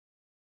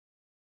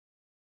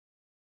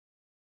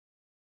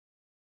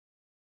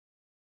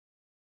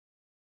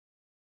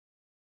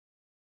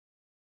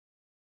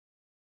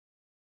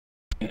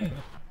You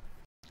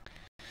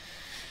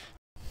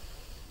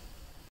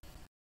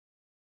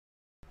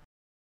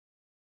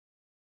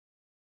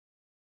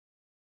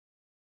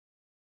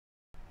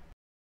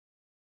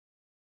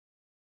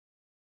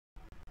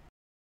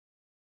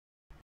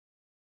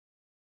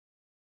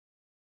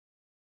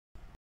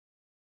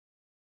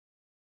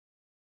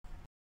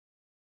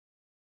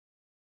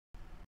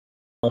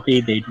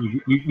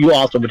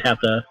also would have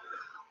to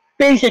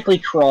basically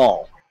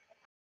crawl,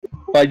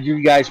 but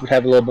you guys would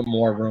have a little bit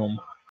more room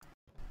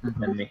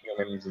than the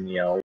humans and the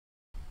elves.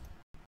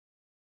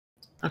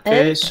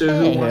 Okay, so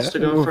who wants to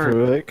go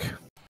first?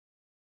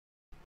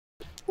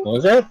 What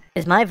was that?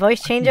 Is my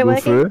voice changer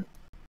working?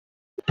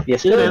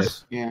 Yes, it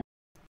is. Yeah.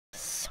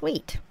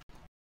 Sweet.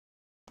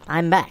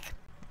 I'm back.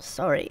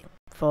 Sorry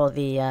for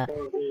the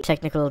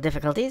technical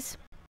difficulties.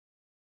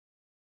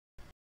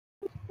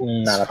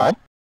 Not a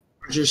problem.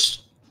 We're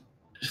just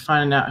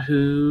finding out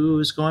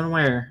who's going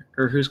where,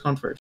 or who's going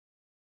first.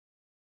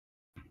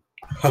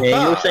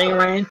 Yeah, you were saying,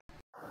 Ryan?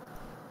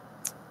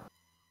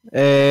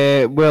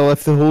 Well,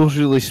 if the hole's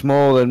really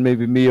small, then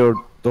maybe me or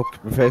Dr.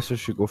 Professor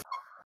should go.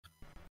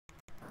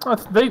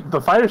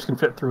 The fighters can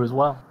fit through as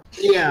well.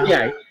 Yeah.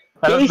 Yeah.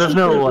 There's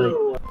no, like,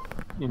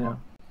 you know,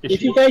 issue.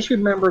 If you guys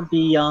remember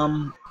the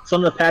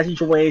some of the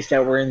passageways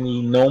that were in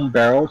the Gnome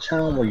Barrow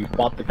town where you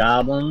fought the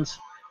goblins,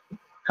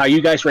 how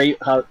you guys were,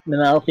 how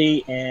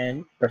Penelope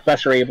and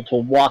Professor were able to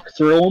walk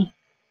through them,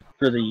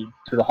 through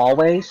the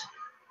hallways,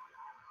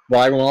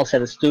 while everyone else had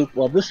to stoop.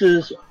 Well, this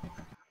is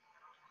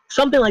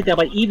something like that,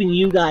 but even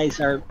you guys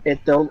are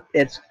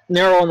it's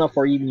narrow enough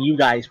where even you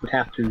guys would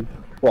have to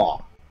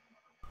crawl.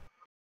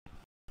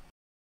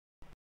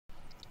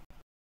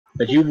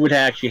 But you would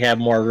actually have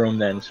more room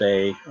than,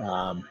 say,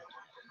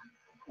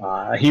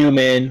 a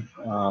human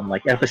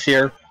like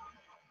Epicere,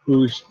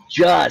 who's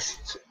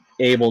just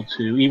able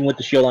to, even with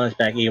the shield on his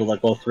back, able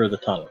to go through the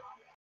tunnel.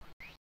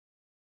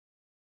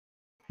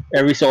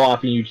 Every so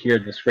often, you'd hear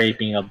the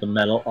scraping of the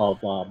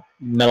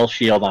metal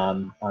shield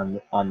on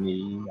the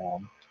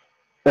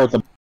earth.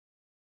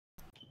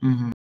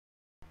 Mm-hmm.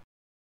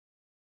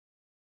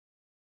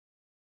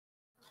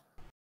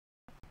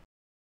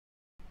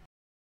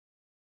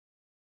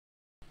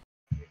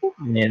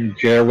 And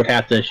Jared would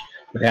have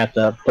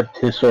to put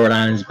his sword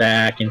on his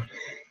back and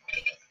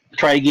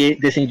try to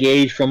get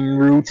disengaged from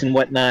roots and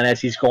whatnot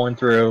as he's going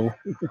through.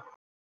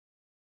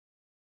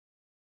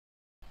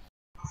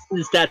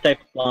 It's that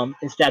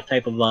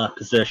type of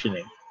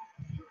positioning.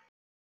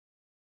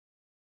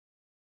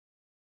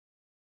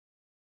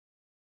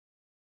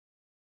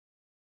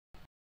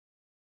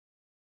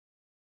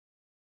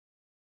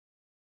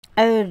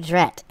 Oh,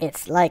 drat.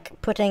 It's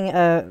like putting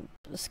a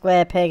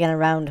square peg in a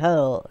round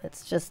hole.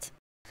 It's just...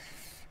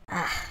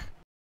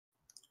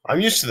 I'm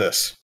used to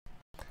this.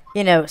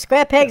 You know,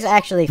 square pegs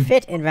actually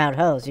fit in round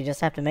holes. You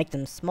just have to make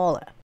them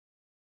smaller.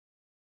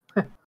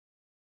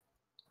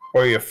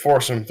 Or you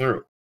force them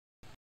through.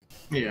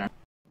 Yeah.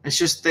 It's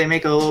just they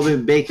make a little bit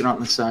of bacon on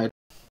the side.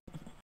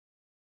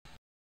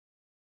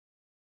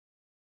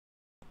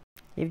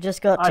 You've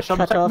just got I to shall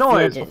cut detect off the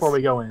noise edges. before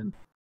we go in.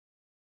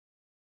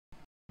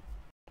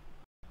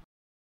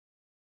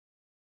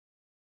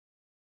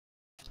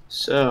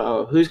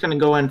 So, who's going to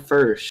go in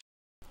first?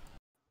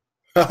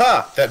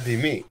 Haha, that'd be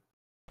me.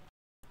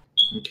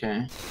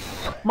 Okay.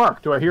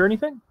 Mark, do I hear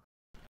anything?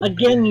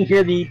 Again, you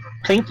hear the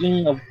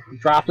clinking of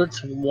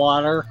droplets of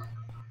water.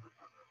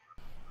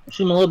 You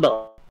seem a little bit...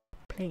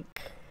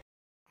 Pink.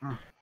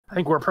 I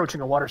think we're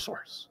approaching a water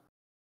source.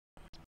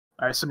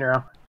 Alright,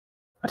 Scenario.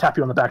 I tap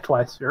you on the back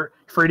twice. You're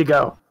free to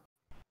go.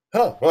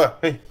 Oh, what?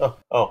 Hey,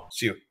 oh,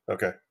 it's you.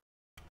 Okay.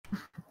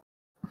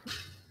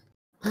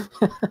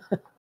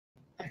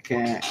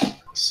 Okay,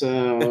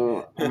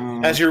 so...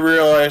 As you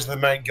realize the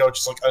might go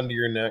just like under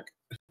your neck.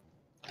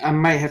 I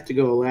might have to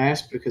go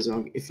last because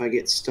if I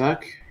get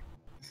stuck,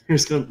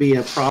 there's going to be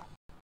a problem.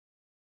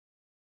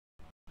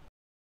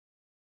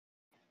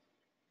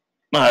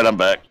 Alright, I'm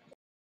back.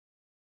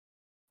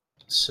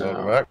 So,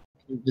 Welcome back.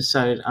 I've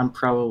decided I'm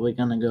probably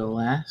going to go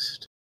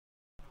last.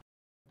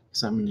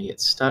 Because I'm going to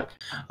get stuck.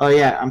 Oh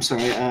yeah, I'm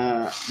sorry.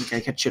 Okay,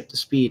 I catch you up to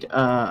speed.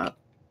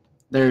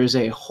 There's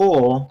a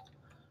hole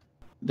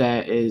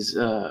that is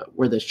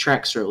where the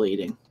tracks are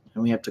leading,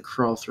 and we have to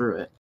crawl through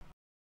it.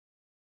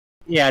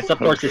 Yeah, it's up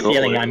towards the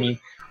ceiling. I mean,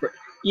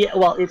 yeah,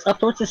 well, it's up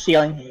towards the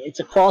ceiling. It's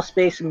a crawl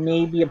space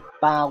maybe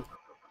about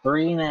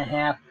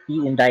 3.5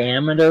 feet in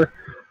diameter.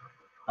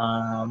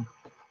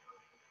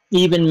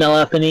 Even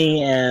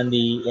Melopony and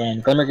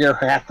Glimmergear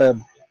have to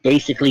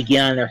basically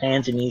get on their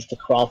hands and knees to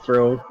crawl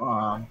through,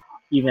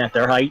 even at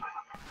their height.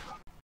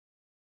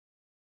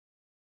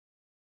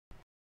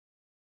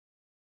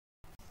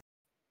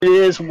 It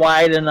is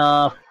wide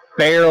enough,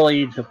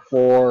 barely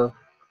for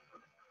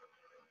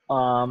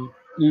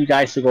you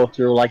guys to go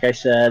through. Like I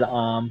said,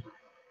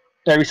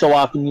 every so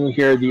often you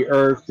hear the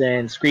earth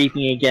and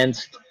scraping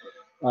against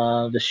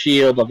the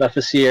shield of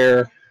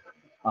Epicere.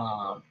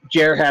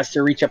 Jer has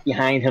to reach up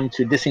behind him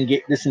to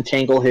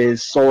disentangle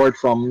his sword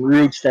from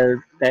roots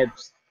that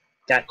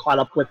got caught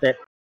up with it.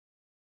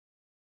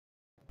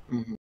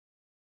 Mm-hmm.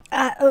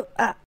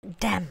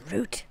 Damn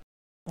root.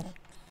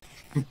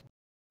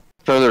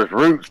 So there's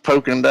roots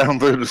poking down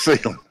through the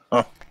ceiling.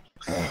 Huh?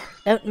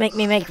 Don't make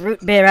me make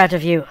root beer out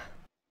of you.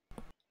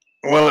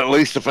 Well, at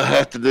least if I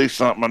have to do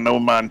something, I know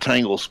my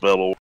entangle spell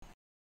will.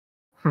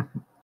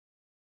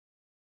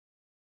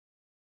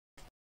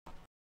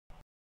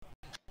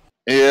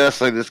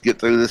 Yes, I just get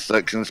through this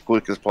section as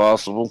quick as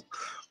possible.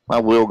 I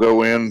will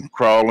go in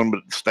crawling,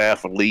 but the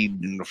staff will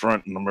lead in the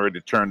front, and I'm ready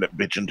to turn that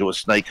bitch into a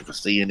snake if I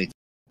see anything.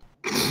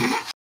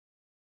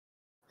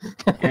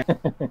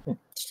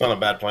 It's not a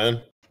bad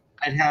plan.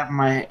 I'd have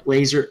my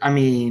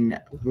wand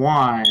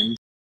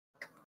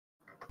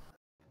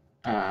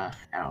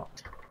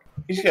out.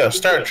 He's got a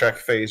Star Trek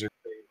phaser.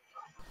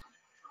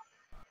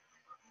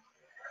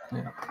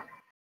 Yeah.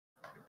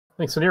 I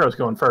think Sonero's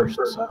going first.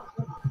 So.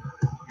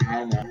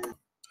 I know.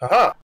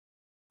 Haha.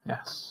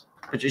 Yes.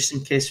 But just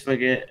in case if I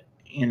get,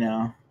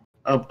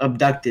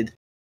 abducted.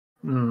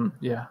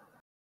 Yeah.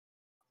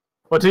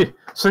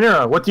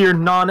 Sonero, what do your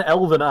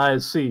non-elven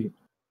eyes see?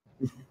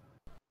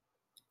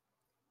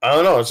 I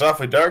don't know. It's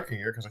awfully dark in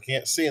here because I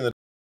can't see in the.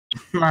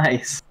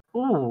 Nice.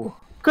 Ooh,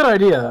 good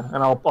idea.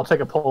 And I'll take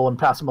a pole and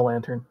pass him a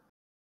lantern.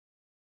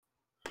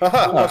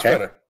 Haha, much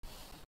better.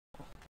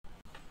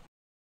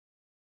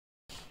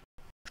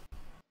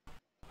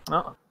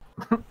 Oh.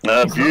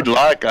 If you'd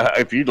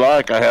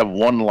like, I have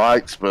one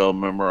light spell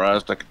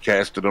memorized. I could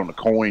cast it on a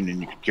coin, and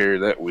you could carry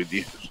that with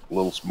you. It's a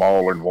little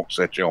smaller and won't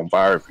set you on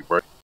fire if you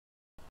break.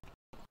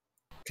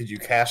 Could you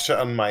cast it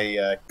on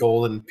my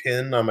golden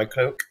pin on my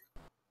cloak?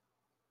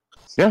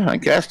 Yeah, I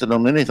cast it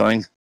on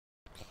anything.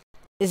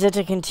 Is it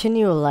a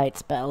continual light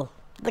spell?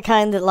 The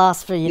kind that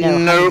lasts for,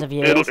 hundreds of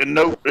years?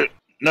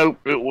 Nope,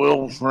 it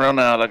will run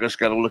out. I just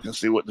gotta look and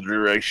see what the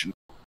duration.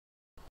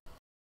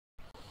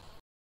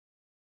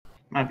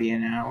 Might be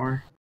an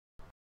hour.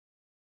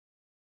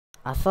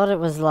 I thought it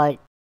was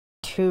like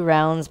 2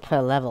 rounds per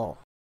level.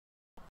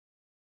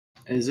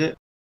 Is it?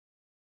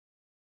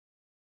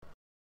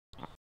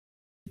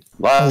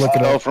 Last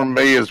spell from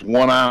me is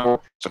 1 hour.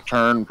 It's a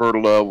turn per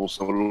level,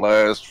 so it'll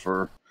last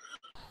for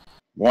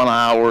 1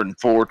 hour and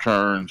 4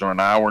 turns, or an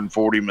hour and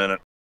 40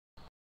 minutes.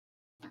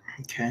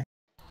 Okay.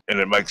 And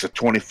it makes a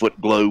 20-foot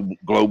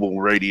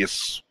global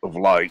radius of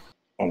light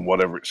on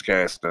whatever it's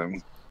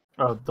casting.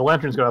 Oh, the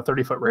lantern's got a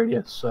 30-foot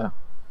radius, so.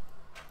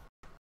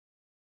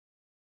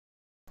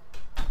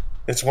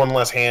 It's one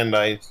less hand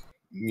I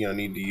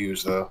need to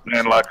use, though.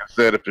 And like I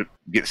said, if it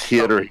gets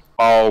hit or he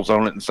falls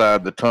on it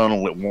inside the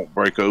tunnel, it won't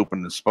break open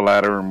and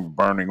splatter him with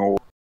burning oil.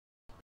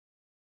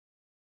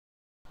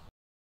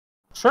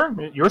 Sure,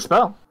 your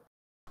spell.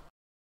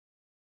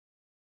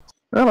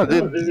 Well, I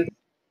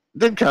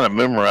did kind of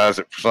memorize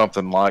it for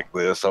something like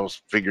this. I was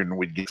figuring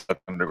we'd get stuck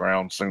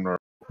underground sooner.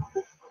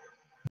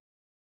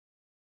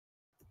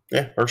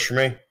 Yeah, works for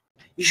me.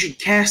 You should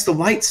cast the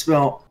light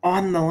spell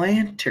on the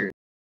lantern.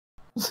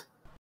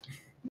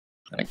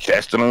 And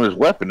cast it on his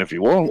weapon if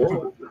you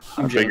want.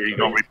 I figure you're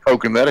going to be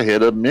poking that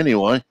ahead of him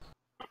anyway.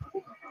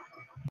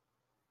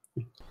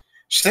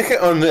 Stick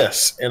it on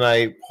this, and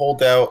I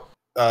hold out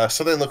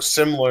something that looks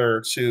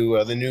similar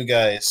to the new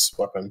guy's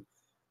weapon.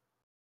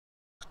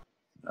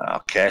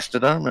 I'll cast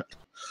it on it.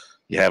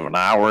 You have an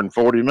hour and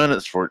 40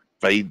 minutes before it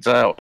fades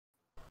out.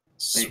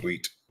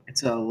 Sweet.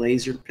 It's a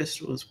laser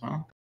pistol as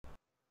well.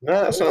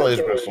 No, it's not a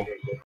laser pistol.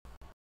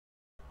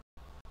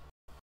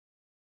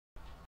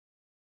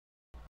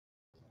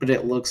 But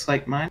it looks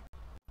like mine?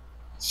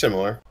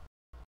 Similar.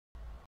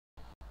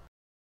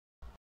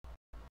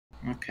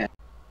 Okay.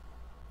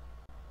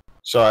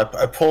 So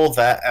I pull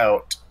that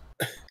out,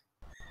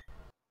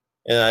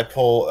 and I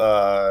pull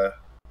a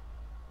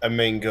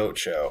main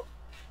goat out,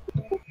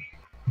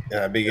 and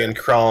I begin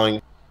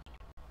crawling.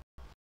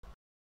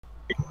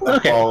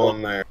 Okay. All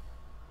in there.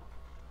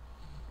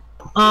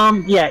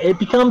 Yeah, it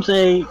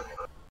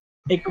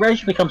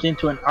gradually becomes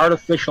into an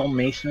artificial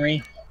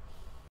masonry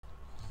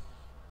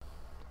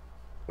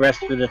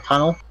rest through the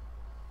tunnel.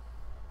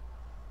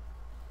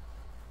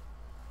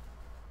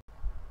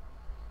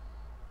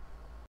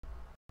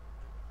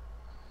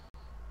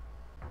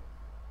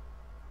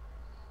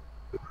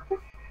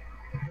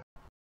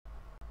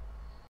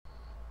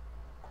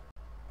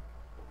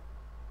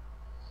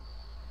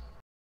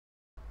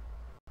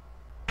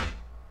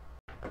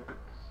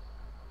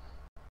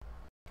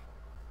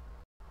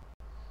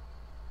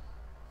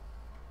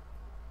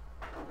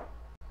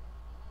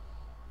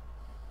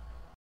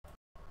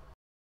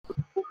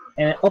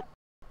 And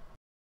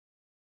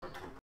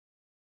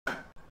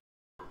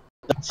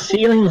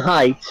ceiling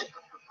height,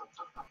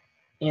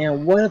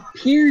 and what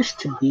appears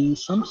to be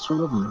some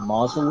sort of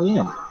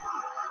mausoleum,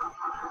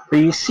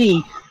 where you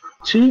see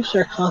 2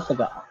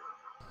 sarcophagi.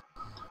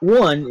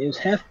 One is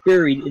half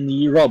buried in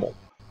the rubble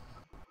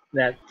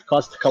that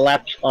caused the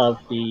collapse of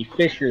the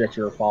fissure that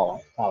you were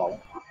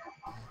following.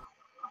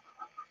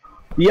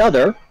 The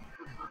other,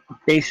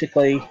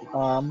 basically,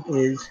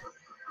 is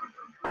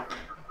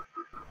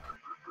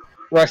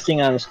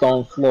resting on a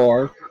stone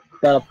floor,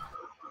 but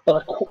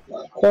a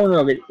corner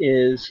of it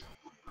is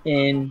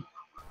in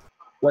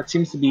what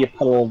seems to be a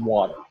puddle of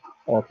water,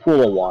 or a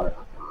pool of water.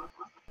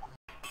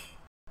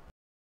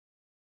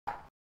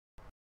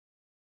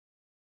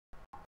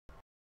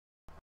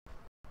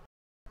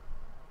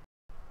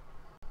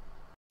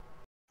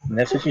 And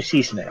that's what you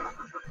see, Smith.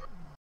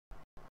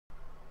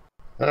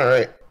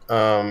 Alright.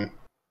 I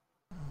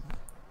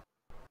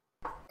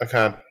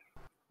kind of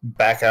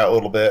back out a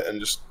little bit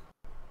and just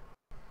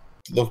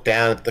look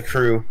down at the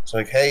crew. It's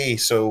like, hey,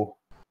 so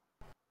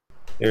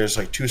there's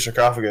like 2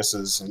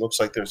 sarcophaguses and looks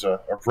like there's a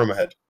room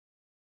ahead.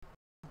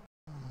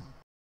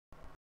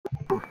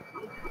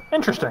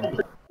 Interesting.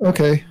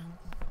 Okay.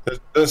 There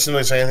doesn't seem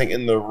like there's anything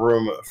in the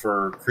room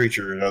for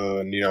creatures other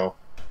than, you know,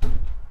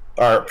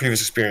 our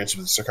previous experience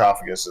with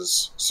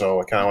sarcophaguses. So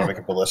I kind of want to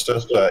make a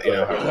ballista, but, you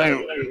know.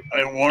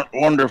 Hey,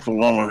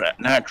 wonderful on a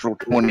natural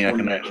 20, I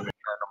can actually turn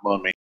a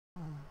mummy.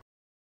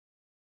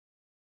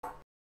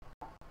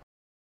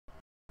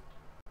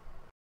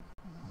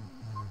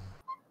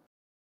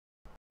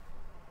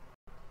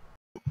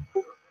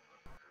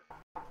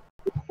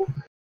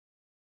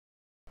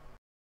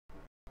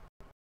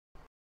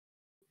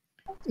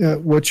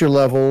 What's your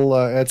level,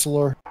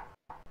 Edselor?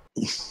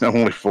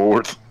 Only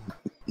 4th.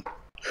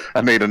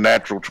 I need a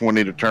natural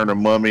 20 to turn a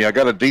mummy. I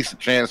got a decent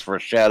chance for a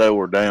shadow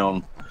or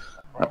down.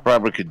 I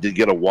probably could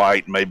get a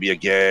white, maybe a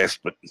gas,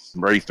 but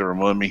wraith or a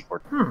mummy are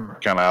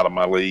kind of out of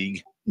my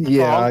league.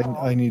 Yeah,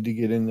 I need to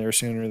get in there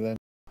sooner then.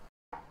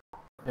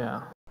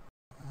 Yeah.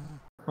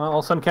 Well,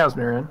 I'll send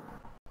Casimir in.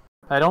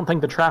 I don't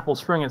think the trap will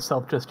spring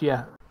itself just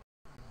yet.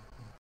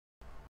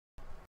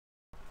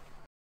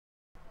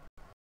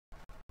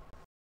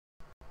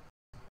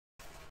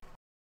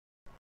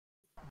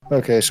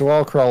 Okay, so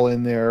I'll crawl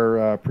in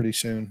there pretty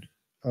soon.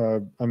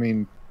 I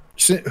mean,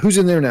 who's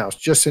in there now? It's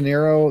just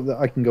Scenario?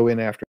 I can go in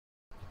after.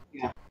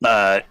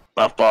 I'll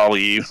follow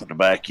you to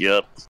back you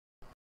up.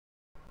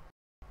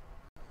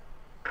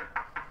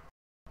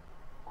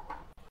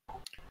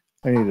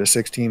 I need a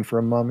 16 for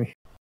a mummy.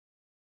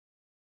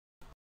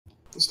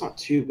 It's not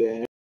too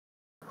bad.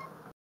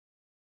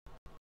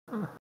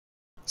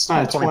 It's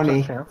not a 20%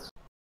 20. chance.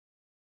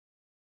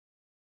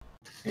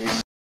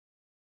 Yeah.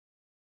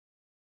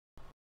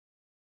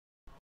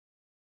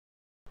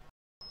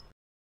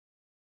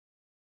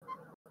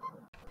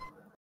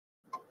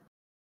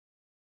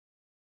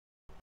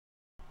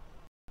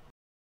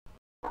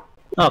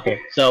 Okay,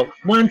 so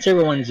once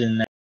everyone's in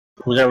there,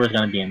 whoever's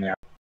going to be in there.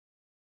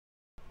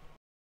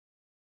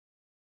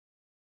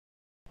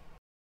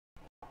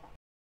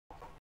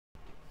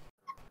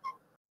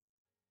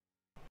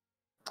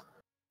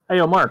 Hey,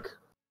 yo, Mark.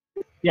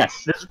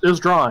 Yes. This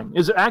drawing,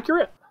 is it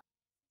accurate?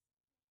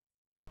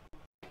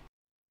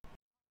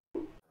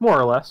 More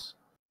or less.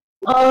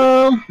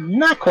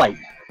 Not quite.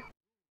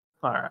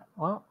 Alright,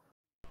 well.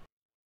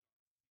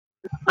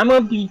 I'm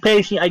going to be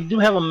pasting. I do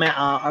have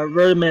a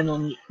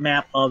rudimentary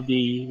map of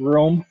the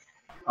room.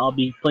 I'll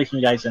be placing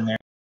you guys in there.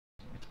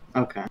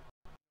 Okay.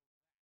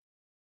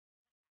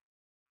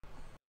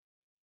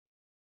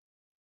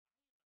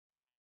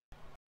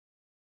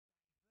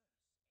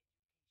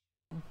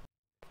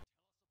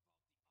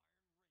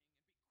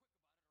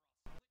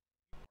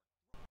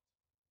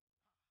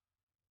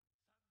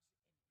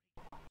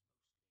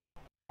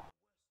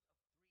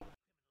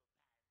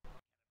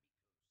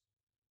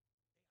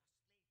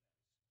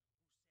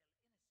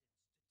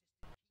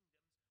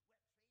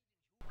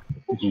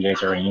 Do you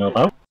guys already know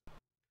about?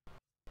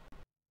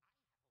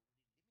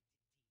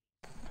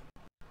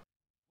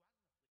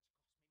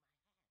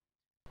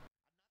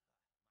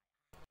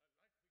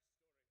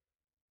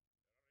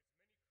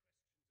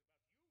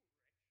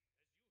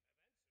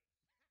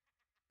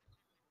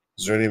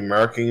 Is there any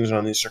markings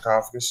on these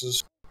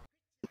sarcophaguses?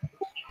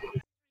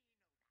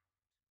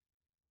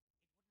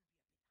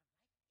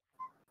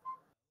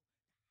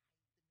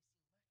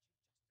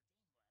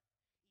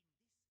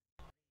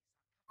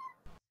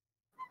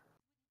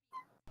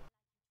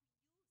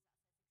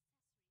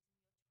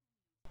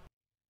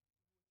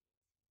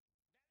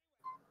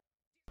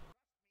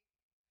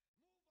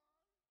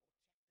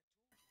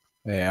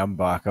 Hey, I'm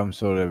back. I'm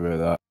sorry about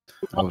that.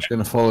 I was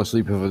going to fall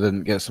asleep if I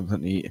didn't get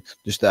something to eat.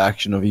 Just the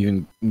action of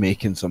even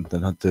making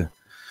something had to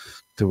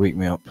wake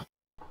me up.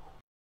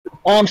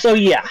 So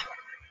yeah.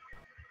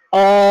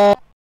 I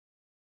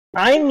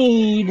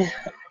need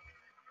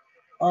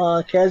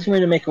Casimir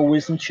to make a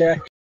wisdom check.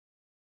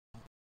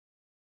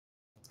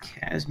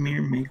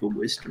 Casimir, make a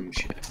wisdom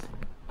check.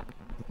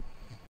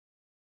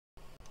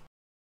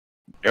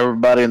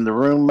 Everybody in the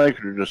room make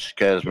it, or just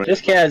Casimir?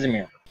 Just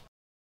Casimir.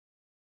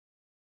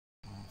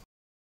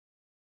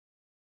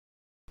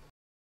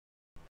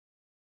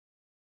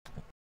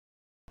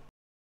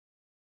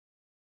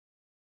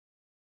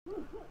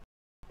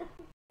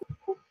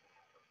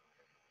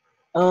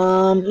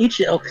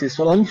 Okay,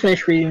 so let me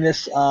finish reading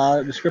this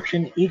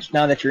description.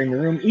 Now that you're in the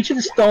room, each of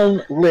the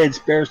stone lids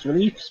bears the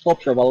relief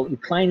sculpture of a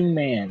reclining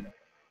man,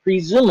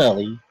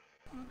 presumably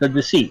the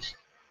deceased.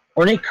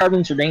 Ornate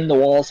carvings adorn the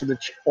walls of the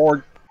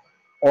or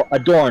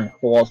adorn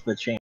the walls of the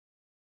chamber.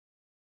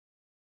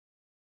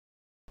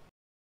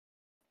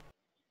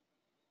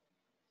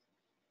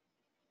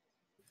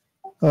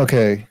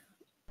 Okay.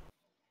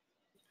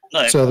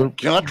 So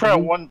Can I try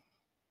one?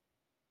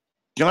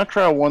 Can I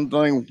try one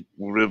thing?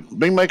 Would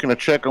me making a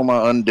check on my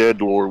undead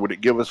lore, would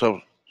it give us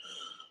a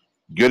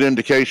good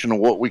indication of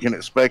what we can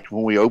expect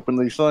when we open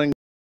these things?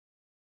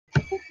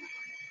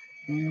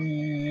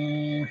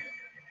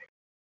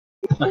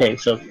 Okay,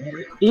 so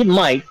you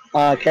might,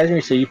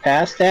 Casimir, so you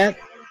passed that.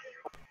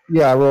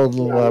 Yeah, I rolled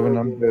an 11.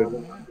 I'm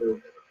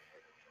good.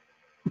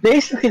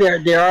 Basically,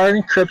 there are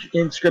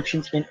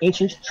inscriptions in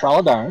ancient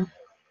Traladarn.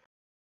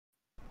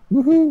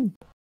 Woohoo!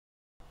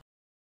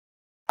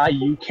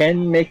 You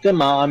can make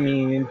them out. I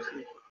mean,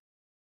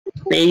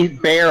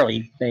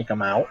 barely make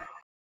them out.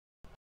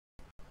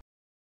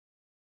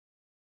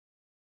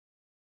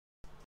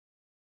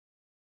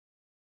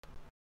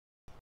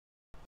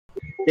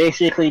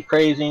 Basically,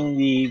 praising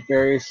the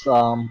various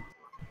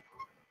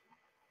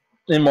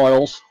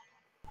immortals.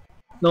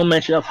 No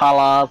mention of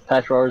Hala,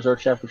 Petra, or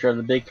Xerxes, which are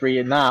the big three,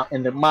 and not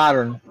in the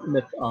modern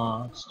myth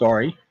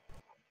story.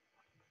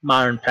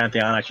 Modern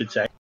pantheon, I should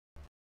say.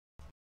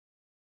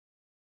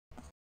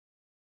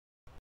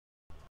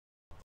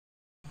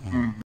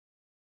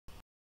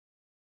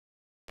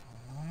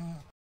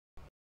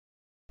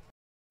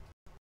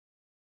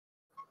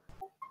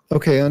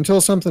 Okay,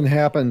 until something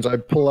happens, I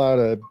pull out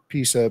a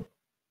piece of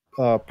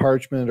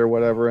parchment or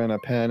whatever and a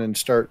pen and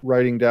start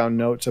writing down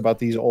notes about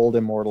these old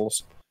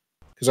immortals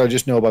because I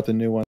just know about the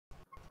new one.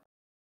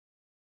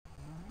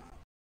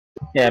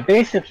 Yeah,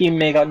 basically you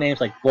make out names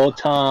like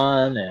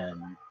Wotan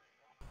and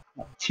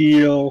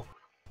Teal,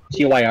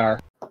 Tyr.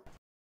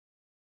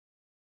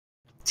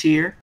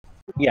 Tier?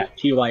 Yeah,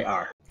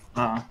 Tyr.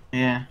 Oh,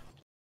 yeah.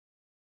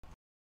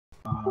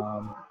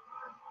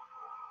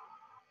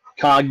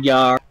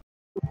 Kagyar,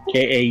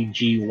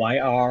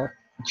 Kagyr,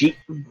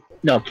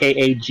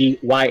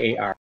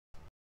 Kagyar,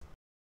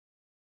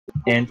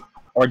 and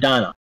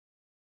Ordana.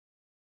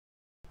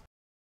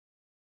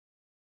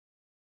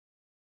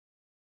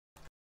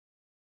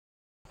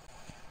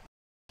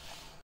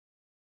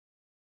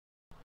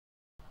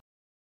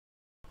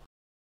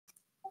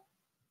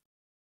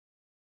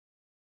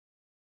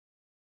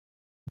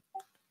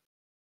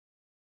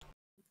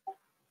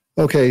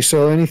 Okay,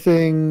 so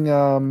anything?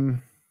 Does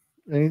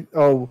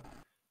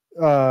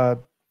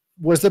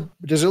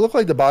it look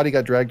like the body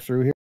got dragged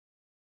through here?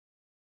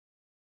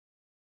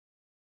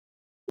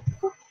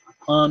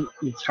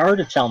 It's hard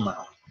to tell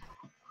now.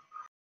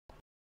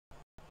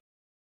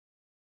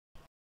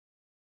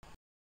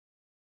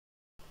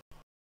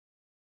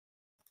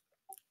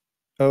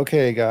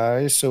 Okay,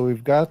 guys, so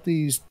we've got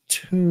these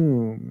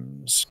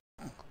tombs.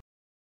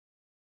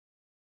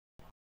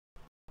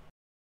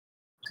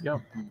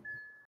 Yep.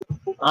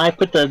 I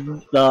put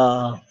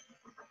the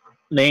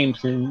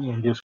names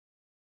in this.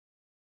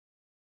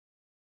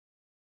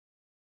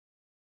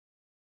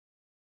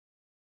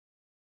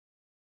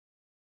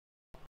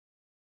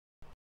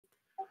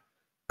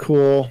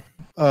 Cool.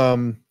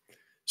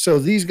 So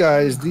these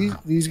guys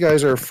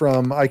are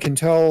from, I can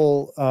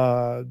tell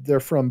they're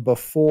from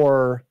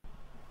before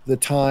the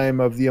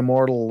time of the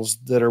immortals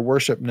that are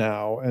worshipped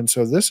now. And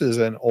so this is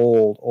an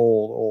old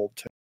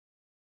tomb.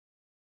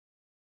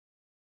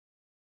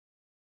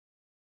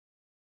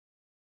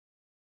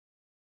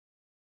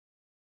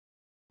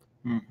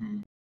 Mm-hmm.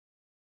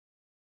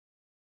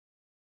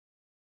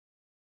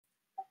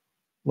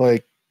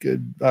 Like, I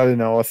don't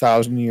know,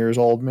 1,000 years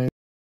old, maybe.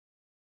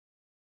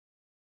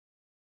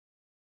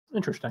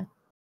 Interesting.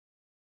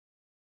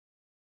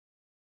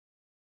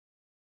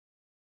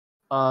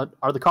 Are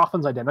the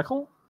coffins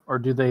identical, or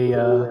do they?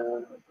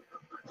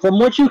 From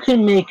what you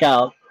can make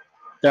out,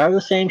 they're the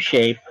same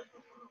shape.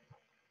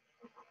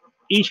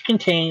 Each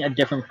contain a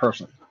different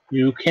person.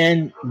 You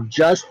can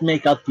just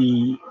make out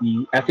the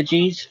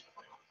effigies,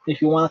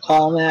 if you want to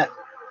call them that,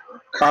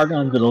 carved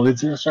onto the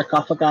lids of the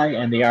sarcophagi,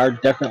 and they are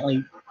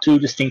definitely two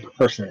distinct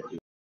personalities.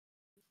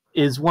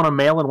 Is one a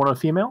male and one a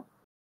female?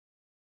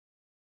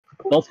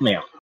 Both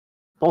male.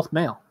 Both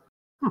male.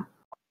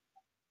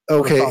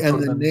 Okay,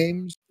 and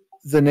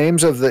the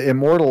names of the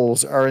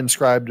immortals are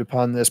inscribed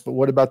upon this, but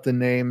what about the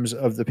names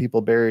of the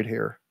people buried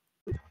here?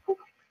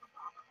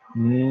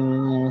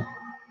 Not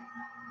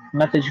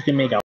that you can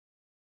make out.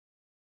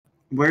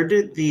 Where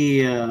did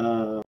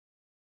the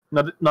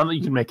None that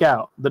you can make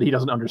out. That he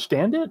doesn't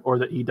understand it, or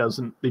that he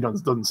doesn't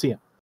see it.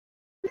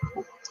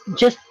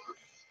 Just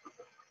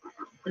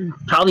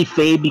probably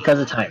fade because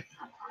of time.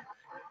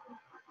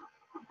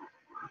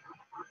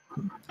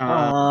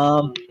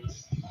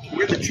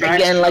 where the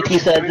tracks Again, like you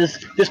said,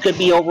 this could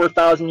be over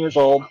 1,000 years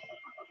old.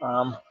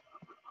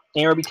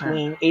 Anywhere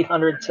between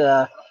 800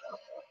 to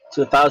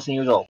 1,000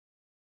 years old.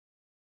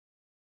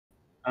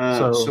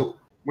 so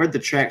where'd the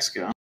tracks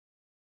go?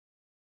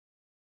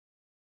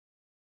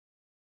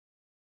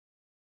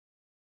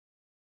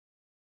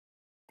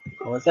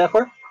 What was that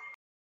for?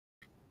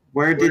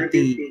 Where did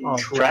the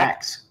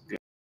tracks go?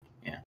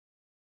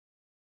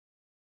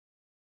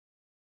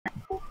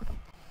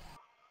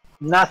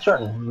 Not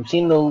certain. We've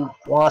seen the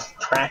lost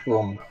track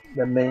room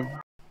that made.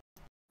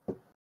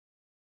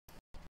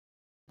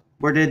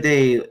 Where did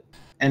they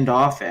end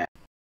off at?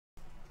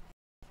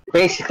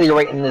 Basically,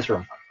 right in this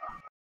room.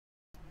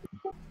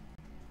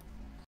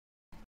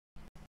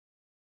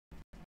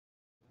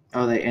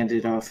 Oh, they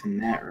ended off in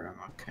that room.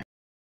 Okay.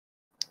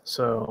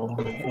 So.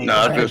 No,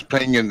 I was just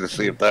pinging to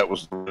see if that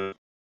was.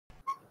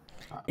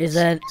 Is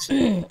that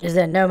is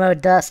that no-mo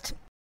dust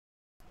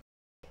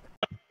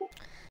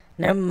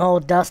No more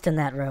dust in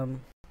that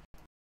room.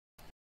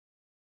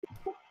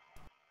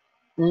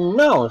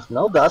 No, there's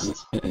no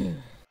dust.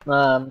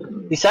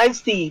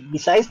 Besides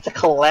the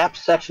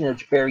collapsed section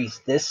which buries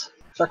this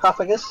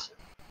sarcophagus,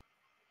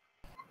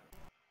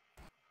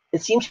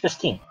 it seems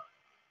pristine.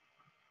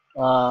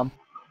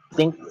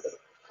 Think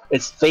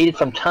it's faded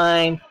from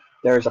time.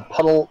 There's a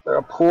pool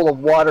of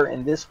water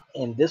in this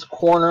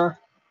corner.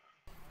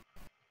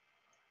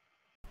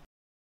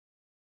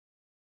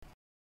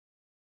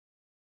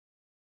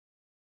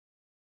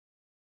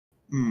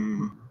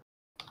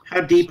 How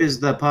deep is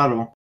the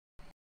puddle?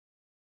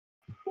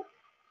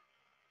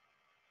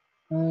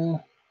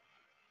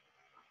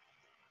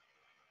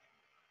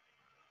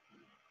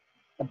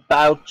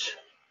 About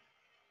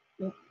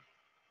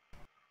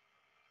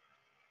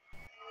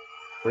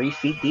 3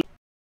 feet deep.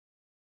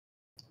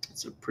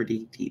 It's a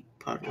pretty deep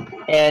puddle.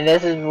 And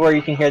this is where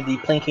you can hear the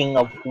plinking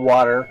of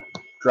water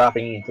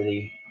dropping into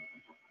the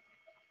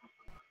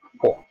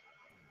pool.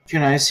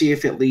 Can I see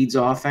if it leads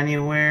off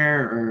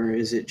anywhere, or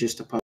is it just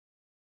a puddle?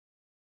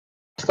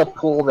 It's a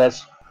pool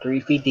that's 3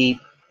 feet deep.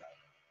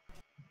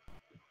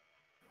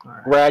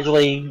 Right.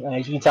 Gradually,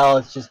 as you can tell,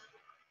 it's just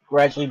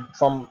gradually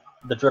from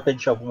the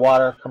drippage of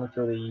water coming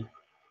through the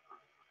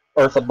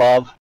earth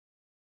above.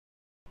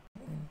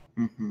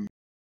 Mm-hmm.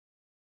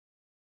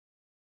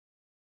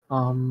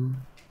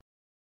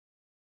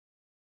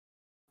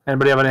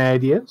 Anybody have any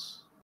ideas?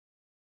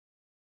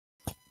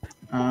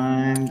 We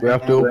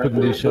have to open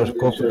the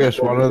sarcophagus.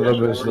 One of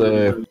them is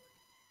the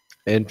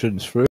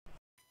entrance through.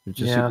 It's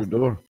a secret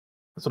door.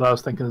 That's what I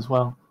was thinking as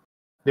well.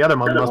 The other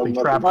mummy must be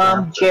trapped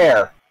there.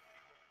 Chair.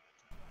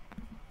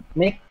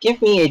 Give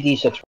me a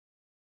D6.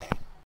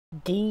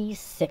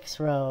 D6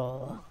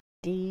 roll.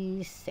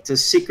 D6. It's a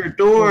secret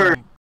door.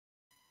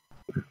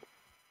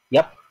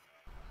 Yep.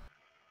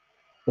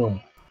 Boom.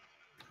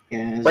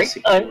 Yeah, Right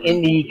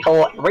in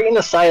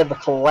the side of the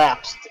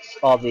collapsed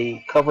of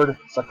the covered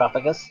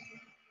sarcophagus.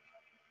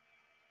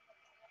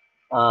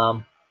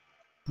 You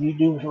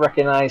do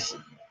recognize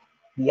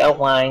the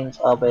outlines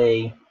of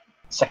a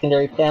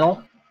secondary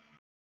panel.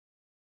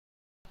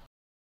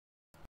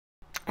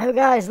 Oh,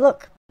 guys,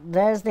 look.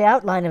 There's the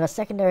outline of a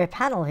secondary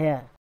panel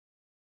here.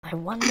 I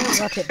wonder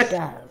what it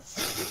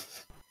does.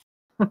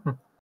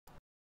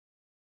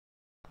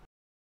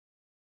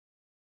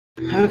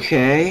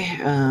 Okay.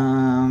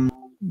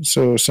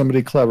 So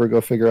somebody clever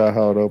go figure out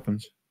how it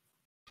opens.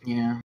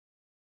 Yeah.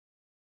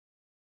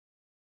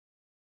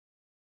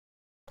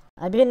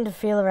 I begin to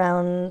feel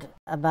around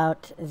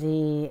about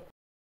the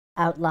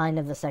outline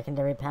of the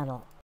secondary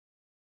panel.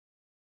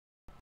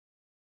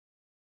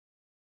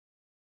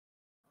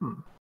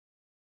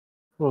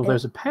 Well,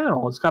 there's a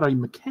panel. It's got to be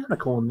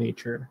mechanical in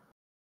nature.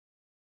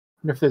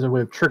 I wonder if there's a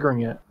way of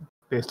triggering it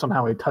based on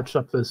how we touched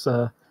up this.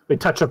 We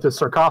touched up this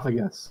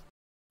sarcophagus.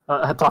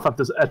 Top up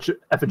this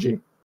effigy.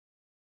 I'm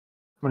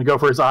gonna go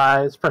for his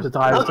eyes. Press its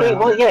eyes. Okay, down.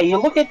 well, yeah. You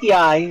look at the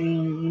eye. You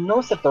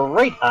notice that the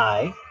right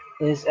eye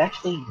is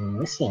actually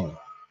missing.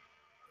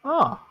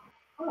 Oh.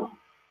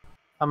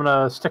 I'm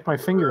gonna stick my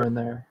finger in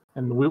there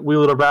and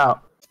wheel it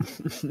about.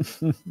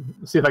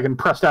 See if I can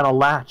press down a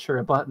latch or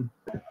a button.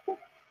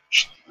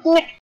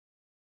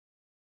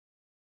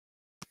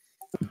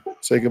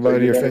 Say goodbye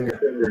to your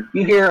finger.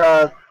 You hear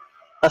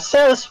a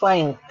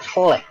satisfying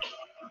click,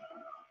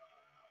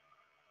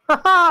 and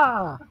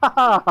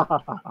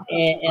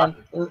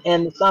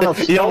the sound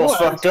of You almost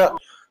fucked up.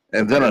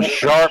 And then a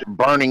sharp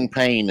burning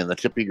pain in the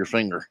tip of your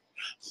finger.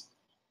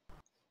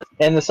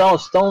 and the sound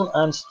of stone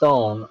on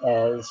stone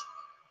as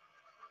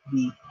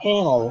the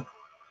panel,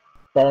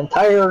 that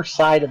entire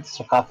side of the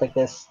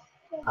sarcophagus,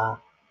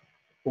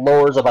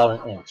 lowers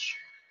about an inch.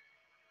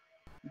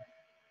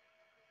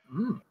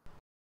 Mm.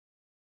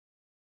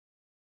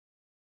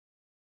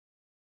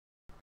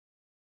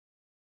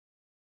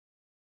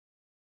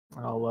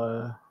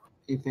 I'll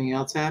Anything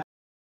else happen?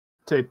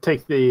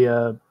 take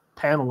the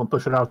panel and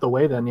push it out the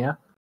way. Then, yeah,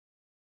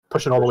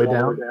 push it all the way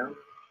down.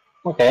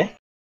 Okay.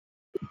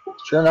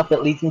 Sure enough,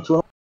 it leads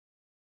into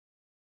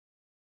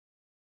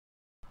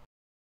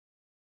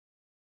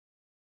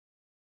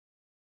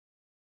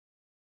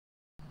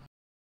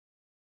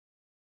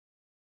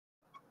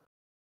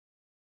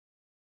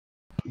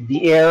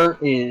the air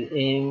is,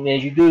 and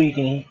as you do, you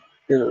can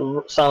hear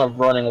the sound of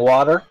running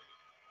water.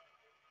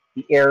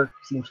 The air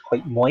seems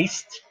quite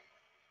moist.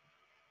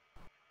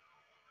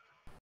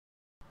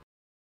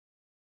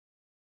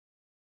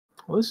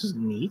 Well, this is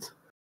neat.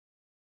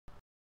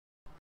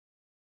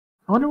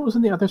 I wonder what was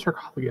in the other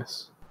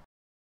sarcophagus.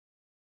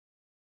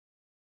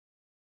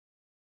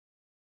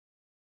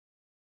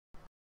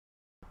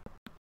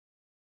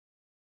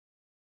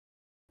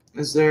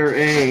 Is there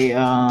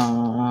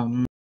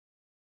a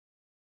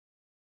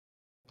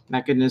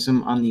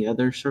mechanism on the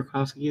other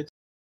sarcophagus?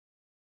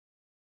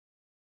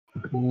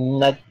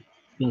 Not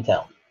you can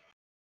tell.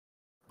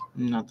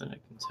 Not that I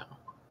can tell.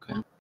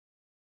 Okay.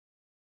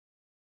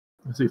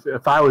 Let's see,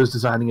 if I was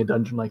designing a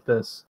dungeon like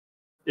this,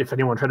 if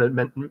anyone tried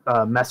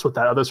to mess with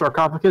that other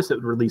sarcophagus, it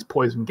would release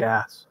poison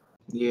gas.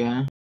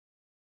 Yeah.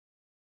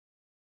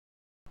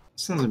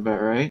 Sounds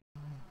about right.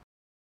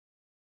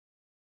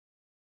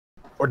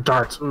 Or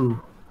darts.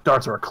 Ooh,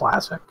 darts are a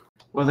classic.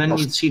 Well, then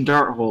you'd see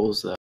dart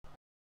holes, though.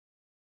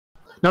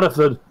 Not if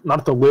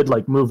the lid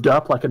like moved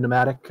up like a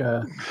pneumatic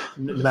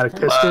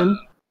piston.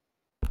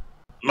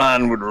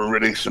 Mine would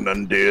release an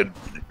undead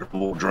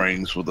little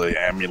drains with a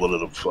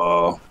amulet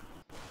of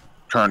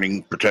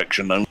turning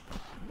protection.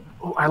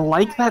 Oh, I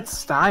like that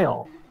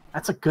style.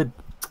 That's a good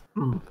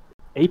A+.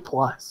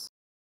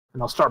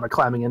 And I'll start by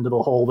climbing into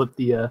the hole that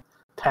the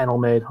panel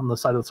made on the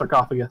side of the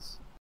sarcophagus.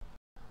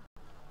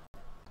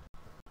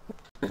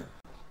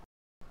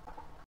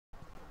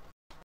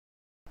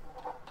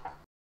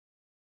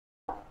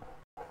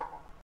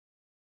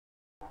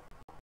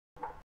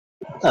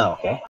 Oh,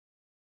 okay.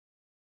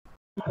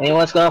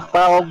 Anyone's gonna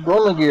follow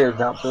Bloominggear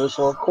down to this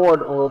little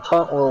cord, we'll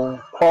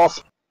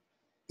cross.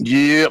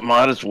 Yeah,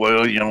 might as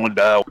well. You only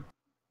die.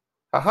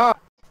 Haha.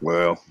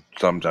 Well,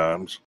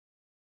 sometimes.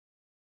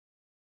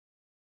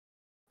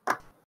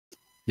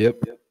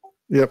 Yep.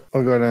 Yep,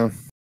 I'll go down.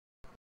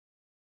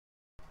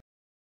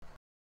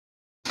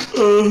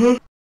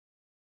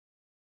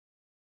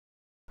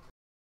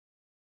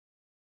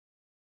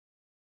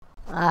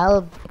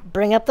 I'll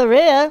bring up the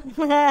rear.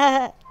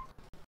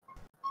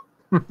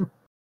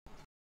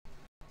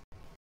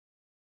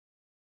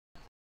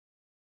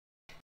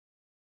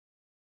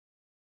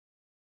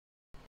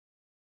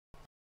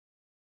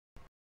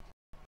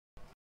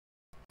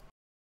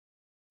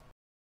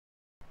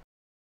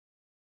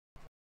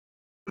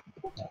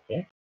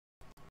 Okay.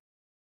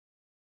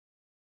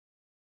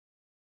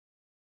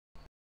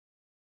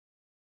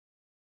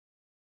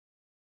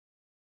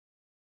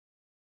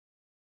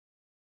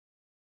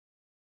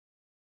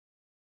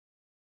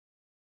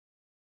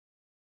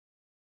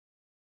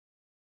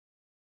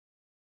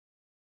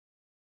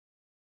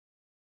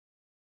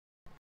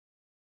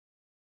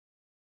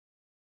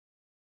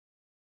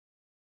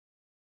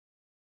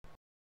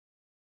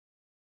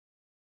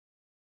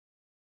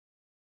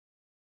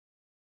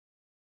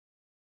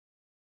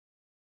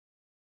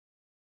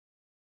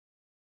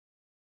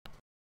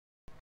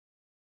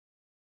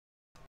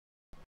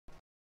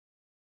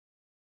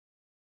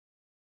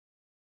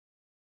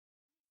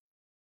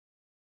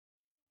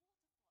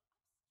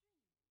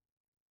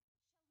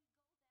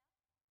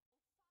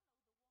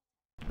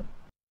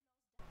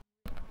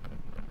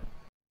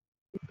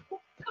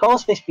 The crawl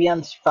space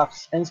beyond the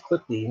sarcophagus ends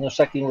quickly,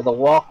 intersecting with a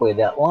walkway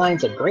that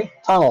lines a great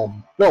tunnel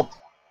built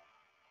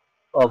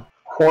of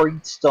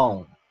quarried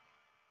stone.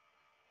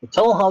 The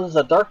tunnel houses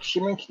a dark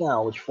shimmering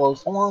canal which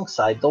flows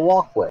alongside the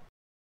walkway.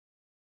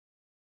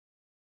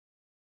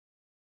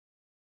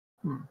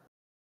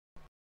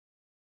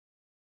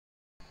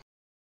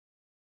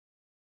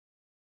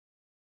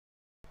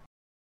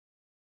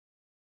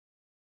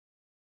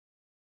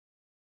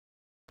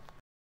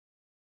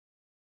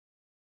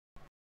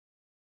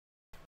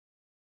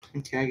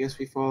 Okay, I guess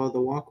we follow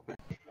the walkway.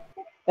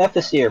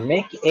 Epheser,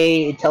 make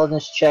a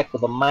intelligence check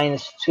with a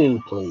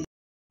 -2, please.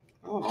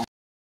 Oh.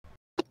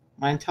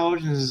 My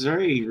intelligence is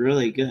already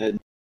really good.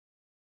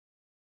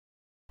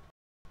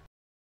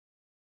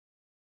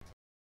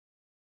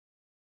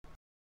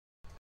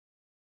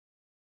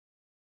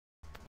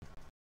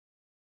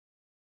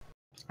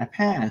 I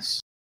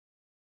pass.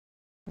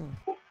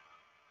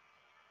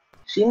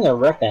 Seem to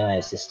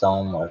recognize the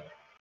stonework.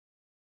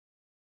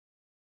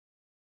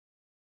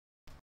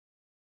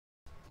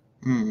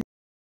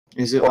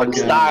 Is it Or like the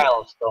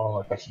style of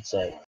stonework, I should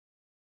say.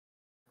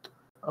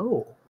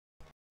 Oh.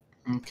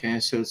 Okay,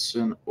 so it's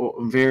a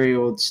very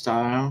old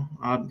style,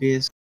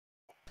 obvious.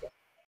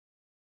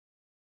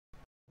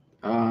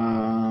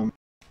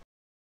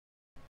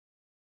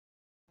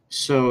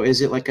 So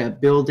is it like a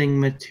building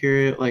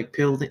material, like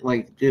building,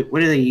 like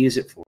what do they use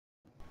it for?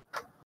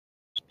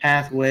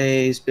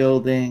 Pathways,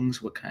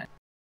 buildings, what kind?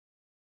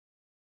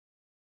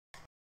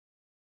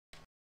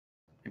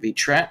 Maybe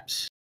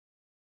traps?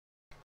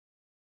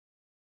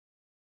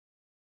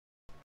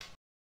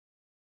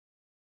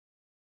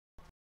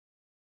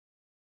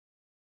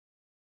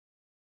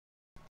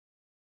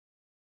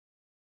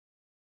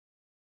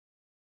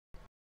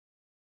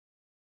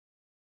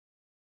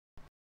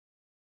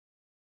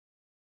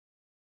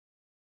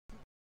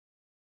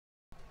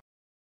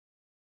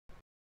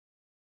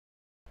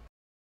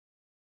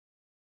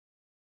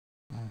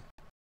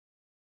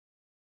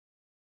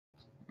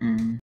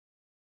 Mm.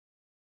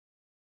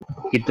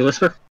 Get the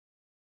whisper?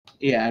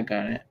 Yeah, I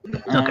got it.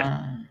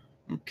 Okay.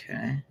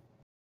 Okay.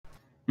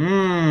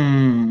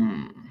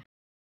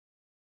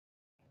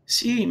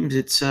 Seems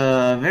it's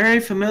a very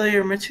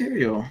familiar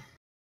material.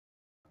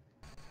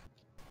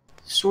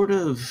 Sort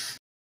of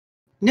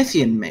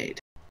Nithian made.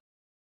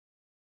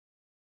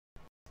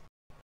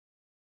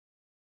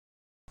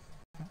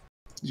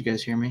 Did you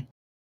guys hear me?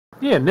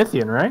 Yeah,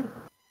 Nithian, right?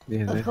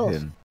 Yeah, Of they're course.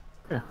 hidden.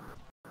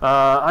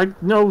 I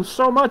know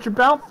so much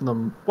about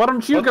them. Why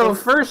don't you What go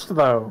the first,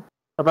 though?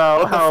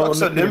 About What the how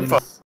fuck's a nympho?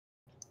 Nithians...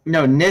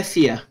 No,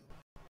 Nithia.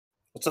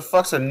 What the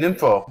fuck's a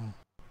nympho?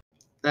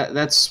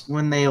 That's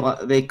when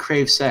they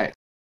crave sex.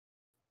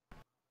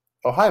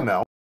 Oh, hi,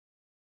 Mel.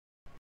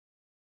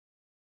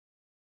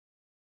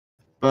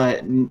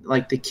 But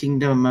like the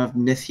kingdom of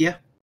Nithia,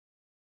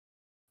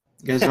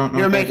 You guys don't know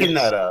You're what that making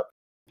is? that up.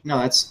 No,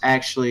 that's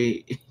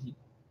actually.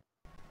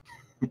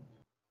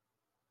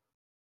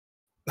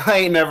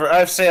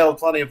 I've sailed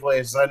plenty of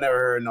places. I never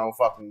heard no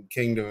fucking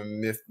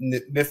kingdom of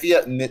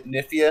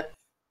Nifia?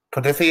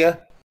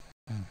 Podifia?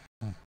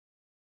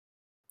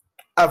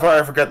 I've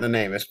already forgotten the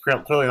name. It's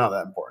clearly not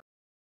that important.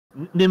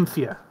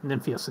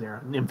 Nymphia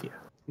scenario. Nymphia.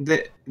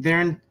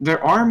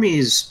 Their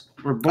armies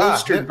were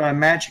bolstered by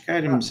magic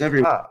items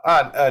everywhere.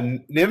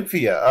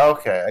 Nymphia.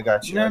 Okay, I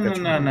got you.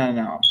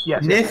 No.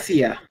 Yes.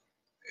 Nymphia.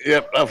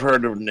 Yep, I've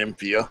heard of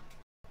Nymphia.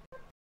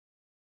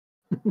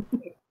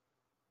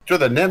 Sure,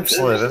 the nymphs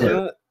live,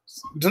 isn't it?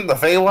 Isn't the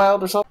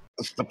Feywild or something?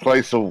 It's the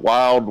place of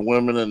wild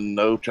women and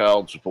no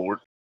child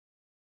support.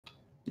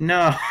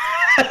 No.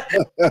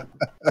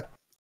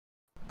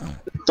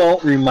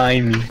 Don't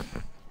remind me.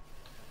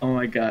 Oh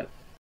my god.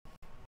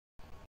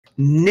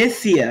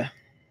 Nymphia.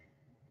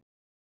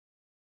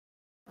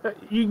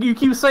 You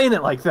keep saying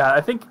it like that.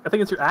 I think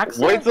it's your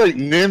accent. Wait till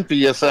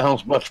Nymphia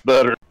sounds much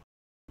better.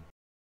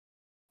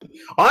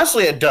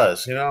 Honestly, it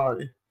does. You know,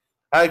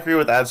 I agree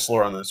with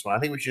Adslor on this one. I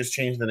think we should just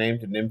change the name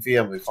to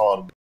Nymphia and we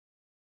call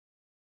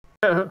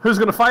it. Who's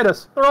gonna fight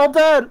us? They're all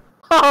dead.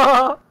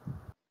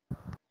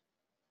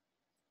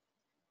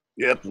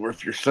 Yep, or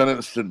if you're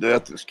sentenced to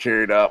death, it's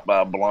carried out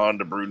by a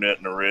blonde, a brunette,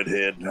 and a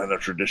redhead, and a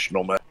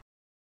traditional man.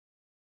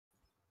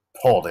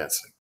 Pole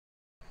dancing.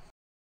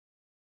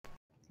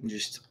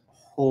 Just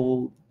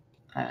hold.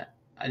 I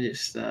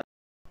just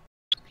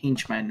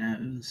pinch my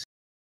nose.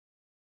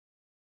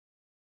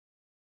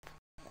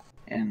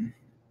 And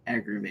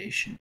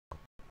aggravation.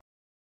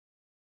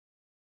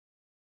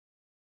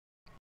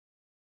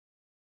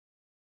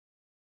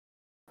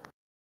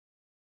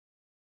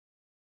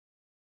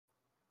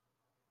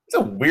 It's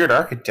a weird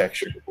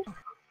architecture.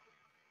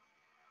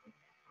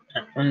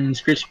 And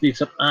Scritch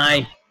speaks up,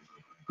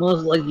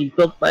 most likely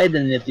built by the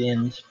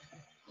Nithians.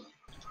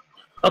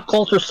 A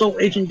culture so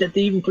ancient that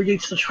they even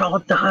predates the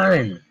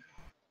Trollotaren.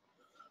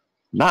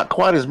 Not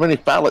quite as many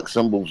phallic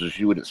symbols as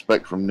you would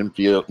expect from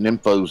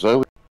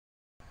Nymphozoe.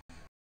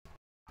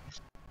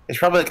 It's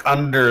probably like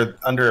under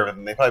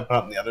everything. They probably put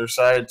it on the other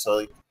side, so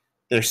like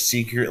they're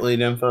secretly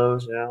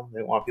nymphos. You know,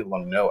 they want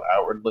people to know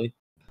outwardly.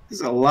 This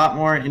is a lot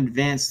more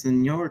advanced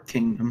than your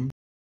kingdom.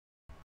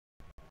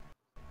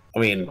 I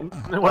mean,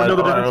 I want to know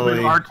the difference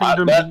between our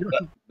kingdom.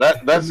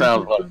 That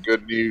sounds like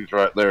good news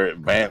right there.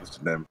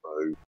 Advanced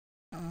Nympho.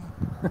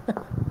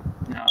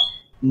 No.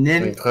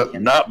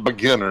 Nymphia. Not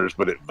beginners,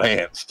 but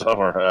advanced.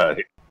 All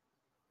right.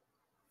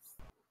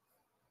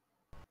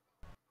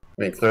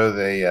 I mean,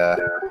 clearly they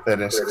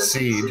didn't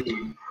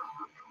succeed.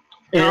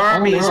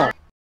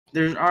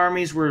 Their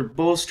armies were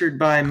bolstered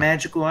by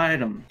magical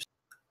items.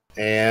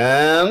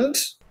 And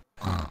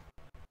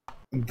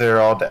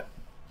they're all dead.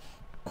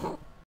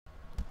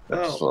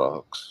 That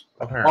sucks.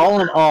 Apparently.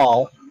 All in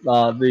all,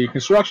 the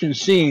construction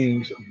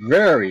seems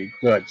very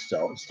good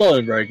still. Still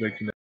a very good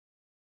condition.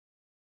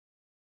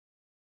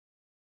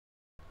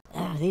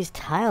 Oh, these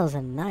tiles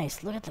are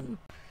nice. Look at them.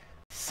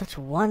 Such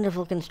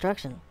wonderful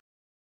construction.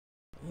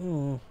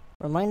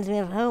 Reminds me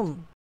of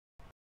home.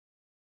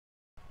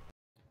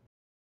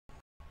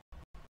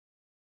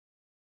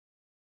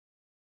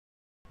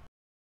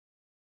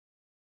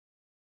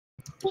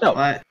 So,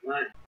 What?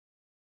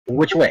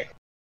 which way?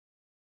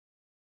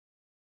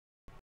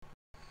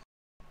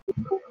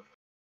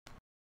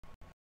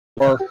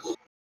 Or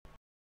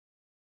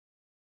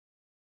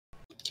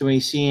Can we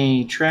see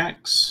any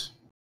tracks?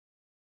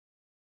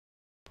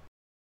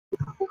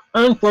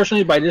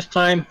 unfortunately, by this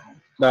time,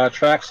 the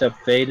tracks have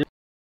faded.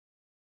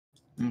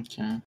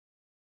 Okay.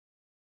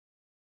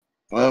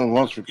 Well,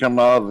 once we come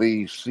out of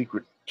the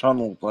secret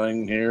tunnel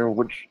thing here,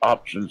 which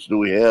options do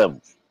we have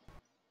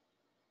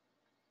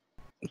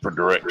for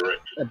direct?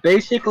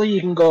 Basically, you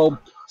can go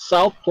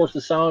south towards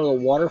the sound of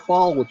the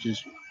waterfall, which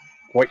is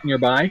quite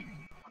nearby,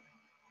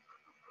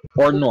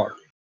 or north,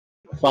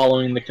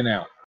 following the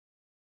canal.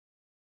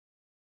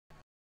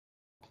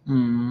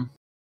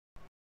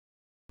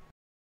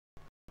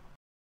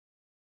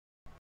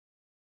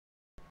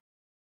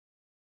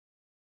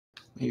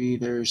 Maybe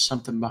there's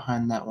something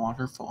behind that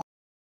waterfall.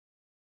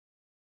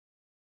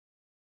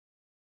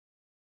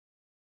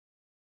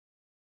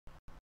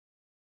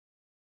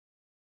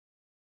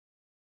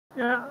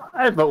 Yeah,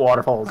 I have the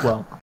waterfall as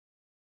well.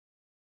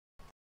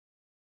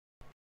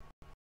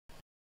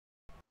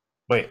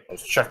 Wait,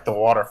 let's check the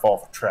waterfall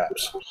for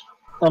traps.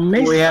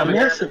 We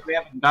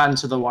haven't gotten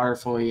to the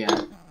waterfall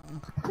yet.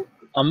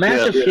 A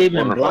massive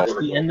pavement waterfall. blocks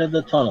the end of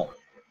the tunnel.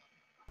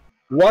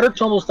 Water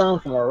tumbles down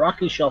from a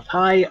rocky shelf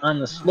high on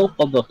the slope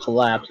of the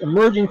collapse,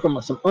 emerging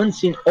from some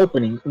unseen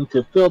opening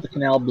to fill the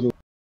canal below.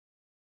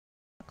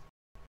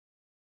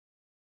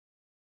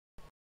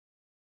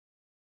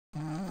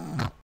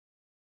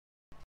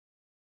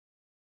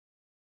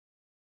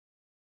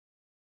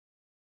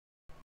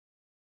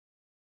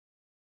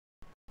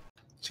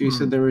 So you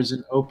said there was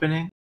an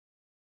opening?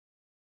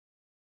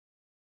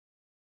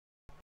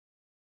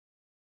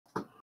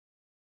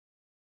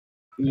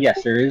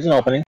 Yes, there is an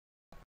opening.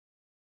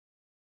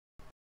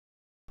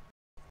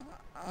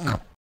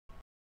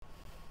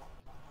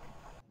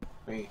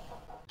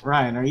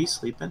 Ryan, are you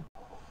sleeping?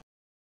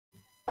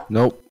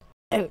 Nope.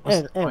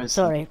 What's the noise?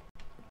 Sorry.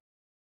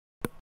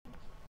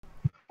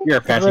 You're a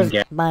That passing was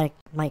gas.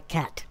 my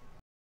cat.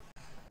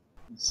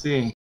 Let's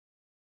see.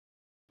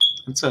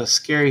 It's a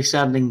scary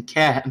sounding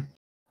cat.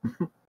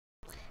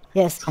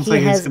 Yes, Sounds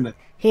like he's gonna.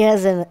 he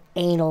has an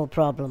anal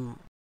problem.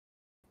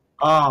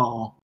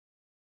 Oh.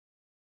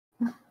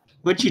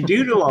 What'd you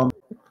do to him?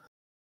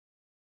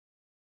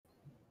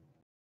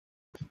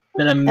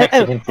 Then a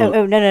Mexican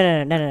food.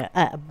 No.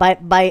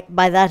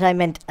 By that I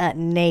meant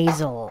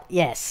nasal.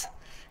 Yes,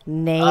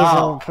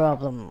 nasal Oh.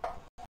 problem.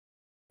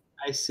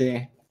 I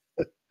see.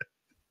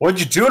 What'd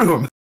you do to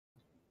him?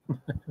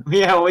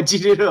 Yeah, what'd you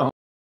do to him?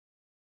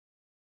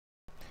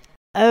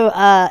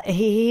 Oh,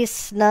 he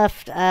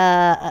snuffed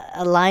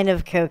a line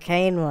of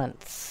cocaine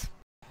once.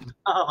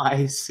 Oh,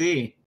 I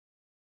see.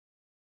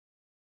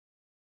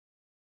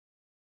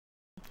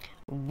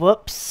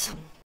 Whoops.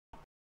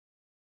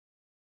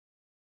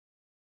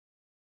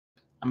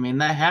 I mean,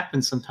 that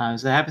happens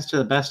sometimes. That happens to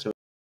the best of us.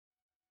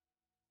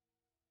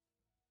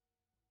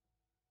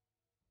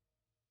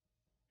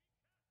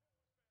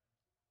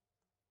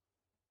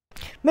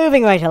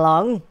 Moving right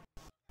along.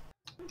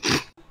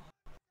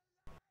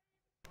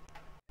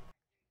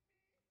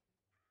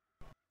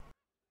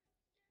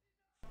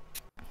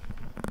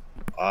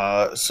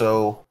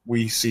 So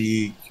we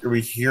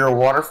hear a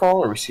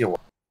waterfall, or we see a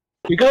waterfall?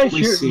 You guys We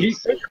hear, see. you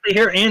basically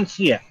hear and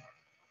see it.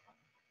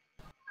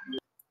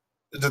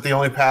 Is it the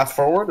only path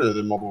forward, or are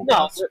there multiple No,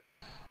 paths?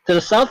 to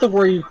the south of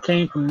where you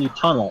came from the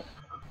tunnel,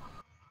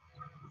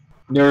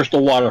 there's the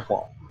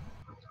waterfall.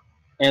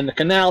 And the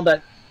canal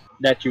that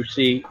you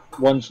see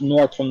runs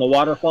north from the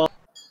waterfall.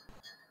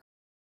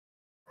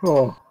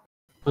 Oh.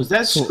 Was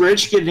that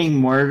Scritch getting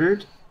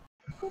murdered?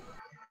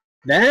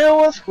 That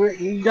was where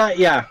you got,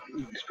 yeah.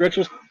 Scritch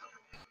was.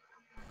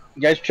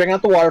 You guys checking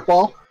out the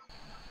waterfall.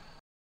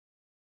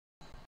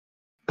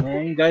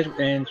 And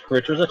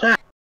Scritch was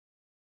attacked.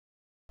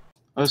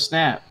 Oh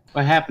snap!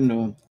 What happened to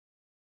him?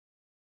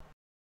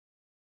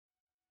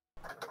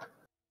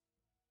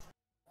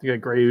 You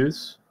got gray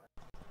ooze.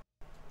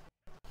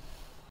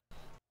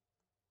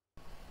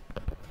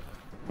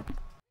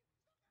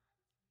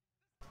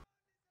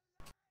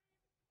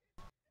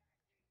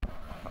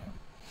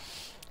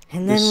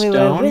 And The then we were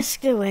stone?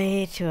 whisked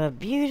away to a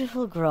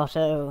beautiful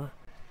grotto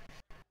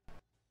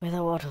with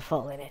a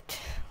waterfall in it.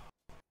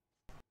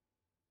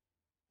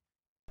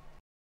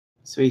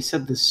 So he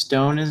said the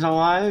stone is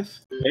alive?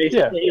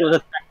 Basically, he was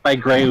attacked by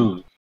Grey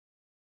Ooze.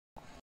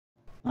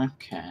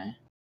 Okay.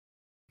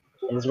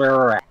 Is where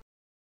we're at.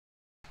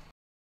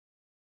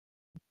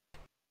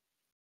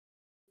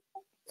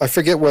 I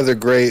forget whether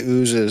gray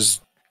oozes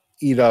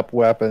eat up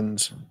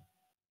weapons.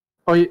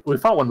 Oh, we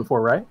fought one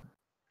before, right?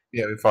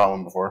 Yeah, we fought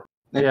one before.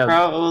 They Yeah.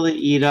 probably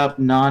eat up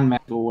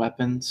non-magical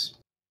weapons.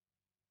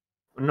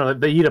 No,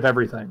 they eat up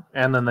everything,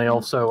 and then they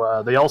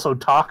also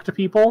talk to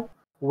people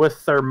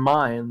with their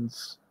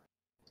minds.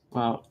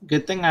 Well,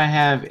 good thing I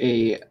have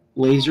a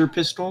laser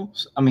pistol.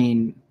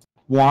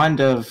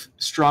 Wand of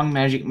strong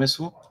magic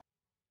missile.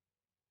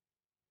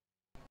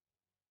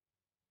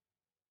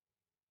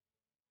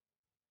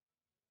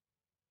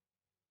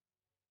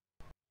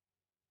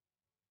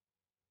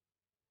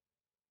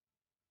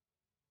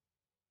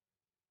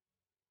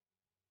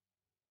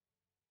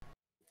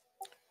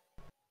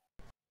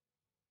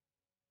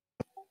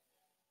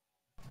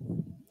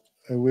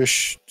 I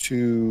wish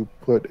to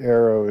put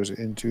arrows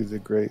into the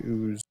gray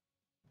ooze.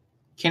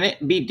 Can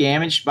it be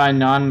damaged by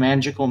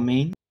non-magical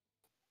means?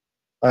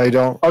 I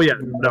don't. Oh yeah,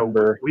 no,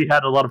 remember. we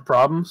had a lot of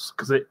problems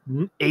because it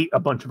ate a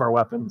bunch of our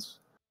weapons.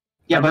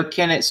 Yeah, Remember? but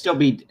can it still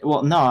be...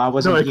 Well, no, I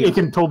wasn't No, here. it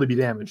can totally be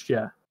damaged.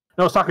 Yeah.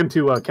 No, I was talking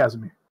to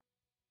Casimir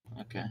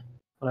Okay.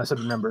 when I said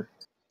remember.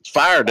 It's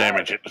fire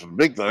damage. It's a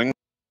big thing.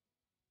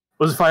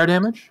 Was it fire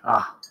damage?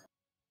 Ah,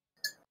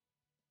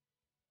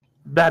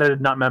 that I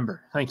did not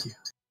remember. Thank you.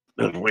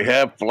 We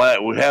have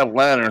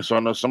lanterns, so I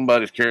know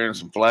somebody's carrying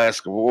some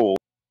flask of oil.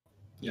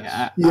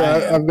 Yeah.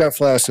 Yeah, I've got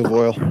flasks of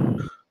oil.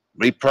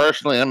 Me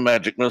personally, I'm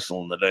magic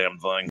missiling the damn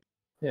thing.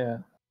 Yeah.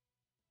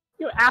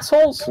 You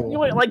assholes! Cool.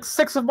 You ate like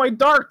 6 of my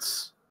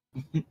darts.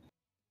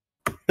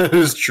 That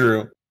is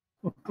true.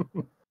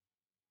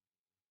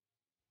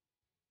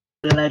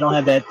 Then I don't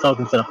have that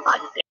token set up.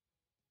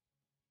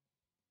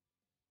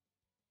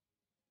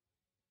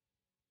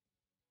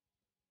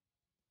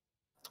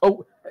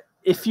 Oh,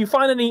 if you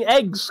find any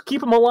eggs,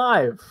 keep them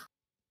alive.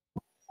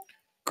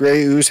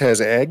 Gray ooze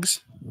has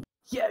eggs.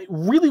 Yeah,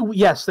 really?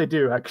 Yes, they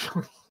do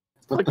actually.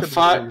 What the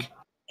fuck?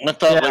 I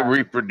thought they Yeah.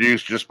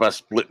 reproduced just by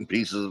splitting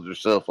pieces of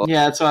themselves up.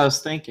 Yeah, that's what I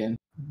was thinking.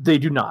 They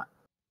do not.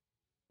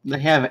 They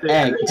have They-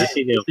 eggs. Yes,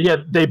 they do. Yeah,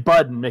 they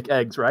bud and make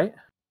eggs, right?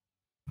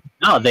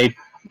 No, they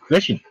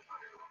fishing.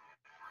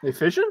 They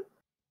fission?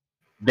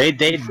 They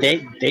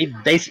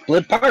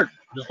split apart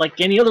just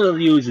like any other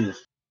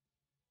uses.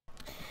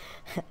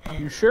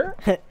 You sure?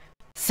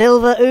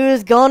 Silver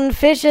ooze gone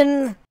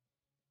fishing.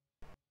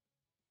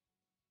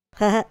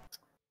 Tough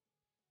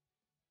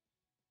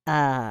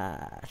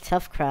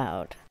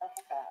crowd.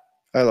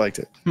 I liked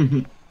it.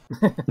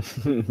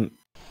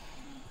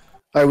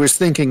 I was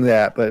thinking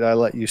that, but I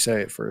let you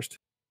say it first.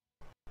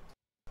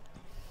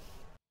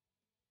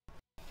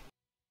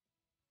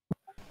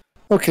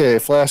 Okay,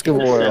 flask of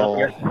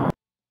oil.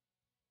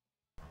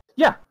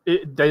 Yeah,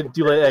 they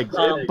do lay eggs.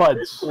 It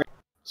buds,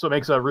 so it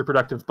makes a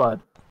reproductive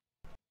bud.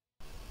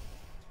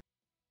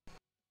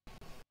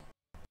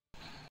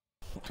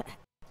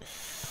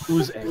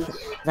 Whose eggs?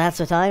 That's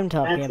what I'm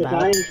talking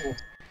about.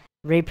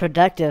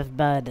 Reproductive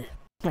bud.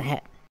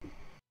 I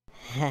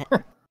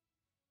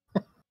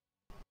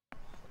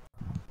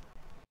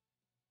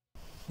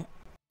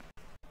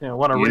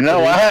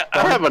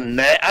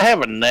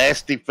have a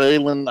nasty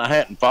feeling. I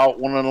hadn't fought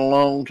one in a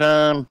long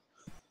time,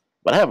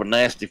 but I have a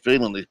nasty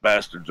feeling these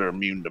bastards are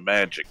immune to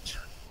magic.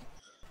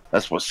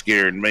 That's what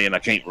scared me, and I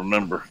can't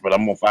remember. But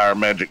I'm gonna fire a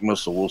magic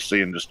missile. We'll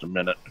see in just a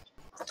minute.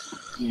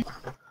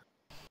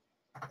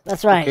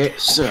 That's right. Okay,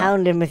 so-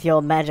 Pound him with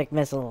your magic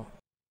missile.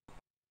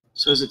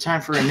 So is it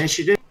time for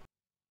initiative?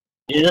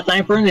 It is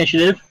time for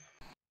initiative.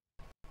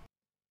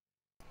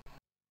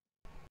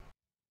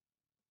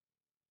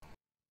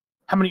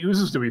 How many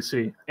oozes do we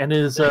see? And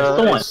is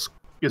one.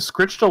 is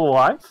Scritch still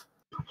alive?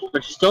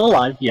 But she's still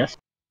alive, yes.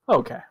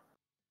 Okay.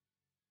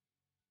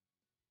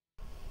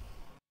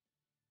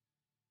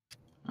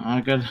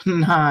 I got a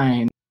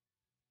 9.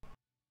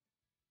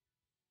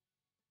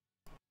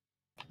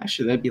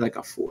 Actually, that'd be like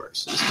a 4,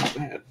 so it's not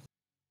bad.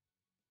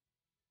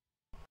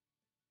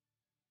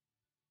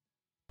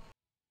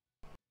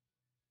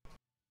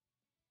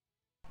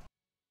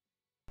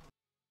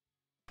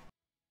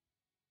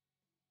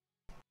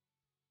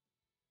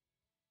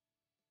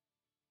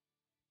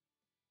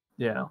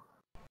 Yeah.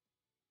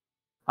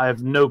 I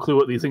have no clue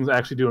what these things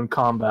actually do in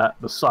combat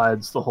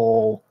besides the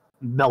whole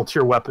melt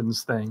your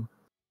weapons thing.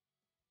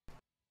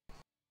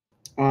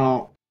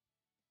 Well,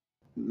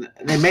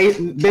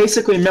 they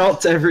basically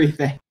melt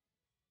everything.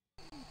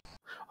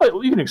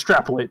 Oh, you can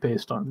extrapolate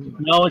based on.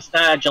 No, it's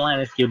not a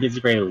gelatinous cube. It's a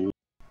gray ooze.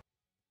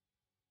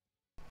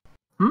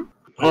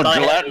 Well,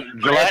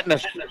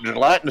 gelatinous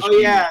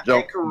Oh yeah, cubes they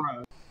don't.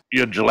 corrode.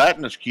 Yeah,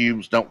 gelatinous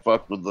cubes don't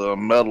fuck with the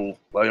metal.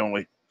 They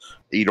only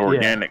eat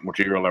organic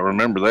material. I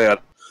remember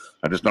that.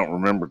 I just don't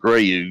remember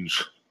gray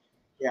ooze.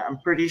 Yeah, I'm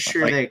pretty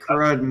sure they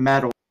corrode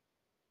metal.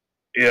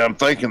 Yeah, I'm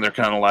thinking they're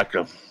kind of like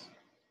a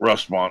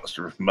rust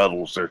monster.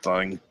 Metal's their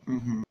thing,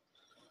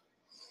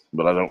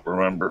 but I don't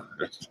remember.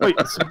 Wait,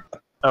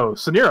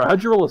 Sanira,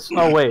 how'd you roll a...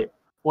 Oh, wait,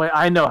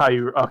 I know how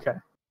you... Okay.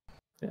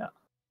 Yeah.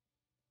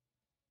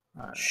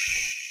 All right.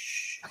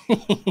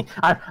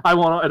 I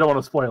don't want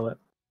to spoil it.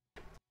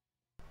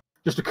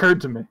 Just occurred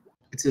to me.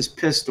 It's his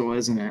pistol,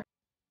 isn't it?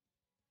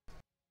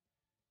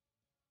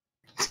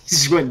 He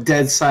just went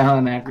dead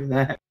silent after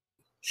that.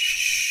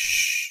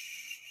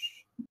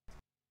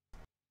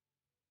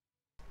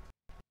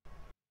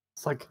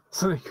 It's like,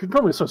 you're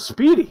normally so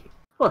speedy.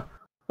 What?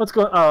 What's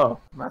going... Oh,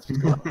 that's what's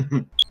going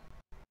on.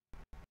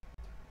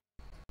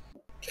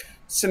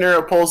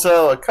 Scenario pulls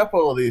out a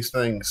couple of these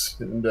things,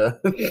 and Oh,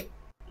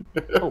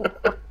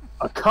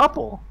 a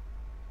couple?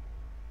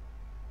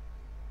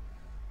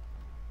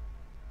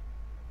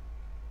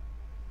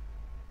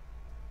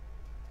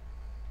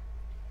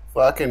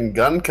 fucking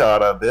gun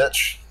kata,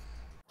 bitch.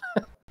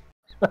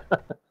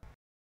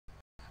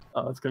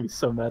 Oh, it's gonna be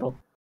so metal.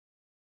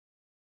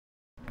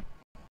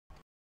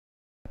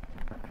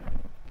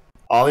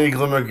 I'll need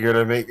glimmer gear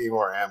to make me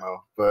more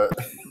ammo, but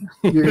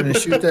You're going to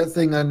shoot that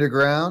thing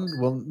underground?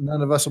 Well,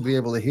 none of us will be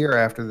able to hear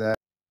after that.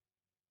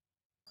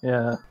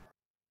 Yeah.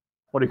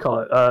 What do you call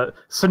it?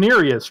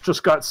 Cenarius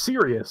just got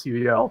serious, you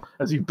yell,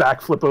 as you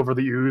backflip over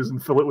the ooze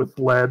and fill it with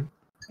lead.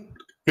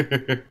 Oh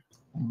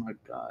my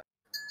god.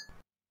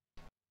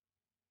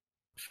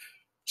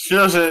 she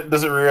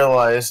doesn't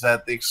realize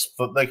that the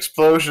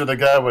explosion of the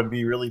gun would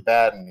be really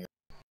bad in here.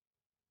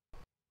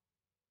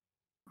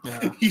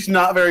 Yeah. He's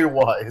not very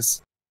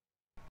wise.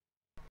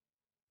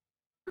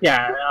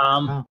 Yeah,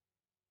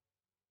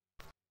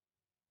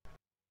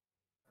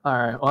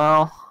 Alright,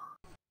 well...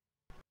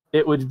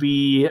 It would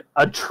be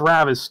a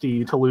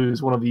travesty to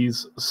lose one of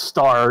these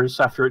stars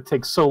after it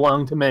takes so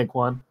long to make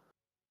one.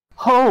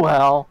 Oh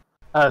well.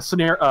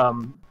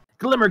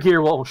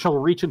 Glimmergear shall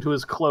reach into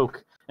his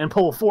cloak and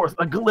pull forth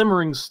a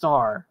glimmering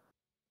star.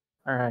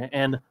 Alright,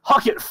 and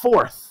huck it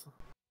forth.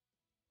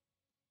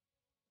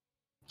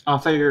 I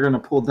thought you were going to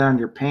pull down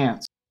your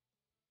pants.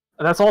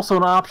 And that's also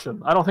an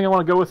option. I don't think I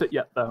want to go with it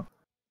yet, though.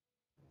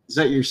 Is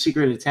that your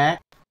secret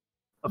attack?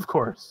 Of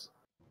course.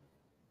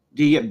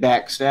 Do you get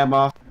backstab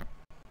off?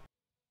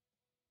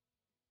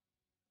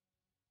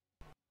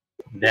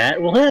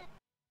 that will hit.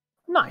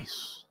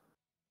 Nice.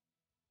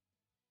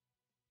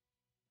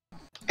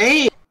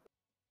 Hey!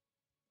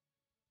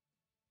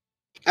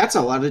 That's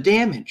a lot of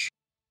damage.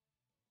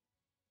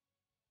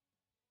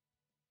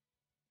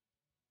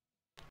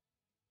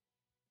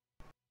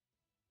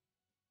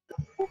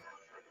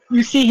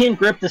 You see him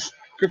grip the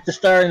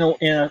star in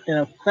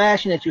a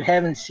fashion that you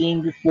haven't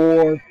seen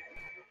before.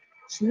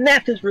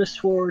 Snap his wrist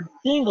forward.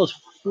 Thing goes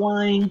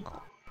flying.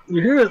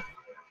 You hear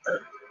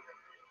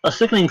a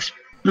sickening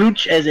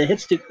splooch as it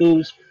hits the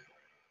ooze.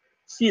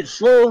 See it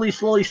slowly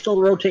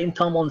still rotate and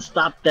tumble and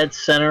stop dead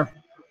center.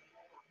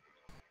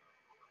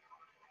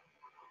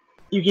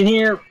 You can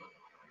hear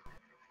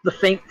the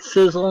faint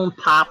sizzle and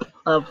pop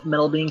of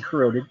metal being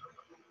corroded.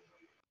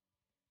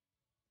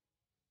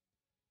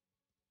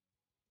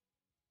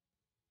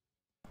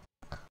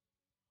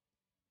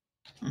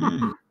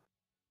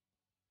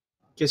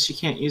 Guess you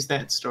can't use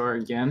that store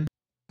again.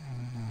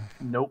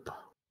 Nope.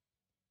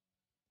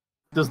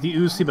 Does the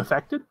ooze seem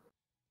affected?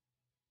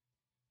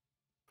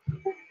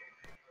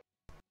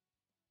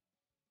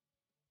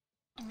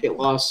 It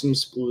lost some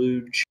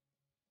splooge.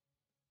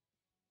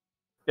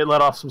 It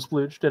let off some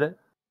splooge, did it?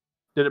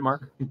 Did it,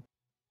 Mark?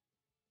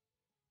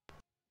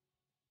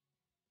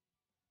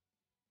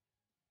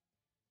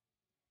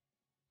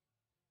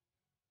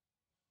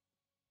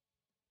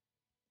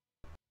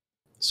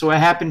 So what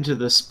happened to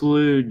the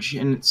splooge?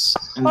 And it's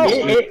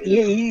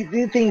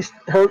These things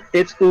hurt.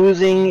 It's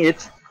oozing.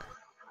 It's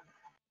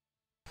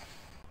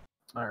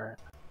All right.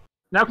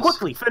 Now,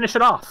 quickly, finish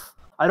it off.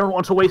 I don't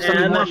want to waste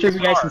any I'm more not sure if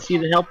of you these guys can stars. see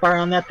the help bar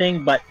on that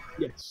thing, but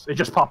Yes, it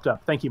just popped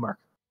up. Thank you, Mark.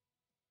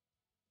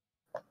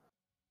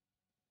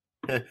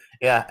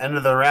 Yeah, end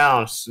of the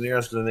round.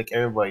 Nero's gonna make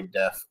everybody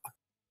deaf.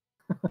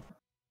 All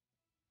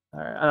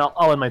right, and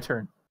I'll end my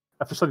turn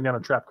after setting down a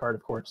trap card,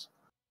 of course.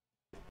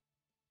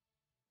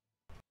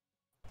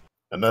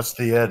 And that's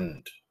the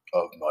end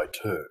of my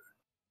turn.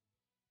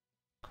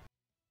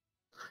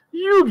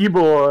 Yugi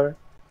boy.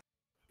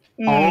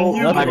 Oh,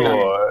 You my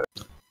boy.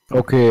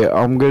 Okay,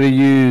 I'm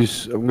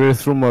gonna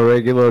throw my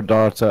regular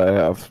dart at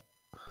it.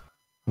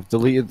 I've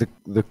deleted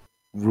the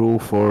rule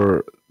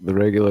for the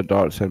regular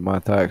darts in my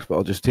attacks, but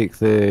I'll just take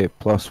the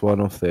 +1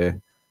 off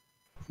the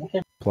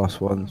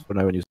 +1s for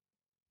now and use.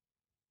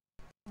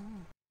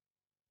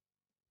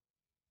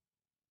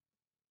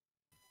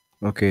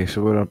 Okay,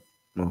 so we're up.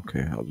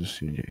 Okay, I'll just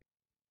see you.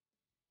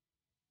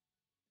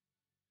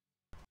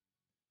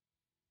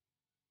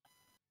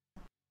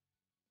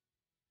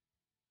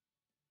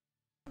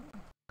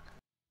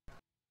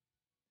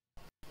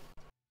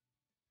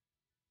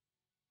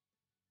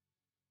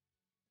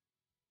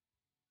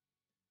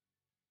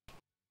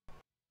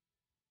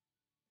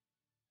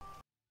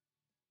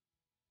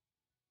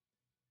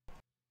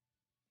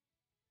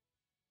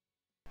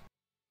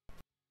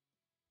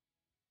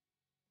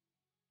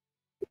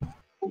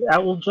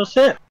 that will just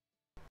it.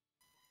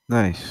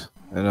 Nice,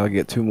 and I'll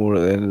get 2 more at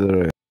the end of the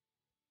round.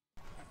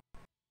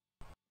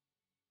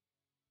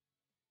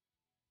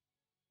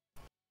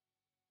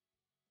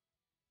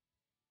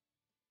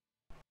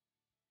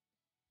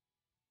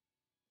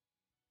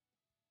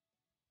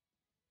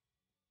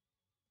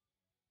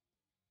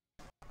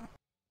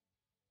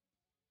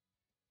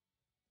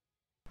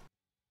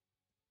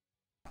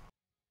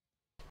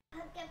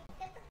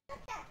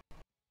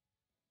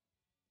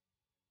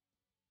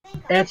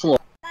 Ansel.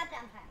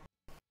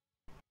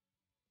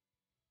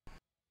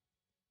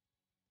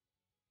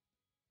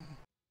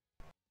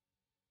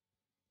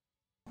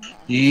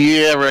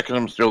 Yeah, I reckon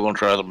I'm still gonna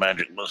try the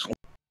magic missile.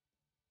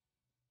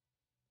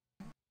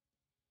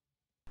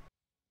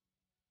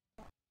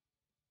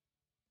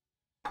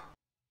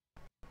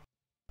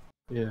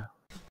 Yeah.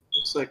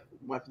 Looks like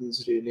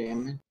weapons do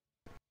damage.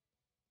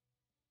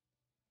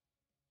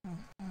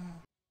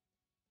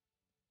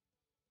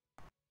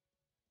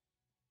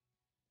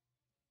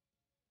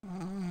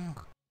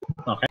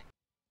 Okay.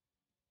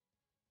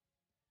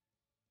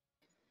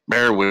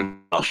 Bear with me.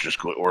 I'll just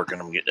quit working.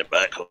 I'm getting it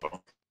back up.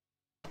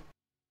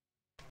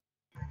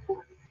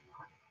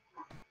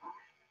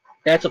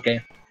 That's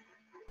okay.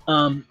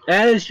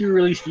 As you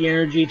release the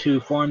energy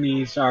to form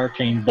these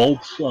arcane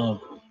bolts,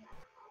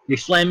 you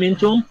slam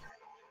into them,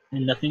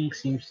 and nothing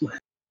seems to.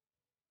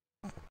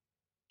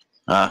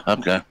 Ah,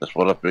 okay. That's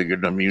what I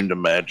figured. I'm immune to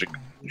magic.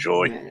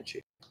 Joy.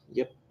 Magic.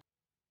 Yep.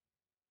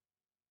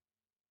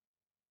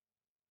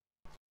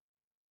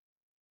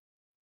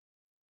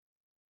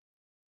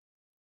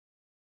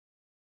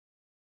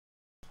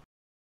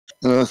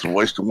 That's a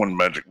waste of 1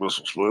 magic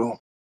missile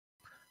spell.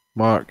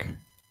 Mark.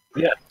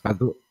 Yeah. I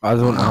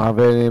don't have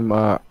any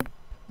of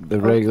the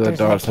regular there's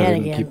that darts. I can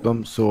didn't again. keep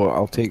them, so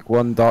I'll take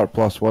 1 dart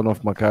 +1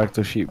 off my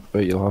character sheet,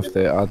 but you'll have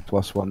to add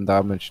 +1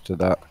 damage to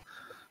that.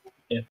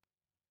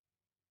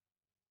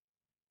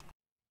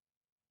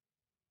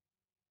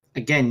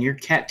 Again, your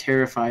cat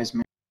terrifies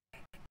me.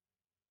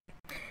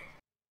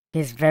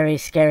 He's very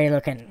scary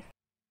looking.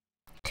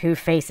 2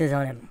 faces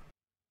on him.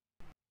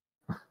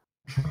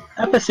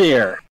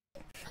 Epicere.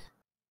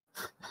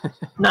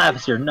 Not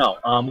Epicere, no.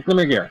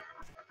 Glimmer Gear.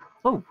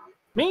 Oh,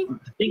 me?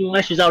 The thing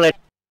lashes out at.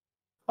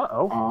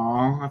 Uh-oh.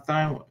 Aw, I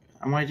thought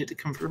I wanted it to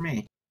come for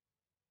me.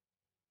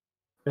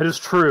 It is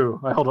true.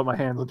 I hold up my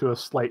hands into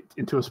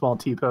a small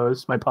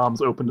T-pose. My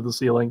palms open to the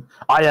ceiling.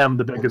 I am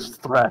the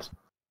biggest threat.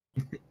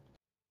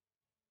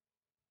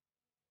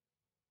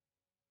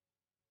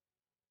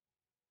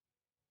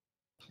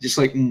 Just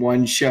like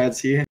one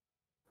shots you.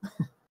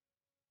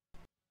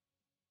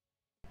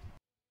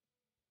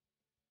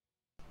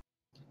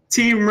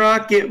 Team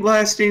Rocket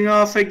blasting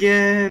off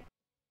again.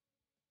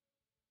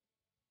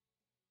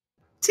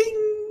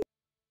 Ting!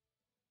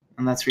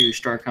 And that's where your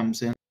star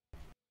comes in.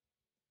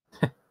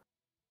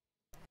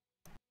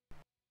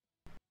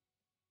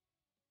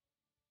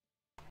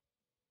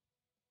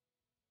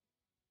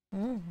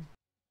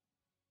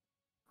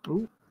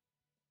 Ooh.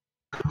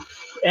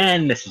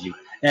 and misses you.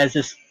 As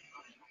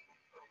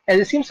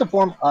it seems to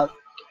form a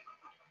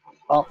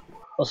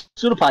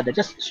pseudopod that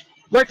just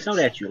lurks out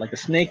at you like a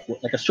snake,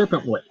 like a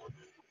serpent would.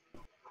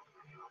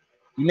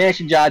 You manage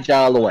to dodge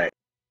out of the way.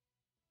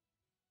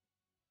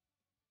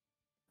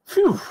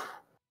 Phew.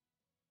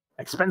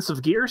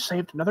 Expensive gear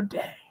saved another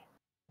day.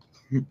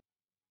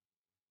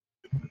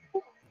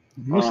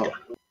 Muska.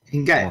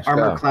 He got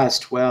armor class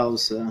 12,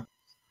 so.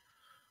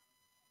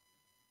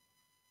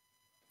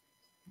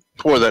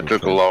 Boy, that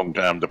took a long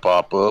time to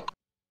pop up.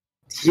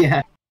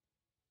 Yeah.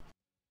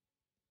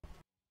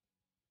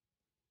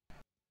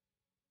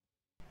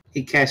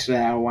 He cashed it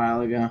out a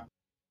while ago.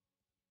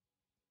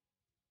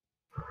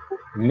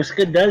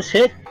 Muska does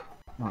hit.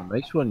 Oh,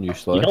 nice one, He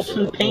useless. helps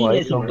in pain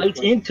as he bites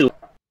into it.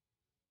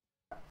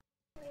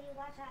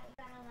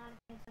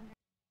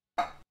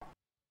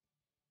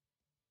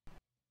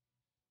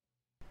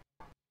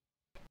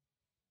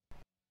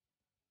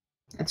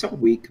 That's a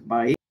weak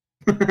bite.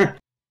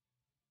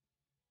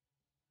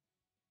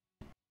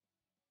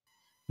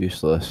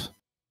 Useless.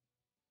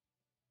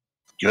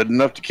 Good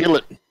enough to kill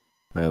it.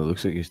 It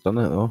looks like he's done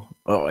it though.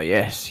 Oh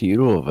yes,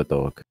 hero of a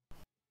dog.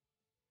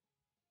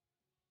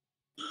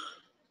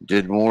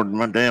 Did more than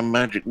my damn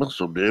magic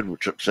missile did,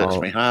 which upsets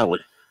me highly.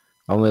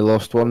 I only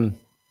lost one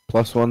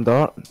 +1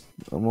 dart.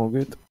 I'm all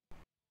good.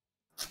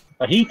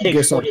 But he takes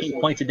Guess I'll-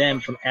 14 points of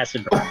damage from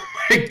acid burn. Oh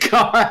my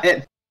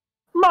god!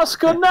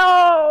 Muska,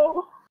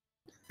 no!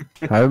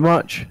 How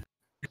much?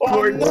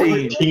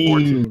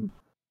 14.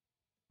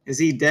 Is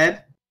he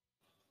dead?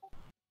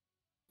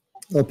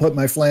 I'll put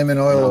my flaming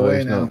oil No, away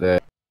he's now. not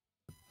dead.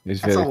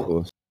 He's That's very all-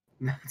 close.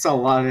 That's a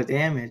lot of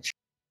damage.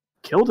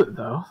 Killed it,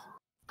 though.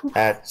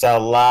 That's a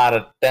lot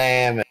of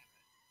damage.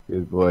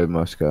 Good boy,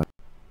 Muska.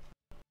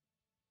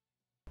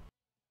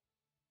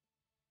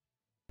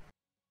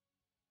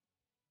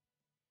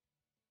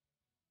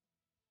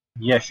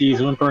 Yes, he's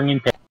whimpering in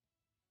pain.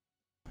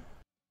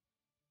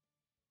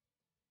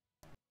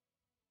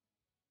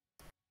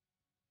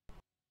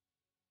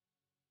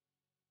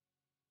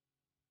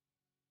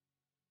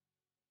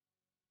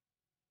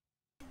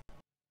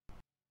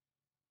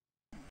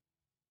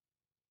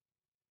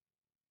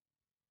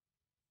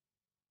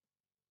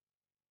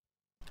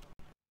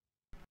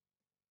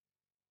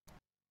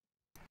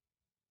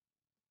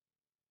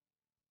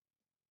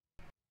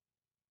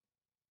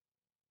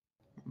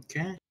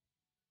 Okay.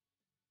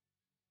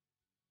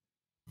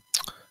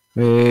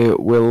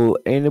 Will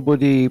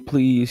anybody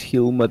please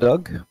heal my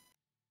dog?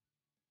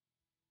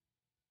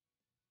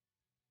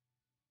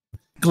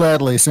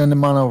 Gladly, send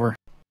him on over.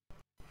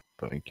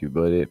 Thank you,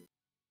 buddy.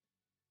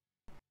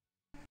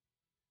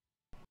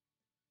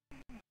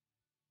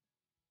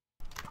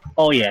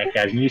 Oh yeah,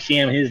 guys, when you see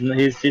him,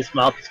 his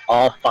mouth is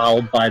all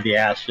fouled by the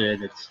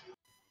acid. It's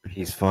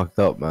He's fucked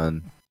up,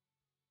 man.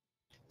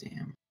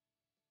 Damn.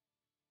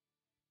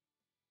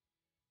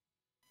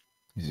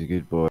 He's a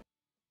good boy.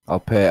 I'll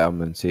pet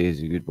him and say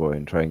he's a good boy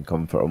and try and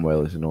comfort him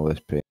while he's in all this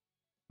pain.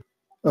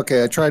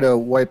 Okay, I try to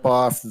wipe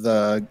off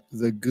the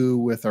goo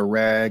with a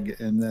rag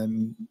and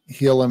then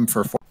heal him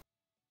for 4.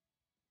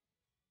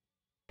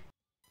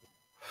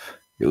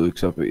 He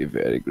looks up at you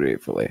very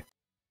gratefully.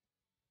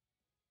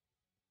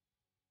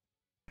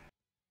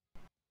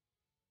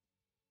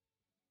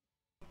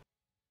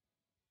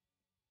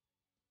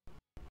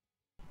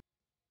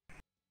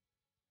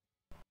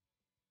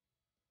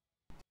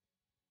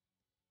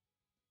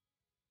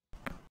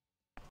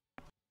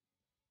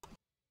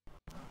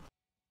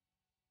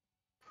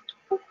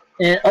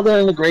 and other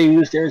than the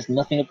graves, there is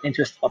nothing of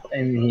interest up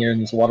in here in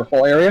this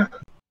waterfall area.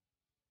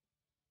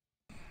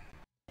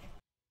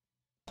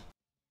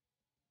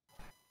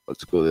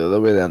 Let's go the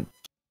other way then.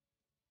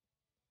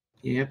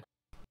 Yep.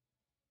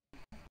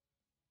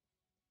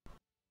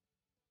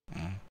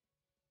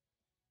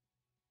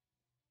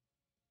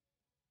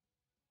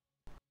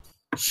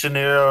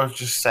 Shiniro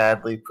just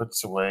sadly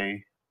puts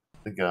away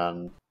the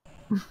gun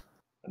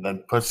and then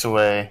puts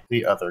away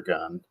the other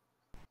gun.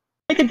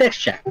 Make a dex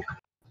check.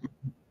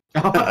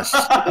 You're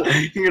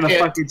gonna Yeah.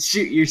 fucking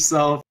shoot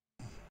yourself.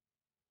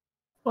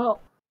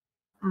 Well,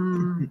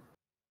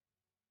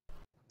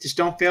 Just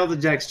don't fail the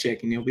dex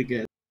check and you'll be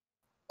good.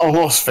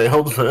 Almost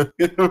failed, but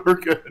we're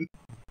good.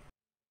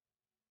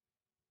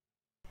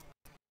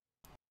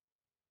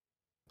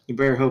 You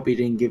better hope he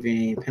didn't give you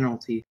any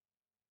penalty.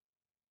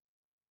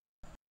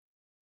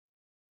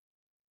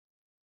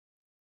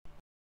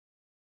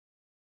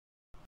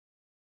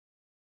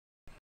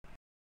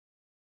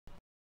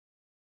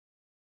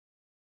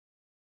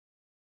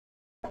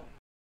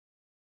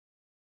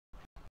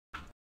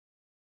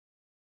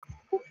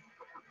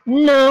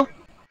 No.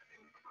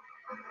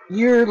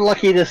 You're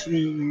lucky to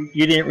see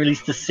you didn't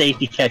release the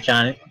safety catch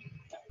on it.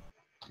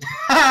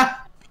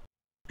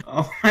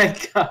 Oh my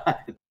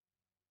god.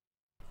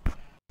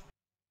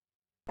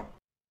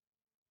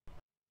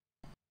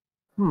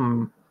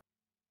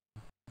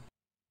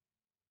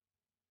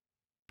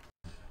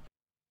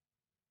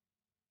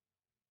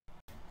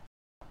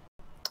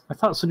 I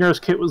thought Soniro's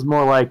kit was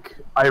more like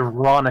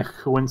ironic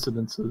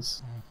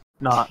coincidences,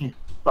 not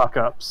fuck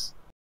ups.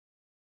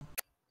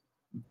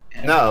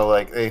 no,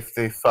 like they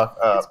fuck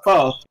It's up,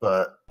 both.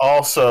 but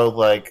also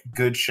like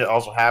good shit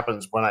also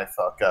happens when I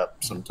fuck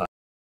up sometimes.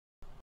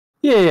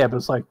 Yeah, but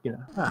it's like, you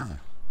know.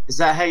 Is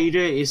that how you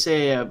do it? You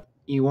say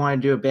you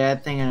want to do a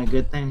bad thing and a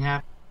good thing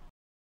happens?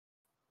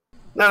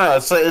 No,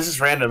 it's like it's just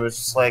random. It's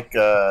just like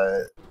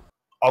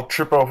I'll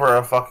trip over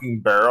a fucking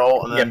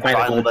barrel and Yeah, then find a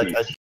find gold like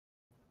piece.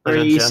 Or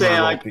a you gem say or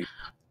a like, gold piece.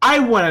 I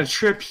want to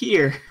trip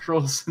here.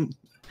 Rolls.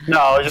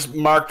 No, just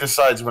mark the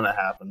sides when it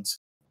happens.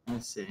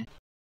 Let's see.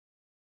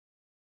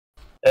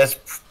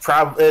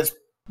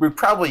 We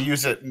probably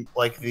use it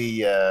like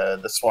the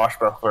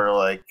swashbuckler,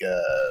 like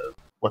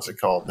what's it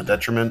called? The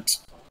detriment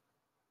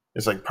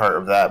is like part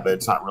of that, but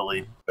it's not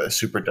really a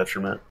super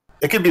detriment.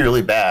 It could be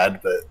really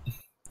bad, but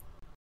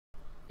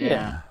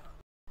Yeah.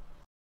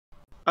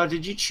 Oh,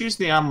 did you choose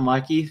the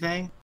unlucky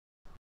thing?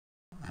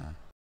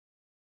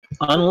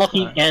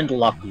 Unlucky and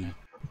lucky.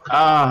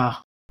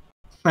 Ah,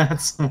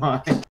 that's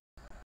why.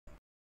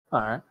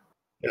 All right.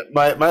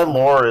 my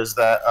lore is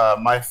that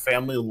my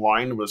family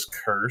line was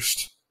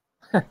cursed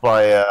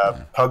by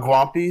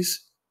pugwampies,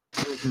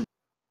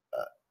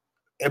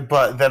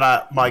 but then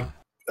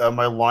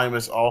my line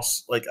was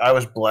also like I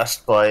was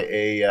blessed by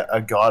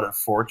a god of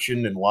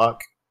fortune and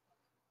luck.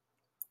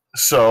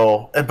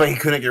 So, but he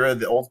couldn't get rid of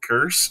the old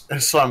curse,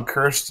 so I'm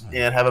cursed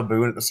and have a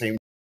boon at the same.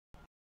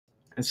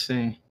 Let's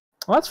see.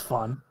 Well, that's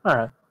fun. All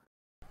right.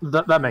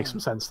 That makes some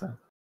sense then.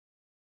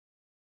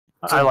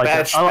 So I like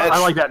bad that. I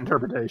like that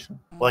interpretation.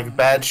 Like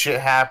bad shit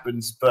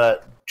happens,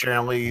 but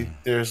generally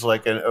there's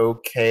like an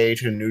okay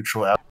to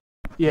neutral out.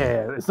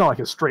 Yeah, it's not like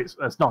a straight.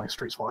 It's not like a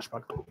straight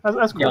swashbuckler.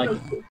 That's cool.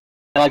 Yeah,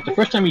 like the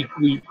first time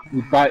we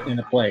brought it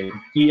into play,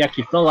 he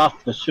actually fell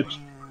off the ship's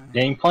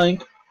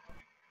gangplank,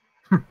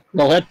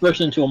 fell headfirst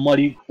into a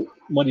muddy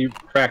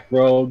cracked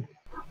road,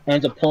 and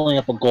ends up pulling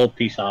up a gold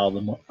piece out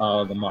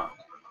of the muck.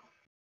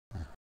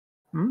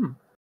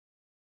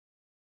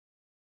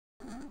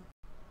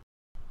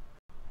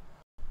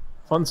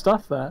 Fun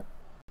stuff, that.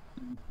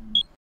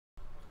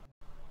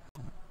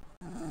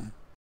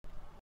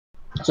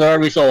 So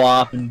every so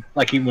often,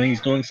 like when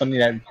he's doing something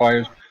that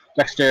requires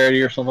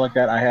dexterity or something like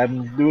that, I have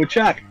him do a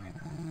check.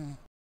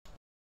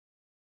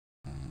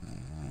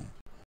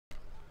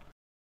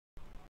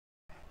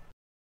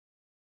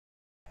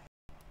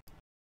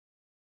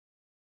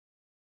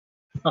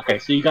 Okay,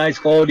 so you guys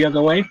go the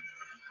other way?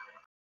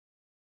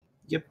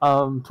 Yep.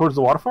 Towards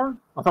the waterfall?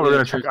 I thought we were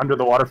going to check under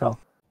the waterfall.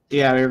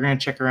 Yeah, we were gonna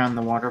check around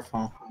the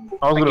waterfall.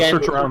 I was going to Again,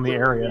 search around the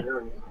area.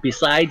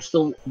 Besides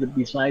the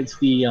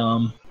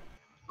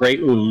great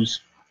ooze,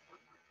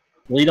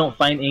 we don't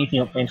find anything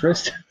of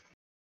interest.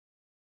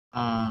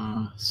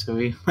 So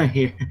we went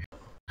here.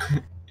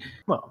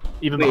 Well,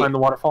 even Wait. behind the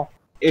waterfall.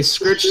 Is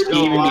Scritch still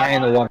Even alive?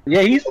 behind the water.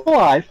 Yeah, he's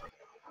alive.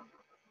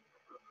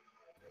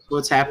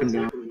 What's happened to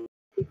him?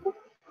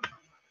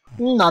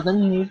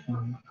 Nothing. He's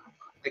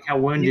Like, how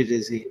wounded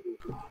is he?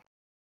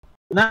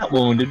 not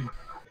wounded.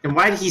 And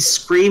why did he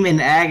scream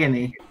in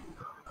agony?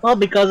 Well,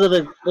 because of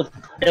it was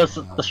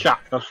the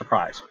shock, the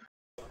surprise.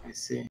 I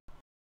see.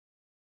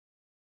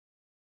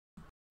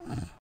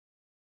 I'm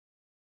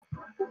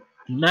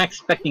not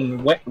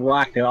expecting wet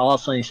rock to all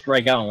of a sudden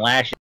strike out and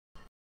lash.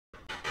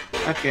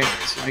 Okay,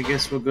 so I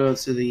guess we'll go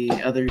to the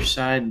other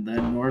side,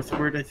 the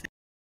northward, I think.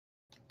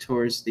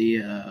 Towards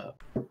the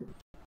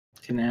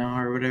canal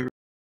or whatever.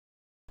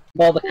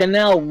 Well, the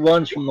canal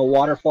runs from the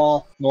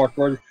waterfall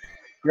northward.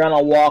 You're on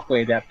a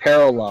walkway that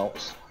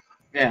parallels.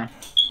 Yeah.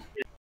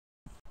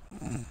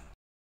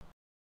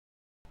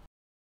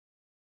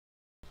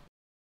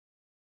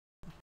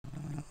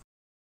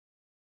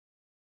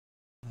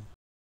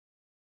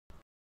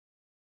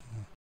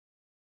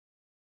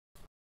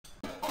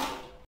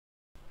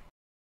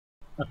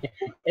 Okay,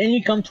 and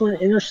you come to an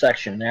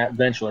intersection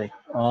eventually.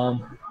 Two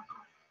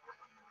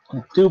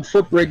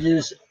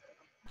footbridges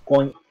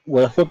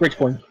with a footbridge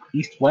going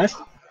east-west.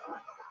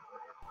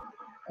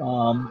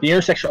 The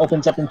intersection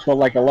opens up into a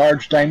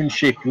large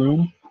diamond-shaped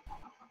room.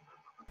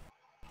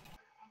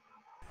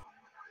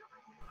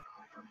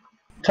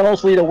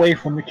 Tunnels lead away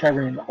from the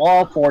cavern in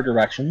all four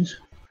directions.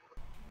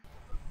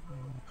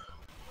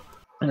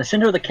 In the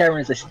center of the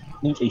cavern is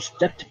a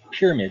stepped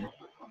pyramid,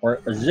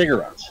 or a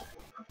ziggurat,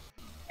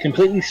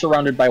 completely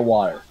surrounded by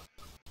water.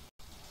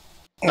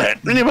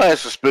 Anybody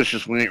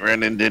suspicious we ain't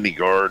ran into any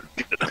guard?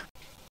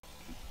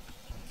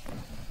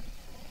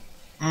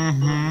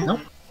 Mm-hmm. Nope.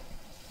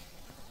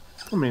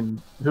 I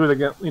mean, who are they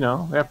get? You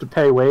know, they have to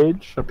pay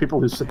wage. Of people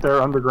who sit there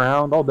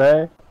underground all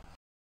day.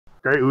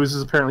 Great Ooze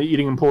is apparently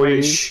eating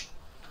employees. Shh.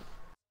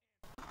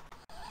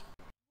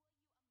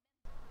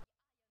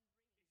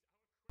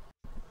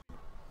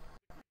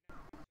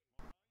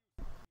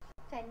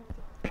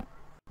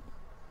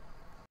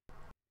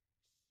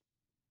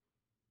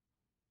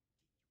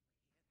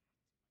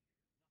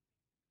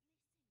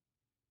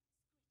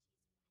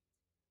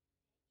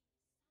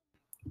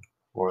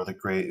 Or the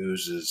gray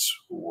oozes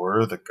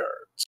were the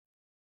guards.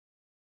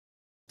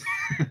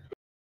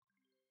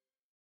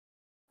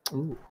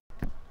 Ooh.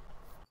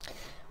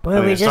 Were I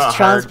mean, we it's just not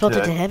hard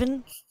transported to- to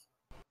heaven?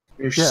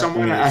 There's Yeah,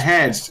 someone I mean,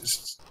 ahead.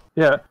 It's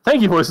Yeah,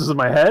 thank you, voices in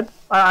my head.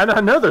 I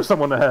know there's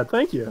someone ahead.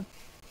 Thank you.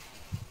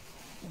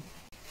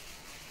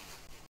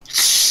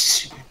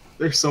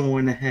 There's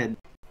someone ahead.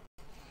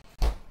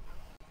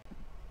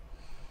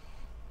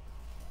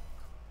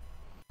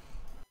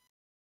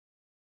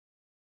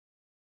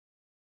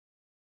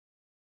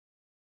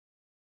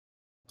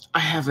 I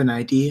have an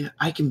idea.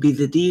 I can be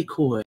the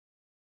decoy.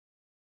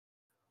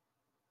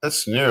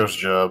 That's Nero's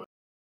job.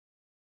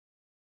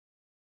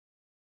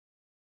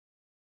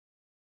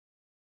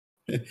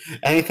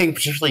 Anything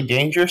particularly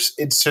dangerous,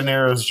 it's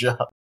Nero's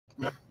job.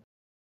 You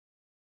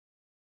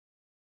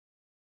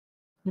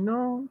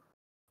know?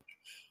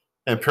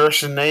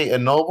 Impersonate a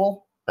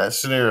noble,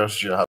 that's Nero's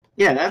job.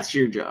 Yeah, that's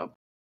your job.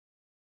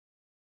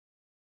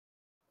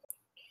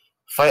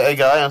 Fight a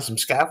guy on some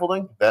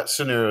scaffolding, that's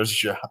Nero's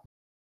job.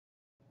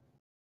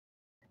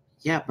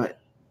 Yeah, but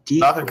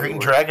Knock a green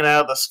dragon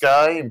out of the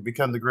sky and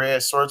become the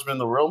greatest swordsman in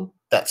the world,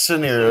 that's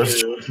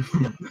Nero's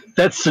job.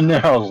 That's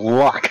Nero's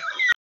luck.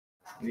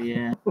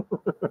 Yeah.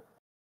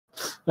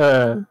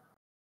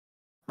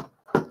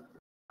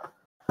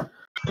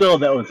 Still,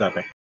 that was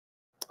epic.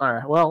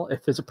 Alright, well,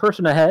 if there's a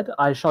person ahead,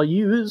 I shall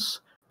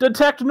use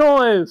Detect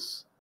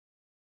Noise!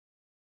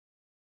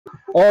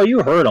 Oh,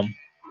 you heard him.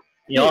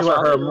 You Yeah, also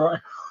well, heard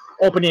him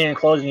opening and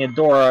closing a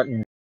door.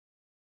 And...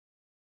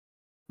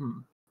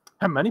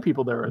 How many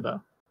people there are,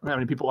 though? How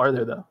many people are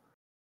there, though?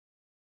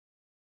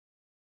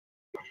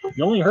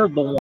 You only heard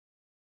the one.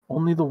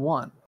 Only the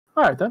one.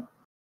 Alright, then.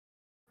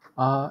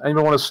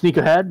 Anyone want to sneak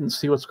ahead and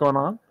see what's going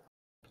on?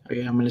 Oh,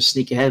 yeah, I'm going to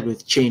sneak ahead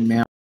with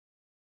chainmail.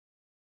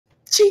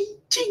 Ching,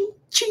 ching,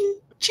 ching,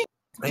 ching.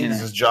 I think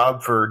this is a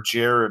job for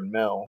Jared and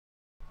Mel.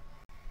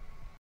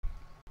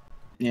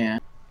 Yeah.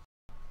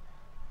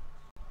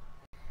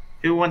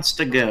 Who wants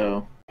to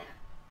go?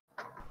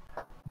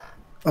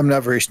 I'm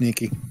not very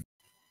sneaky.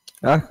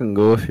 I can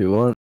go if you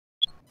want.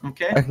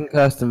 Okay. I can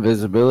cast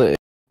invisibility.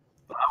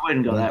 I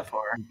wouldn't go that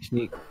far.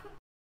 Sneak.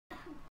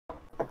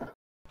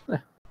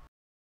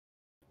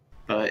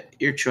 But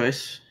your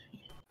choice.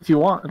 If you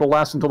want, it'll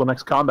last until the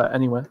next combat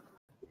anyway.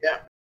 Yeah.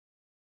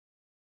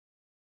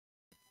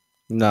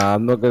 Nah,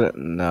 I'm not gonna.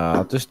 Nah,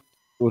 I'll just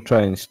go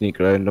try and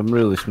sneak around. I'm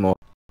really small.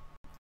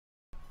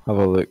 Have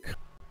a look.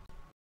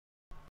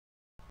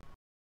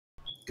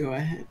 Go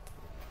ahead.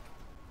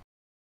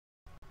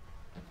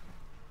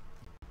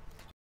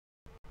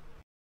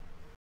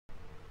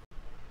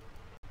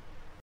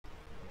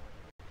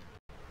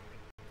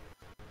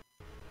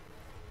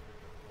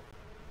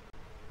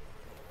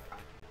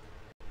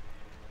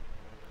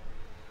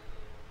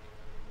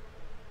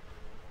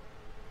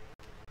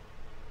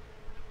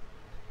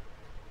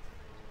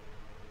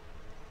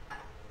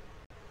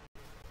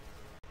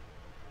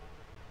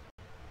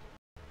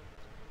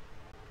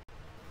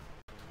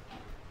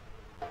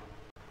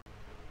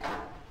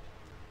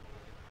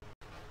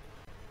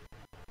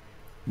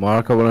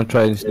 Mark, I want to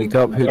try and sneak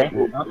up.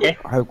 Okay.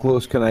 How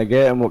close can I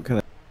get and what can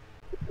I...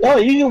 Oh,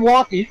 you can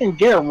walk. You can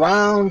get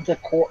around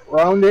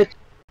around it.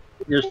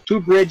 There's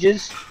two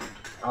bridges.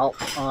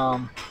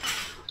 One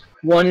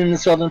in the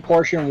southern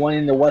portion, one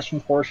in the western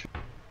portion.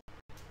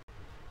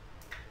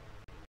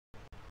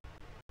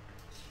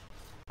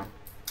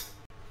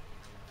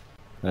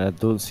 I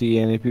don't see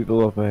any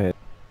people up ahead.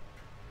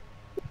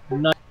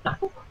 No.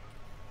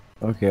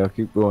 Okay, I'll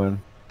keep going.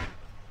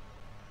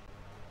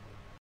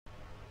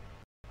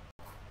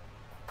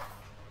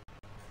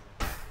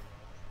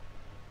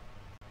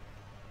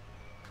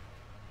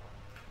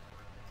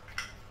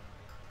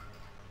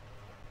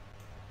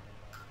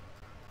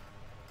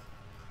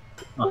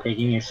 Okay,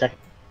 give me a second.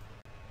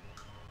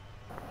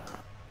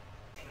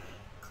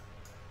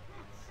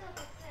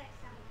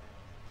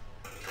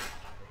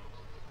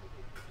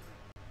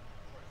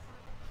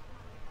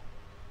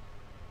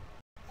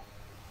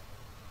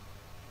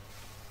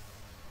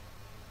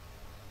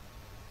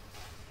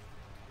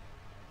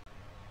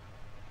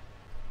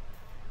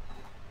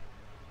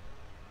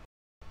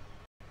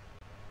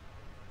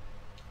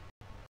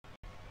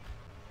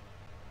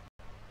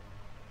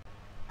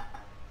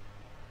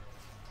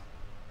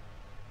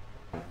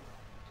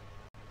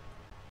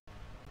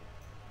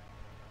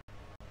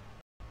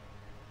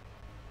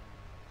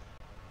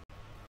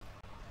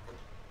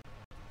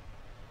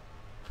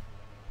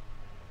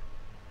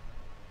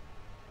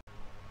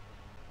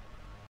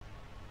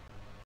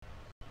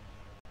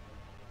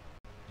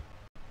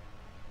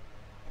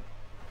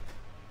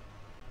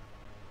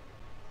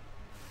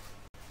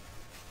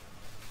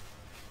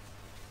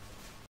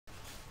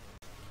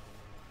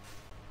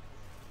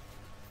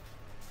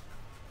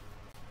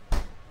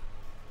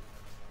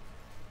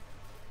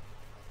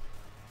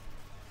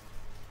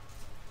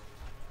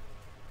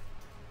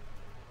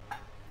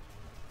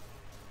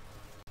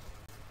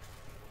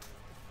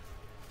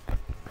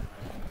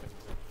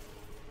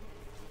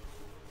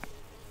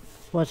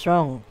 What's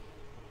wrong?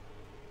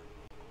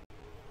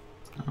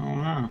 I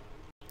don't know.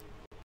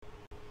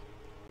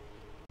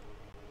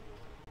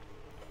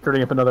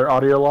 Turning up another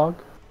audio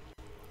log.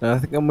 I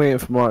think I'm waiting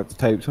for Mark to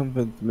type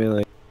something to me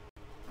like...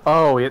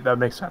 Oh, yeah, that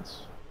makes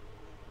sense.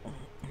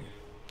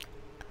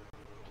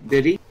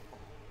 Did he?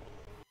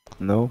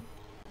 No.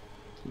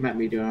 Might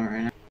be doing it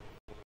right now.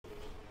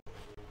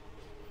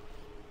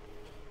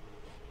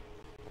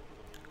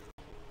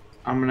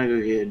 I'm gonna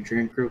go get a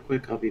drink real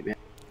quick. I'll be back.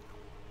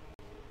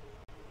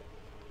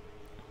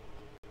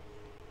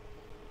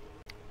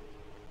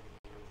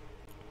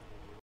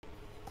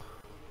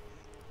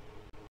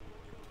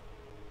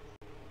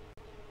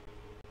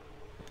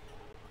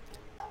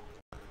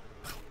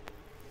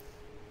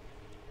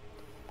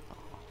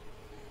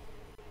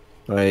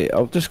 Right,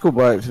 I'll just go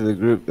back to the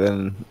group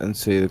then and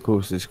say the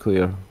coast is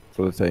clear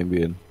for the time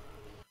being,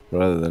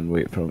 rather than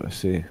wait for him to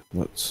say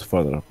what's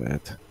further up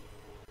ahead.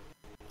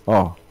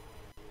 Oh,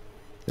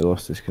 he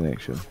lost his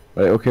connection.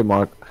 Right, okay,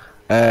 Mark.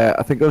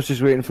 I think I was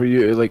just waiting for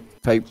you to like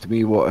type to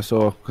me what I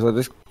saw, because I'm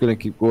just gonna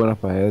keep going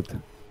up ahead.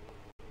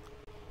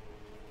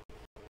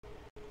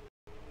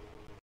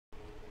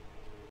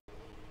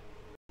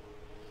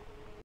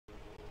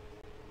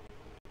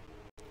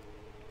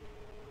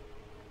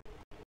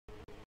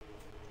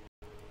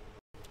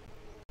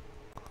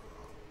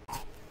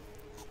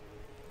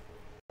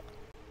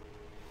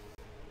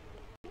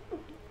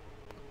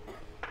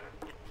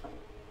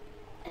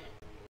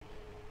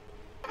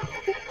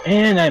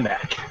 And I'm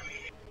back.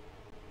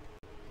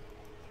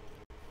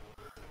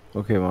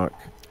 Okay, Mark.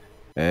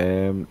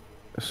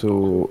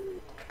 So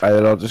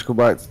either I'll just go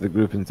back to the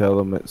group and tell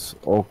them it's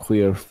all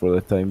clear for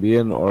the time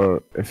being,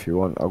 or if you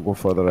want, I'll go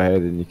further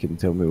ahead and you can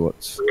tell me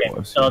what's. Okay, what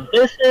I so see.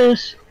 this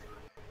is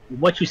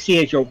what you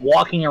see as you're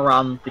walking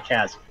around the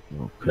chasm,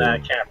 the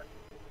Okay. cavern.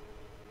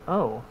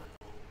 Oh.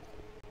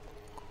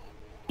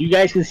 You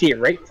guys can see it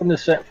right from the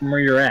set from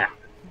where you're at.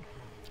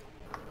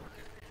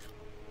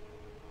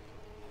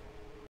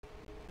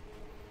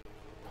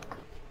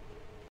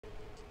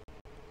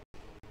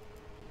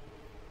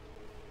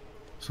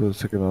 So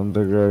it's like an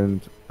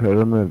underground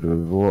pyramid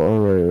with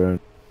water right around.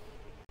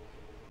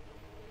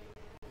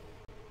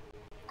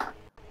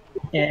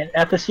 And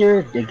Epicure,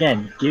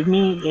 again, give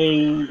me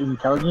a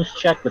intelligence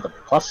check with a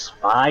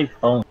 +5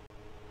 bonus.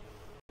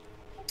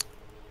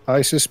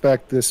 I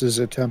suspect this is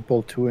a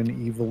temple to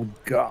an evil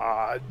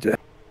god.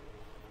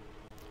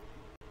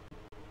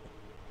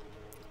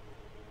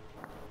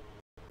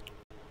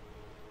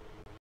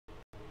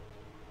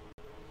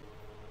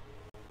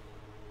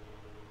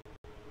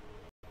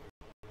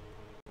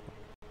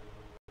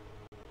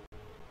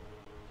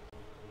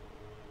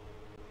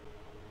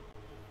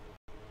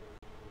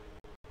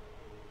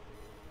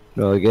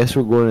 Well, I guess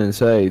we're going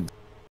inside.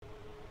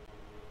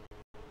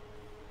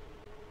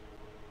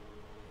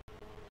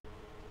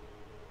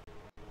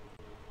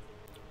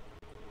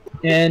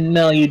 And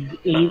no, How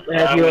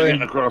are we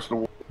getting across the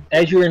wall?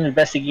 as you were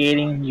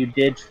investigating, you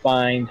did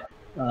find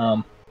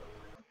the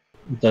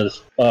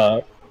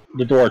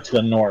door to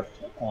the north.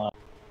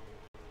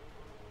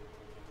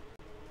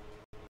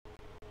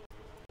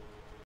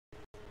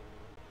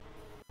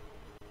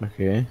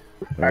 Okay.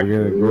 Are we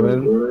gonna go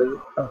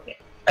in? Okay.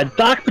 A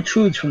dock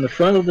protrudes from the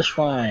front of the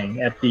shrine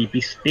at the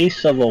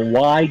base of a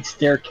wide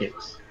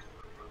staircase.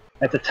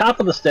 At the top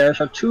of the stairs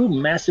are two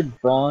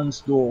massive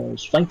bronze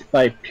doors, flanked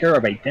by a pair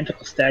of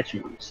identical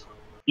statues.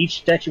 Each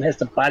statue has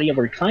the body of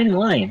a reclining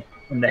lion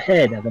and the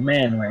head of a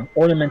man wearing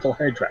ornamental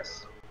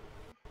headdress.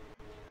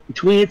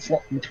 Between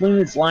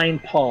its lion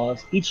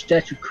paws, each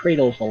statue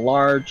cradles a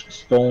large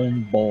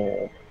stone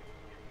bowl.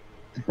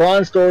 The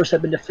bronze doors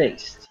have been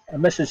defaced. A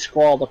message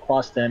scrawled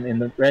across them in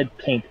the red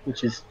paint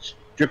which is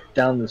dripped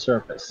down the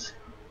surface.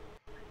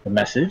 The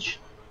message?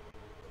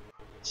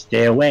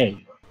 Stay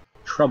away.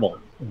 Trouble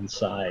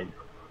inside.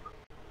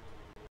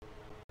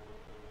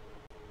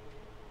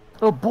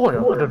 Oh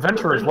boy, an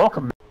adventurer is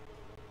welcome.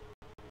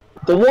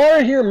 The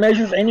water here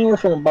measures anywhere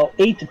from about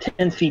 8 to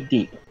 10 feet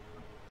deep.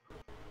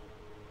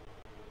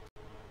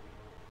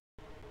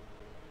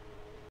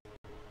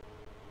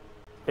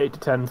 Eight to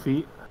 10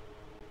 feet.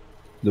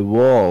 The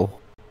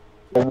wall.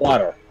 The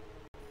water.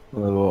 The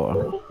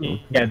water.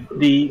 Yeah,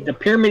 the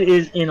pyramid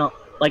is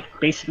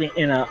basically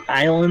in an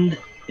island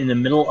in the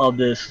middle of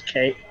this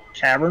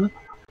cavern.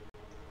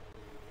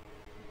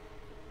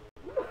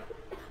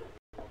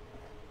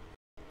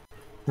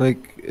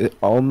 Like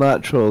all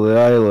natural, the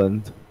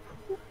island.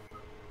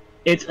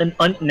 It's an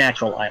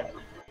unnatural island.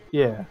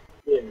 Yeah.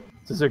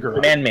 It's a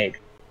ziggurat. Man-made.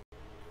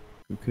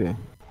 Okay.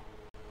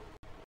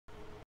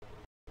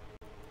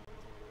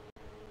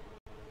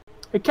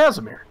 Hey,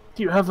 Casimir,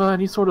 do you have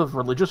any sort of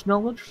religious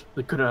knowledge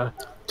that could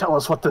tell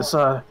us what this is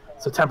a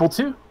temple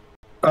to?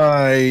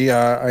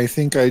 I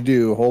think I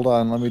do. Hold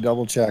on, let me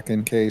double check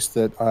in case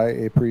that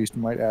a priest,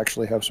 might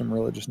actually have some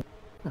religious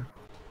knowledge.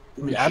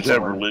 You should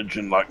have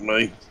religion like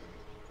me.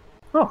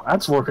 Oh,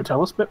 Atzelor could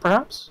tell us a bit,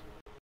 perhaps?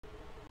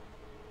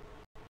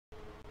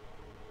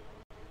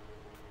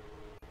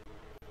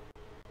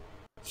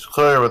 It's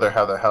clear where they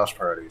have their house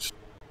parties.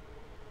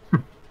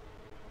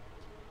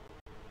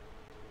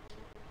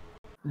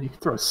 You can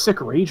throw a sick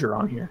rager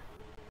on here.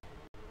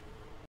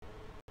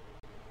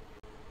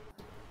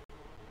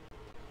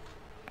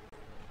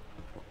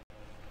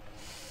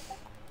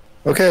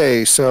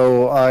 Okay,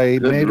 so I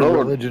Good made Lord. a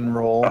religion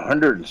roll.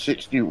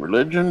 160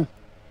 religion?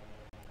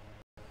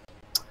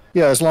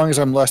 Yeah, as long as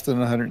I'm less than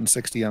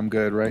 160, I'm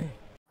good, right?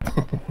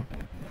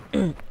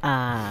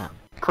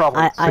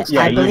 Probably.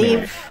 Yeah, I you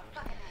believe.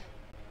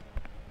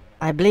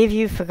 I believe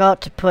you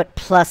forgot to put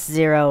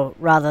 +0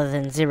 rather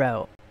than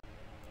 0.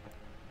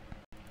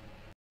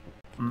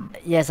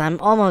 Yes, I'm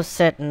almost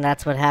certain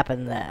that's what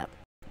happened there.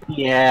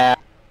 Yeah.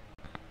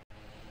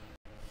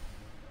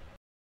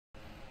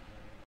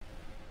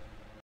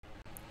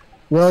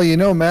 Well, you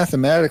know,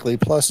 mathematically,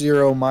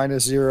 +0,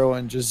 -0,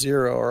 and just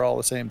 0 are all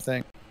the same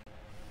thing.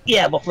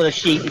 Yeah, but for the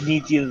sheet, it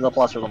needs either the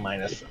plus or the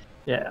minus.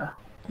 Yeah.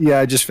 Yeah,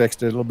 I just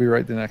fixed it. It'll be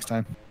right the next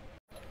time.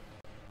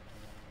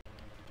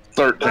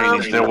 13,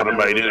 he still would have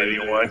made it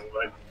anyway.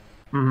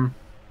 Mm-hmm.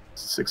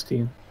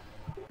 16.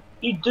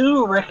 You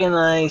do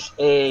recognize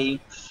a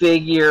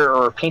figure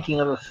or a painting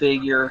of a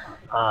figure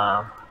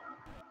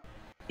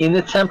in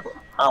the temple.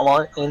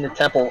 In the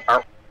temple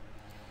art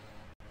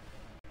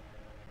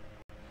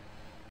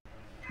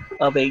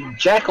of a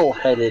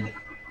jackal-headed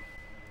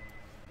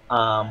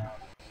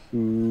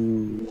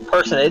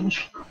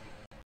personage.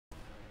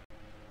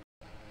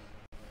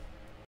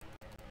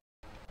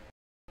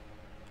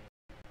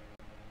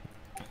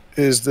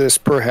 Is this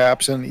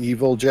perhaps an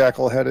evil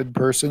jackal-headed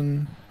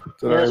person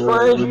that I As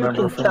far will as you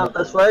remember can from? tell,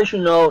 as far as you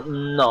know,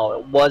 no,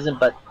 it wasn't.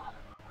 But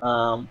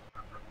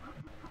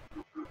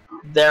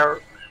there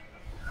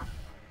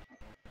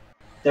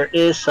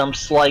is some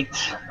slight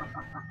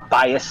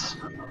bias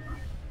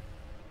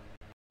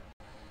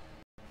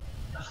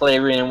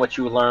flavoring in what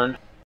you learned.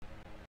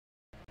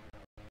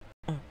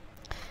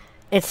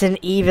 It's an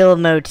evil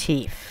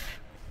motif.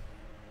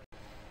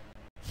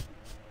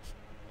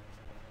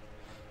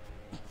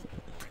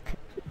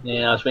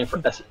 Yeah, I was waiting for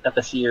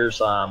FSER's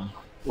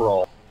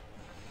role.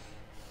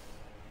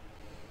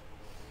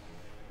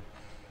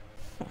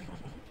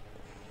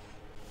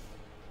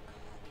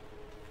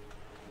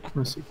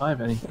 Let's see if I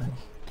have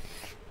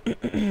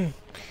anything.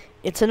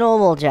 It's a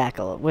normal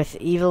jackal with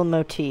evil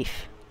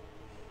motif.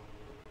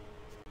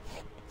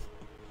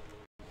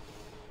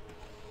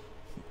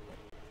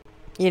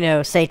 You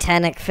know,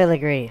 satanic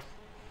filigree.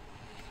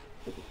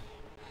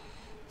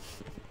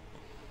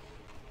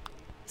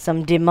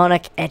 Some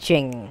demonic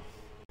etching.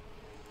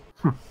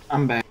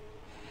 I'm back.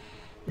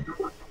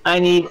 I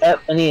need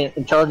an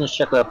intelligence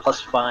check with a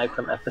 +5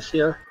 from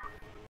FSER.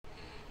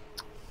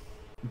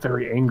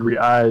 Very angry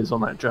eyes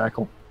on that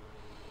jackal.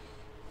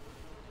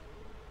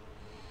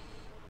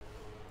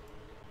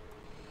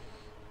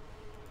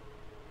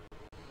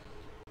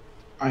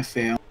 I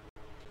fail.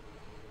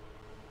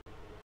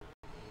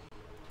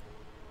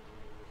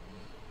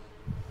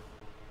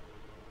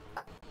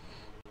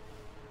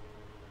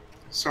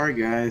 Sorry,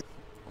 guys.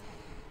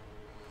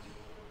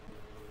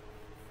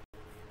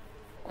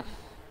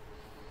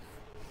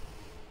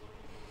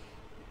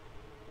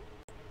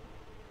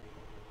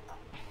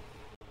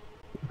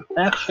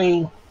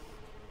 Actually,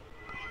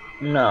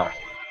 no,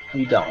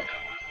 you don't.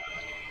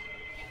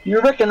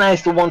 You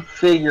recognize the one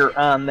figure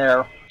on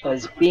there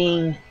as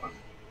being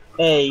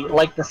a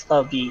likeness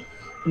of the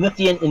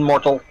Mythian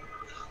immortal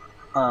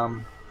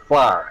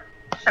flower.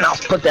 And I'll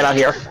put that out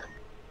here.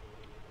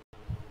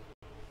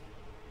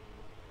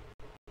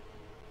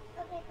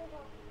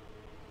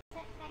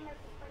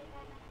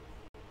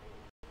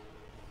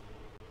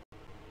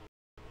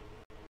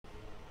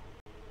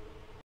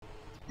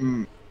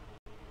 Mm.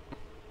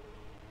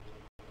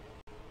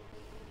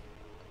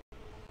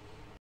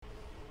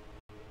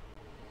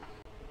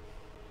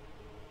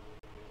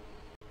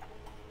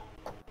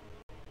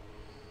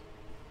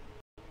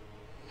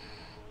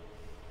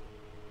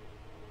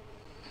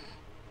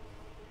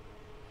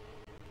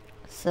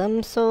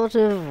 Some sort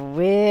of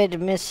weird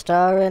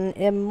Mystaran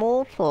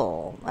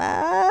immortal.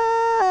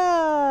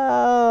 Oh.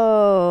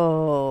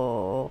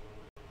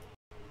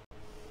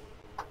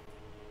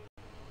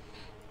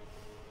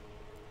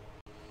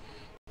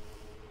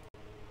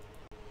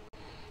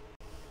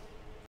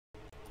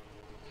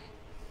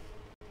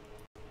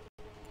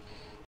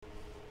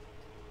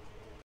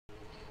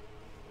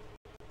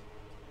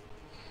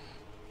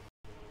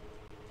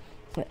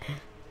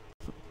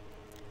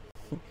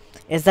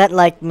 Is that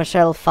like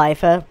Michelle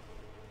Pfeiffer?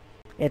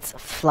 It's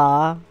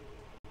flaw.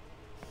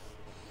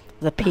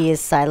 The P is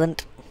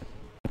silent.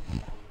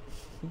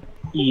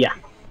 Yeah.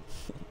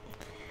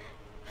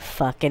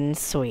 Fucking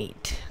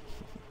sweet.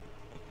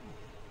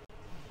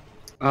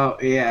 Oh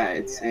yeah,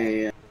 it's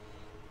a.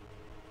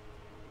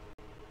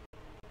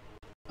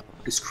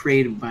 It's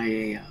created by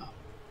a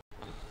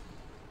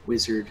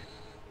wizard.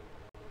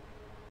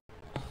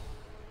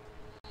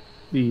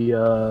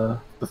 The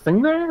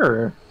thing there,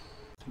 or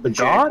the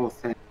god? jackal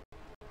thing.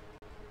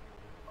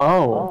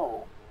 Oh.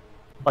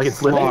 Like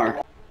it's living?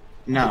 Flar.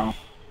 No.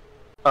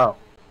 Oh.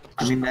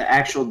 I mean the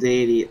actual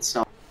deity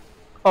itself.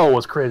 Oh, it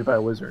was created by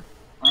a wizard.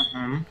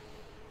 Uh-huh.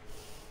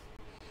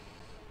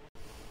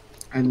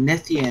 A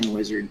Nithian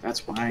wizard,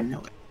 that's why I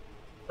know it.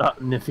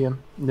 Nymphian.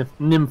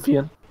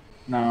 Nymphian.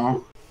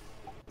 No.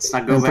 Let's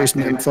not go Empress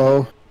back there.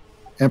 Nympho.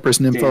 Empress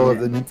Nympho Damn of it.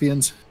 the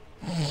Nymphians.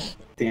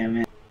 Damn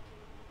it.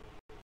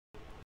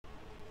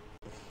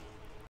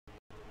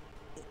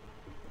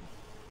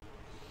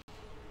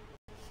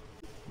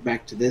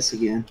 back to this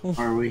again,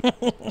 are we?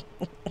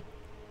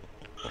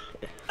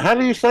 How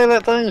do you say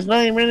that thing's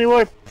name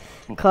anyway?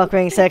 Cock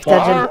ring sex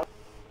dungeon.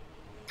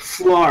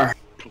 Floor.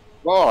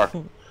 Lar.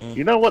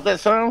 You know what that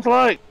sounds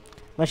like?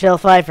 Michelle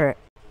Pfeiffer.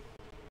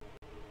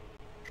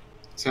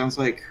 Sounds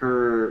like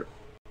her.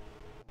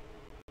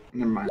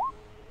 Never mind.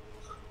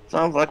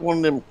 Sounds like one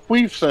of them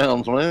queef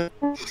sounds, man.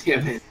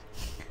 Damn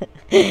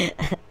it.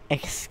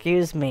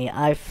 Excuse me,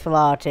 I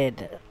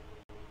farted.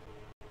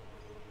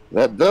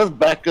 That does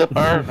back up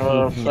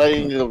our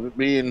saying of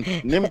being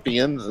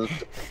nymphians.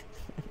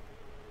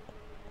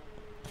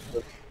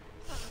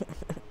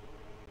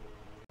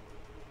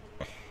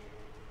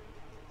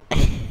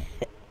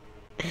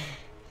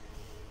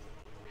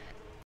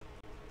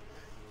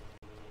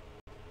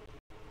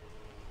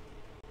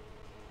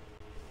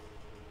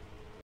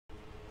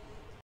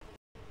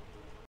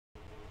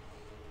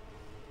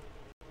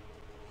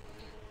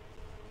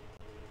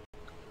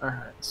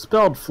 Alright.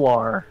 Spelled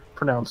Flar,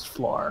 pronounced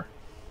Flar.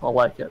 I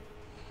like it.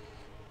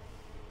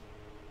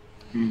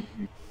 Mhm.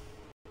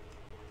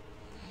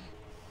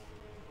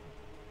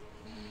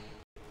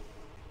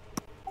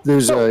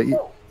 There's a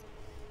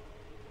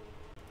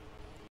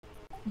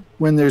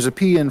when there's a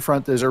P in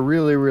front, there's a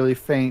really, really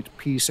faint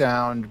P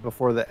sound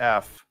before the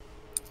F,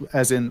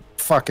 as in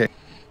fucking.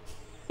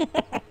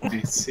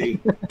 I see.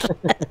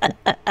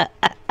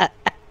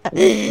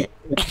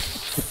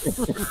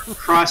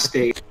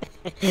 Prostate.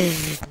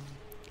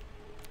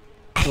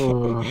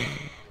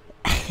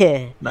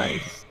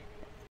 Nice.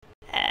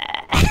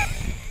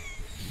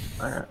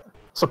 Alright.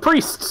 So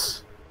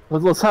priests,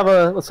 let's have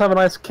a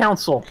nice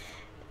council,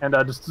 and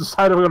just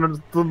decide we're going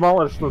to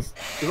demolish this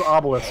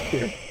obelisk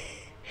here.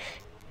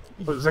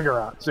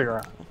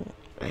 Ziggurat.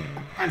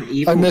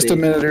 I missed a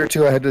minute or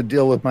two. I had to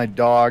deal with my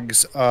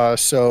dogs.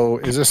 So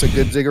is this a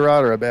good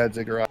ziggurat or a bad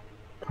ziggurat?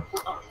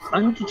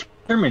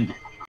 Undetermined.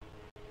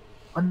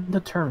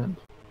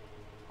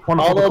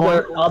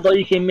 Although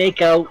you can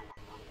make out,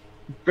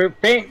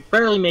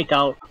 barely make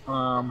out,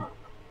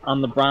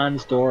 on the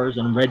bronze doors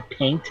and red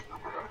paint.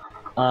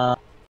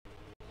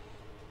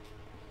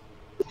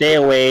 Stay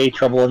away,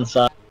 trouble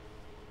inside.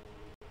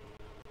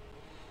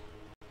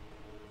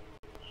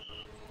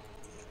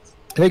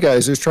 Hey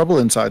guys, there's trouble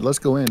inside. Let's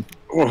go in.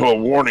 Well, a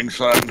warning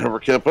sign never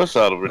kept us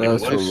out of it.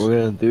 That's what we're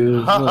gonna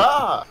do.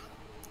 Ha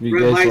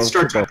Red lights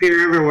start to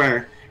appear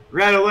everywhere.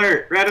 Red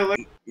alert! Red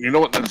alert! You know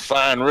what that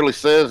sign really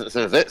says? It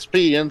says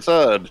XP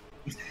inside.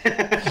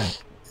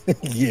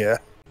 Yeah.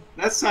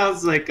 That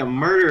sounds like a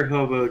murder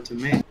hobo to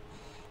me.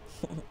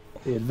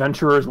 The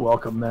adventurers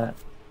welcome that.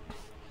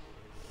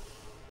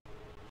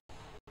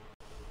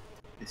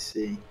 I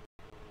see.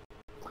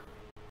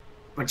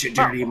 Bunch of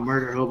dirty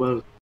murder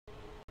hobos.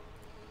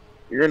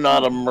 You're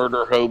not a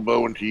murder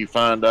hobo until you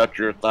find out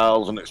you're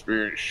 1,000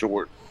 experience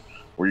short,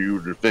 where you were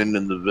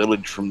defending the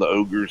village from the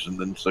ogres, and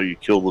then so you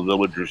kill the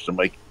villagers to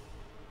make.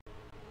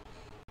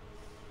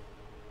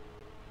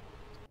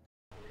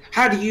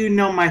 How do you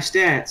know my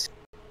stats?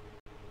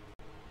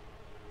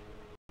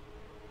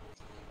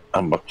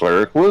 I'm a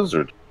cleric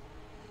wizard.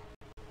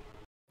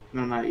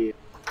 No, not you.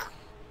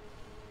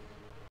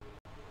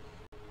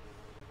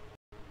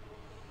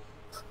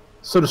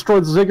 So destroy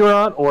the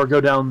ziggurat or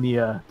go down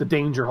the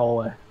danger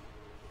hallway.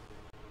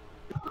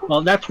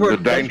 Well, that's where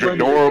The danger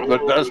door.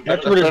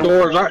 That's where the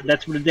doors are.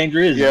 That's where the danger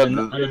is. Yeah, on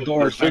the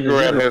doors. the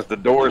ziggurat has the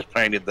doors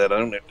painted that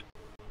own it.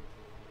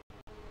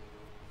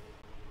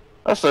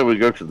 I say we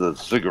go to the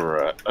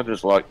ziggurat. I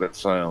just like that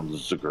sound,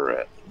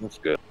 ziggurat. That's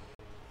good.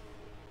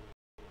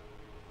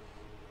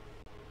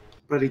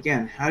 But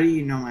again, how do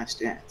you know my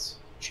stats,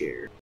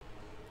 Chair?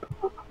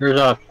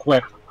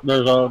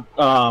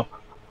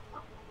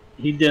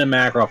 He did a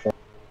macro for.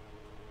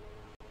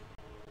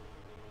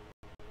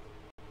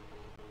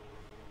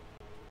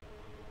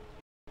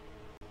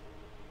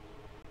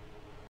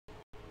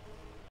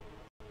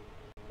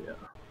 Yeah.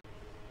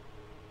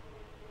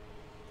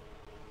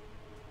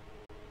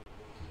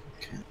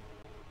 Okay.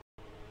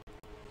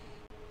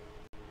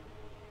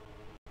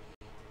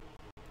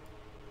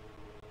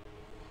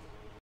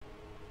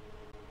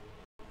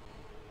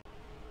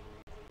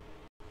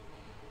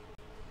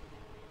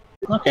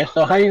 Okay,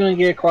 so how are you going to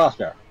get across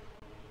there?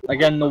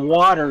 Again, the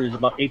water is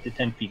about 8 to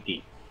 10 feet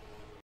deep.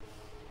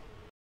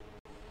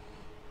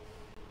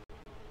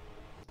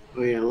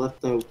 Oh yeah, let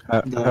the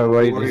How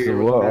wide is the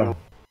warrior water? battle.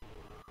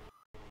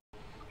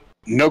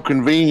 No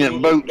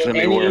convenient boats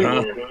anywhere,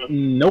 huh?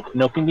 Nope,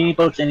 no convenient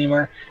boats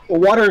anywhere. The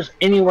water's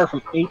anywhere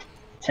from 8 to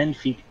 10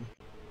 feet.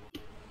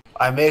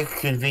 I make a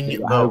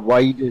convenient How boat.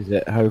 wide is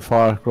it? How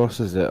far across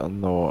is it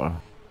on the water?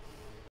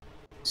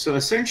 So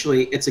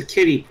essentially, it's a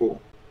kiddie pool.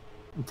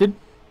 Did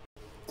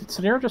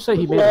Scenario just say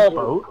he made a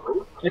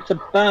boat? It's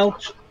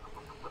about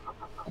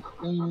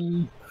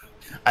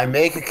I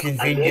make a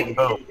convenient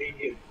boat.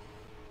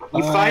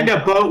 You find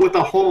a boat with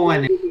a hole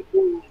in it.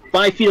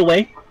 5 feet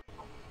away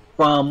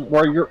from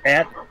where you're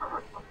at.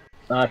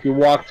 If you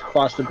walked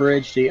across the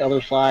bridge to the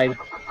other side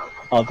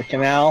of the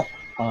canal,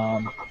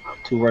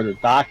 to where the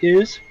dock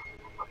is,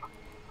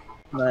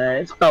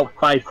 it's about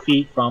 5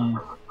 feet from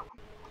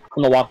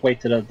the walkway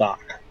to the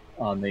dock.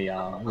 on the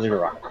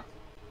ziggurat.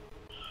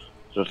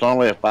 So it's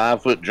only a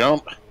 5-foot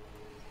jump.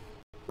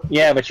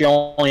 Yeah, but you're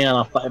only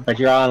on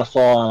you're on a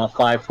fall on a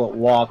 5-foot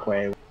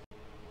walkway,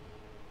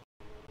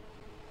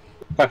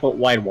 5-foot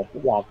wide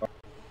walkway.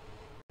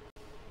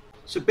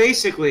 So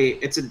basically,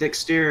 it's a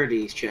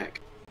dexterity check.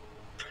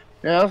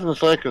 Yeah, I was gonna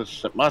say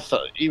because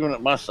even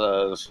at my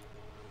size,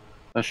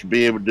 I should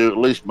be able to do at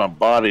least my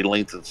body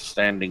length as a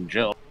standing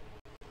jump.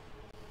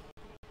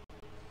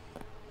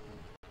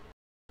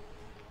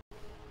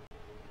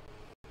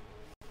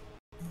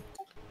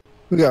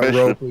 We got Especially-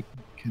 rope. We can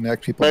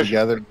connect people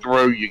together.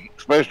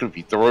 Especially if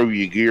you throw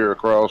your gear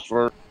across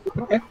first.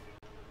 Okay.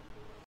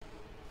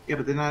 Yeah,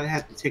 but then I'd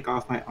have to take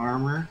off my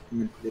armor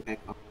and then put it back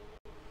on.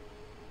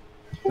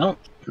 No,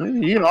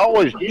 You can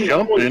always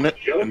jump in it,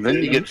 and then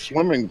you get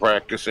swimming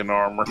practice in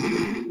armor.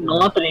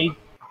 Melopony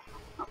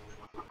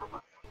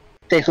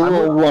takes a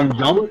little one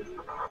jump,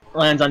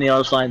 lands on the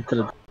other side to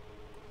the.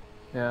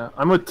 Yeah,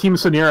 I'm with Team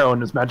Sonero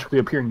and his magically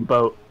appearing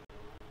boat.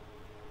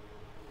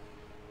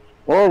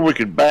 Or we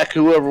could back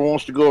whoever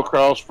wants to go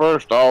across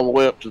first all the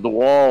way up to the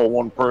wall.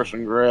 One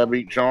person grab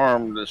each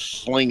arm, and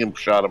just sling him,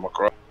 shot him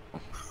across.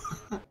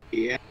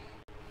 Yeah.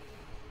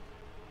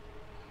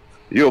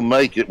 You'll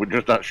make it. We're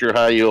just not sure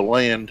how you'll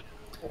land.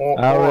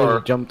 I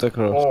already jumped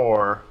across.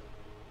 Or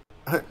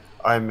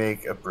I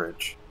make a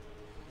bridge.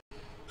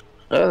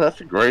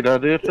 That's a great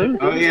idea too.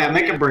 Oh yeah,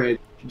 make a bridge.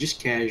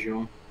 Just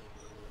casual.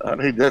 I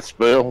need that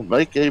spell.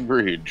 Make a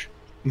bridge.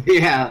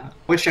 Yeah,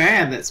 wish I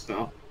had that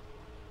spell.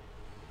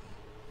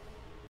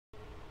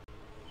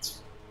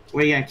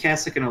 Well, yeah,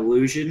 cast like an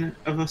illusion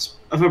of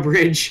a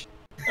bridge.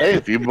 Hey,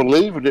 if you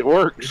believe it, it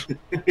works.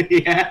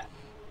 Yeah,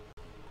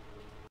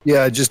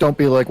 Yeah, just don't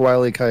be like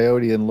Wile E.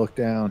 Coyote and look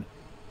down.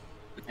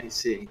 I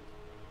see.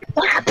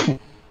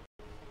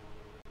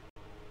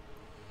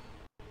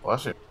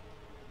 Bless you.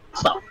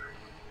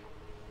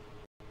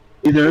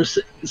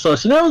 So,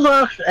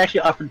 Scenarios actually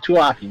offered two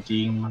options.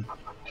 You can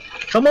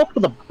come up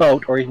with a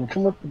boat, or you can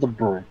come up with a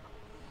broom.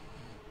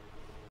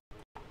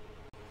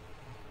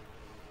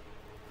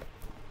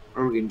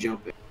 Or we can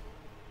jump it.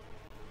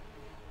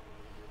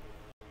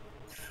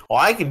 Well,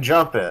 I can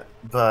jump it,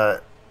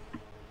 but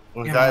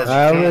with Yeah, guys,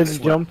 I who can't already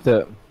swim- jumped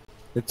it.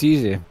 It's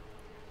easy.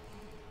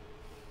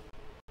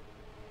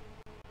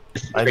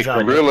 I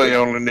jump. Really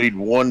only need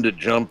one to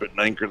jump it and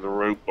anchor the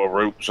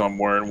rope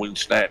somewhere, and we can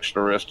snatch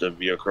the rest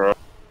of you across.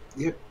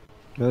 Yep.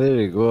 Oh, there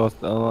you go.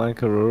 I'll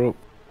anchor a rope.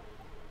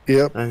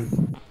 Yep.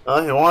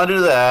 Well, you want to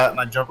do that, and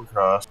I jump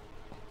across.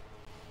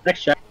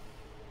 Next check.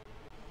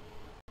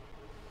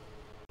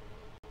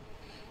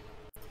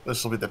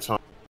 This will be the time.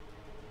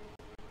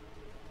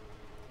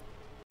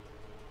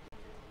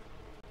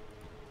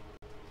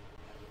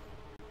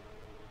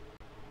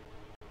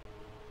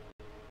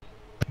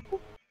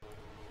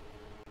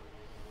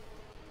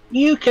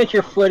 You catch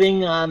your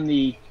footing on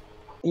the.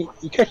 You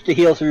catch the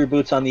heels of your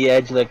boots on the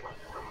edge of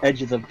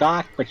the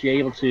dock, but you're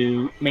able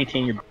to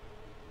maintain your.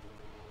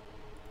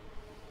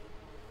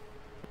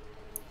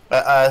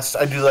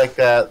 I do like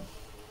that.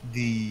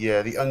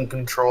 The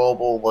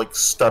uncontrollable like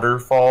stutter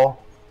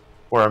fall,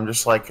 where I'm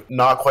just like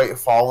not quite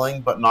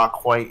falling, but not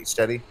quite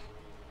steady.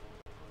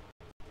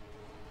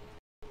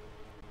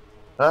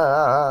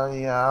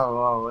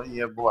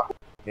 Yeah, boy.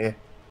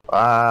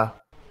 Yeah.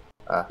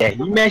 Yeah,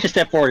 you manage to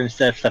step forward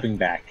instead of stepping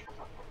back.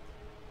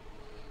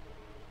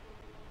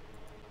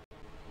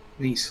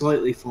 And you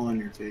slightly fall on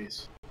your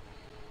face.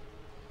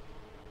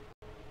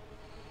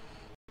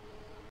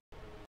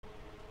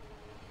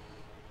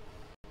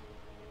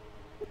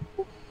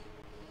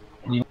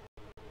 Do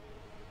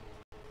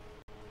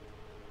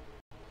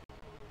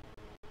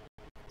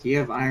you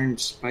have iron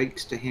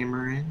spikes to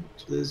hammer in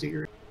to the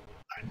ziggurat?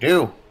 I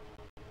do.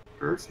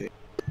 Perfect.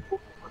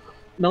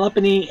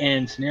 Melopony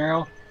and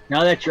Scenero,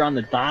 now that you're on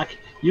the dock,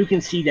 you can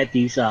see that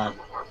these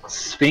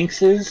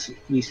sphinxes,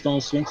 these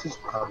stone sphinxes,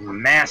 are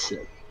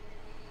massive.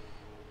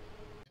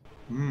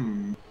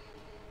 Hmm.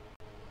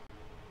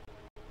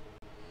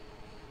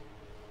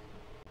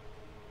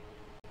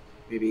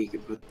 Maybe you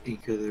could put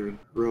the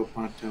rope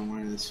onto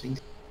one of the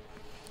sphinxes.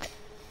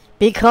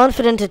 Be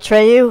confident,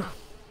 Atreyu.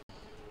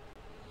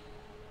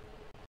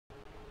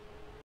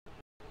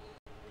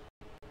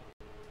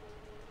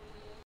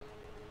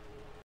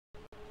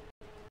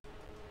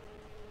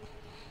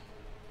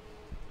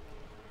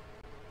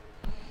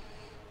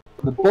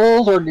 The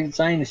bowls are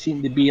designed to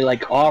seem to be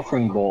like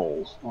offering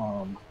bowls.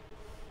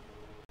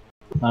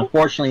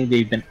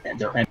 Unfortunately,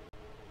 they're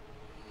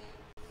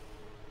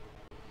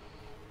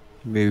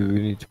Maybe we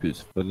need to put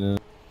something in.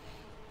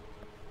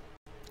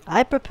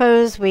 I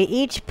propose we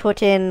each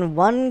put in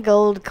 1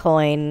 gold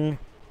coin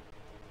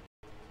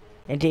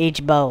into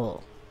each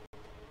bowl.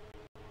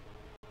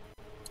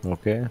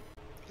 Okay.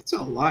 It's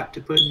a lot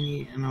to put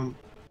in a.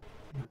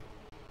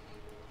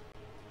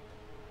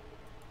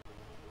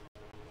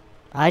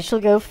 I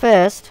shall go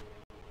first.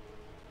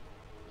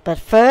 But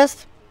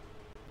first,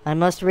 I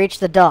must reach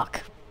the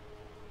dock.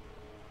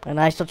 And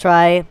I shall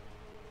try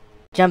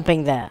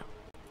jumping there.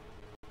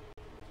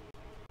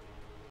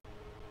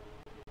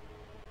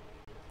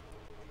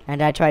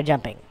 And I try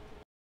jumping.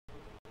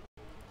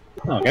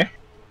 Okay.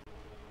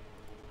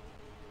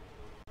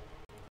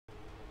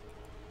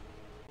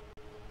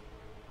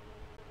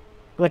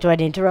 What do I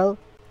need to roll?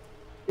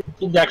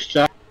 Dex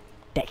check.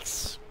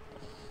 Dex.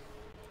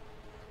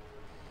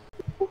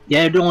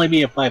 Yeah, it'd only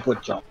be a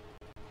 5-foot jump.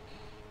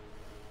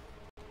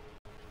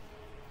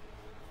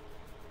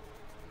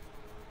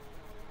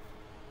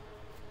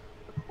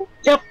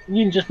 Yep,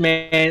 you can just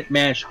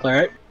manage to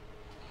clear it.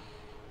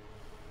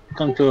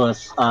 Come to a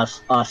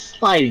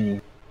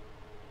sliding.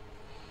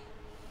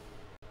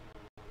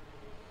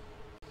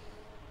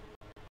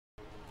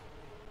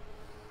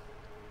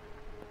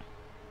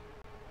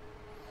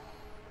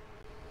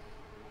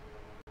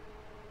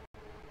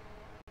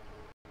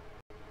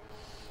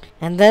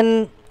 And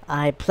then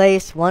I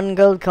place 1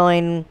 gold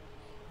coin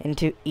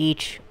into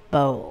each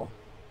bowl.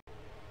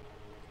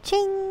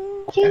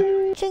 Ching,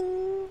 ching, ching.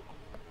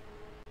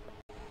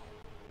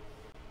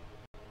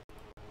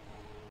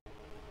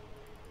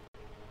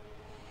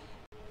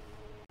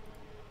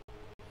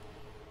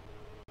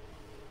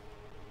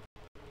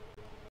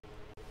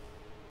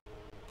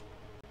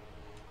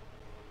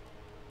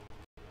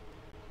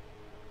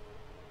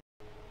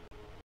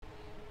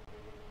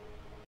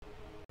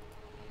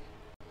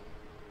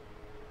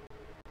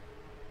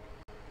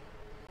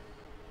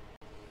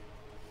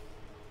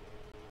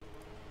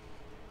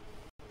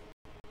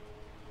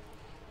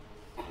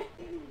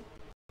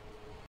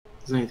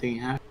 Does anything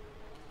happen?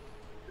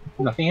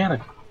 Nothing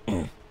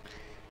happened.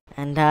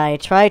 And I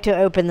try to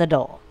open the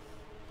door.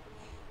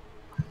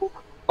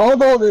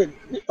 Although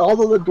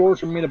the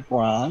doors are made of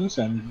bronze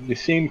and they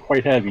seem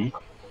quite heavy,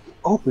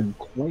 open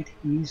quite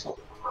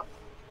easily.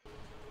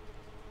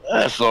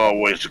 That's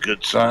always a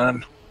good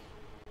sign.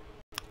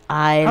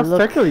 I How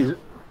look thick are these?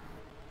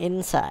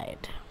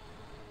 inside.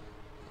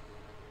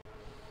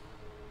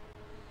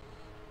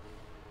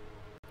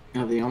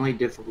 Now the only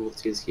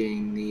difficulty is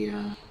getting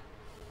the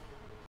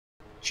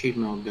cheat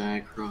mode guy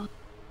across.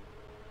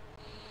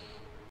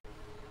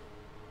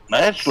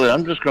 Actually,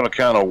 I'm just going to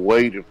kind of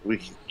wait. If we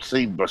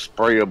see a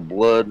spray of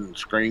blood and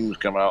screams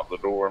come out the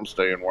door, I'm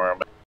staying where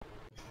I'm at.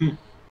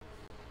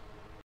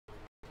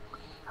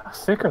 How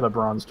thick are the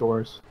bronze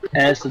doors?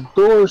 As the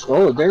doors,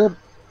 they're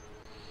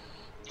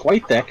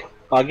quite thick.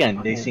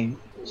 Again, they seem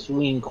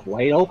swing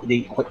quite open.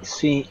 They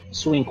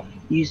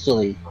swing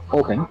easily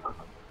open.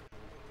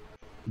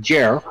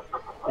 Jer,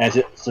 as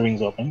it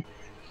swings open,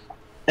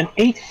 an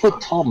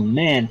 8-foot-tall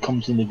man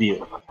comes into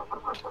view.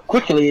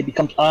 Quickly, it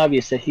becomes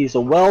obvious that he's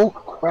a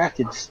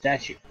well-crafted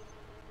statue.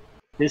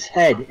 His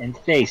head and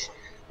face,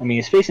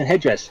 his face and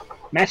headdress,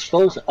 match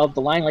those of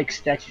the lion-like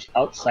statues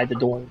outside the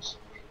doors.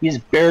 He is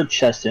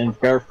bare-chested and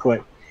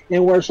barefoot,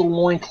 and wears a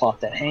loincloth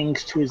that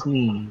hangs to his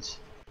knees.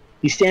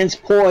 He stands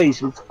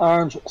poised with his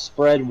arms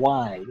spread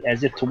wide,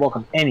 as if to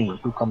welcome any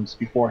who comes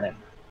before him.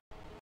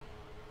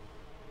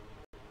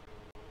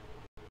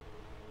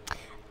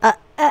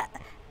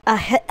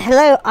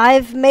 Hello,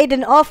 I've made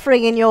an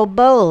offering in your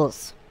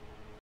bowls.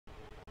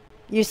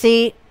 You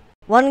see,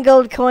 1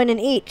 gold coin in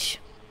each.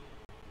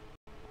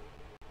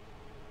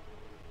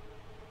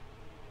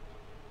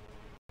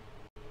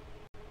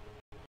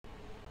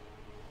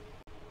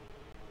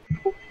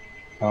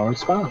 No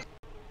response.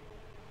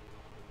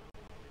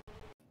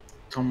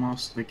 It's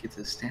almost like it's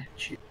a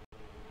statue.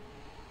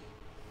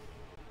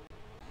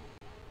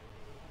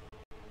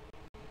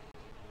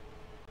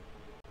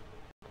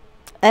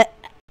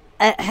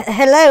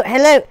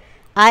 Hello.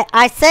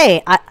 I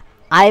say,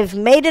 I've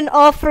made an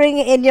offering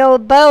in your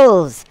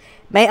bowls.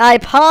 May I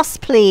pass,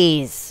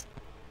 please?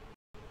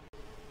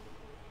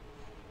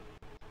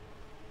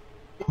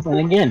 And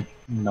again,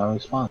 no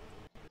response.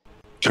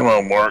 Come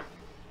on, Mark.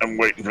 I'm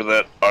waiting for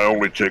that. I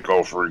only take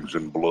offerings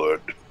in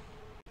blood.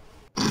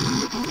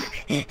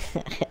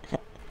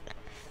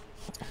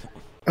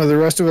 Are the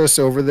rest of us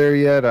over there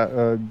yet?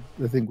 I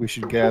think we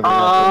should gather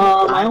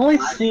up. I only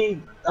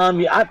see.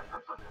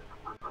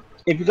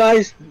 If you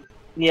guys,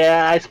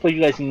 I suppose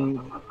you guys can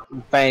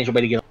find your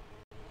way to get.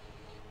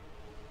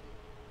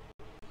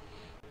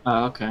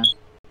 Oh, okay.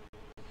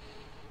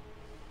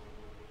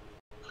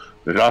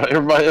 Did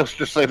everybody else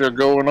just say they're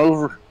going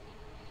over?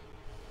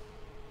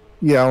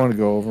 Yeah, I want to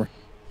go over.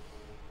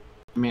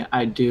 I mean,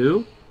 I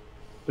do,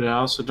 but I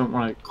also don't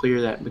want to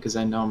clear that because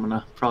I know I'm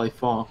gonna probably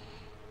fall.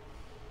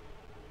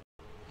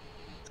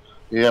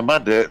 Yeah, my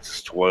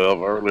dex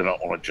 12. I really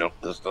don't want to jump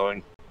this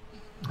thing.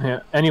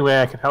 Yeah. Any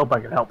way I can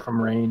help from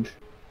range.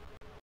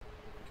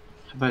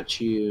 How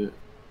about you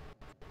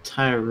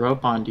tie a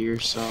rope onto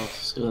yourself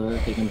so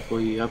that they can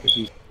pull you up if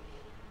you...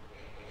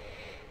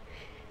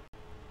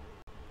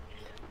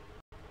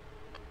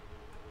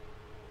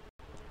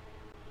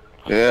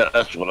 Yeah,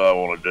 that's what I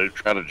want to do.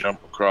 Try to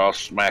jump across,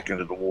 smack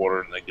into the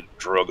water, and then get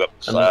drug up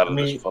the side of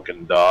this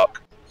fucking dock.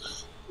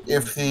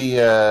 If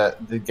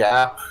the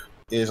gap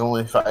is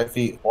only 5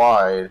 feet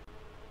wide,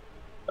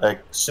 like,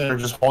 sooner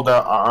just hold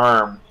out our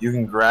arm, you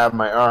can grab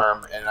my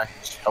arm, and I can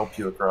just help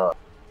you across.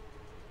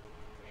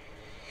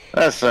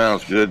 That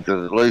sounds good,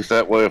 because at least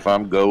that way if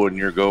I'm going,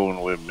 you're going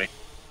with me.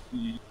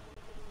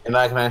 And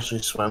I can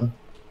actually swim.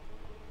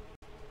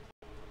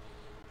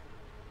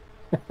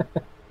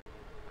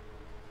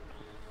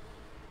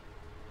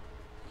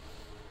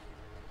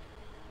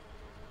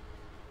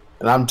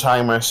 And I'm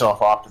tying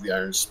myself off to the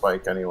iron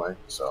spike anyway,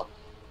 so.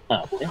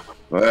 Okay.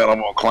 Well, I'm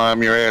gonna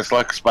climb your ass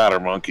like a spider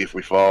monkey if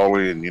we fall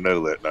in. You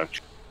know that, don't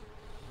you?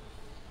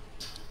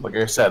 Like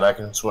I said, I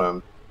can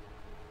swim.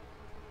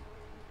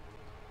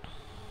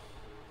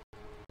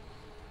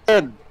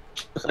 Good.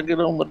 If I get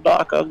on the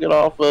dock, I'll get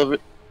off of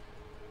it.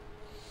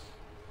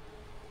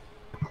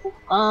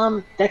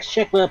 Dex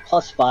check with a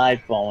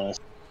 +5 bonus.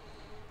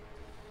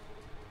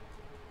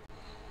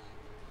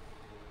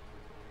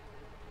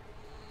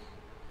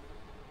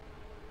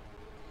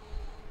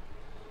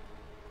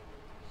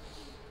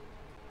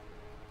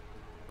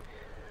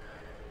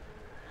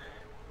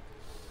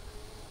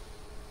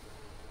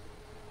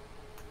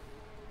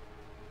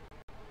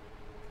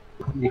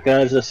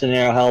 Because of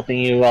scenario helping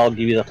you, I'll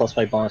give you the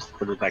 +5 bonus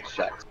for the Dex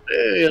check.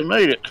 Hey, I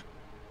made it.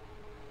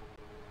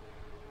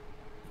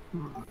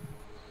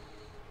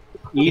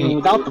 Even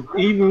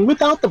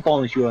without the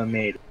bonus, you have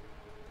made it.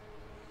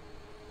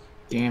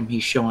 Damn,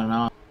 he's showing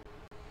off.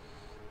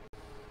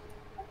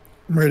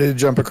 I'm ready to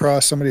jump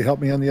across. Somebody help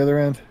me on the other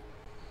end.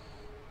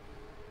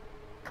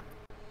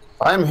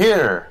 I'm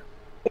here.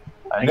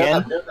 I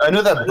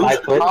know that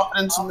boosts foot.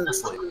 confidence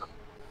immensely.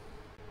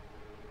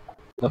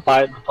 The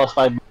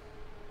 +5.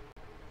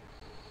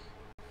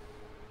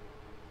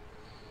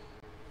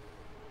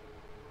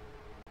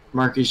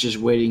 Mark is just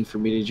waiting for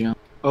me to jump.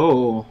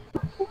 Oh.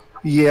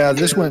 Yeah,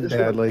 this went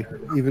badly,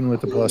 even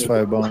with the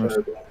 +5 bonus.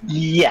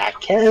 Yeah,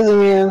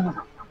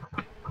 Casimir.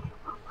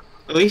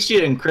 At least you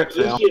didn't crit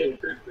fail.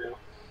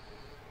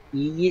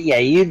 Yeah,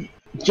 you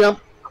jump.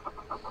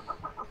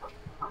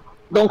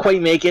 Don't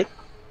quite make it.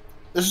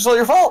 This is all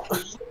your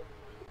fault.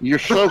 You're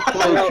so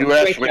close.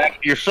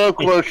 You're so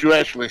close. You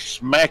actually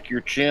smack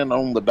your chin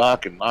on the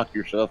dock and knock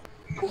yourself.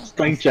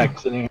 Strength check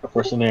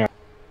for scenario.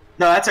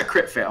 No, that's a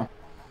crit fail.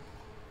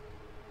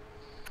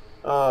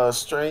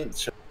 Strength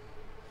check.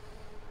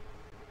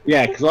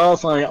 Yeah,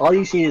 because all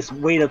you see is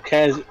weight of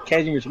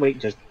Casimir's weight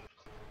just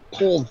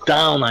pulled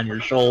down on your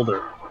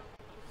shoulder.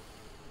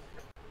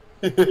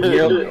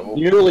 You're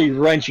nearly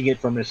wrenching it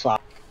from his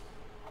socket.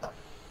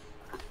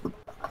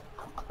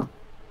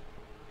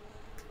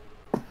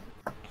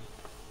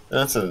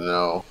 That's a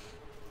no.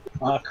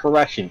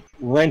 Correction,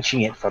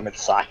 wrenching it from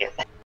its socket.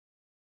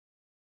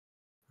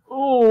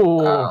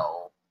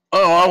 Oh,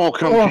 Oh, I will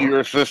come to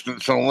your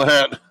assistance on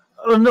that.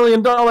 $1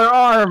 million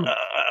arm.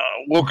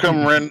 We'll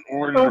come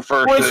render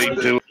first aid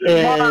to it.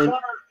 And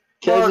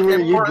Casimir,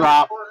 you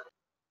drop.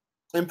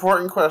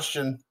 Important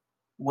question.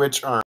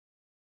 Which arm?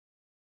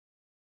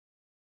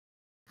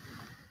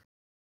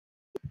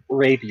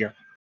 Rapier.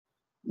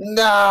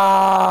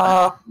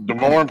 Nah. The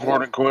more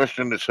important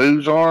question is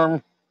whose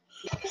arm?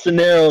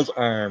 Scenario's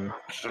arm.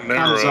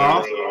 Thumbs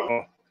off.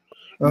 Okay,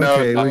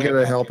 No, we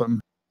gotta help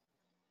him.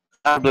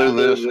 I'll do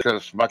this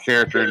because my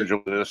character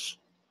enjoys this.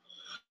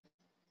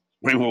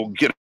 We will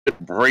get a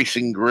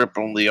bracing grip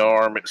on the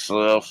arm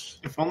itself.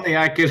 If only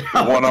I could.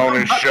 One on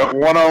his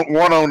one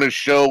on his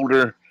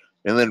shoulder,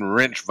 and then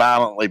wrench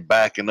violently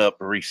backing up,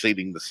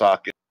 reseating the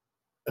socket.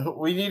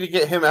 We need to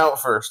get him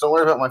out first. Don't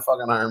worry about my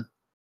fucking arm.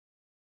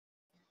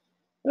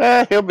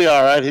 He'll be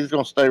all right. He's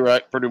gonna stay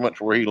right, pretty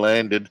much where he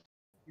landed.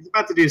 He's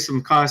about to do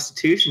some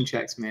constitution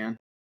checks, man.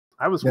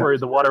 I was worried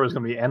the water was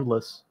going to be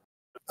endless.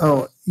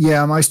 Oh,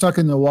 yeah. Am I stuck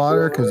in the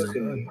water? Because I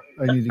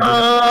need to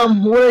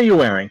get What are you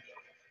wearing?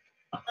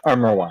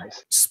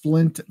 Armor-wise.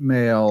 splint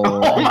mail.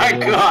 Oh my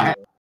god!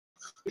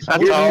 How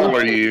tall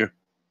are you?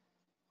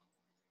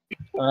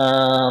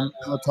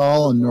 How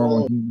tall and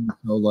normal human?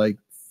 So like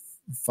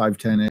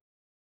 5'10".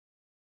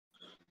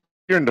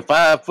 You're in the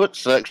 5 foot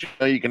section.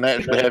 You can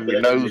actually have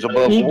your nose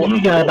above water.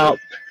 You got about,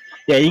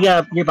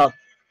 you're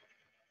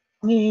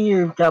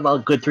about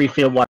a good 3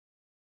 feet of water.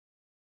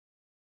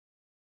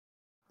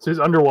 So he's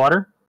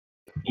underwater?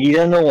 He's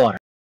underwater.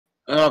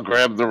 I'll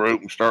grab the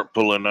rope and start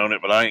pulling on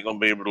it, but I ain't gonna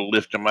be able to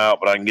lift him out.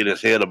 But I can get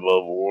his head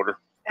above water.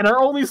 And our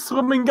only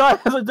swimming guy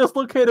has a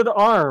dislocated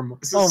arm.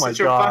 This Oh is my such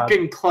god. a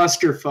fucking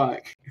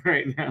clusterfuck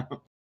right now.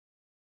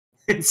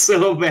 It's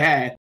so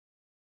bad.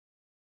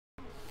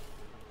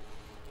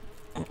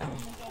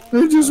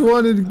 I just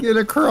wanted to get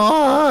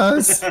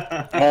across.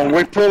 When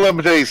we pull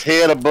him to his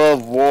head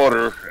above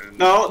water.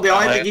 No, the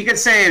only thing you can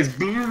say is.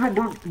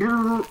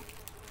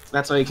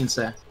 That's all you can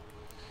say.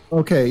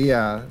 Okay,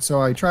 yeah.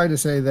 So I try to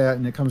say that,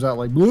 and it comes out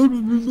like. Blah,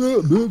 blah,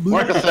 blah, blah, blah.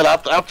 Like I said,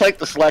 I'll take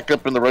the slack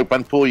up in the rope. I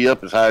can pull you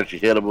up as high as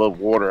your head above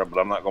water, but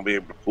I'm not going to be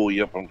able to pull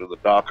you up onto the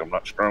dock. I'm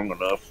not strong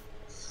enough.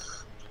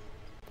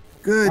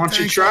 Good. Why don't you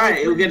thanks. try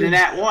it? You'll get a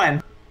nat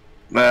 1.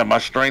 Man, my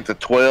strength of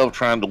 12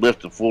 trying to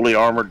lift a fully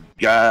armored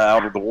guy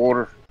out of the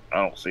water. I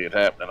don't see it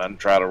happening. I can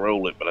try to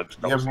roll it, but I just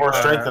You don't have see more it.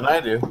 strength than I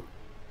do.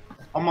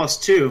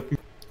 Almost 2.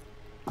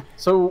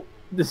 So,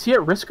 is he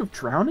at risk of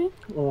drowning?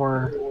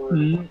 Or.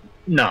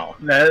 No,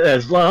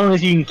 as long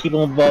as you can keep him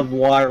above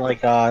water,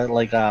 like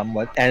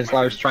what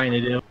Aslar's trying to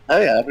do.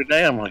 Hey, I'll be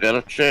damned. I got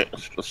a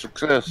chance for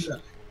success.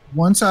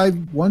 Once I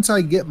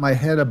get my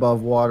head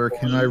above water,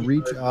 can I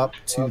reach up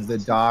to the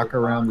dock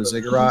around the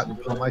ziggurat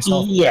and pull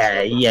myself?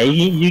 Yeah,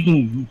 you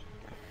can.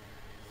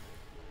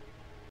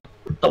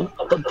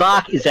 The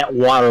dock is at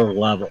water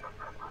level.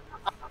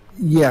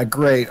 Yeah,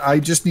 great. I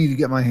just need to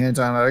get my hands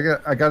on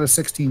it. I got a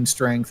 16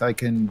 strength. I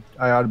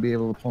ought to be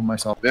able to pull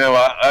myself. Yeah,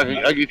 well,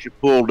 I get you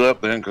pulled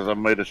up then because I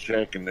made a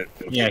check and it's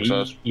Yeah,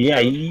 successful.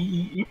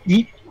 he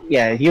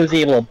was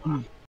able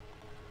to.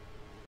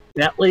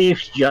 That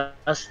leaves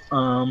just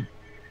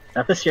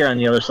Epicure on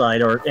the other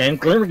side,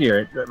 and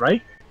Glimmergear,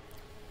 right?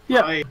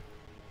 Yeah.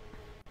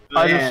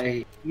 I just-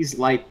 yeah, he's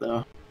light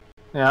though.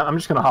 Yeah, I'm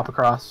just gonna hop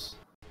across.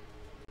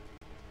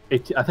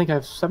 18, I think I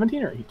have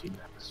 17 or 18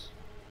 decks.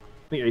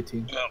 I think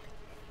 18.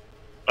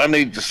 I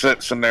need to set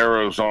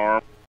Sonero's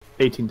arm.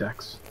 18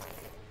 decks.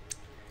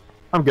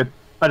 I'm good.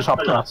 I just hop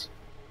across.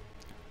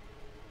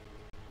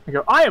 I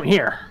go, I am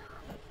here.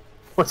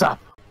 What's up?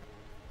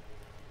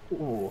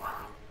 Ooh.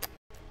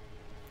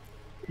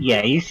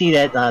 Yeah, you see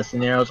that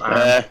Sonero's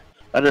arm.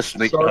 I just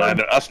sneak Sorry. behind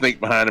him. I sneak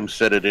behind him,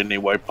 set it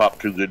anyway,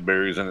 pop 2 good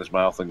berries in his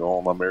mouth, and go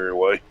on my merry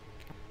way.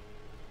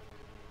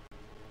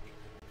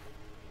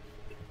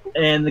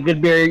 And the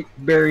good berry.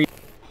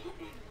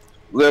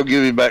 They'll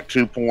give you back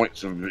 2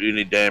 points of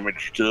any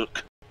damage you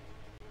took.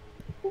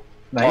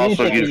 No, you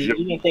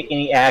didn't take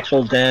any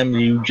actual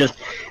damage. You just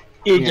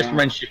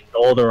wrenched your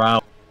shoulder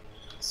out.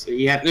 So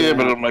you have to. Yeah,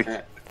 but it'll make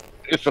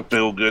it's a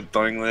feel good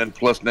thing then.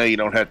 Plus, now you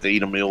don't have to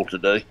eat a meal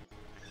today.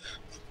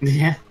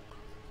 Yeah.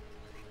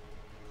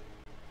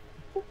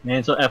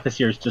 And so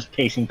Epicure is just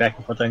pacing back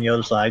and forth on the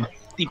other side,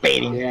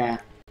 debating. Yeah.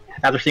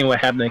 After seeing what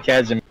happened in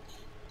Kazim.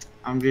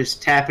 I'm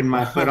just tapping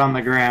my foot on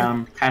the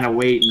ground, kind of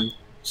waiting.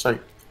 So,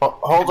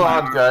 hold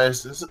on,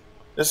 guys.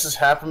 This has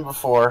happened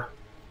before.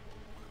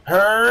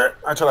 I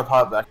try to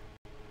pop back.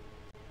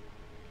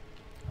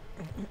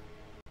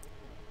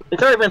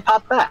 It's already been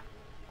popped back.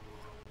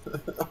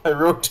 I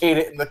rotate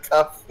it in the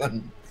cup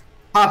and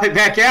Pop it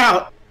back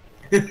out.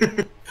 no,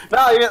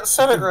 you didn't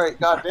set it right.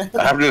 Goddamn.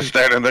 I'm just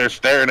standing there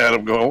staring at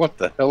them, going, "What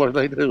the hell are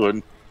they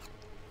doing?"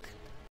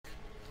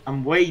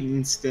 I'm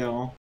waiting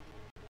still.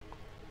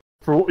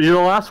 You're the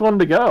last one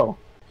to go.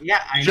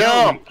 Yeah, I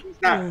Jump! know.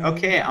 He's not,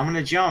 okay, I'm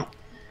gonna jump.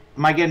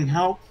 Am I getting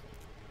help?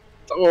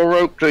 Throw a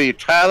rope to you.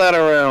 Tie that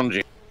around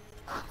you.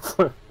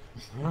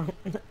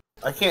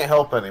 I can't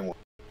help anyone.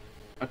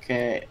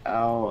 Okay,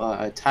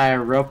 I'll tie a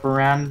rope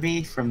around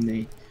me from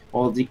the.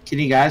 Well, can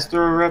you guys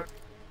throw a rope?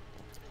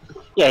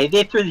 Yeah,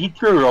 he threw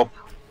a rope.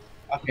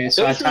 Okay,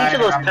 so Each of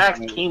those packs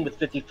came with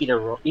 50 feet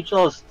of rope. Each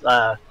of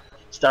those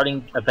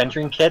starting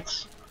adventuring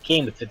kits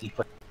came with 50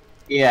 foot.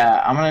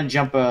 Yeah, I'm gonna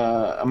jump.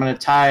 I'm gonna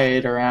tie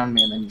it around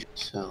me and then.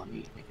 So let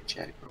me make a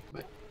check real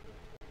quick.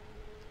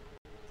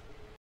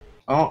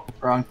 Oh,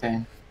 wrong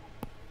thing.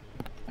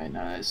 I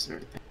know that's the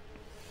right thing.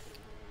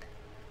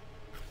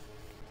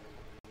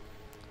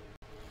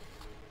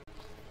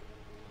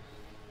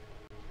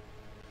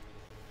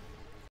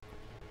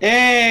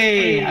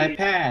 Hey, I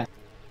passed.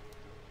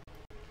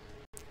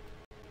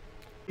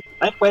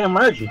 I quite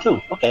emerging too.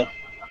 Okay.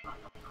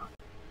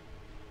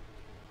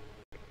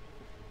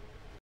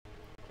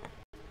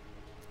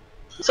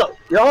 So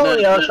you're all on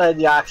the other side of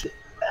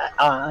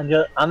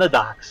the on the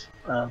docks.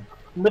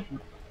 With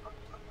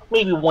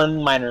maybe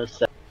one minor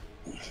set.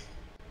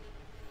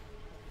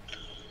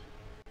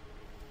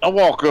 I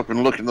walk up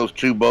and look in those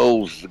 2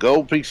 bowls. Is the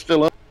gold piece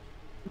still up?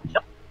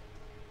 Yep.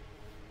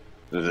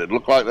 Does it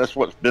look like that's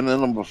what's been in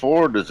them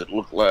before? Does it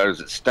look like, is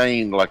it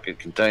stained like it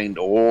contained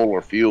oil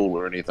or fuel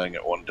or anything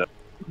at one time?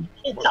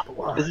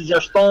 These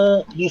are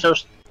stone. These are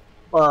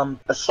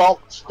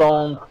basalt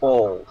stone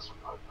bowls.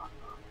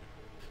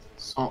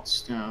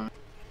 Saltstone.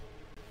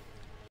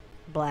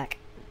 Black.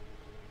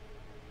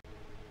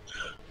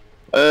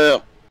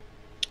 Oh,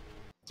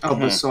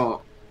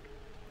 basalt.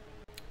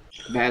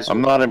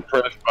 I'm not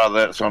impressed by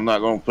that, so I'm not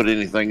going to put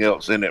anything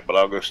else in it, but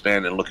I'll go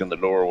stand and look in the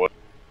doorway.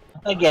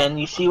 Again,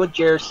 you see what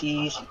Jared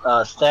sees: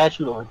 a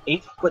statue of an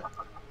 8-foot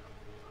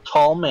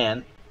tall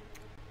man.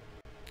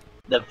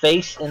 The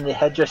face and the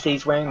headdress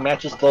he's wearing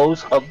matches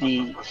those of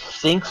the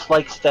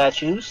Sphinx-like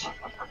statues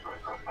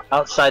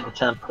outside the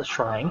temple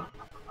shrine.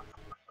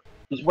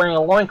 He's wearing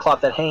a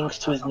loincloth that hangs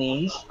to his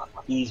knees.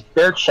 He's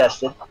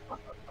bare-chested.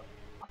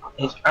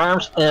 His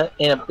arms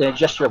in a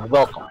gesture of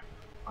welcome.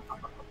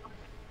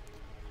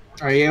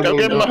 Are you Go able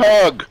give him a to?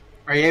 hug.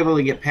 Are you able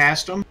to get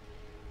past him?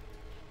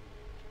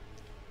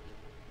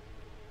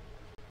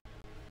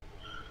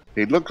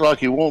 He looks like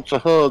he wants a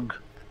hug.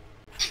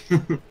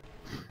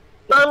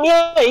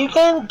 Yeah, you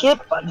can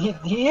get, but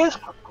he is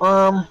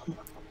about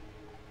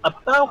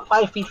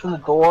 5 feet from the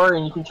door,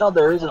 and you can tell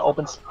there is an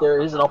open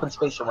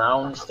space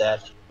around the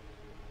statue.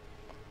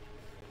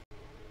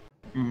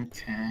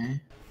 Okay.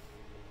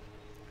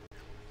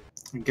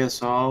 I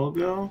guess I'll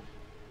go.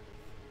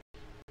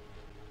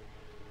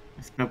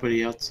 If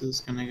nobody else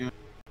is gonna go.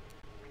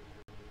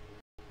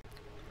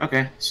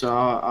 Okay, so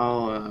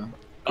I'll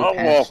I'll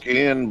past. walk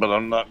in, but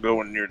I'm not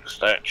going near the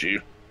statue.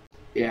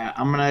 Yeah,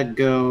 I'm gonna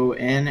go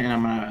in and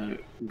I'm gonna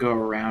go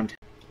around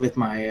with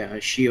my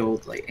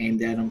shield like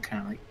aimed at him,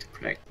 kind of like to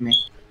protect me.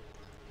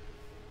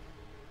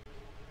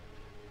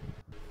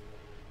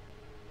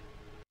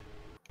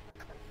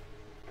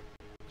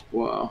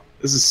 Whoa,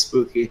 this is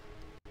spooky.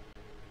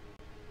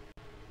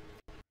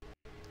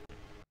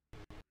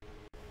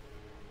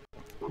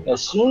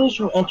 As soon as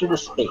you enter the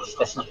space,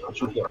 this is what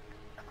you hear.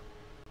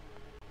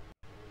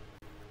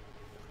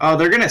 Oh,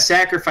 they're gonna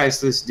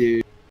sacrifice this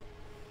dude.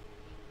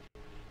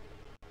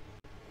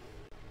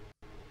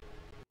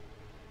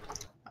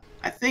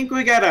 I think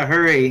we gotta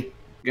hurry,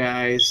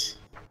 guys.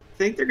 I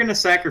think they're gonna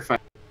sacrifice.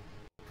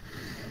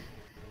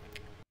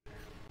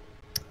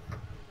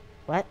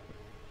 What?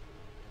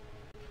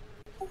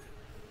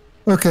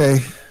 Okay.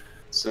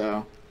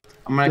 So,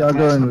 I'm gonna Yeah, I'll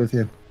go in with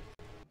you.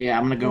 Yeah,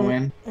 I'm gonna go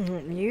in.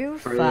 You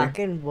Further.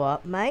 fucking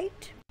what,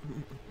 mate?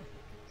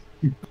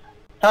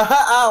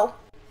 Ow!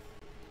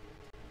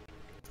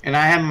 And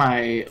I have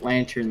my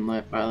lantern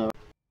lit, by the way.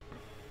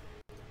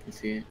 You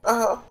see it?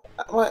 Oh,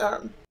 my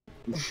arm.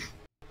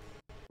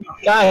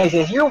 Guys,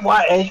 as you're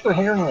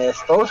hearing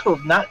this, those who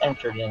have not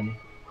entered in,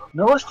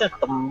 notice that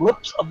the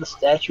lips of the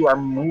statue are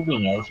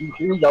moving as you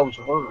hear those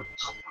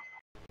words.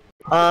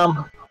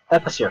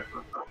 Epicure,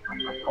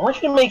 I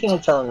want you to make an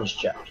intelligence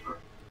check.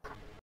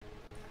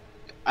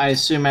 I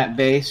assume at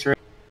base, right?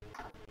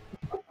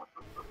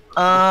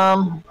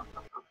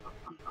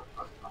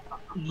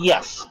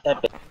 Yes,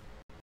 at base.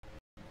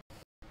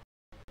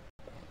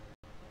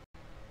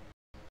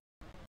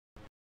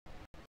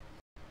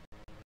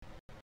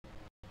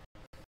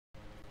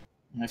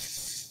 I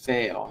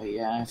fail.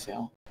 Yeah, I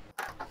fail.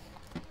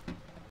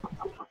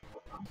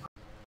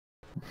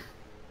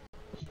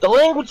 The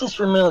language is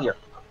familiar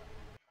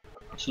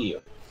to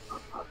you.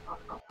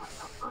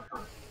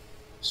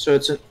 So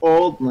it's an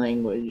old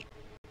language.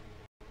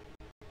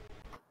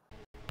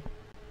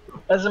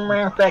 As a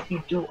matter of fact,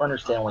 you do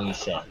understand what he's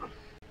saying.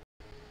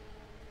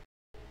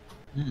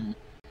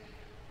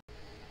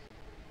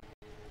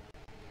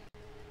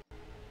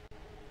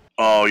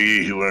 All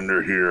ye who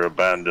enter here,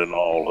 abandon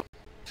all.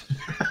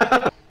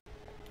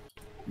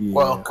 Yeah.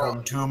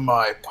 Welcome to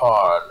my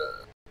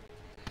parlor.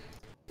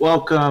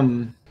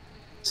 Welcome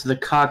to the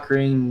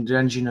cock-ring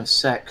dungeon of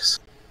sex.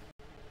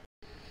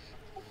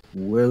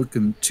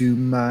 Welcome to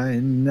my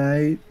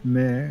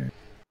nightmare.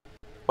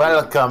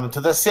 Welcome to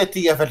the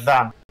city of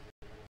Atlanta.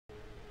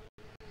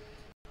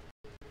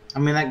 I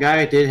mean, that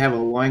guy did have a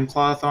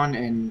loincloth on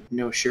and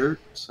no shirt,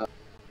 so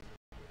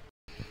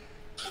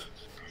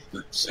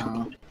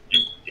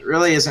it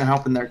really isn't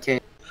helping their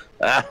case.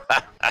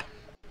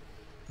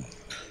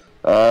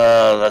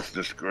 That's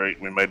just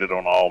great. We made it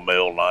on all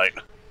male night.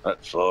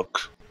 That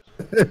sucks.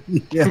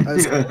 Yeah, I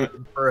was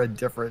hoping for a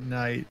different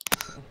night.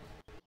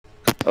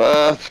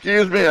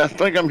 Excuse me, I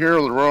think I'm here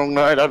on the wrong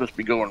night. I'll just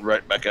be going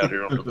right back out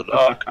here onto the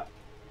dock.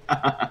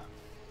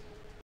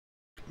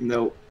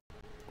 Nope.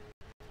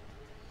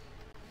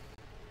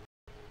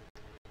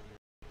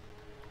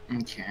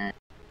 Okay.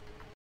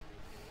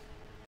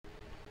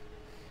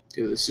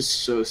 Dude, this is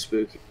so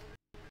spooky.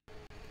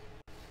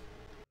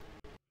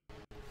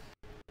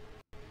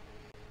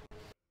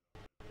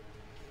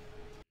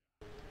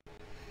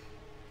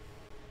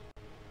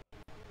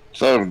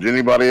 So, did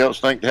anybody else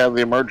think to have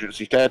the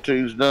emergency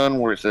tattoos done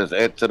where it says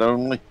exit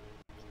only?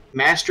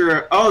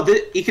 Master,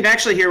 you can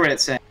actually hear what it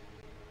says.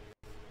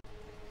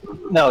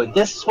 No,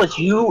 this is what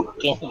you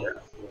can hear.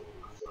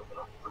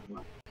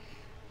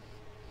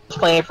 It's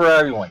playing for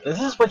everyone.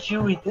 This is what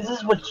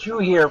you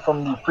hear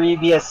from the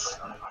previous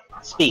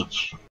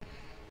speech.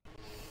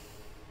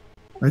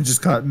 I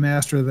just caught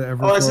Master of the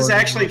Ever. Oh, is this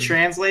actually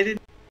translated?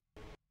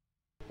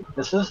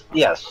 This is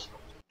yes.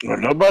 Well,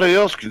 nobody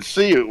else can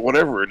see it,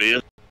 whatever it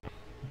is.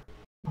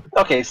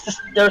 Okay,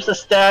 there's a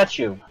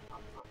statue.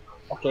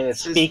 Okay,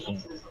 it's This is-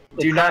 speaking.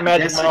 Do It's not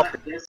magic mess mouth.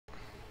 with this.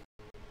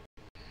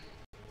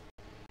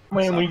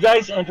 When you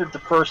guys entered the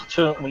first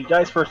tomb, when you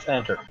guys first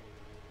entered,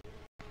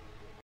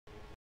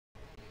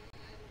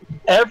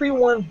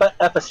 everyone but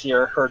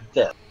Epicure heard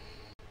this.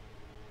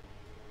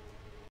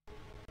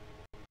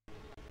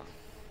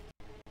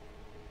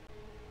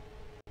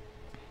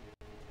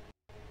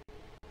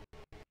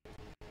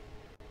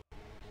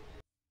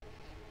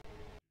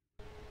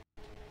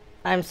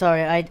 I'm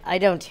sorry, I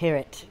don't hear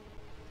it.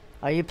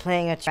 Are you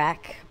playing a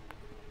track?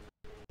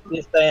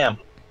 Yes, I am.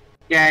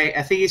 Yeah,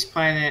 I think he's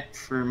playing it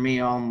for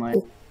me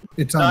only.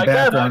 It's No, on I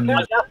got background.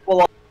 it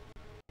full.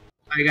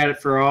 I got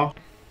it for all.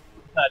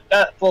 I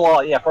got it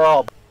full. Yeah, for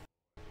all.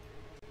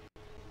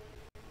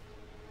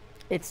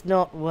 It's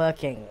not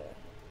working.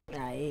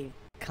 I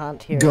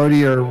can't hear Go it. to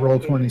your roll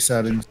 20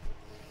 settings.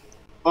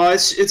 Well,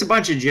 it's a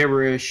bunch of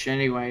gibberish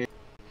anyway.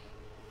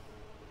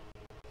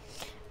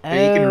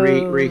 Yeah, you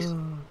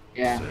can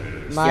yeah.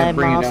 My Yeah,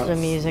 bring it up. master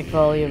music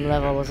volume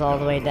level was all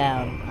the way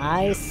down.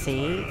 I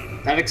see.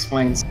 That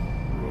explains.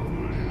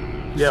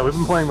 Yeah, we've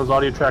been playing those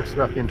audio tracks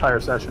throughout the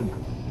entire session.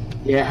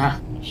 Yeah.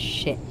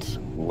 Shit.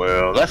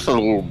 Well, that's a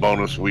little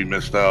bonus we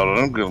missed out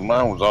on because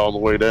mine was all the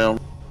way down.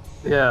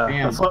 Yeah,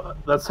 Damn.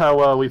 that's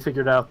how we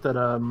figured out that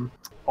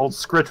old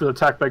Scritch was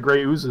attacked by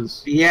gray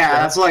oozes. Yeah,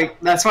 that's why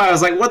I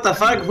was like, what the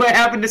fuck? What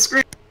happened to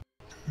Scream?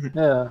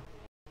 Yeah.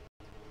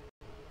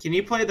 Can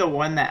you play the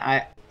one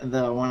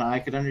I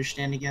could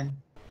understand again?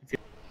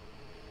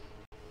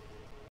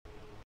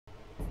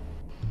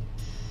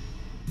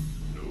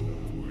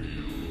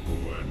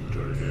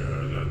 Enter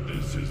here that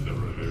this is the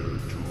revered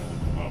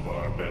tomb of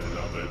our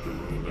beloved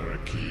ruler,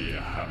 key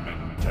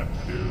Amenhotep,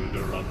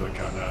 builder of the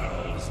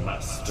canals,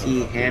 master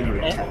Key of the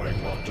Hammer.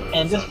 ever-flowing waters,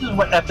 And this is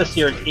what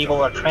Epicure is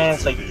able to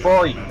translate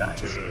for you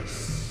guys.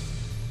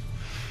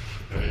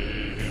 Pay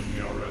him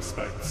your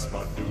respects,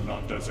 but do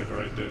not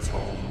desecrate this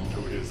home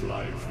to his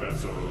life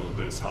vessel,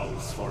 this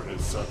house for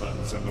his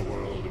servants in the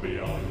world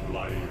beyond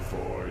life,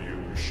 for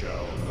you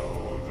shall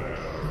know their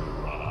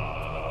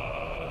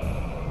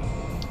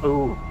wrath.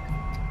 Ooh.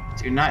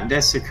 Do not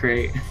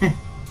desecrate.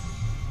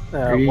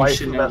 Or you Wife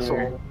should know vessel.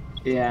 their-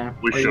 Yeah.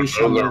 We or should you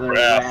should know know their their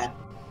wrath. wrath.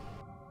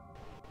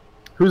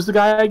 Who's the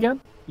guy again?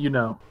 You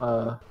know.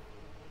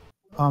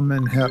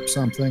 Amenhotep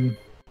something.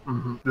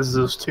 This is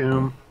his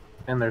tomb,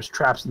 and there's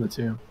traps in the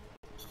tomb.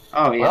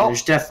 Oh yeah, Well-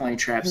 there's definitely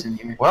traps in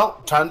here.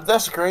 Well, time to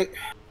desecrate.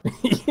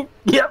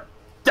 Yep,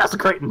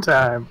 desecrating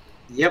time.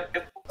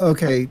 Yep.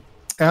 Okay,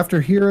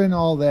 after hearing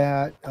all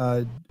that,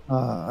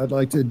 I'd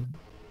like to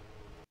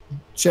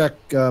check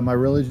my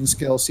religion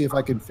skill, see if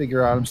I can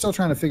figure out. I'm still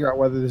trying to figure out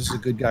whether this is a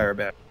good guy or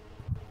bad.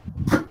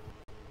 If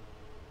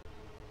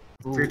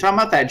you're talking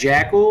about that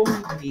jackal,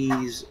 I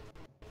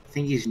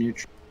think he's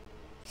neutral.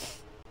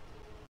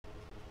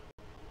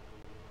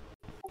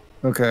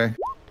 Okay.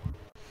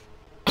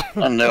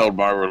 I nailed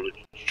my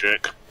religion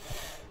check.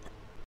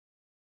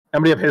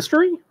 Anybody have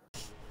history?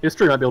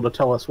 History might be able to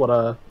tell us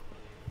what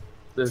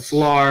this.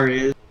 Floor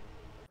is.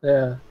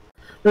 Yeah.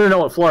 No,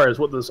 what Flora is.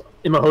 What this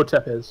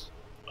Imhotep is.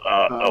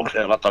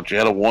 Okay, I thought you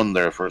had a 1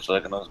 there for a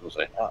second. I was going to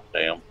say, oh,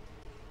 damn.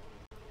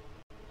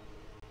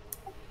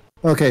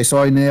 Okay,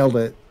 so I nailed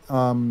it.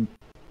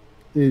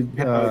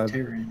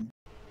 Terran.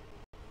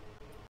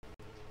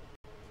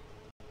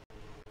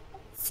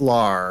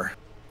 Flar.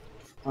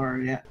 Or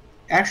yeah.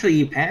 Actually,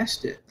 you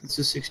passed it. It's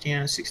a 16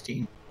 out of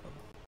 16.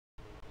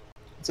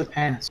 It's a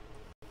pass.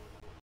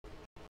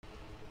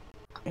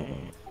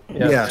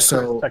 Yeah,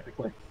 so-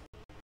 technically.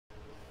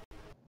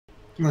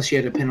 Unless you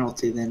had a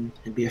penalty, then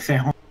it'd be a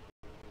fail.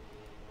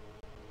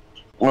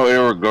 Well,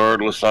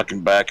 irregardless, I can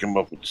back him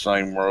up with the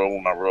same roll,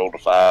 and I rolled a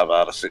 5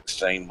 out of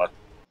 16.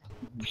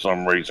 For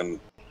some reason,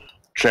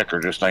 checker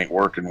just ain't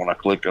working. When I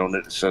click on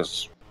it, it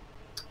says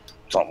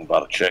something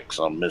about a check,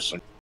 so I'm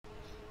missing.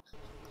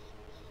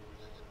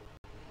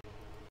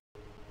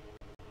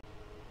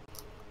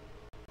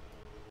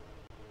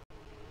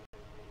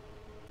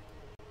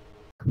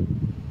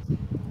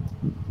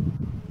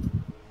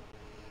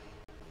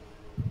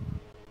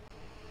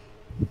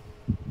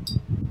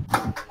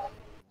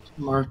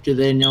 Mark, do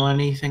they know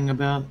anything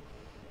about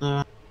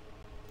the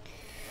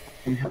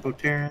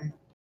Hippoterran?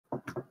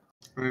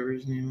 Whatever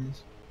his name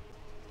is.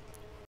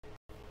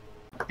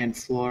 And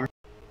Floor.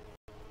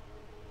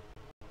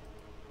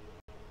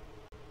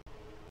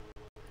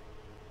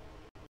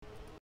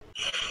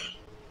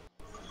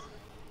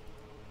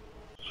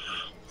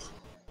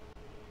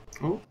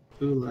 Oh,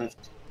 who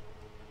left?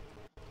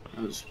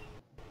 That was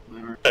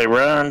whatever. Hey,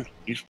 Ryan,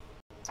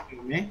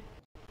 Me?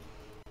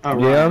 Oh,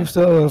 Yeah, Ryan. I'm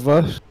still with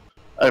us.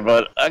 hey,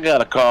 bud, I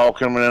got a call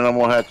coming in I'm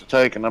going to have to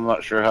take, and I'm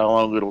not sure how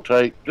long it'll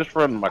take. Just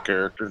run my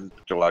character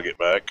until I get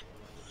back.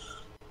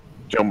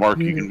 Tell Mark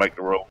you can make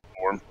the roll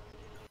for him.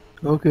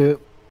 Okay.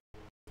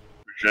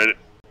 Appreciate it.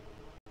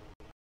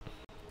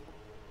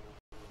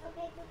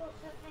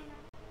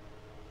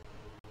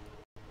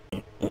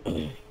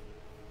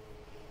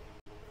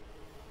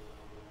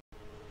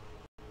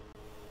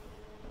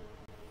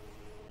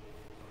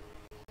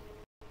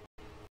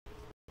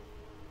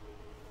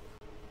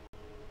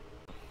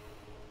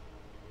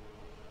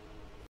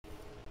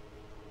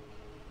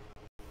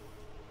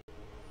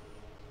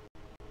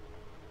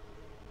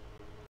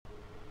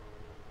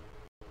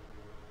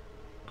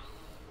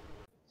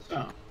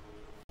 So.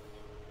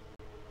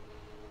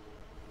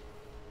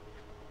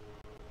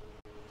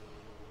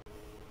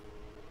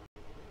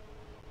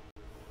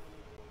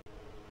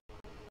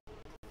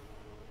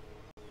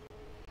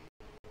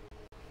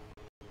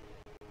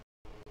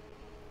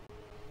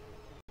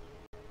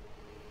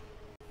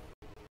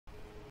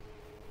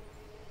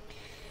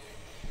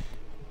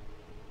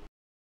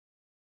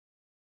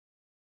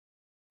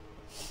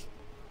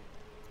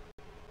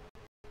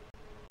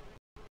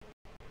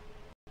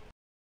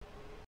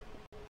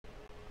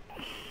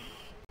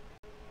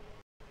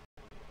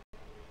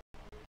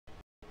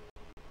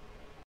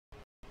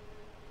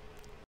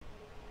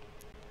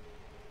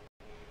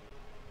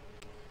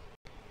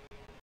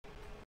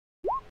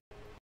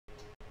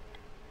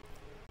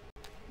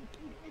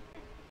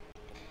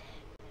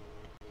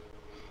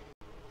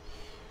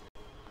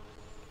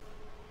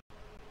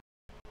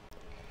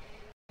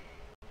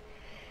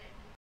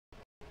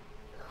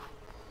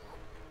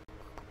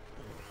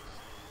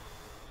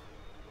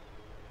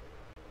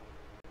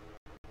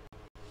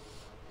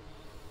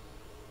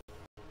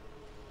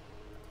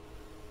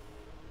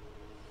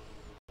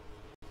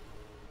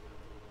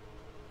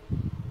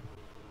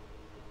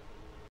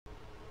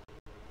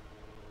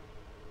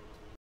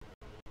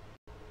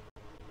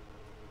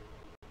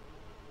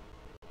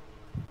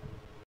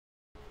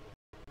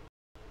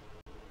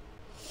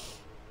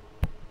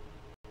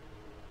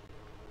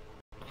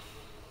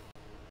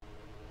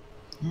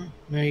 Well,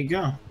 there you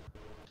go.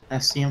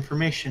 That's the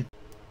information.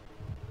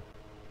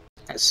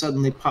 that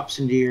suddenly pops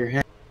into your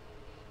head.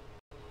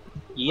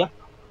 Yep.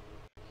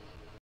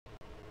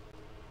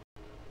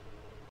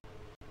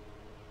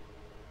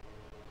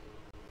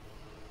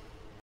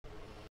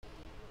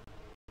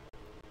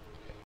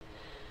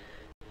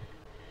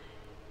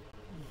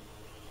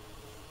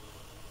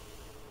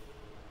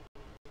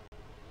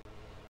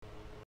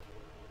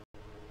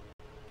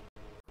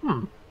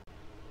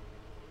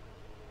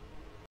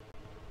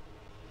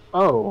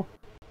 Oh.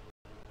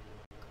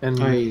 And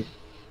I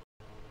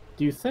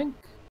do you think...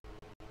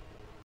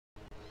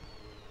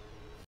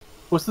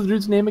 What's the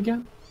dude's name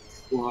again?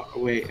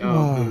 wait.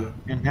 Oh, who?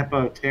 And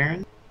Hippo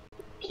Terran?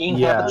 King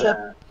Yeah.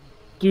 Habitat?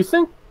 Do you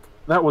think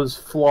that was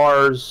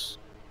Flar's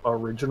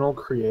original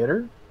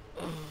creator?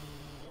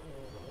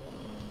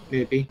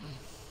 Maybe.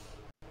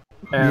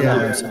 And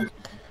Yeah. if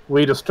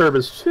we disturb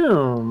his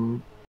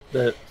tomb,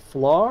 that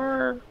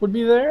Flar would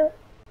be there?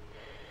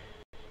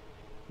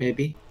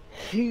 Maybe.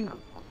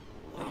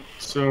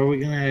 So are we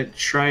gonna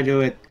try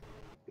to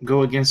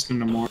go against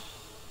an immortal?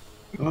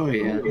 Oh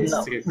yeah, this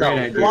is a great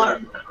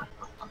idea.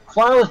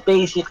 Flar was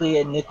basically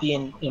a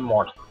Nithian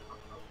immortal.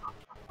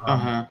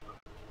 Uh-huh.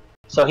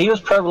 So he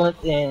was prevalent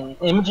in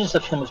images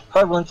of him was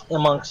prevalent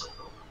amongst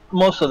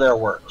most of their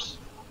works.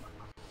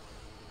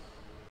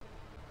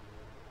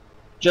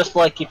 Just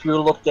like if you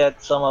looked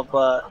at some of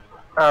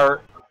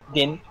our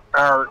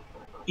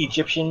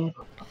Egyptian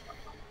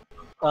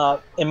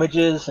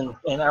images and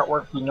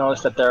artwork, you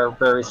notice that there are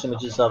various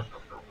images of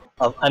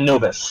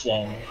Anubis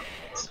and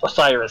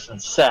Osiris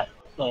and Set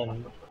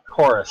and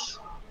Horus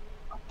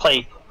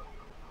play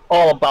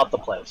all about the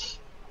place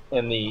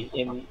in the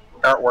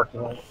artwork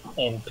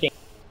and paint.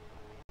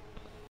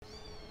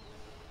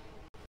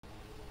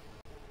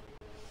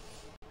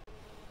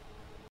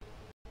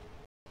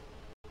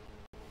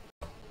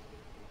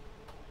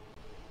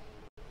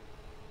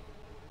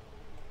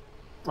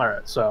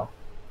 Alright, so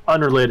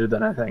unrelated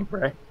then, I think,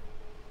 right?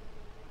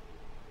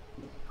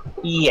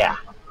 Yeah.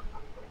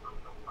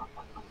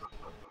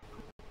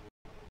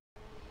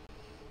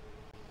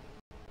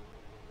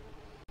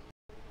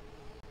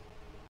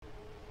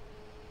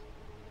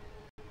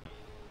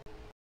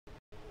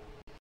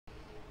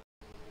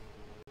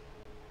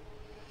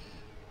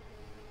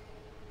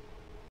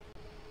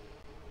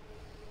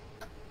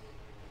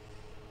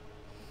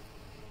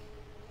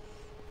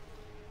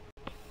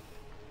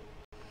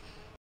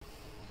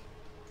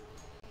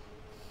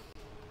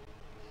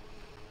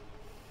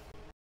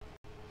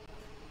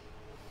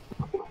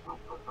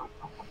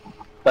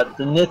 But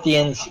the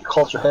Nithians'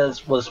 culture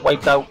was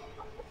wiped out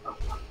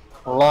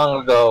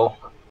long ago.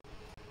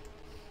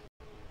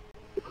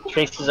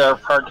 Traces are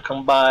hard to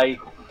come by.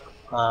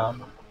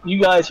 You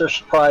guys are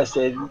surprised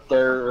that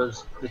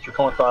you're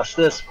coming across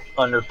this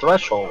under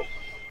threshold.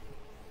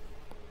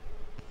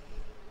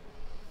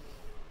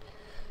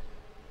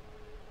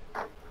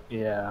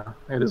 Yeah,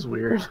 it is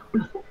weird.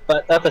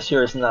 But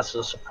FSU is not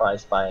so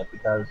surprised by it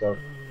because of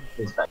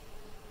his fact.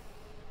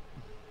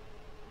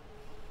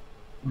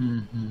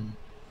 Mm-hmm.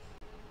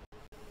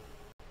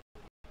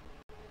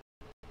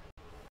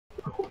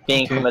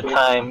 Being from the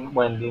time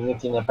when the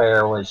Nithian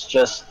Empire was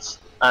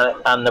just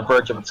on the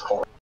verge of its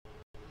collapse.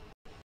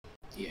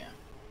 Yeah.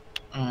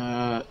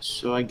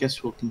 So I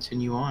guess we'll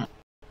continue on.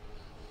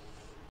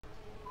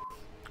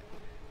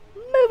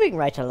 Moving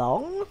right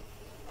along.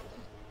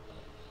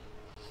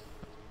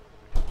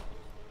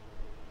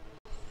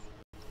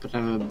 But I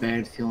have a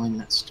bad feeling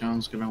that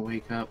Stone's gonna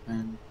wake up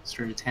and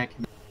start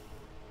attacking.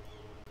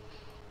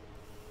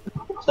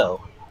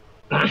 So,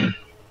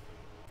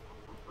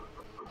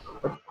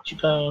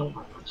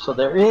 so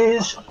there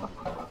is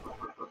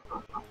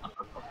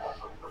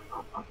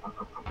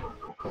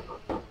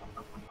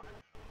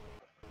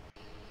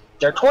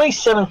there are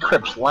 27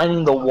 crypts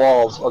lining the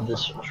walls of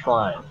this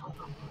shrine.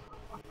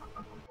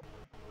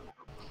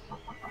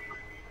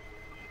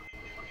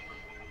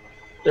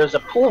 There's a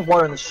pool of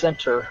water in the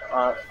center,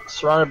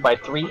 surrounded by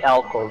 3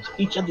 alcoves.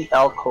 Each of the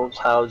alcoves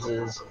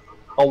houses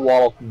a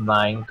wall of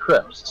 9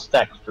 crypts,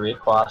 stacked 3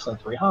 across and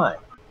 3 high.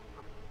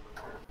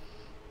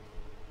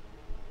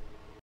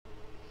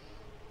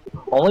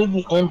 Only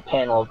the end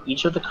panel of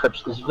each of the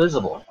crypts is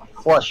visible,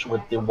 flush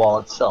with the wall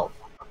itself.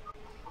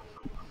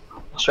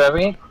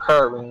 Extravagant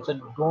carvings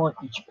adorn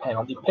each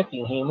panel,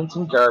 depicting humans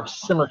in garbs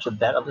similar to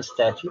that of the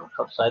statue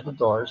outside the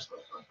doors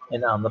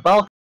and on the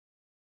balcony.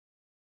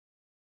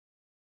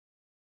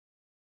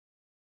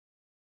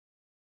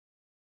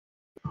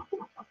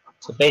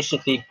 So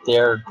basically,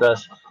 they're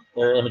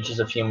images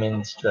of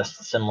humans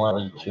dressed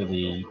similarly to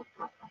the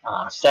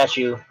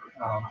statue,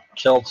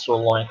 kilts or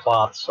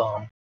loincloths,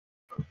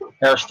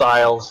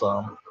 hairstyles.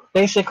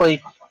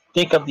 Basically,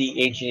 think of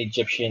the ancient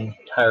Egyptian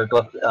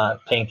hieroglyph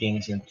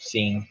paintings and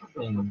seeing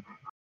in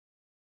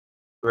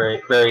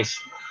various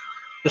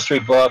history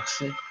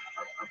books.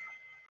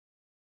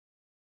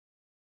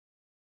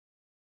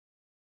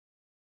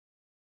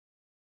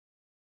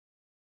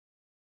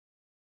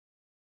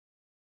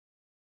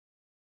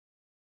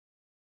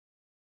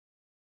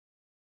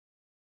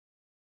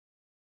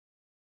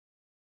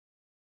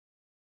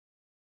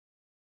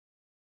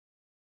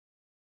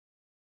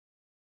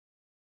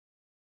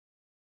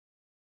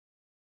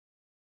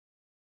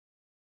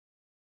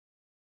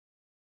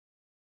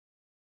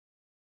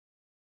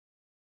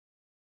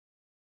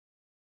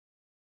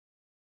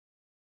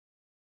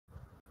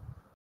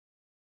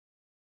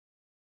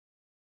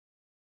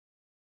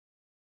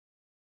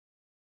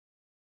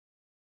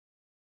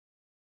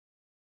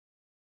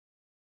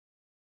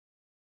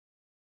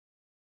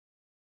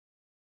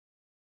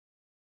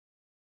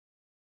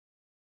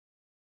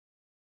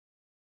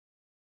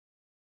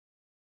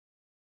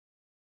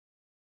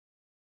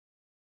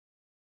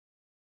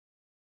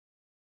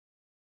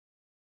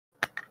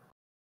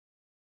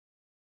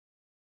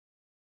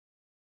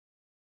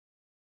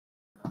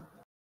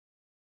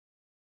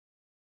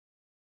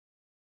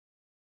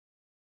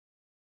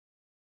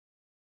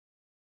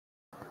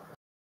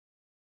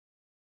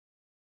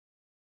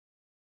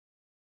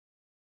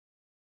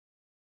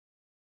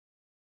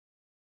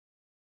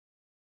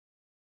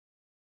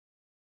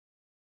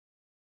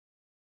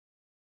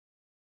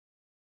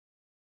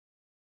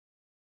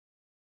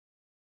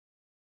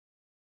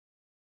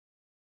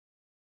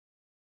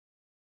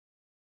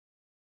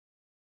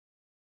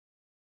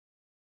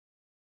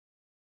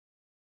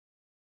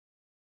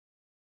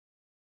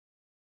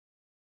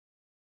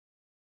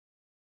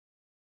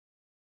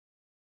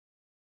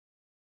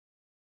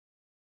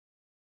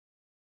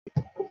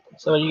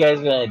 So what are you guys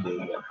gonna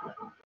do?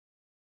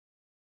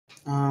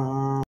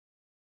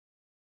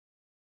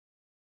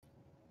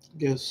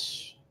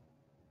 Guess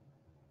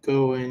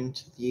go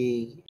into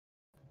the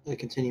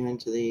continue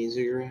into the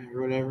ziggurat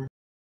or whatever.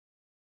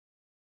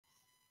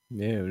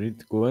 Yeah, we need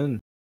to go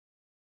in.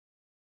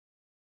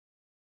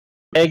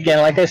 Again,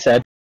 like I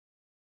said,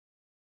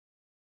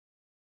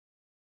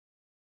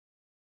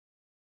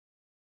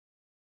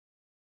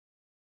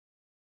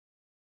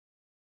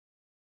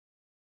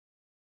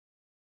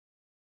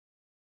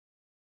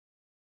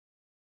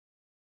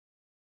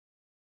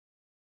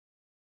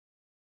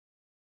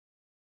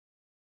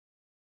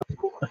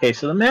 okay,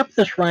 so the map of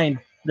the shrine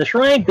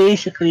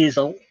basically is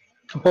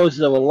composes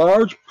of a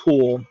large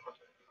pool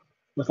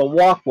with a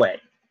walkway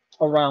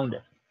around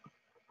it.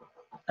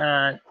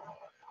 And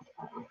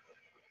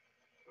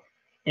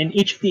in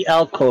each of the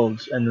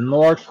alcoves in the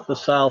north, the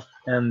south,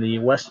 and the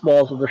west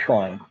walls of the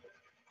shrine,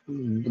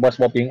 the west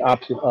wall being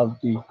opposite of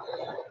the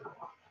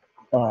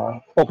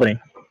opening,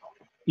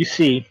 you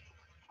see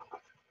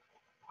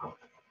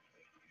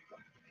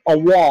a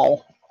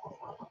wall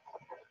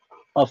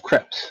of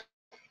crypts.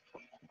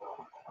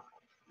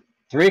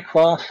 3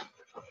 across,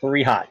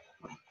 3 high.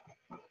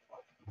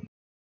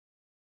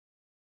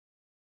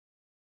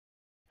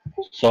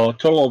 So a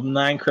total of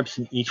 9 crypts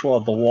in each wall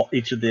of the wall,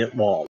 each of the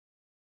walls.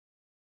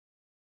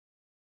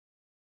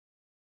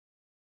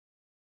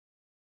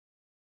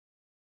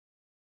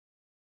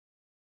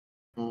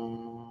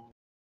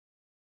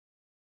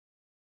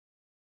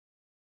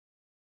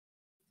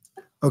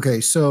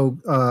 Okay, so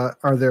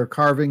are there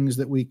carvings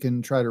that we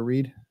can try to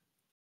read?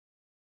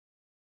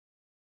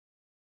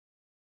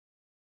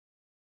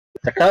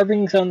 The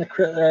carvings on the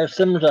crypt are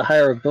similar to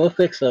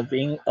hieroglyphics of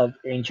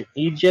ancient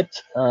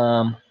Egypt,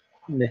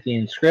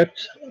 Mythian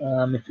script.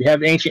 If you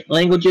have ancient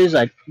languages,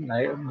 I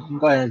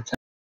go ahead and tell.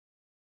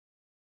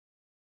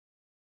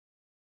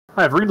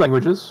 I have read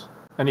languages.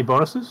 Any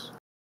bonuses?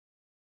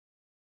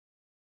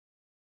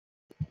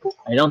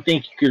 I don't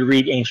think you could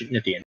read ancient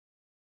Mythian.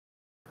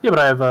 Yeah, but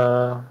I have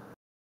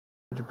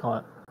what do you call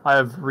it? I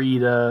have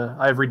read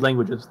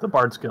languages, the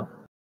bard skill.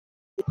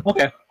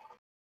 Okay.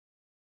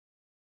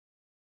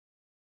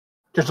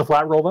 Just a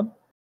flat roll then?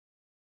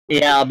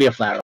 Yeah, I'll be a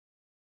flat roll.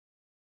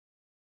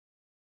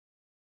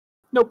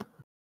 Nope.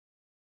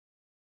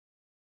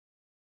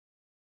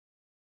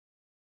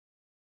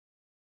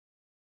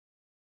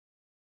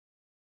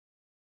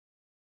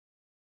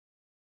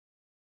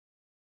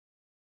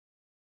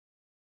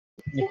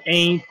 If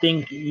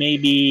anything,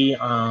 maybe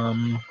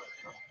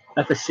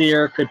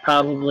FSCR could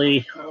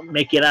probably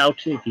make it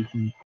out if you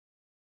can.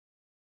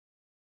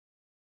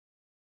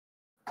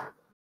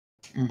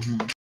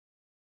 Mm-hmm.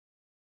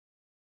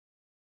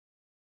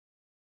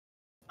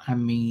 I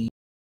mean,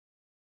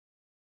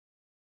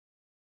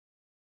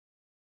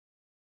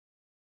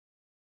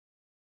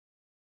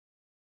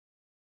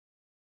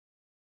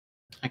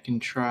 I can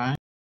try.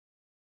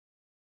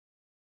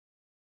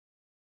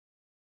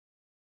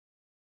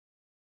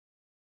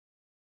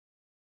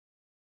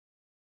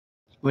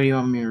 What do you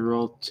want me to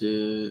roll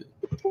to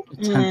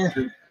attempt?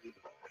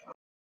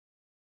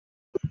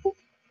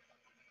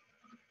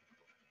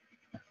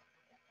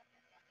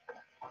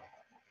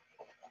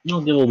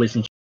 You'll give a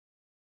wisdom.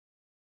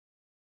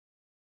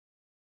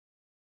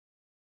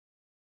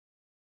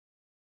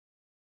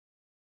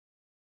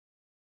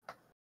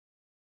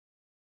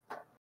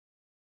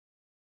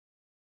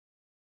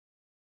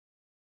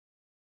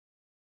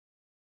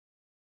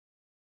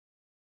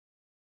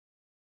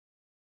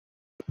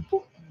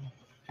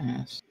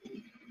 Yes.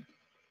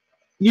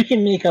 You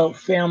can make out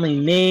family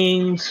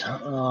names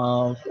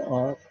of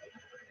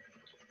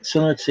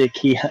similar to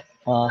Key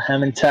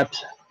Hementep,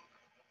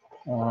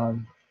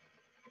 and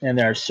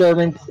there are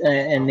servants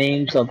and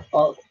names of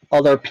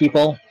other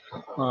people.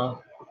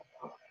 Well,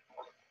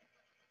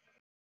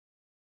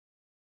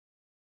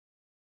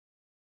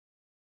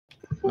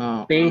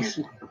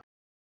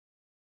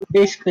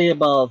 Basically,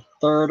 about a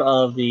third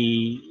of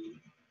the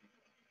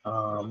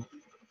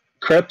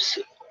crypts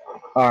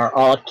are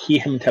all Key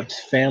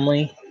Hementep's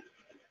family.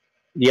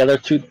 The other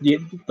two,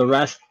 the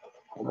rest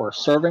were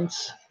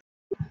servants.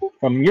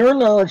 From your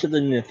knowledge of the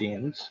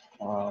Nithians,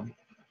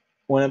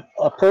 when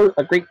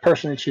a great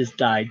personage has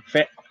died,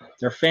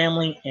 their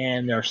family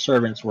and their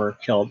servants were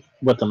killed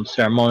with them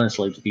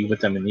ceremoniously to be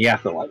with them in the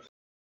afterlife.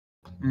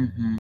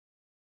 mm-hmm.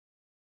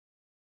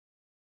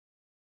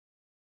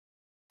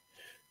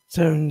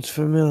 Sounds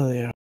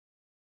familiar.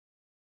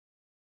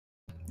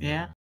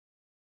 Yeah.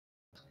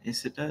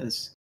 Yes, it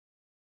does.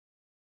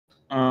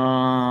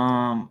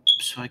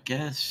 So I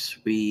guess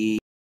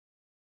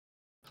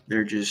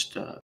they're just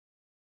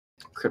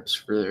crypts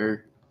for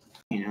their,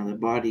 their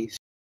bodies.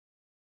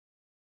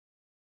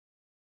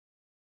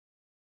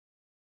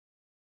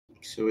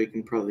 So we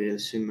can probably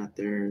assume that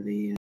they're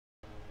the.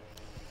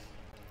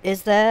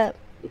 Is there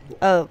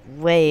a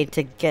way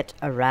to get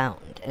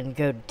around and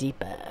go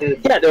deeper?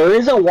 Yeah, there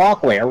is a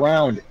walkway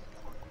around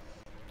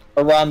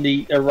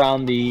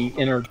the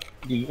inner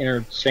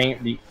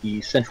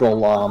the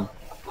central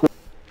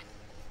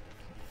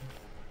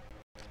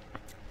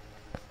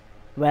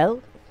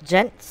Well,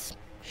 Gents,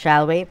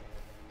 shall we?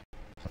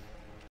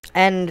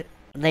 And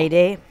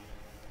lady,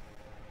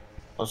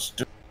 Let's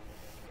do.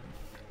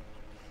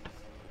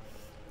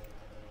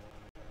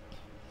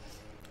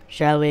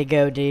 shall we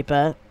go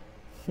deeper?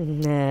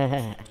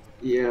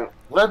 Yeah.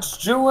 Let's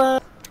do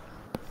it.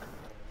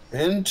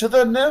 Into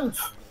the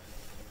nymph.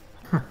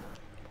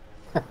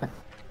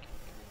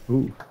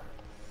 Ooh.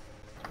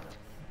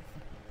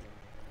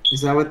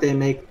 Is that what they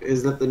make?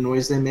 Is that the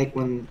noise they make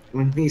when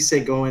we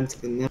say go into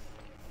the nymph?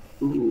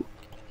 Ooh.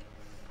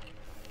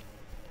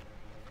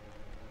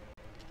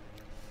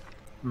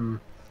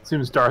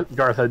 Seems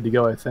Garth had to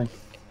go, I think.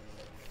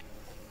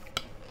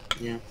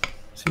 Yeah.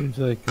 Seems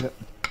like it.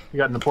 We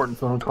got an important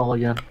phone call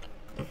again.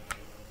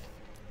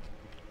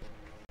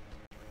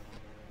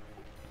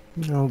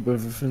 No, but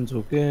everything's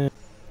okay.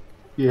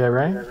 Yeah,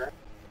 right?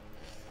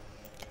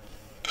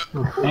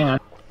 Oh, hang on.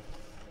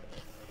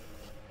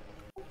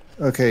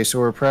 Okay, so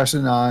we're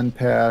pressing on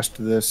past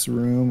this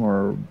room,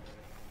 or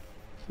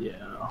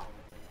Yeah.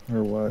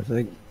 what? I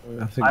think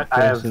I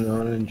pressing have-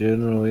 on in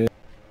general, yeah.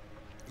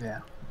 Yeah.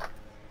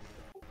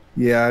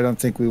 Yeah, I don't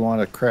think we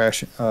want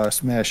to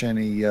smash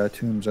any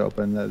tombs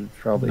open. That'd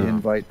probably No.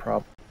 invite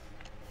problems.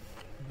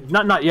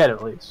 Not yet,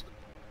 at least.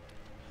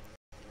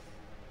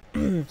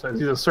 So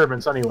these are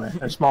servants anyway.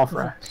 They're small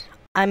fries.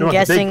 I'm We want the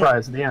big guessing.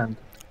 prize at the end.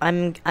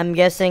 I'm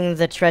guessing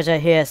the treasure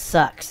here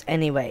sucks.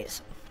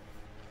 Anyways,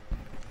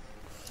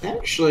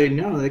 Actually,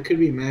 no. That could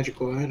be a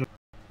magical item.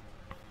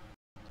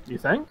 You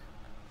think?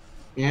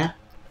 Yeah.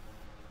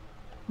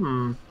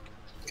 Hmm.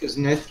 Because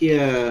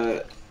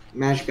Nethia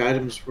magic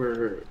items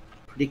were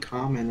pretty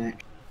common.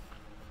 Actually.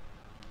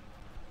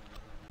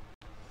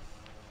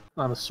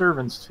 On a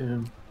servant's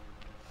tomb.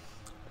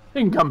 They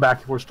can come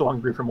back if we're still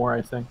hungry for more,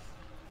 I think.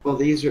 Well,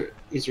 these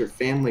are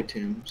family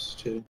tombs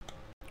too.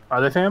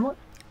 Are they family?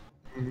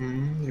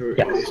 Mm-hmm. They were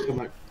Yes. still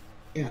like,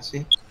 yeah.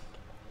 See.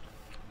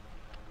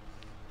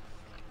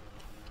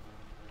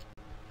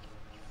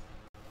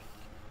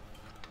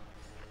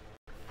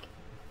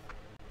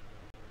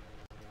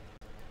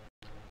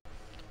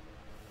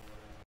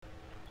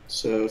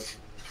 So if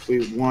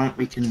we want,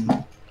 we can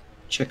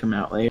check them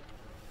out later.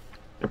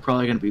 They're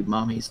probably gonna be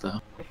mummies though.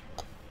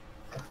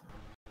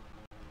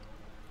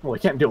 Well, we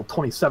can't deal with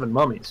 27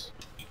 mummies.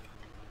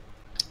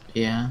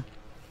 Yeah.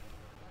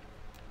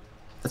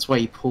 That's why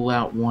you pull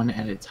out one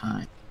at a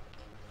time.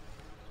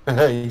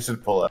 You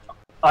should pull out.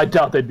 I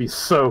doubt they'd be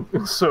so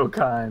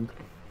kind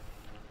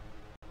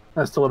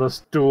as to let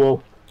us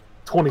duel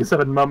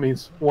 27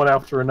 mummies one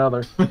after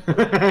another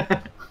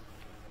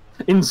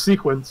in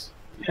sequence.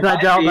 And I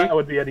doubt that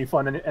would be any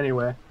fun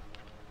anyway.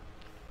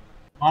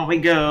 Why don't we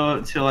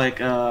go to like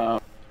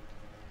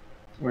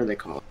what are they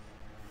called?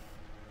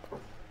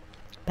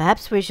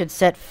 perhaps we should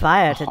set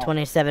fire to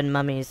 27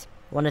 mummies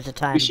one at a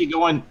time. We should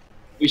go on.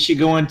 We should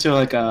go into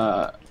like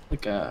a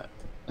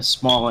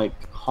small like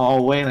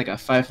hallway, like a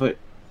 5-foot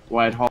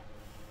wide hall,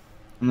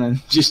 and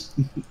then just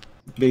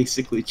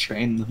basically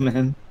train them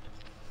in.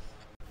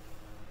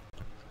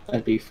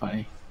 That'd be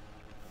funny.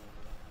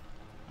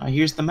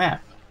 Here's the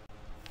map.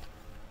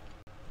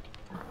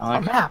 I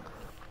like. map.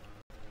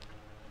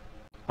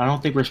 I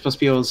don't think we're supposed to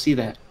be able to see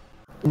that.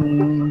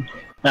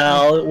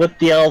 Now, with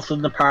the elves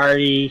in the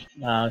party,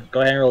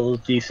 go ahead and roll a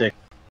d6.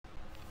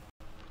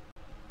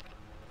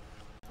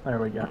 There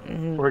we go.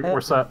 Mhm.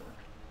 We're set.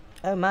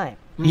 Oh my.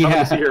 Nothing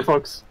Yeah. to see here,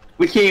 folks.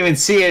 We can't even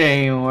see it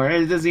anymore.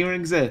 It doesn't even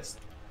exist.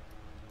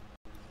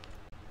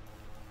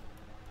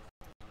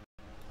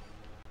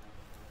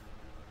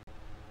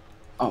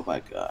 Oh my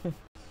god.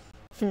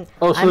 Oh,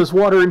 so I'm- there's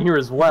water in here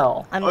as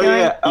well. I'm Oh going.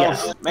 yeah. Oh,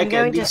 yes. make I'm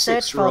going a to D6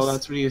 search roll. for.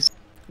 That's what you.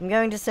 I'm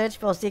going to search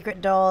for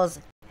secret doors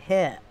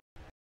here.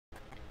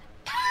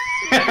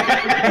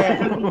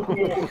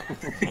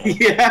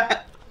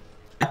 Yeah.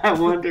 I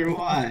wonder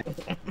why.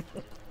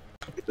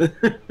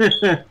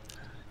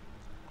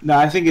 No,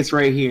 I think it's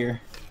right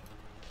here.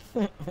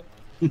 Nah,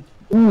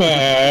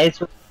 it's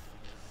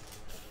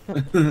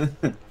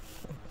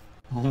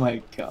Oh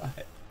my god.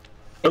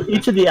 So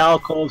each of the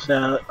alcoves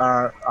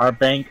are a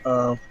bank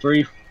of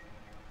three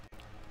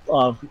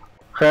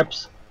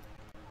crypts,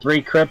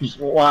 3 crypts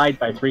wide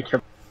by 3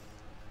 crypts.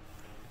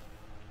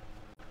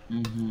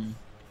 Mm-hmm.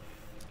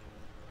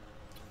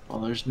 Well,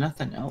 there's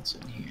nothing else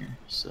in here,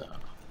 so.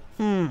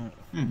 Hmm.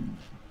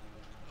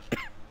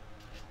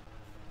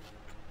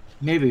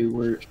 Maybe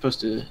we're supposed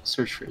to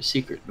search for a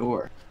secret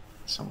door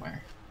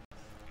somewhere.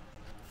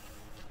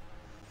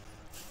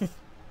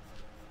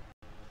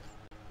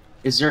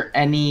 Is there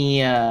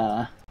any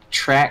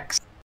tracks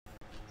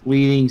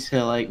leading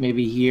to like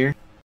maybe here?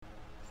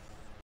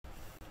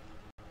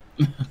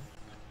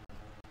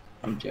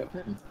 I'm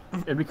joking.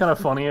 It'd be kind of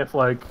funny if,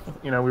 like,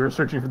 we were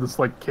searching for this,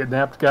 like,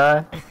 kidnapped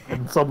guy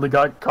and suddenly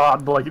got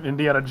caught in, like, an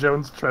Indiana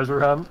Jones treasure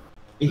hunt.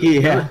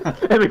 Yeah.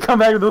 And we come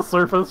back to the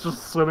surface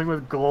just swimming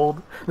with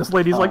gold. This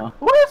lady's like,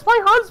 where's my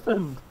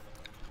husband?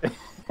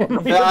 And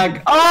we- They're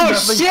like, oh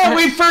nothing- shit,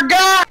 we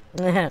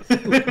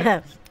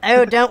forgot!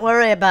 Oh, don't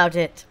worry about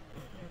it.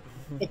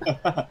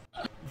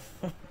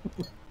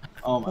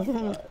 Oh my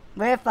god.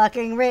 We're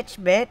fucking rich,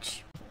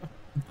 bitch.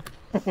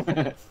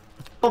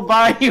 We'll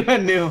buy you a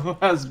new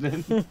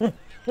husband.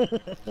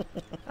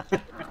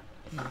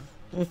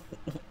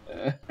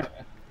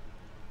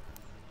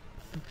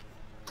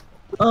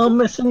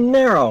 Mr.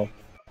 Nero.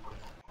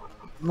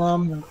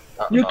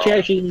 You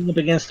casually lean up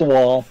against the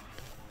wall.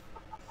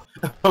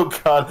 Oh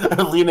god,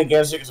 I lean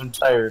against it because I'm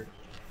tired.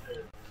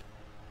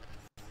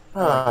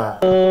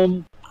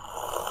 You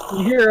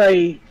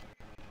hear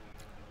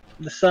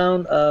the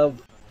sound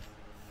of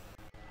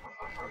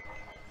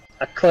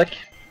a click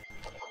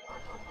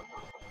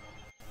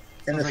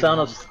and the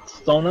sound of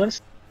stone.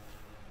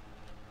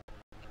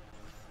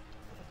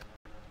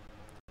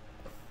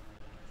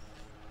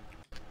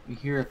 You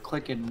hear a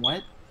click and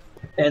what?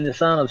 And the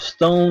sound of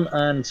stone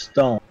on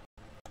stone.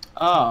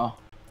 Oh,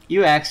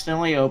 you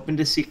accidentally opened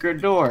a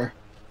secret door.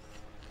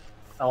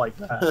 I like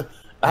that.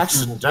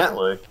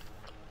 Accidentally.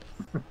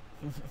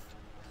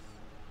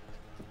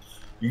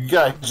 You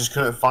guys just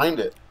couldn't find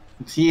it.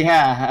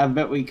 Yeah, I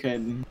bet we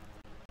could.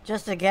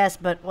 Just a guess,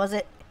 but was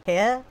it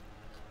here?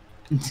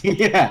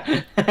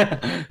 Yeah.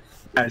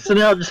 Alright, so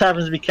now it just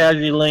happens to be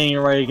casually laying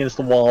right against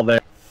the wall there.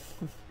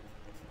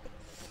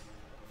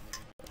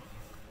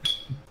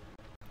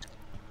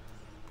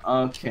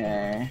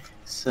 Okay.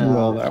 So.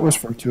 Well, that was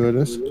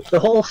fortuitous. That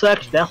whole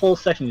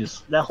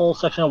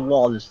section of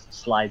wall just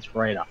slides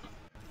right up.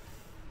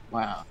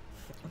 Wow.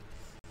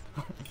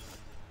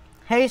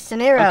 Hey,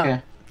 Sanero.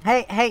 Okay.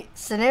 Hey,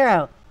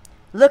 Sanero.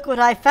 Look what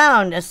I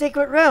found, a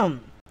secret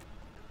room.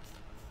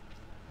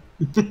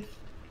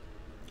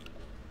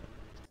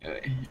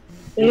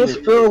 It's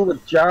filled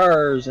with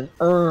jars and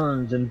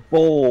urns and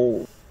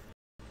bowls.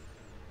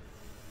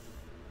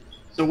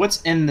 So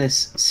what's in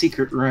this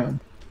secret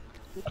room?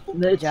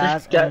 It's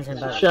Jars, just got urns, and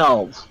bowls.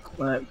 shelves.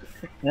 And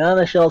on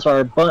the shelves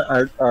are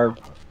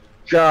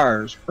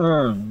jars,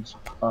 urns,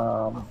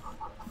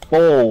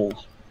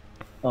 bowls.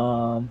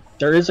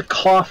 There is a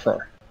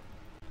coffer.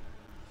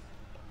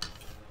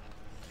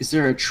 Is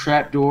there a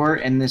trap door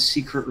in this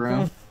secret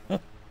room?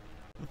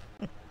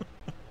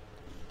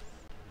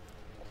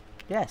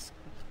 Yes.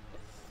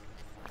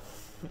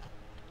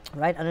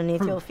 Right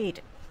underneath your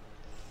feet.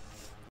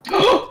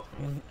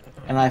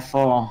 And I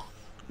fall.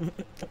 And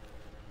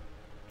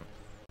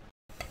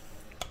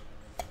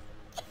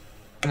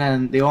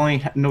then the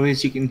only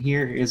noise you can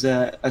hear is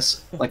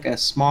like a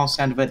small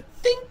sound of a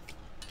ding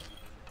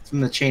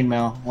from the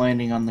chainmail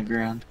landing on the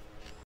ground.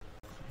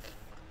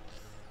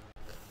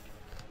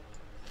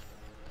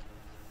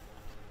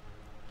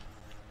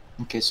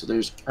 Okay, so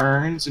there's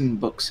urns and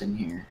books in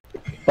here.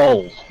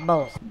 Bowls.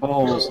 Bowls.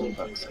 Bowls and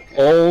books. Okay.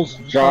 Bowls,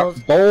 Bowls,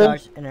 bowls,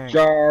 jars, and urns.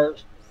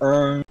 jars,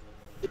 urns.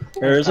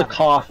 There is a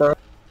coffer.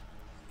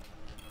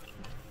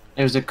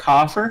 There's a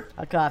coffer?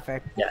 A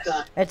coffer. Yes.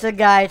 It's a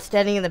guy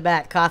standing in the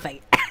back coughing.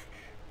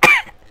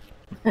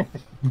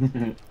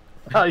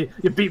 Oh,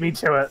 you beat me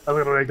to it. I'm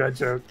gonna make that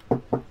joke.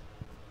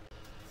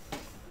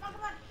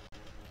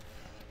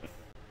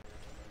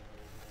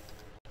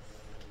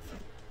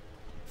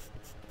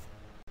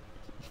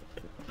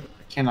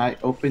 Can I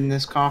open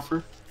this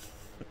coffer?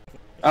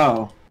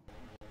 Oh.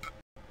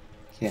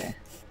 Okay.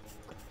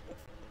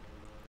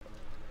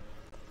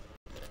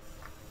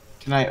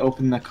 Can I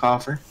open the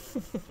coffer?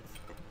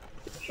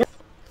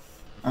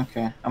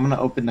 Okay, I'm gonna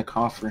open the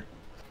coffer.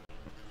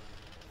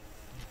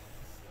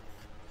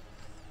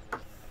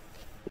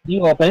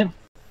 You open it,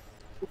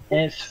 and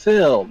it's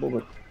filled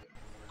with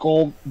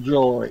gold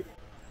jewelry.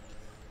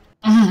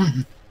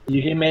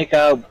 You can make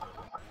out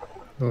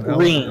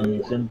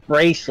rings and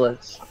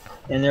bracelets,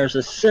 and there's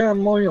a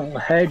ceremonial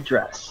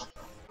headdress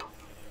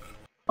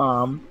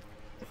of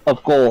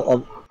gold,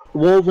 of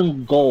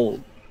woven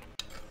gold.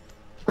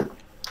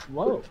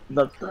 Whoa.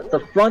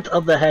 The front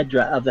of the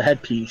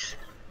headpiece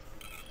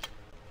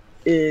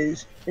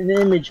is an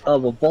image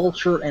of a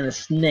vulture and a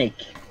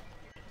snake,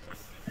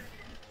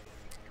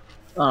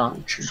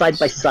 side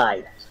by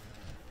side.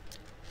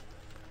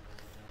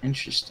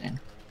 Interesting.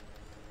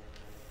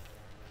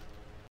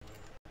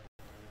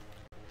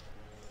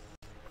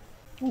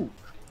 Ooh.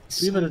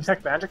 Do you have a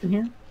detect magic in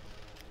here?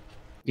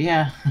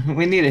 Yeah,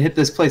 we need to hit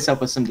this place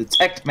up with some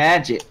detect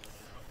magic.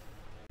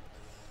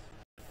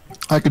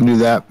 I can do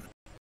that.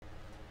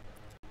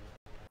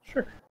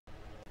 Sure.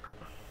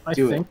 I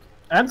Do it. think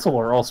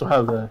Anselor also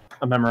has a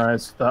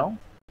memorized spell.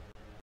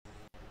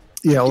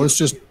 Yeah, let's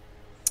just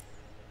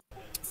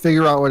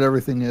figure out what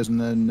everything is and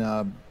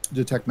then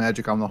detect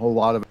magic on the whole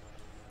lot of it.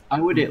 I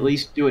would at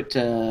least do it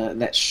to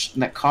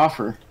that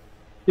coffer.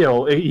 Yeah,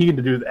 well, he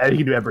can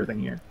do everything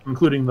here,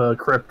 including the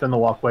crypt and the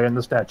walkway and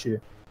the statue.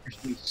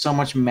 There's so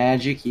much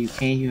magic you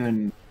can't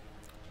even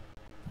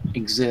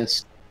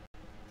exist.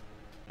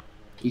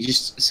 You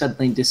just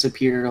suddenly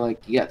disappear,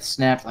 like you got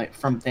snapped like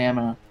from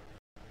Thanos.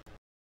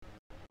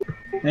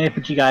 Let me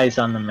put you guys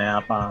on the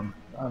map.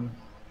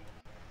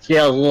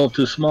 Scale is a little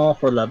too small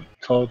for the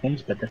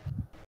tokens, but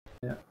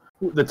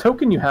The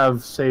token you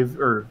have saved,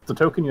 or the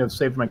token you have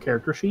saved in my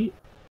character sheet,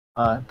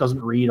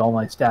 doesn't read all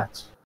my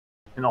stats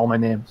and all my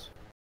names.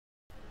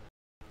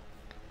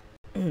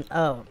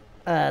 Oh,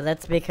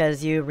 that's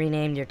because you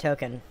renamed your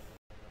token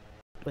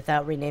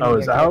without renaming Oh, your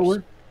is that how it character.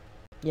 works?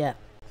 Yeah.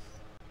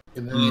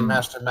 In the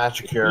Master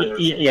Magic characters.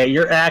 Yeah,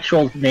 your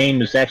actual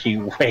name is actually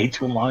way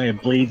too long.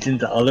 It bleeds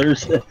into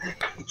others.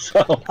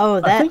 So Oh,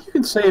 I that think you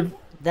can save.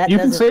 that You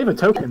can doesn't. save a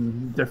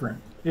token different.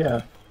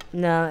 Yeah.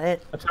 No,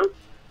 it. A token.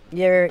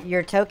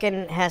 Your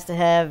token has to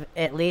have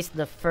at least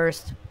the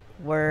first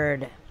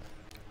word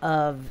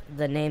of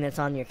the name that's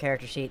on your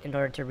character sheet in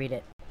order to read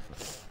it.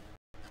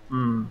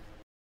 Hmm.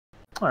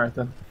 All right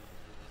then.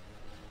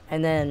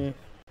 And then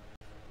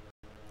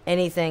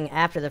anything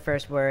after the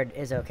first word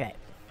is okay.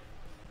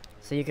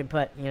 So you can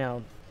put,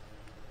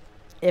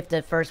 if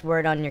the first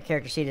word on your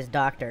character sheet is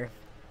doctor,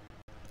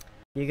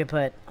 you could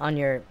put on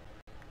your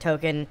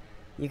token,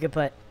 you could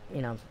put,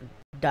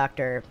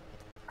 doctor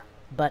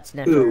butt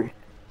sniffer, Ooh.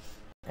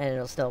 and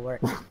it'll still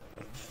work.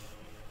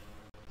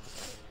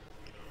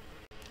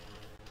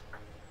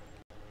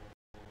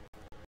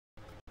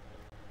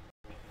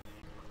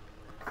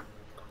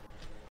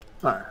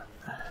 All right.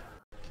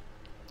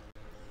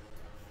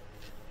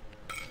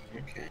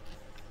 Okay.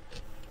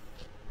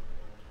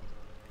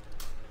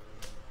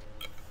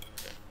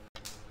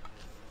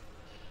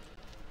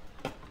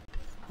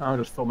 I'll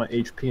just fill my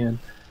HP in.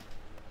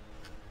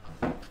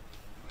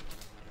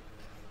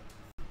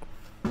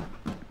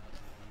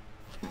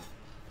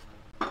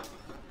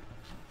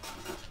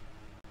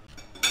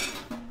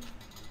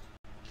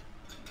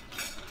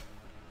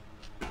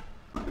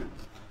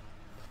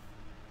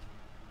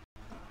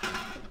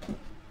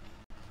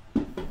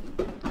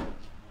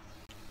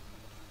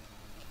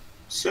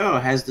 So,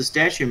 has the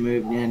statue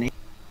moved any?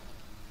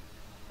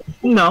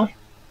 no.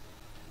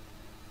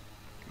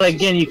 But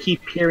again, you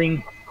keep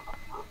hearing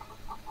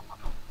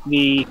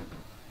the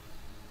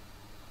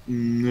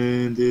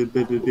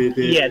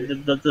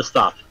the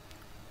stuff.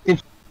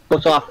 It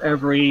goes off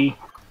every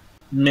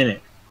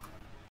minute.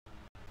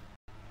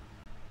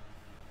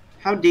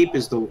 How deep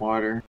is the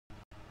water?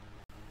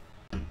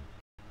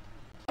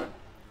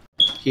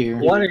 Here.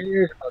 Water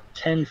here is about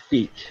 10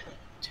 feet.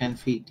 10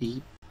 feet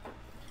deep.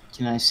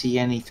 Can I see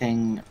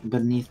anything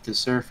beneath the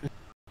surface?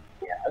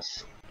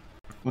 Yes.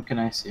 What can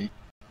I see?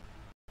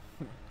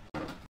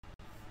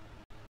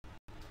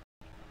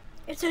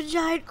 It's a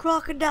giant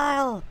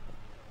crocodile!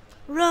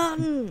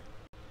 Run!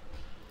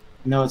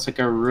 No, it's like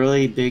a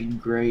really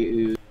big gray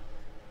ooze.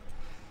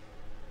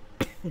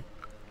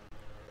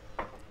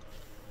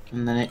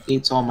 And then it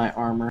eats all my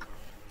armor.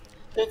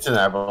 It's an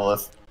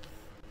aboleth.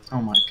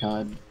 Oh my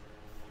god.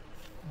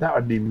 That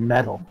would be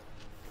metal.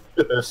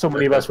 So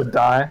many of us would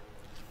die.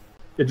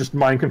 It just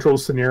mind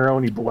controls scenario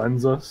and he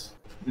blends us.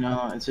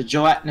 No, it's a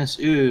gelatinous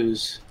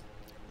ooze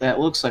that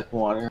looks like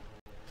water.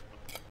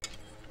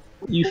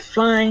 You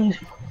find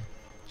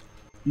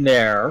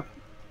there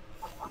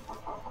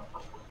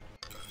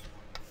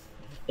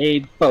a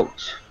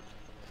boat,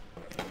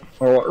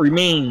 or what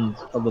remains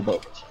of a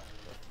boat.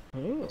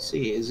 Let's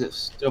see, is it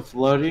still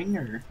floating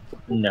or?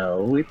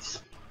 No,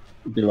 it's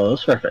below the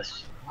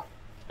surface.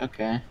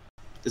 Okay.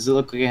 Does it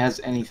look like it has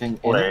anything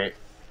in it? Wait,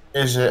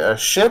 is it a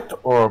ship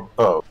or a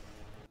boat?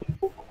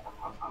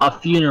 A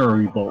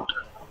funerary boat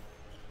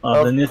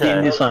of the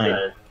Nithian design.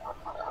 okay.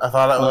 I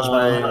thought that was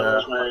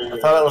I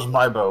thought that was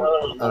my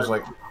boat. I was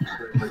like,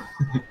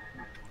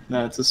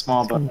 No, it's a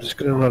small boat. I'm just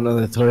gonna run to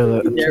the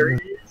toilet. There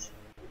it is.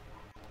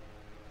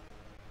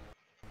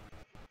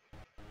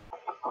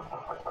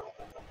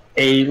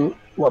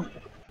 What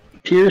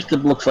appears to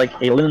looks like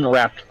a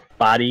linen-wrapped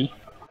body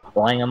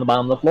lying on the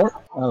bottom of the floor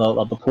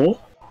of the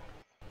pool.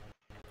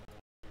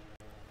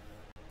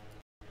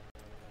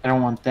 I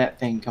don't want that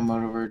thing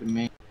coming over to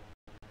me.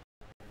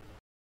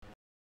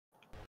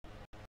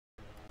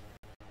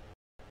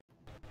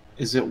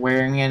 Is it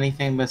wearing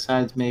anything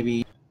besides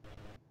maybe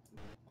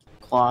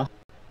cloth?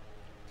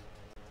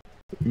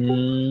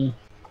 Mm,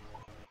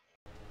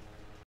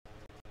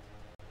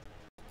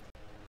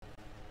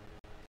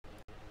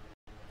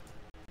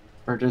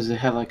 Or does it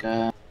have like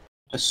a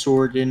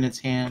sword in its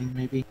hand,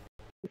 maybe?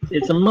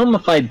 it's a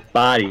mummified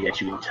body, as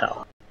you can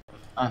tell.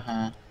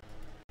 Uh-huh.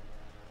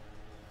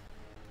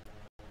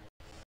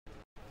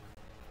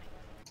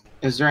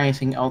 Is there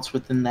anything else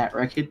within that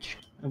wreckage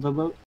of a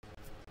boat?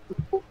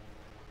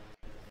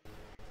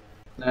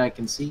 That I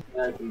can see?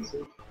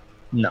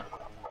 No.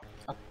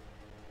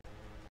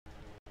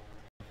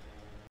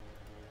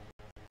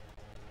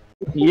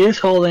 He is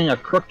holding a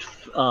crooked,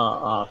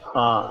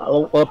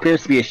 what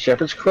appears to be a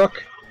shepherd's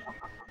crook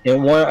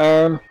in one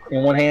arm,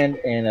 in one hand,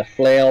 and a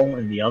flail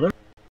in the other.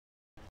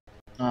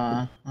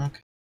 Okay.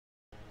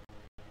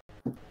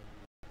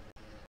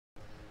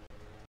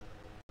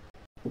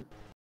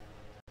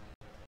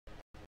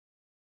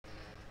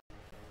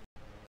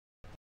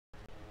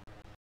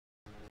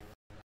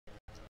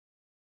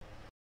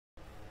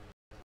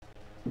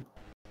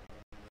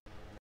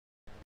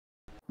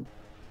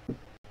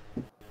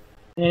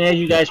 And as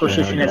you guys were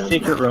searching that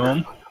secret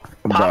room,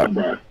 I'm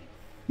back.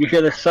 you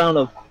hear the sound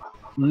of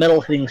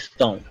metal hitting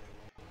stone.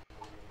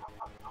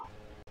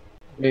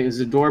 Wait, is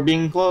the door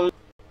being closed?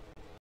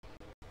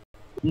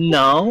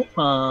 No,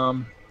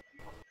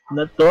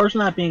 the door's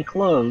not being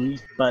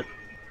closed, but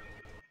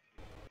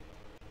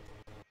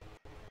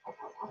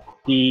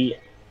the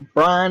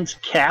bronze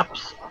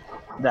caps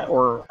that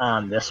were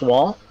on this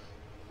wall,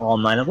 all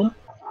 9 of them,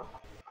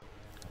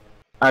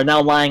 are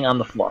now lying on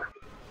the floor.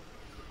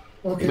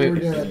 Okay, we're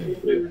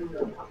dead.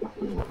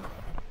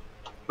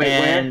 Wait,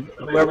 and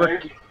where?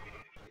 whoever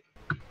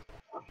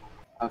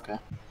Okay.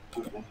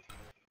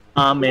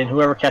 and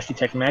whoever casts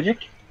detect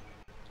magic,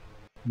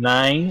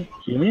 9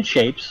 human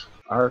shapes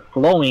are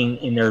glowing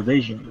in their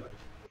vision.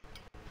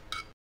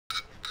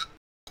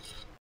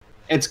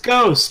 It's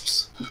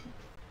ghosts.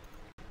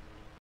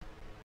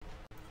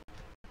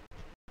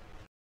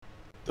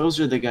 Those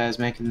are the guys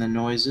making the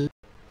noises.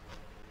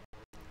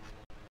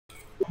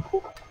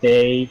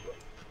 They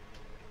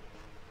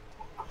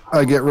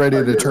I get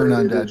ready to turn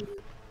undead.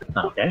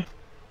 okay.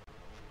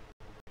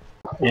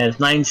 As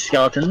 9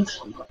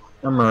 skeletons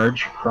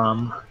emerge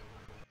from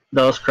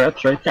those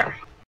crypts right there.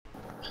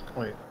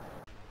 Wait,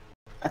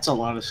 That's a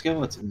lot of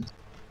skeletons.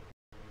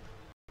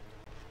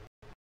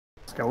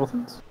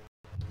 skeletons?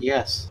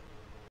 Yes.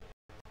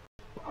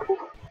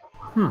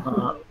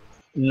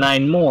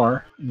 9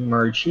 more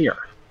emerge here.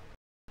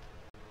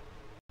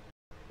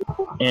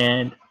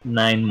 And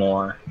 9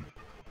 more.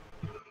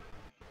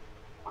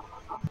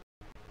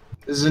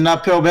 This is an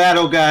uphill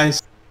battle,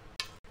 guys.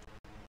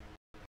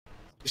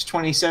 There's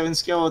 27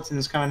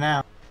 skeletons coming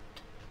out.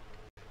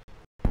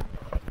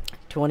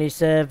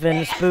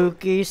 27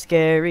 spooky,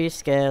 scary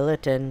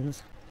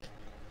skeletons.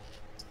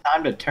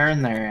 Time to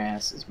turn their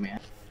asses, man.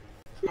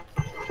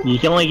 You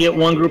can only get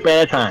 1 group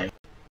at a time.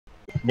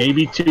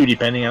 Maybe 2,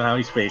 depending on how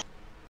he's facing.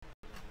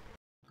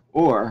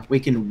 Or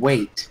we can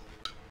wait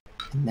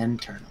and then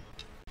turn them.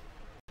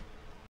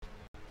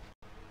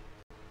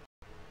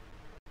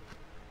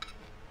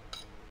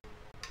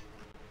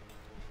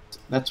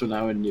 That's what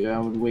I would do. I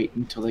would wait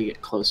until they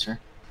get closer.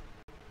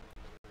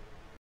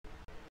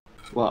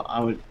 Well, I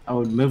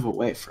would move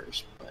away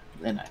first, but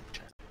then I'd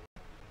turn.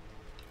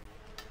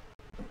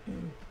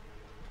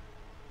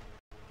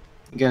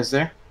 You guys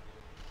there?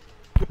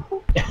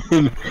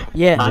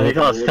 Yeah. They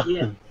call it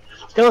skeletons.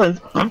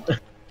 Skeletons.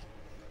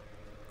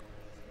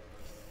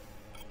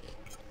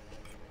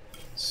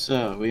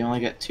 So we only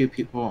got 2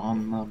 people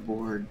on the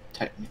board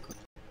technically.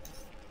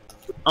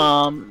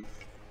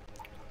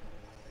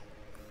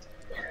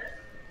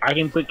 I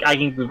can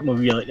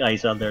move you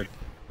guys out there.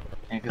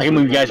 Yeah, I can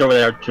move you guys over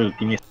there too.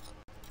 Give me.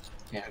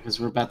 Yeah, because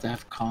we're about to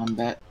have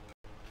combat.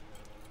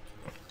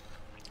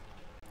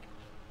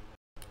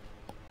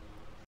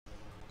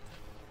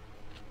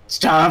 It's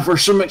time for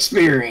some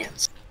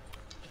experience.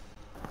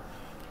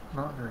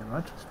 Not very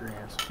much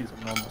experience. These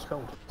are normal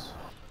skeletons.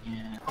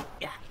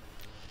 Yeah.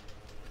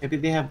 Maybe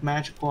they have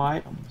magical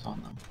items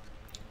on them.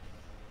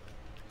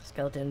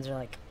 Skeletons are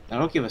like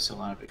That'll give us a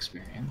lot of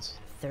experience.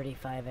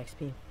 35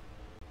 XP.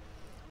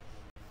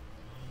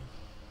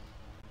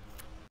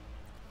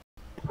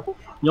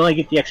 You only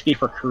get the XP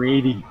for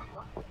creating.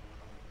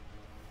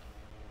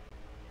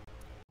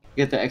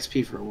 Get the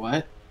XP for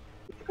what?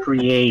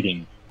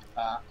 Creating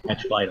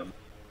magical item.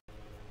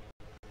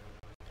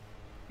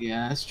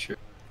 Yeah, that's true.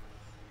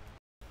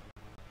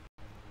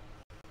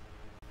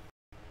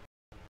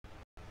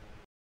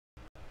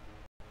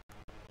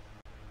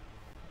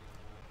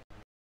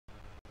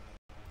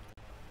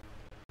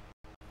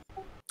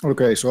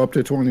 Okay, so up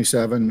to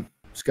 27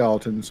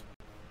 skeletons.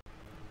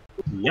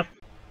 Yep.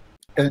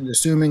 And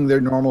assuming they're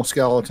normal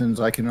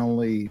skeletons, I can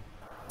only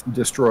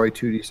destroy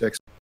 2d6.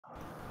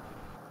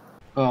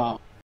 Oh,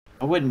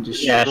 I wouldn't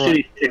destroy. Yeah,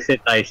 shitty 6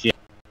 hit dice. Yeah.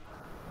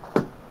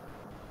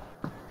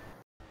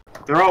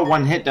 They're all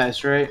 1 hit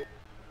dice, right?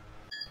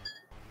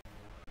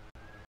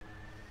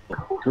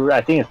 I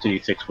think it's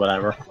 2d6,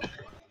 whatever.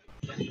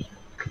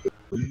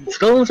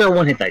 Skeletons are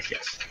 1 hit dice,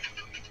 yes.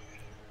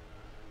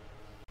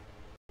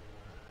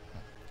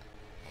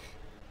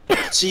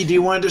 See, do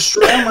you want to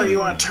destroy them or do you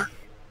want to turn?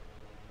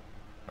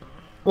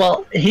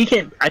 Well, he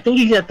can. I think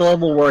he's at the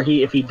level where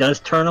if he does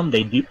turn them,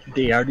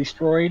 they are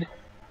destroyed.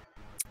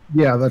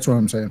 Yeah, that's what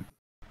I'm saying.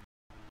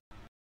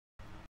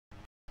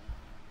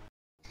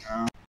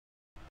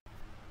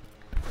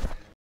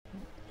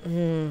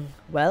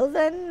 Well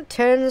then,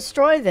 turn and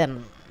destroy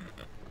them.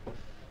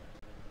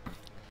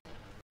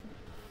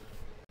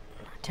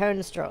 Turn and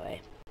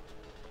destroy.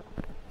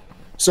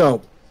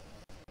 So,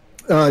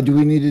 do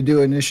we need to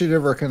do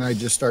initiative, or can I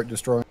just start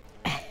destroying?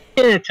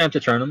 In an attempt to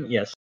turn them,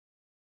 yes.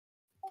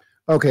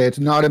 Okay, it's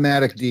an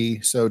automatic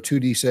D, so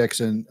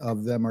 2d6 and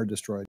of them are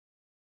destroyed.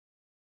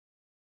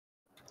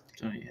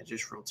 So yeah,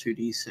 just roll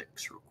 2d6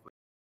 real quick.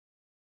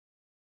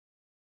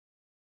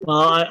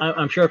 Well,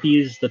 I'm sure if you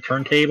use the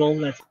turntable,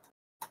 that's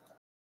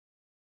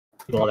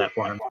do all that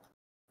for him.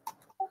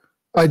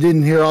 I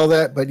didn't hear all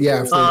that, but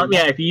yeah.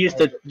 Yeah, if you use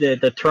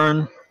the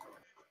turn,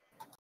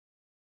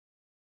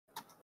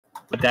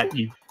 but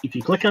if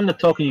you click on the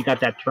token, you got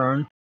that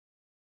turn.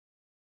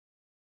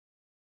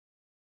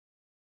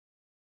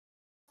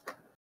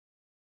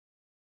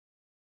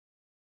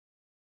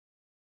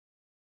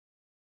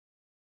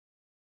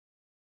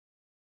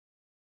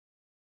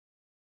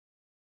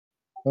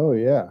 Oh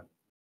yeah.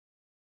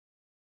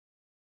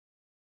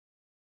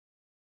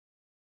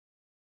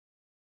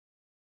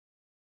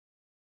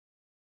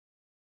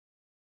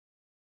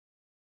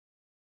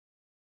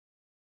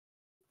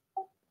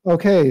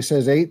 Okay, it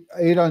says eight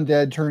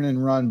undead turn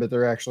and run, but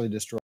they're actually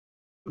destroyed.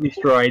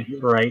 Destroyed,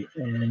 right?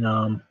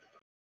 And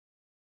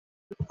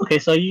okay,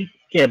 so you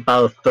get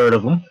about a third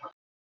of them.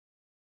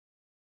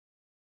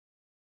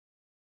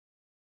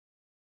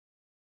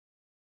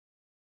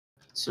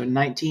 So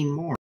 19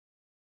 more.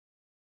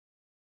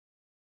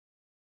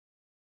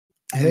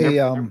 Hey,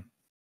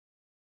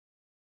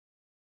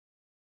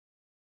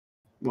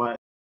 What?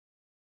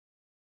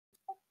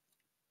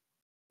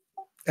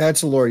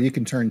 Atsalor, you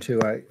can turn too,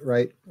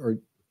 right? Or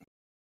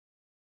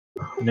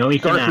No, you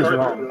Dark is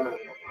cannot. wrong.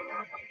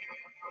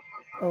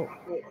 oh,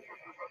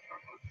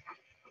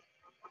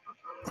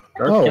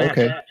 Dark oh, cannot.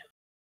 okay.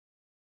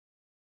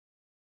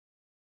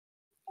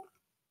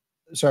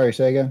 Sorry,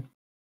 say again.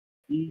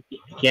 You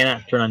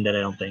cannot turn on that,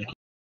 I don't think.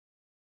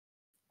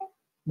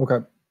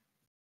 Okay.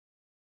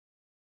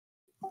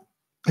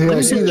 Hey, Let I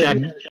me see just that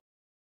check.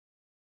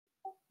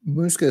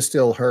 Muska is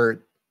still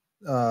hurt,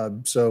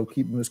 so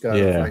keep Muska out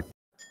of the Yeah. fight.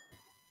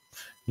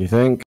 You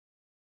think?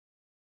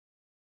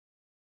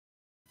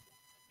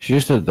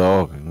 She's just a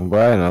dog. I'll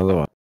buy another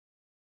one.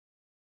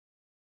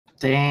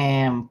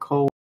 Damn,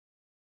 Cole.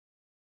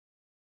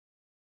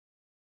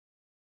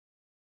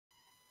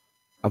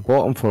 I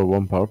bought them for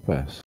one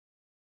purpose.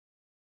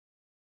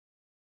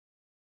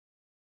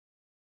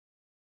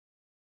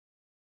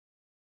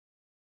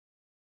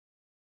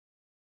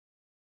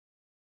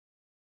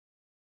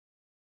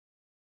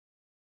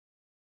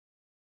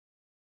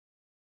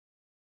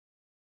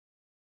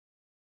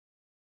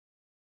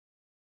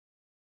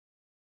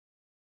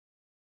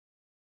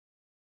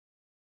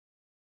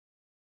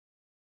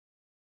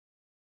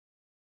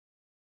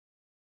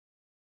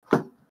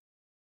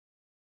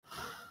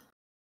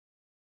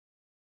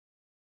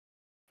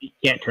 You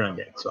can't turn on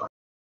that, so.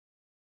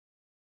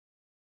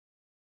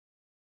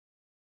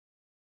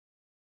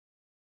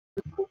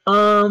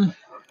 Um,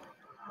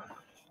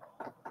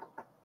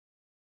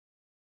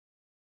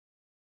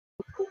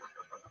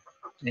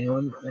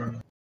 anyone?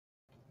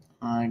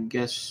 I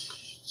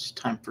guess it's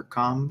time for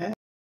combat.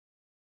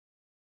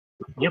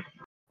 Yep.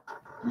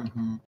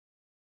 Mm-hmm.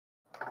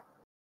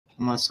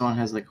 Unless someone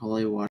has like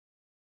holy water.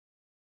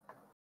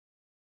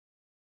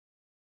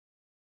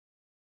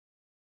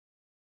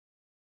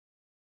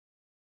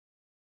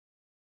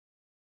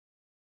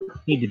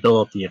 Need to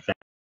build up the effect.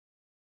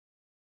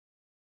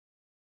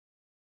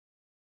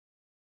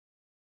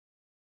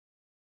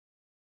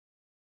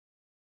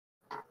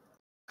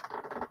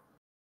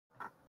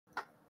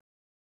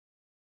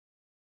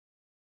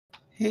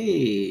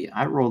 Hey,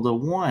 I rolled a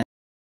 1.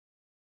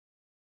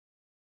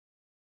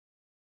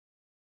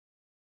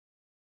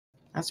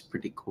 That's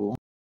pretty cool.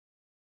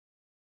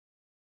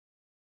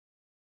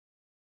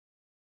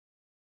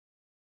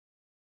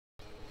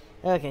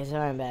 Okay, so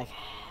I'm back.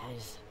 I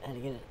just had to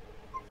get it.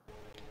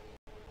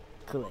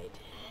 Kool-Aid.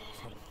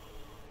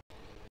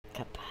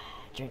 Cup.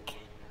 Drink.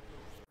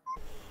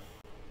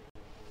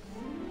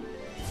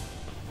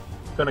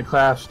 Gonna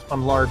cast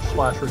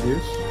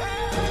Unlarge/Reduce.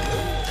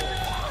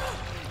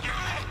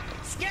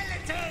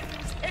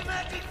 Skeletons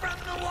emerging from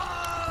the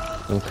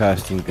walls! I'm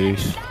casting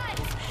Grease.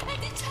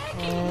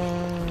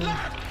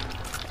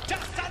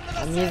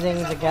 I'm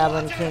using the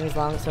Goblin King's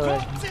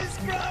longsword. Corpses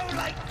grow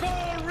like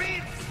coral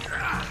reefs!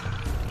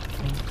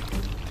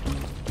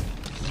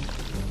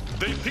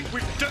 They think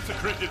we've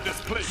desecrated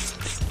this place.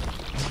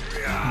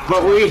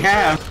 But we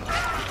have.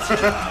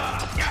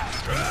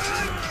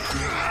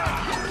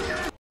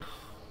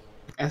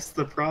 That's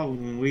the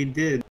problem. We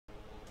did.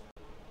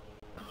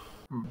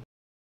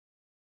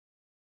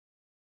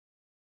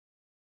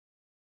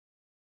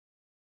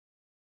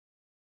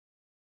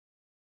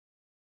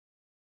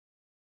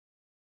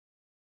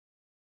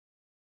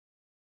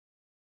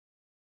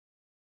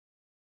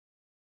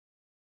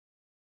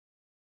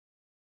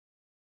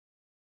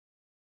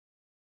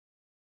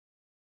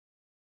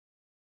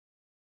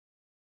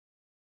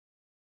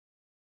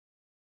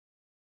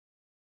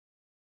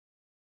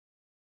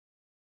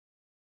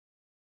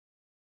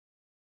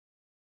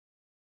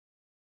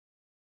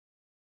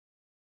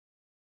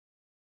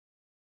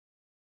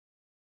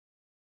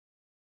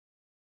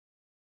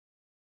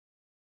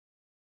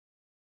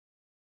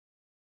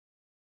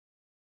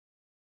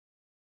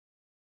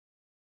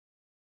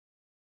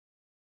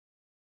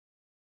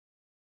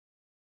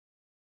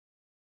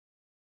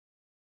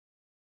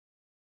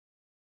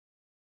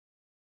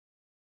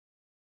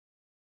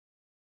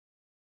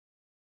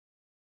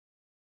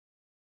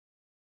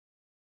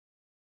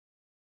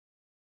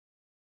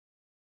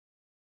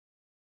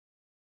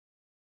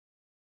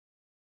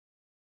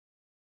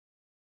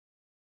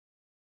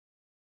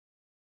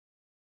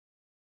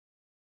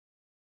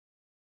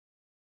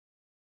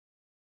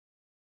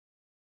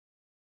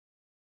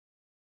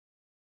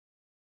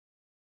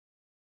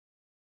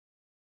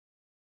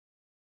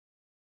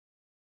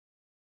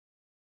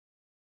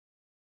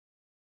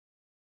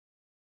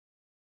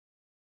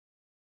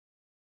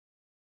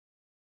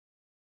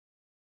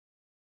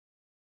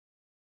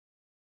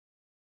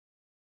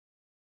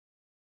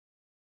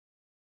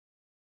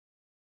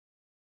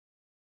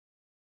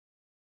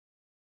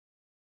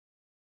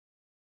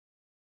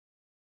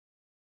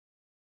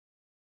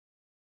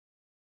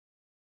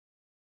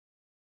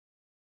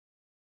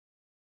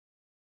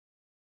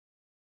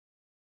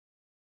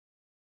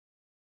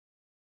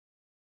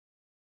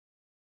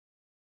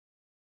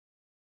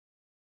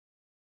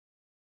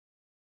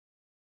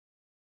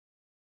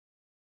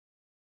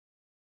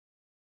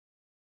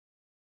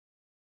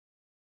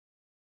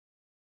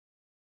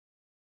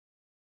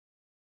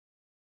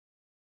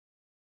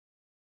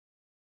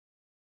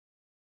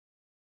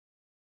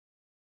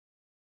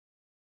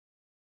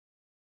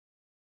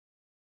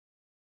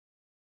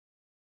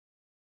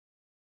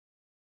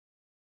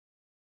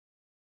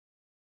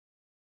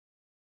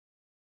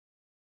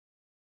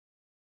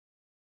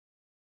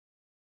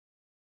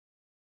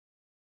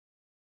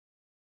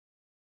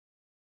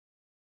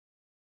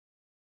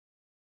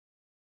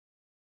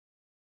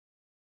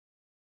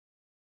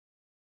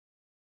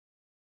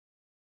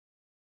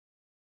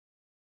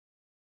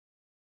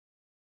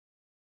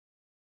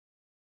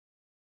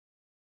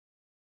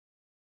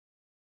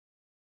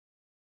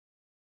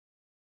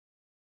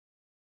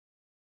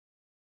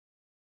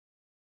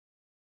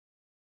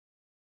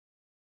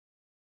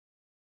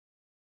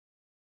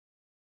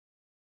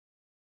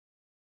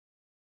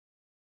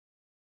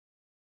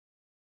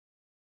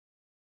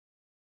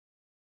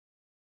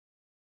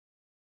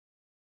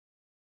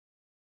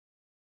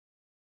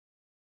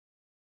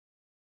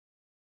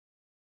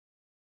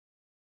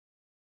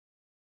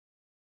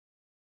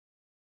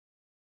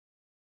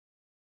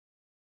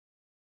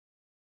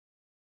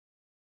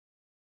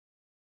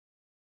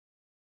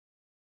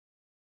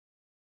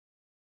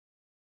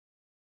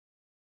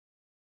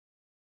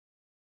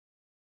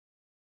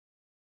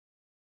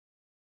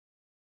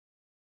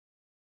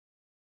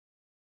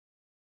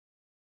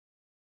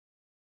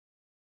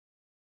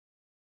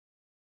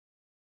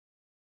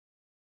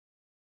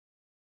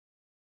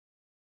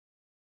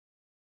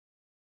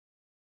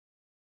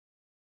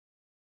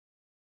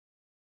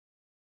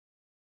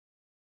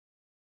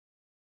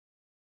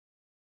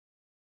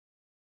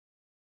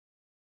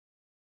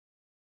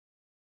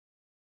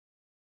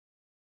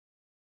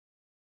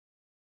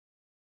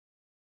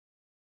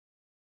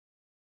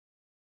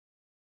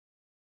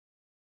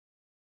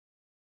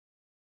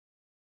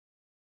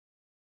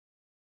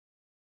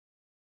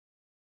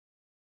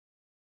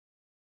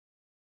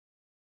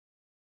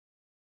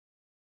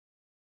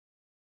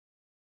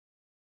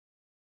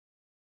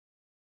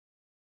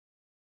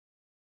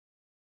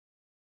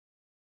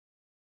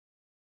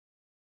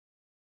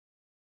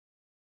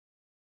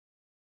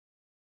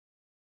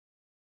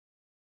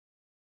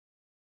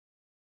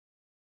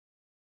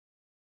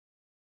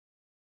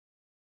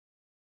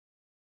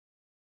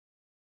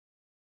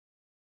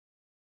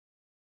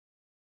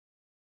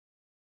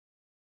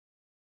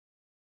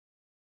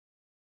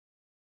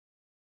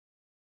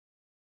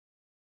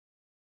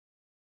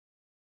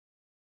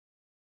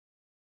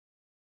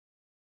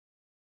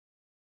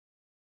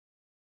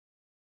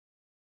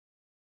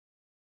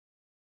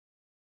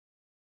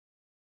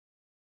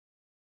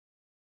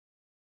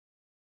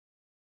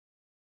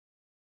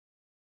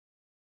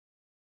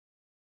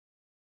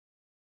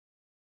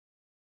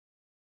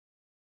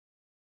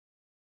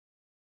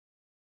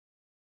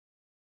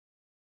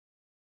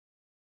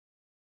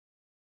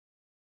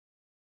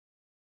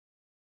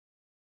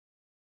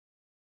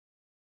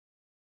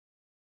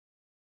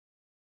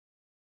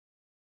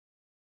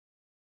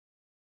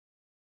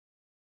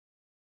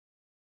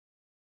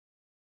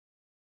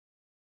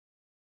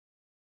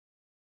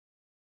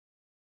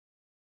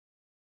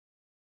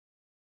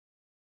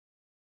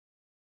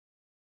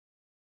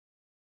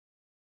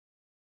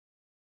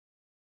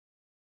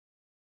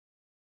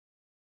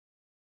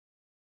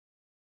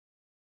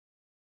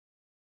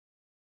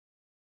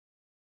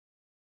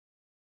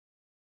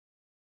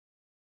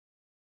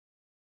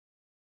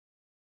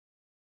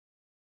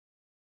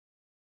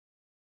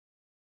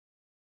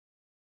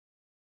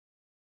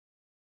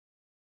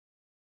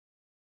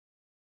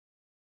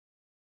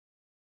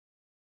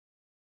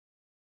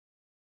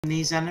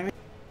 these enemies.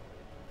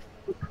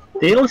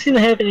 They don't seem to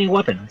have any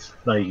weapons.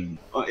 Like,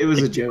 Oh, it was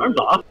a take your joke. arms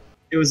off.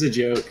 It was a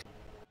joke.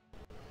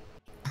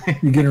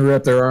 You gonna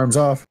rip their arms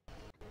off?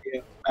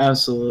 Yeah,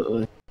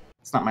 absolutely.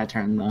 It's not my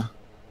turn though.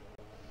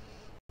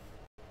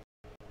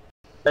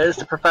 That is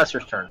the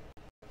professor's turn.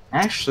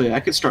 Actually, I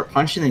could start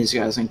punching these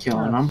guys and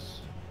killing them.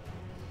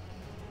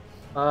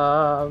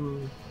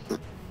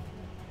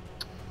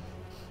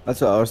 That's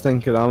what I was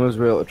thinking. I'm as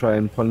well to try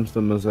and punch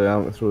them as I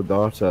am to throw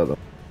darts at them.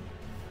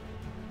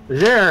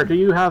 Jer, do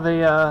you have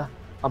a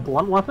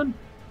blunt weapon?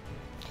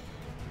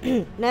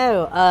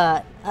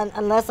 No,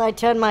 unless I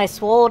turn my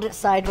sword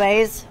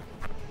sideways.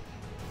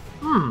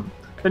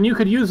 Then you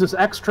could use this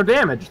extra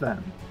damage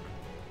then.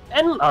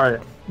 And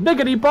alright,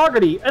 biggity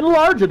boggity,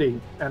 enlargity,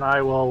 and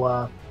I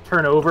will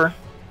turn over,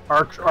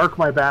 arc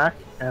my back,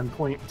 and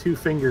point 2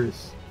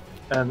 fingers,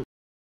 and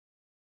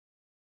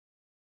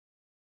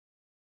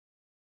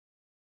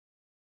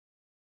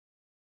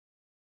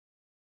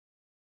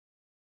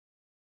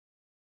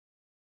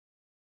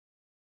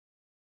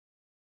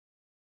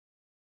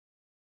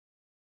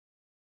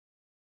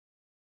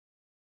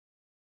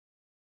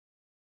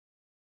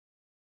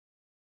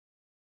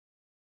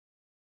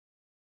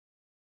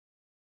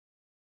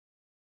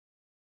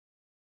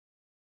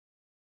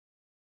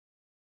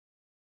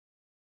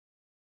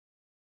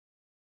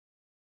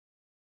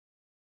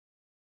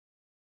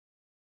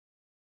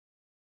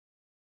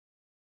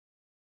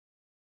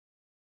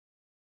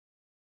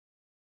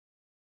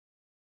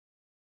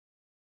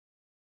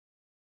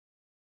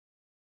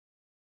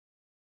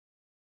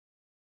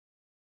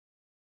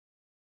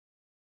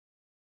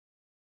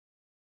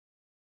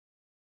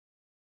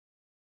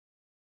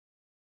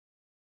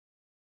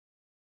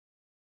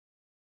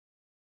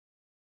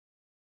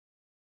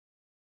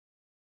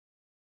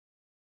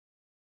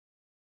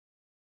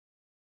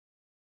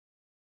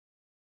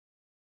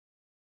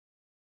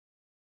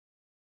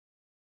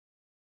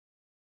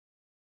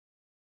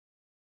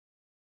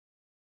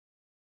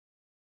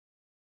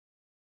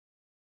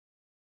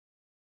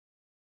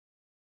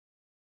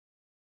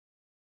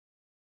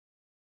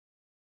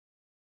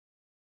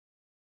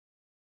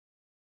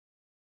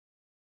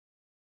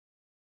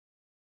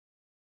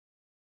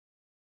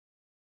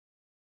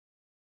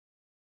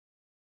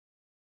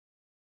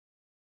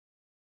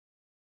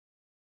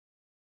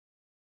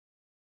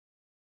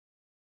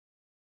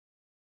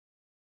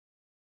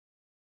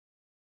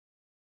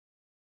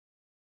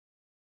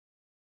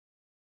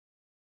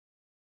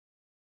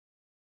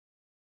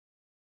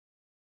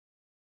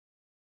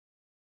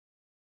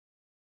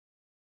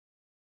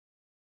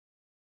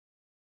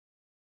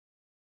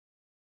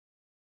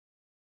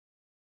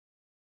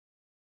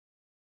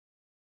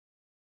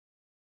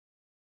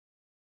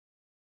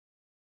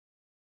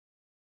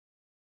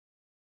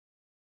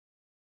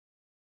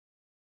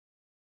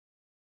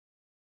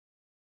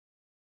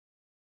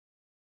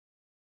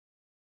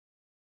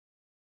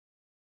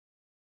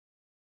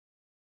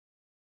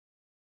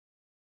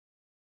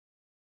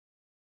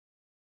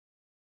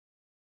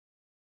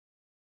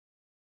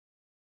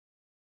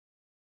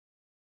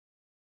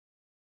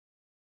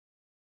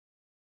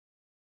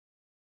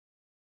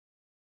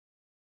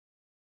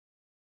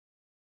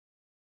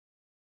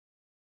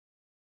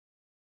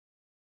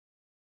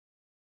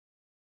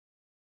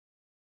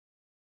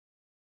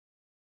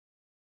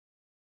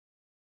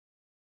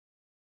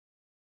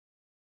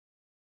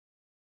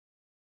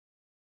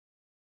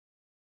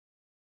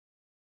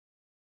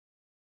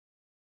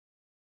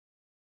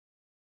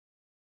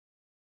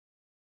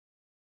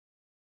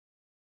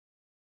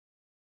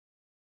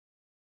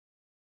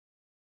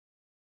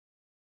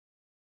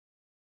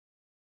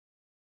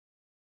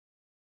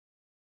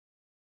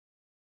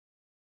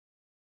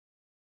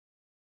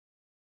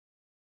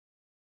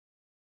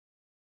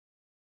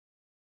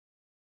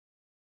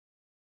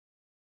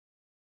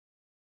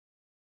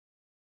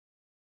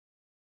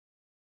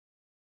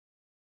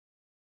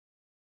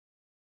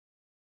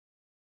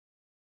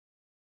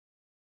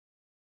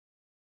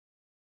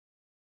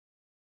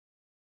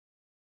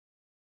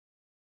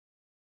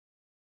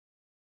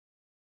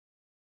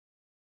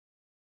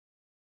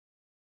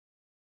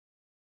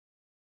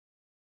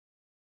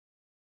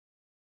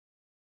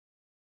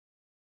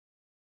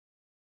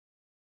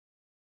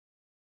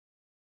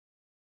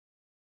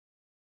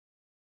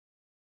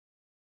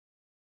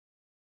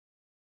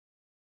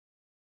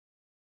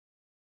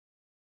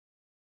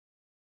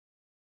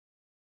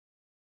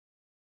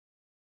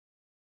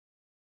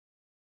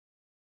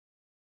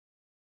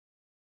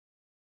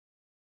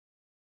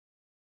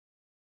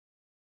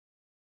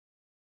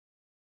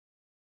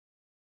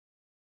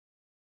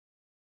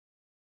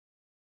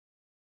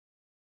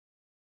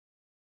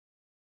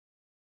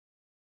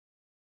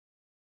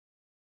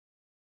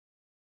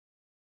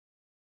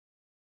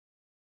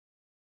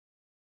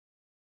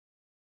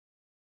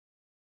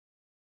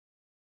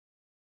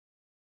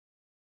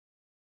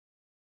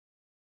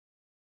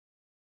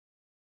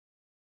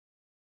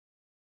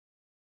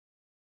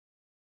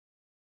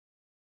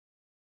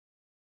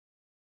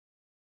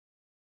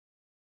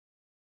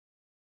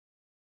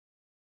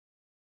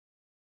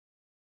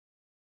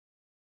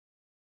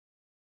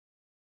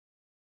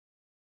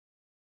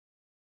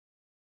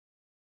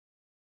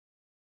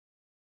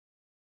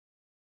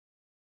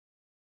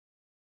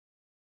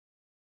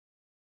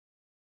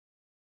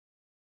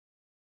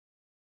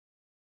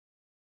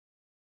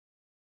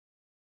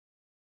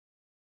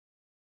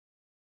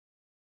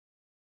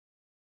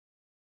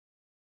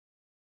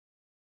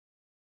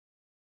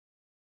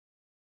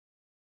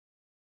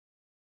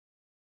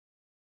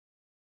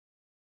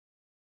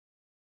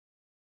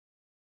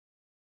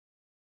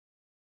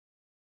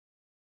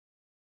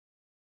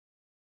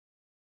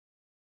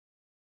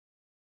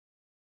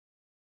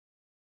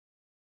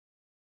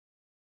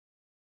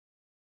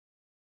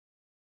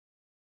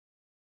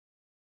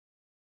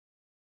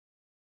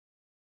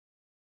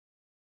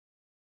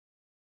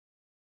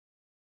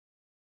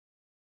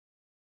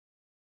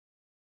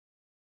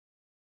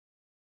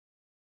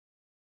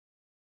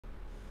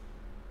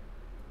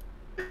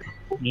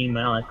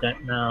email. I've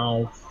got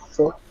now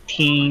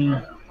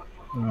 14.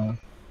 No,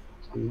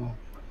 2,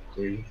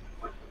 3.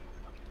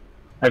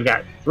 I've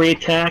got 3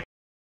 attacks.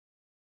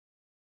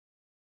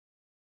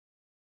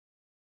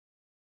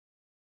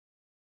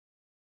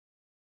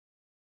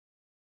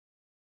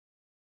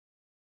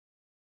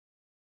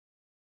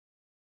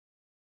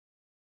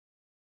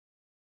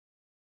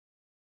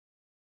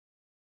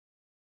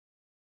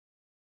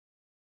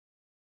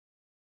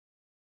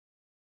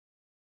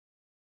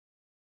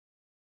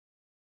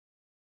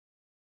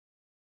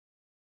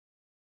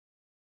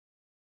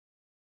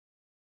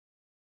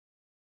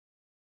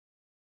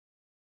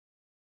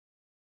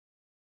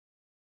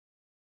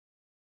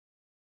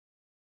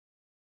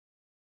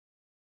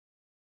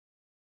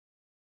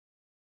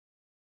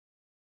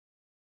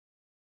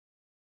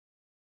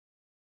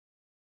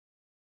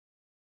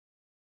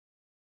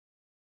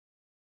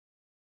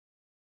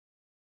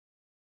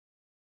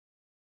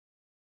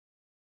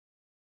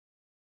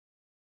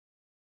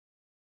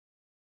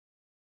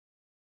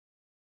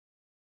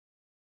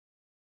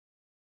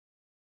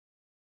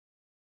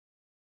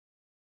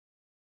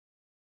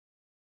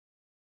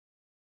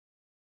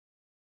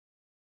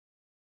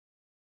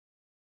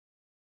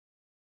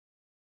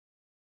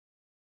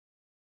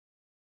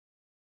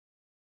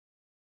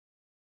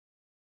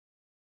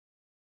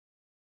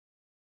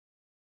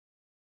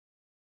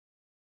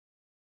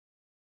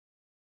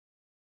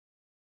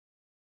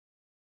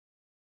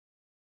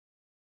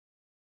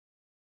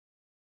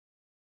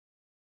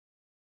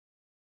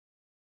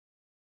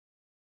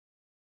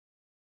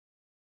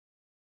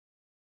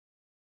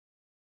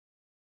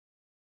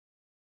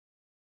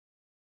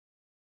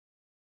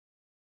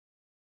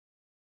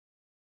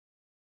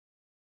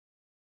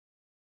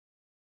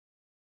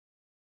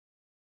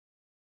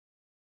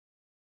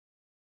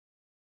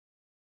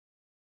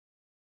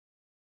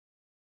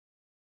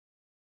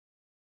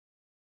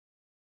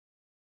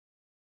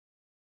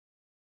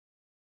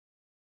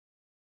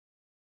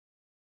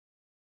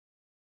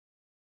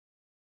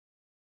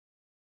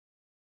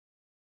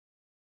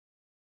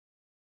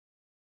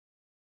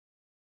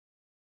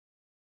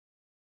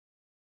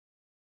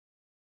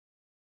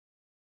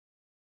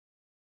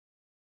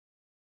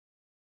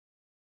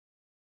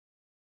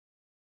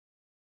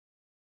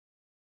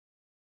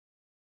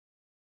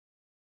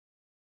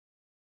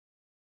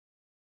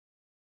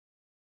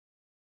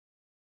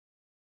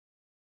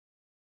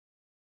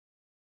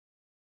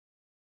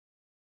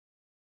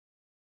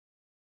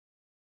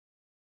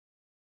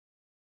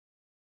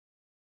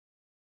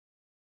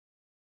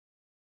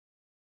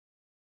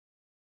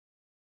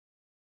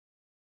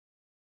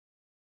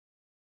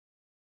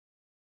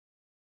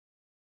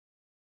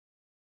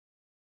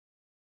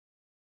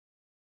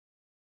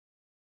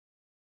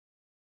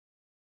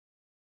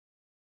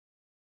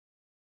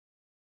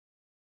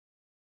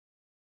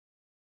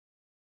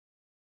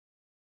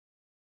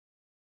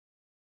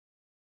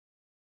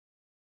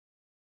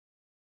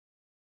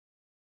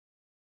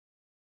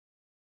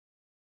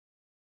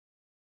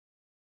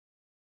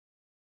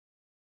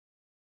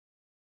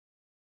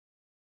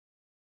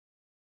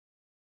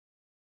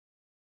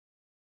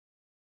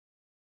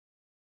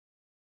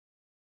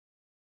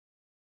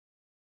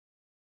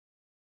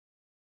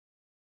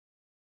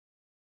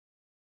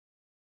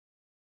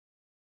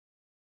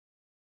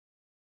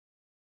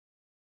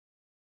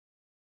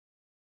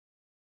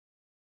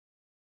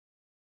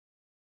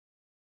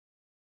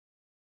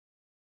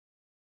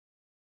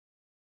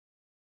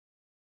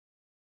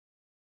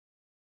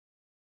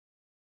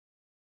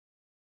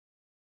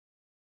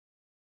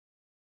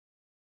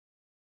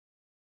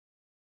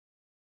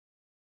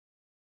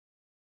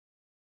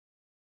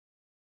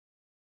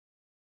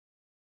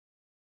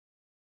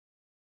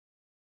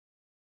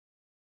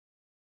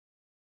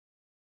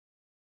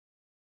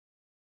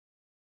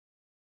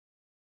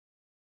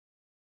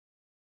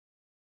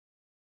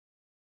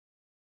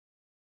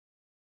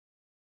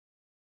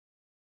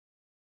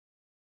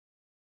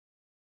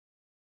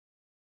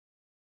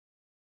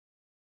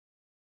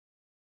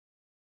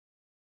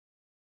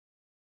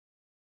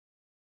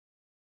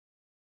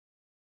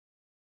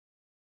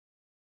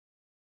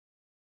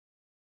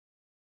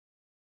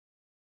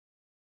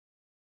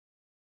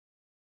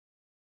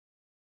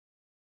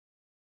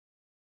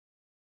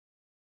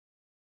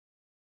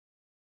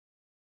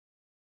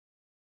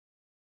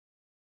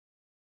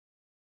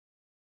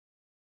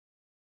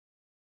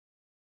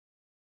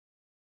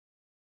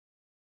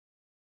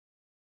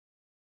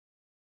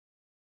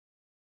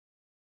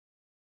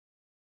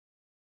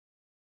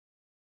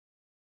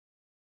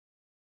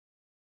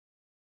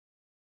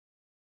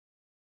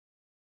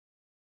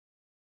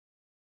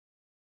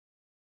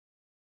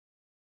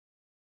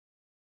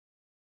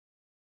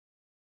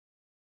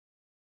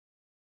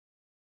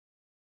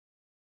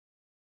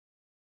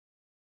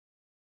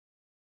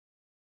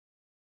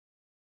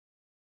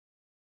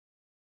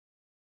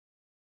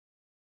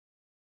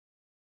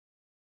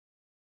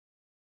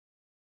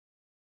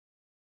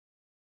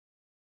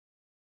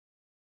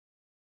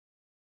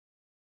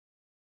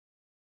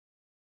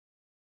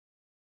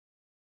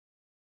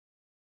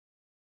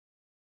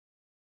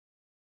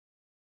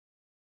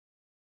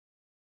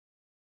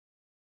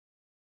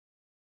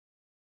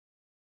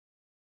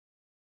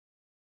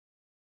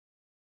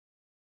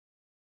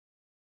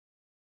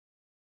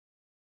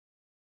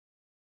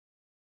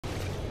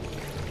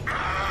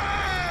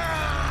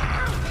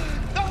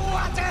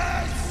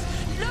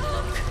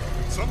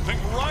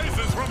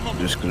 rises from the I'm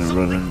just gonna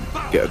run and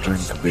get a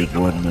drink. I'll be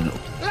 1 minute.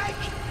 Like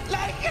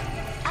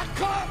a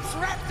corpse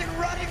wrapped in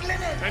rotting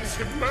linen. and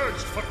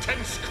submerged for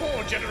 10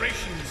 score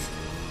generations.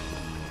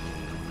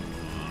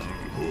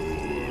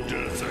 Who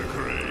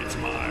desecrates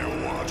my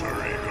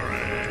watery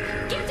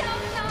grave? Get down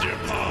now.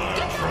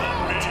 Depart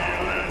from me,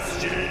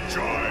 lest ye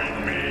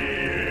join me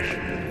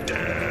in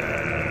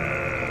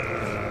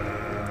death.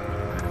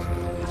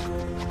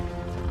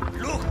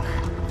 Look,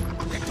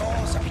 the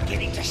doors are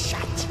beginning to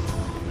shut.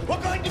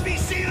 We're going to be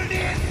sealed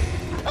in.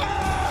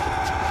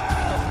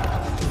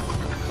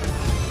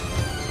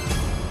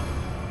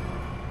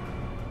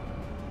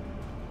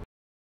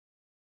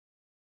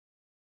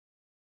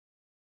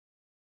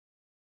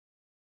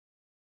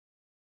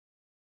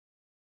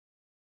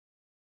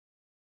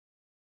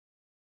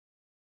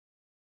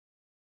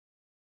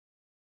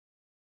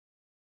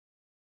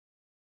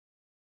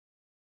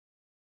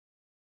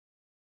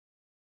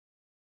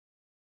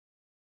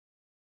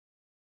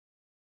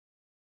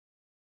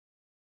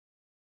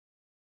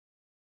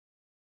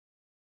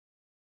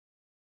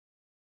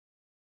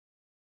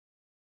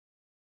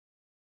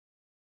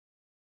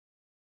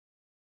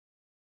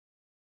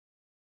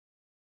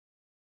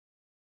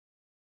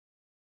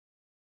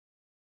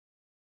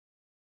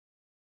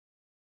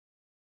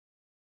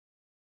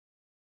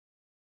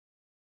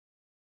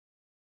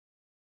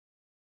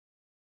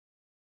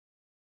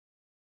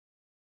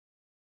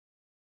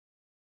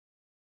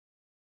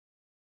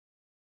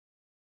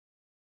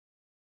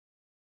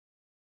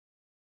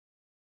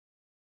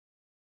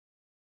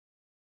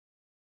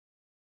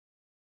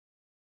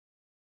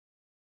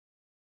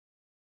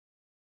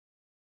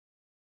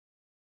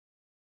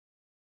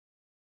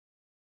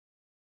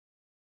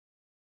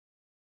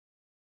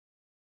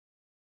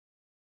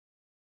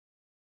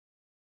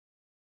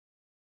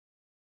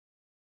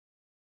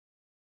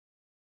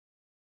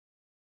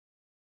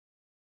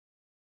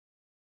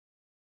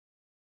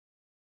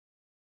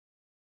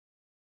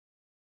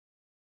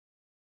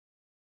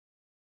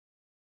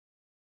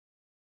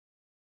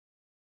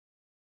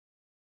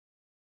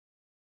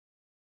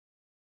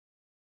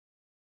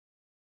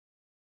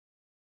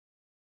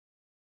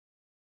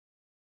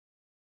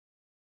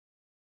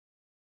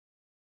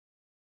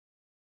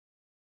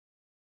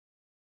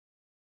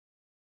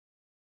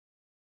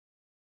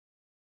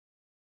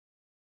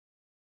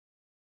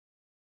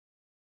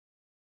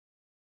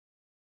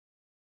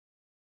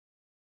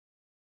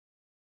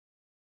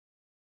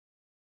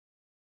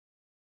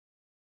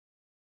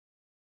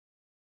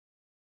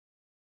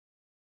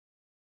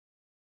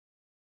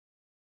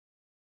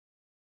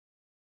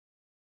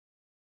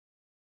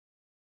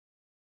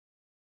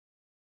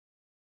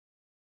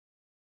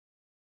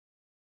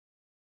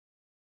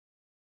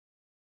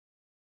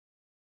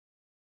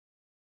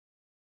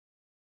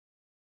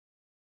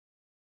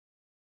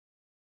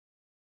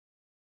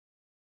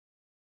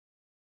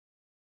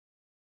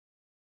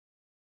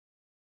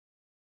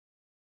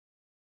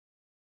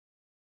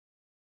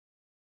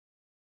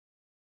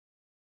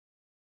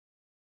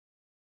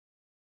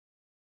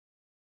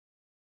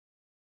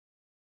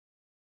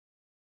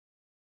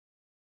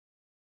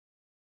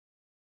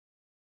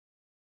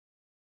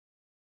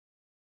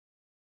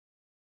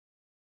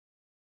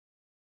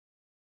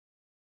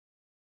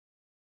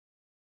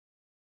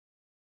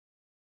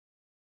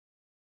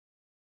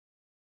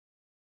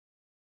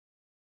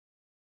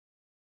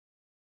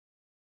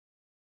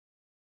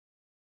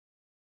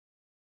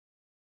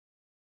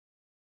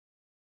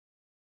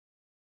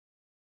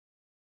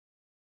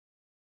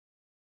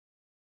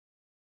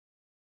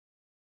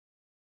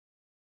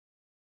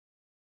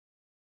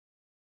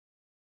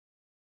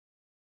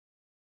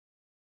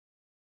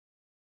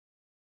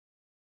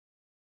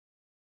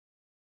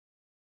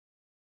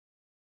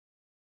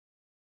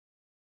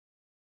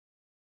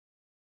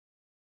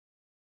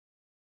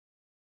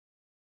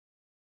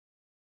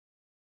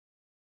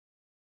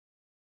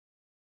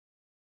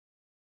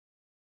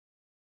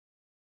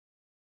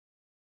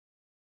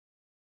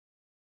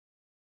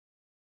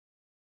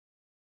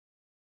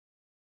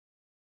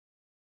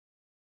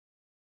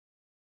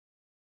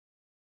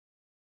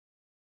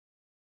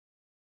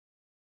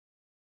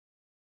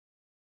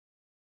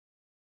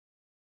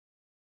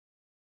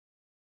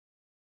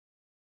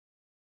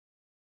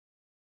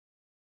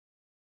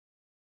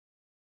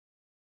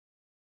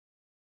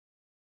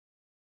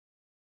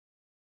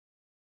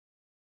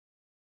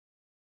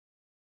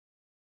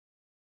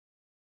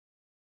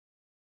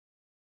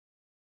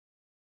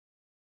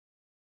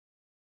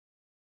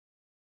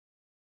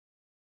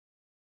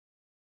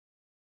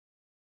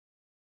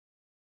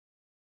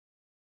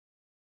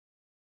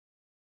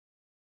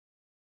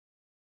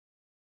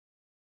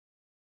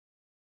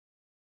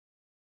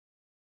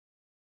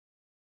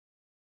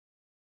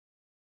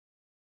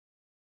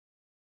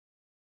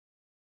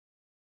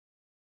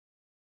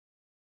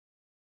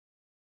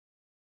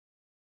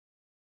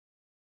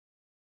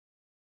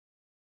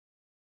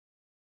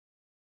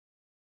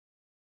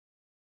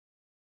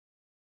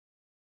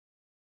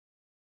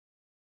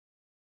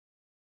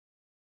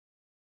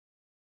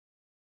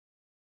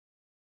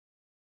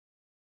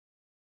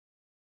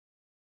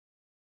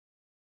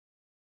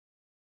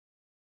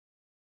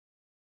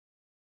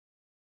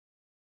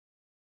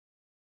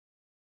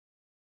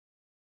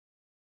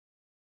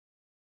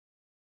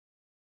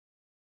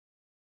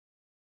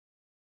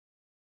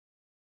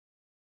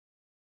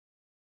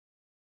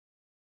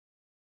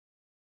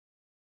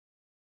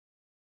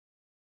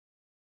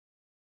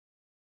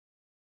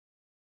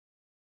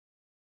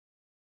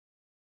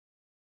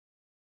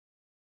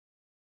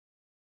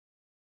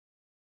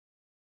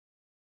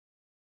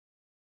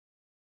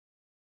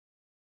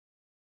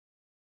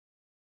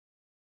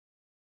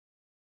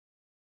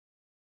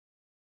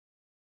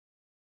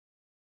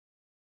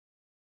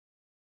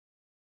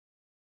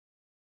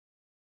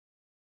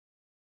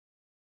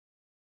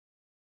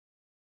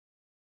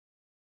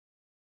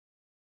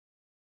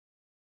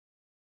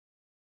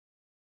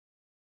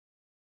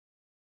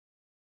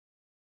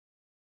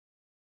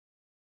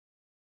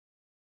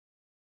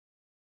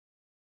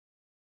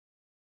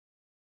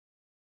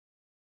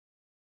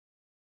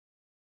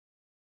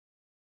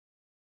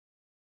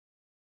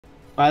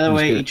 By the Just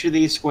way, get- each of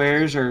these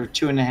squares are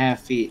 2.5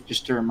 feet,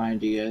 just to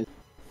remind you guys.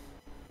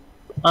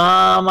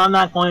 I'm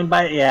not going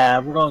by. Yeah,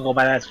 we're going to go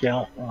by that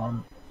scale.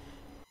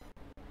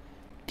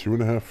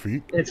 2.5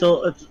 feet. It's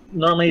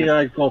normally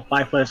go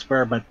 5 foot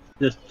square, but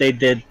they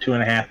did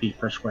 2.5 feet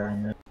per square.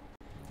 In this.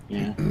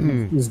 Yeah.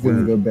 This is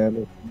gonna go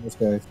badly for this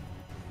guy.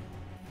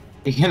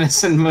 You're gonna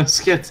send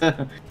Muska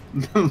to...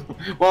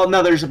 Well,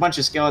 no, there's a bunch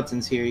of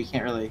skeletons here. You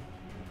can't really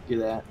do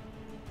that.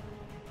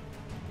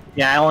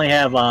 Yeah, I only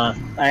have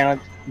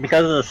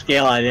because of the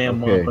scale. I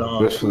didn't Okay,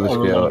 want to just for the put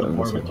a little bit skeletons,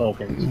 more of the then.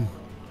 tokens.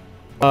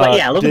 But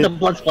yeah, look at the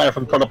blood splatter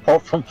from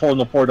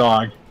the poor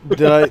dog.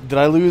 Did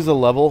I lose a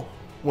level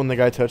when the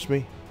guy touched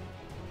me?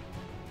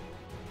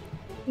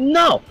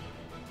 No.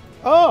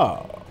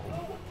 Oh,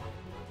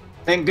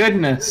 Thank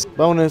goodness.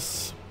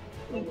 bonus.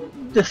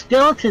 The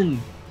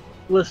skeleton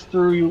was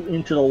threw you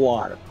into the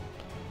water.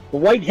 The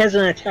white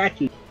hasn't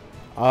attacked you.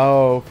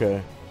 Oh,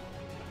 okay.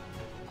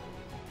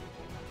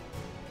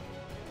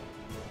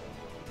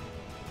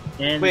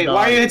 And, Wait,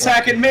 why are you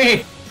attacking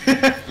me?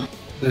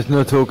 There's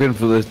no token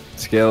for the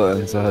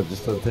skeleton, so I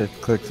just had to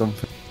click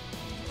something.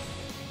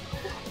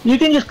 You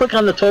can just click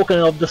on the token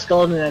of the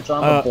skeleton that's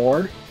on the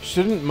board.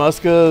 Shouldn't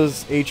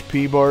Muska's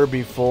HP bar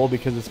be full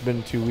because it's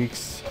been 2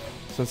 weeks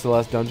since the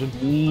last dungeon?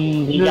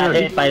 He got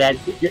hit by that.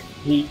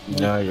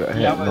 Yeah, I got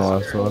hit in the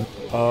last one.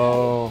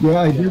 Oh.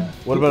 Yeah, I did.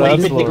 What about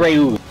the gray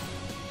ooze?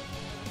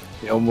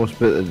 He almost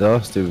bit the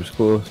dust, he was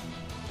close.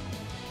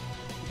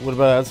 What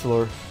about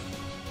Atsilor?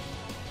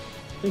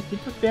 I think he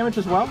took damage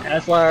as well.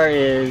 Aslar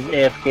is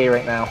AFK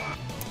right now.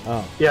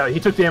 Oh. Yeah, he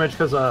took damage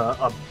because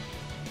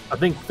I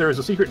think there was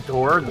a secret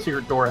door, and the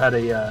secret door had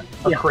a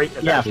crate.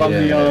 Yeah, from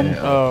the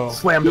Oh.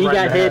 Slammed he him right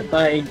got in the hit head.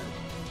 by.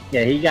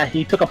 Yeah,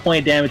 he took a point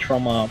of damage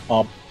from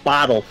a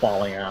bottle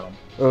falling on him.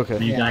 Okay.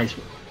 And you guys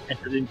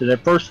entered into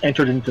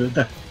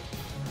the.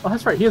 Oh,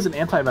 that's right. He has an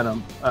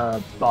anti-venom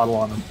bottle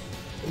on him.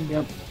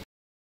 Yep.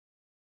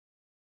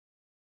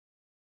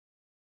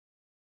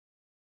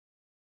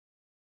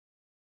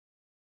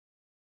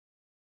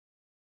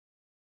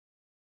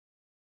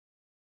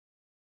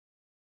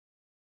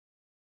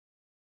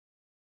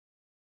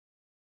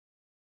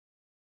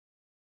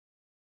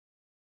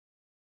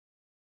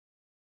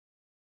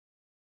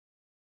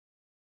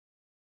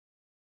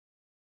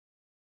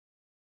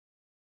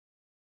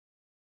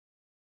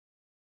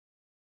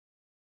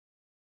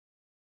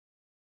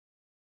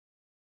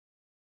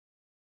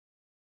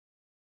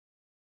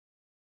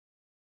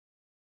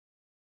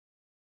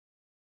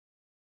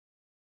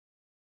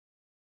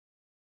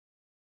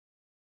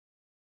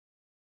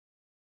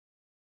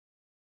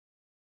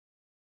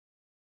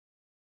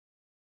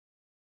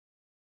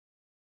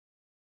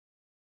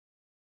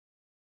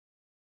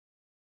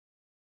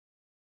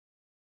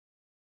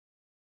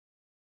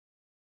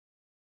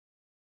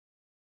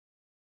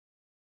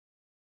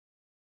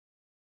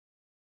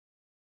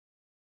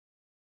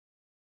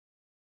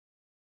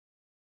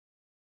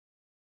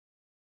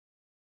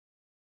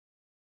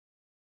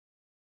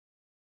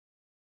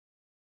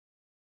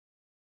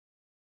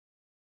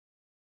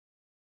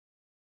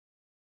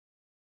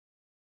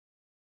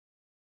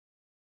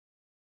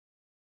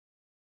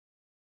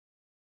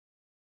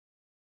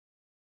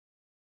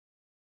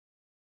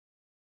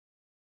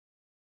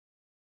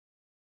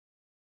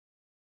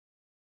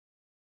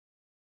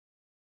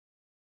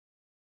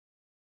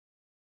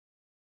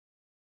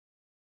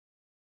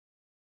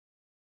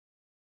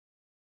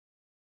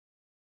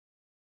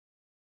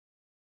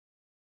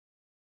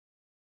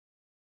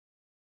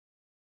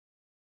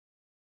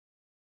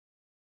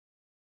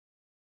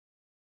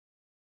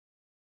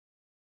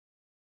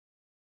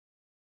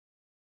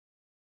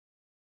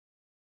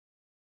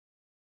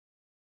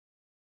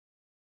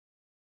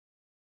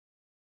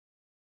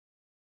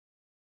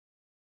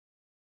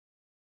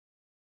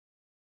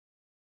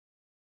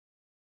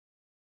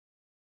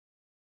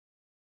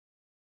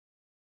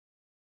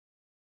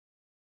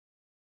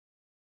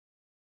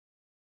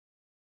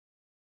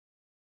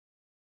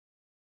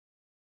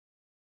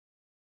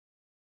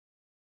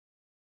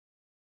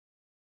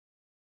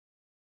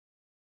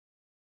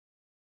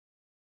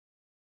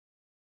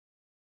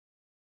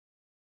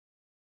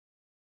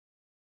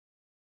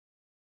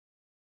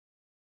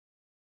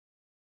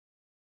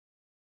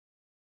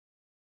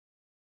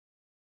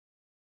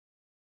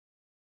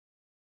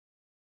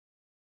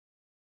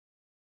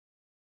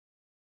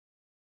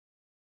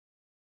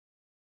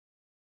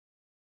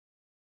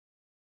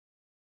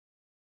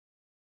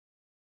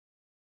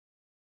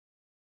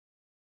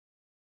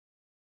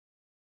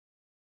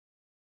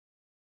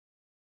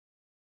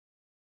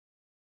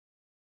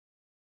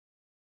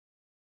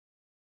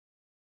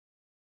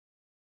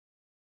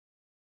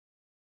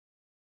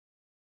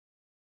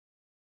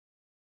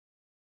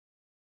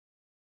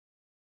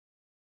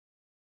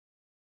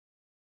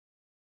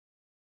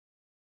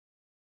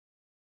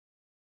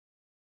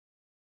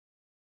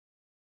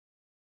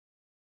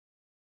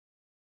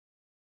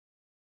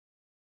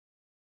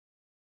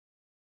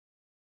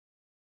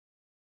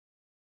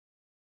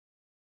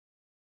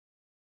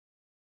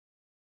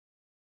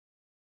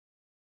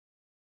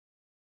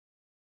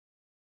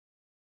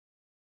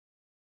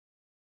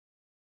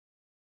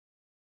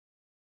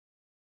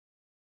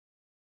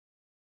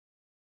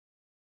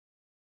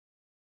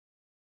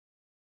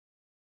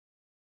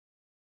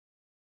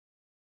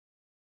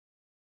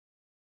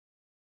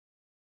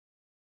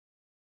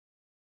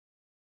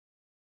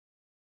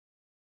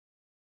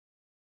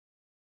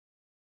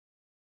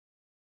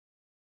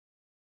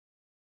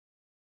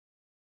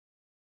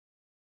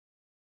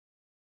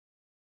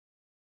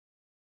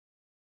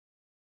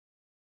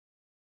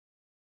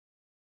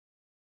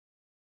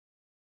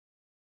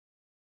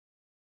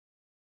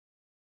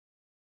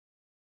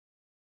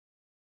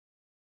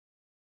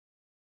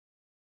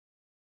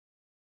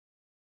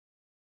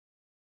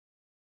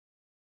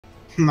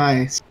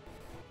 Nice.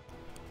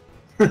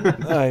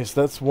 Nice.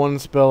 That's one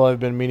spell I've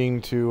been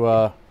meaning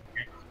to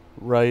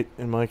write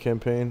in my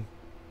campaign.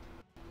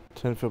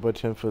 10-foot by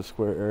 10-foot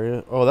square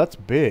area. Oh, that's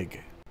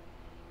big.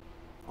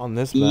 On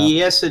this map.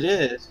 Yes, it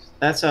is.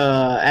 That's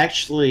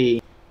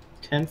actually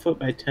 10 foot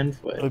by 10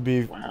 foot. It'd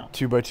be Wow.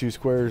 2 by 2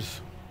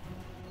 squares.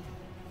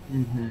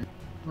 Mm-hmm.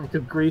 We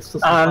could grease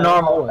this.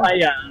 Normal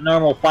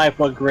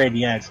 5-foot grid.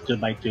 Yeah, it's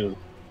 2x2.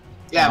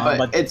 Yeah,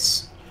 but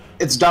it's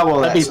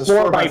double that. That'd be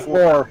So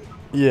 4x4.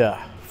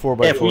 Yeah, 4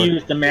 by 4. If we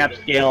use the map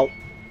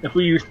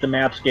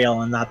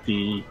scale, and not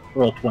the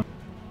Roll20.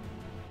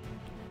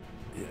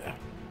 Yeah.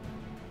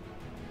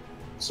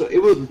 So it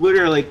would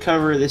literally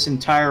cover this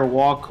entire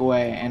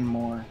walkway and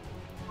more.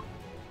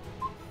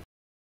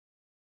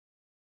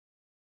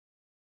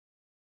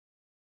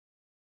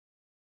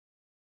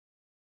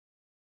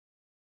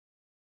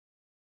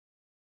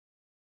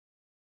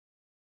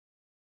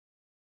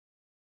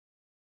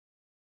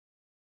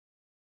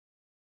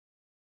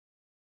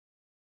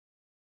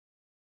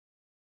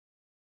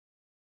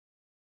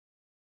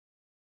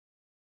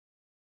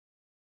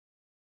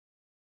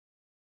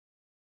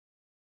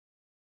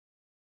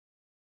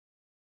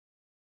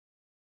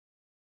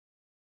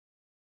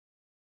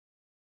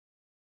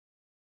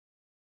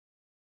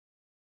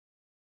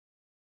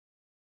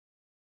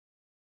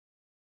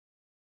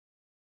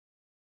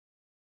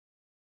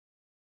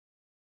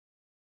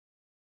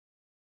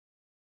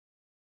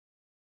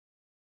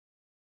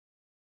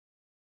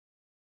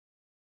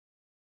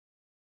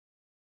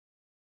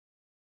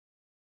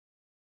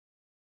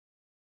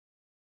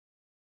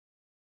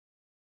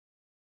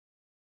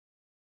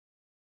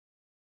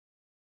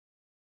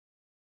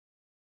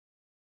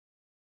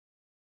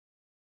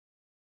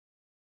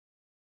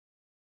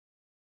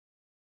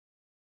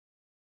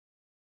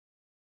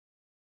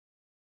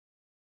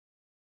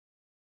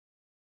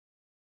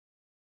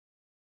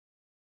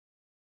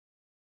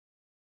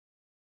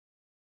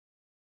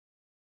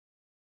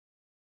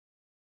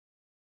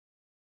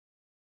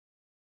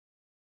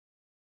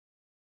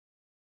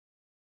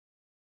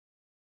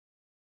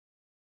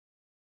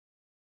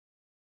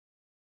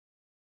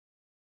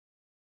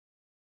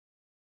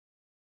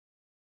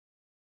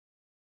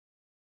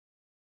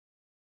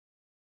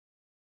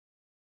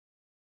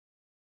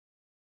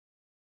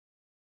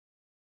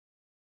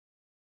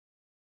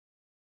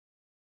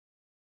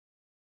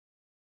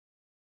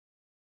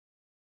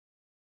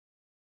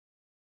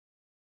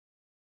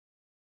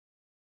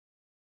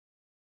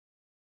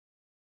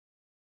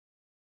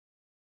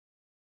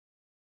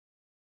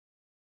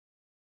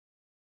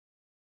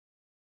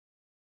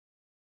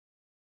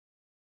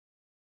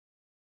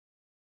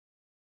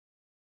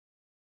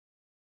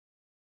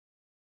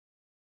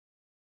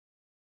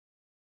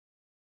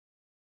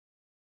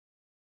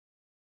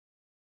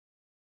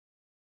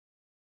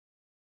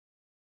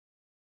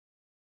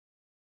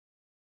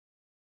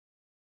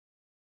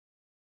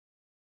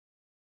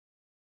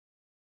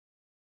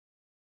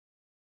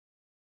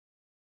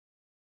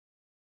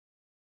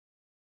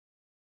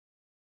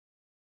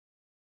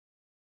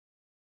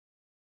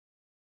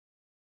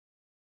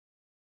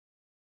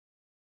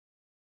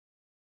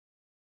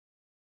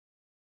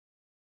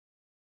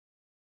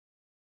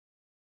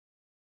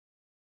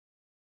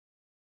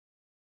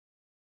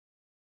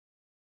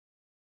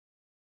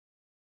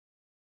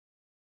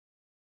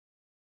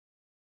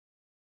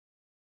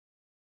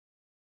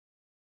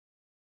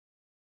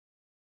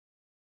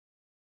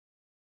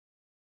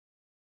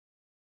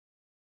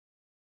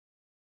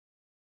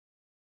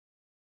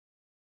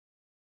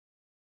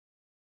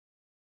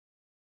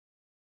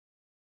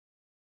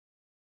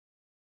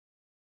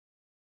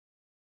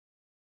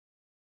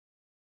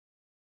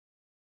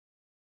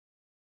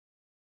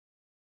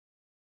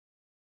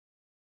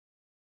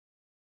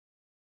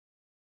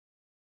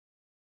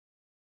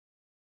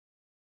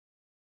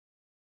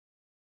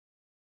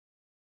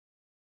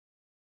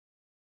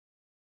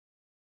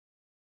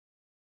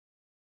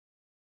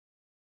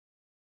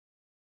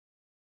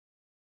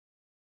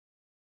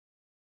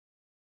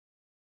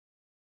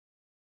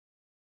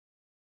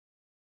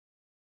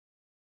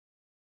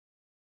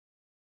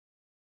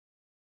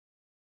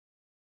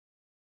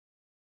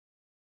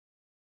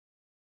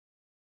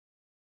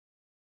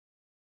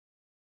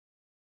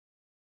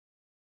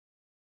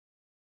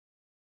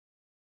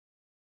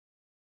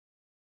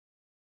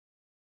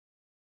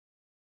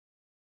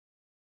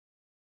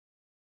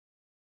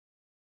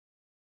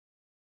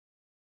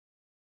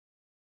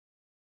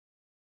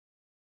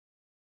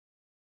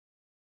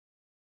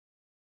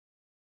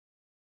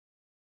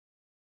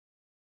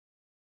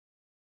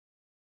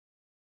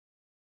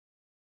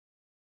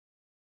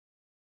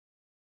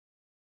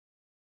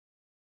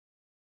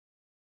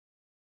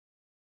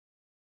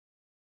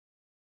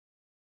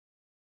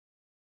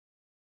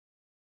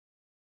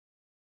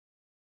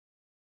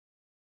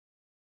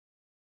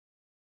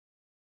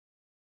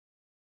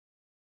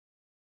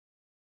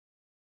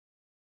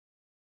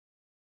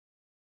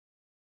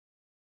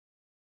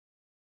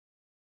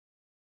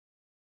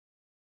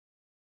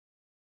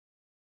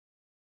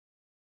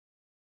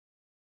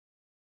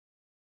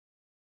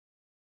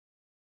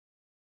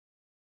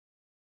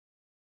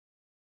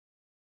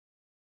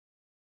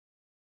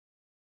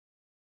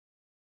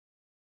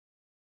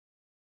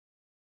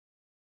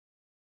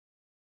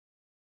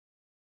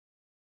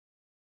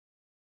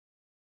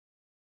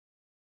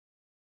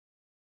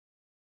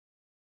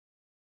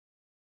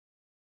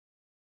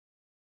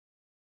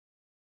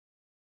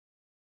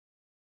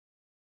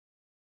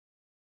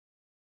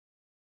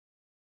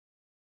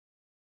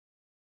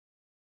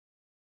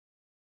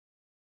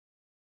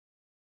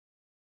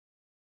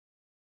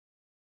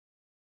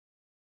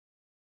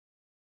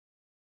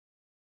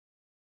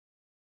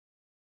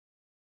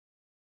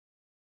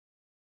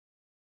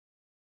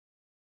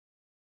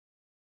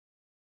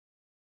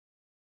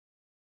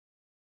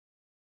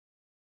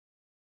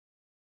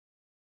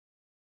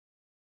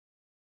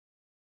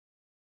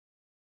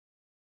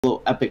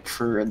 little epic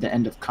for the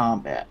end of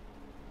combat.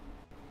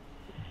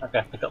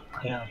 Okay,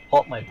 pull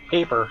up my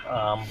paper.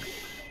 I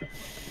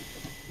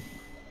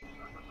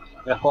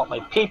gotta pull up my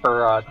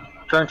paper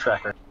turn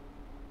tracker.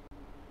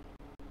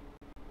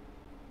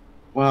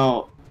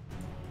 Well,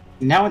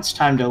 now it's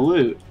time to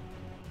loot.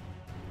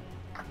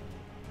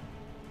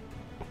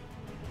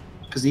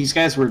 Because these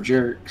guys were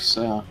jerks,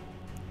 so...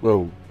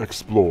 Well,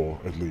 explore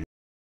at least.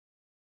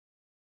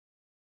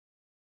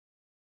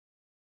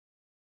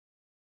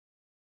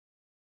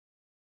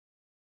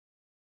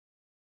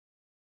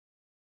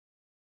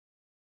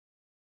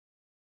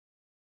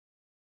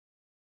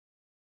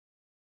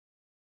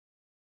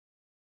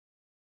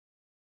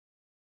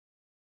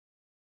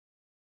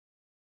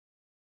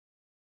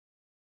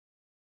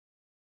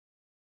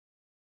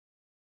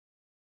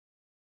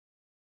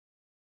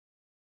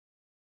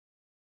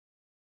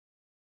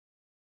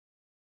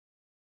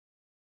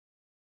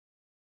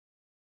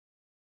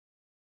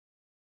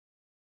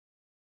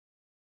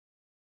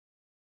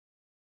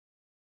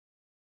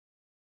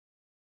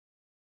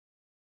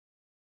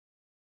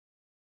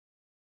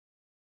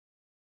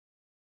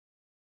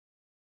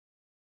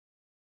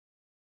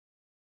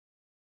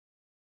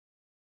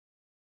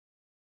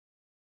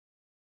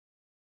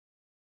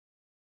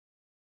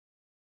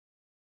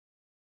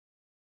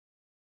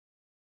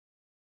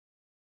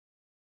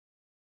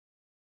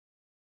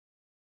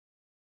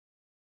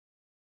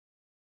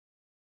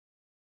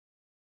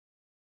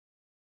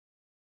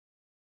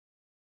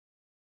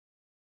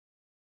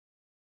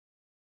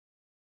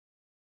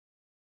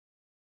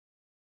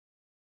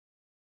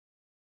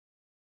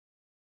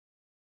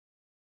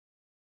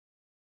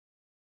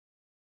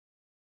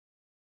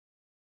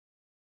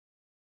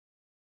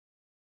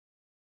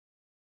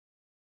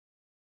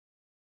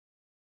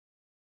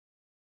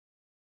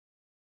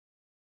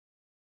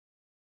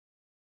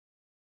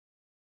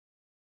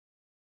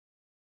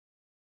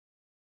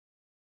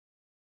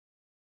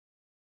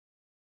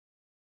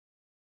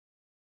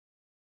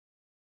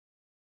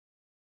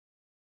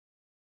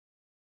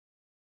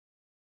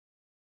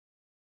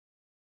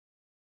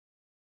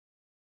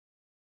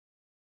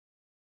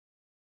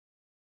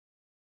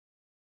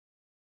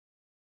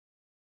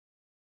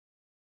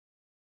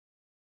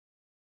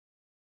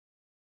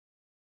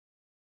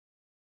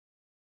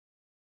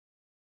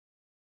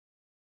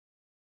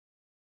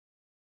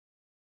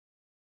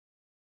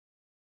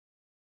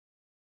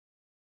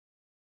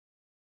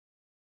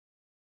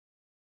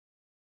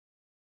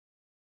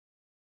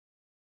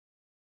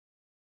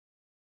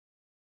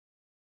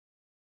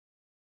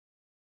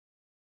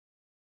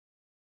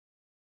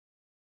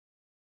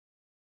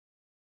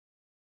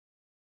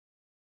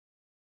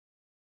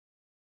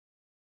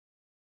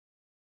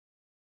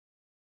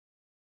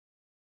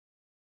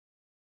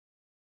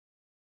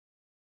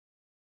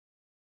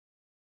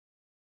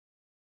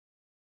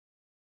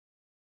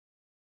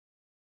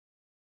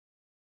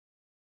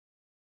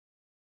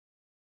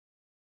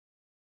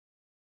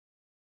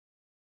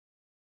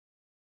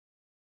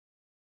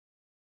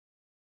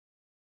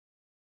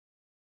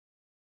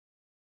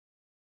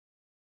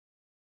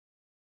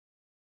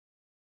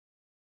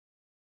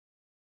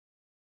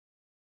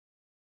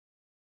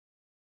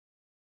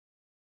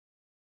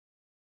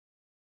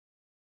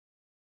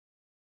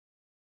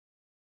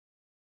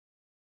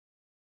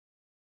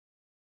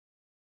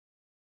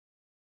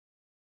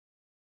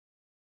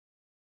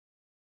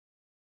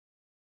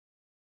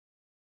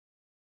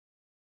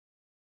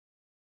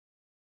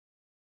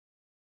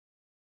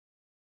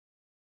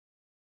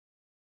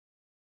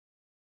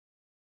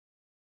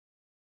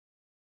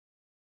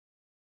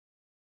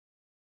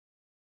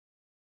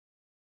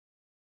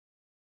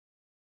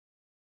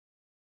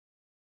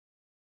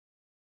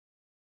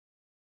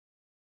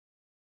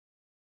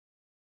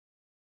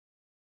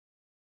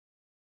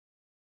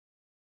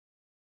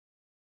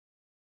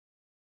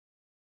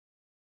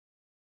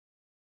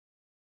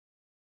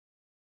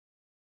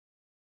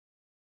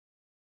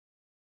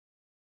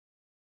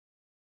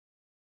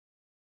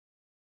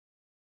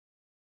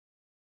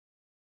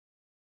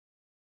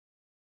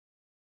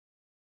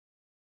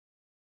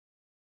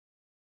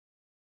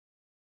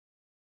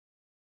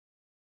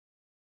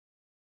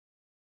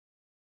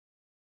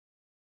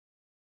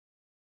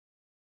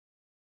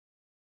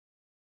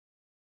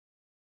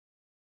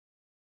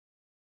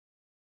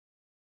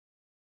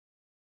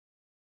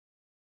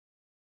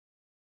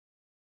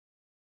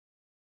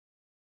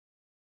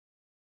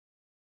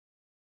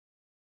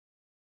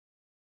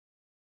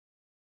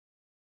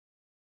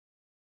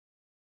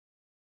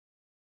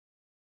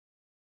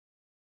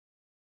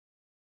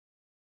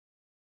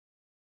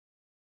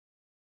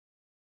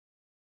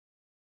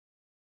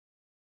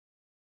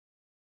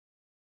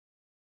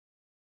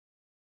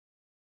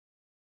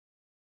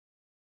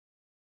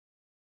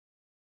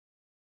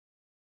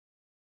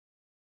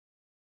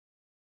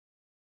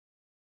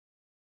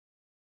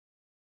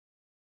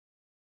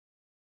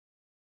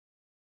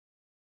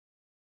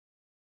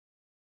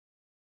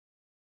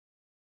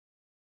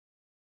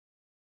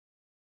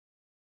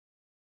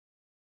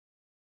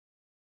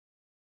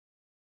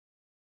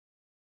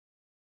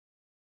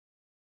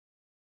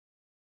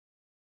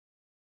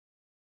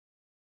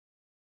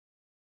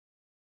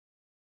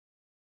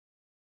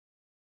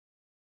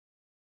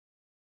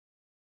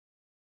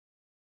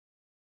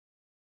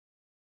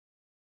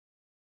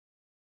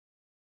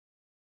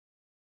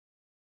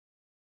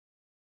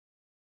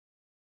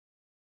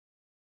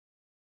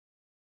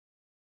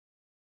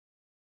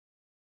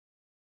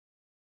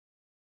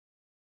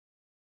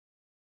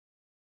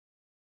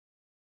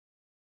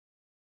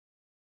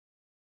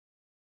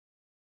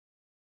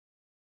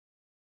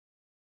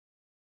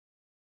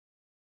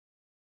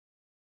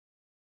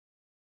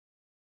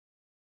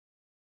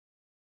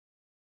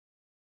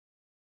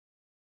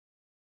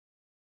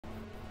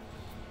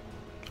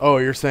 Oh,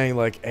 you're saying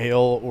like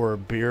ale or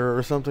beer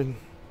or something?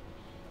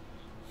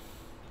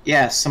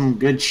 Yeah, some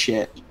good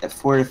shit that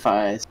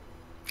fortifies.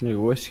 Yeah,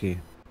 whiskey.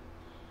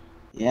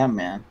 Yeah,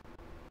 man.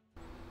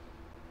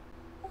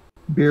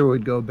 Beer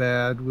would go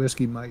bad.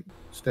 Whiskey might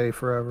stay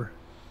forever.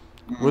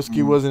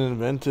 Whiskey Mhm. wasn't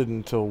invented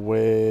until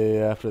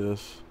way after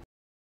this.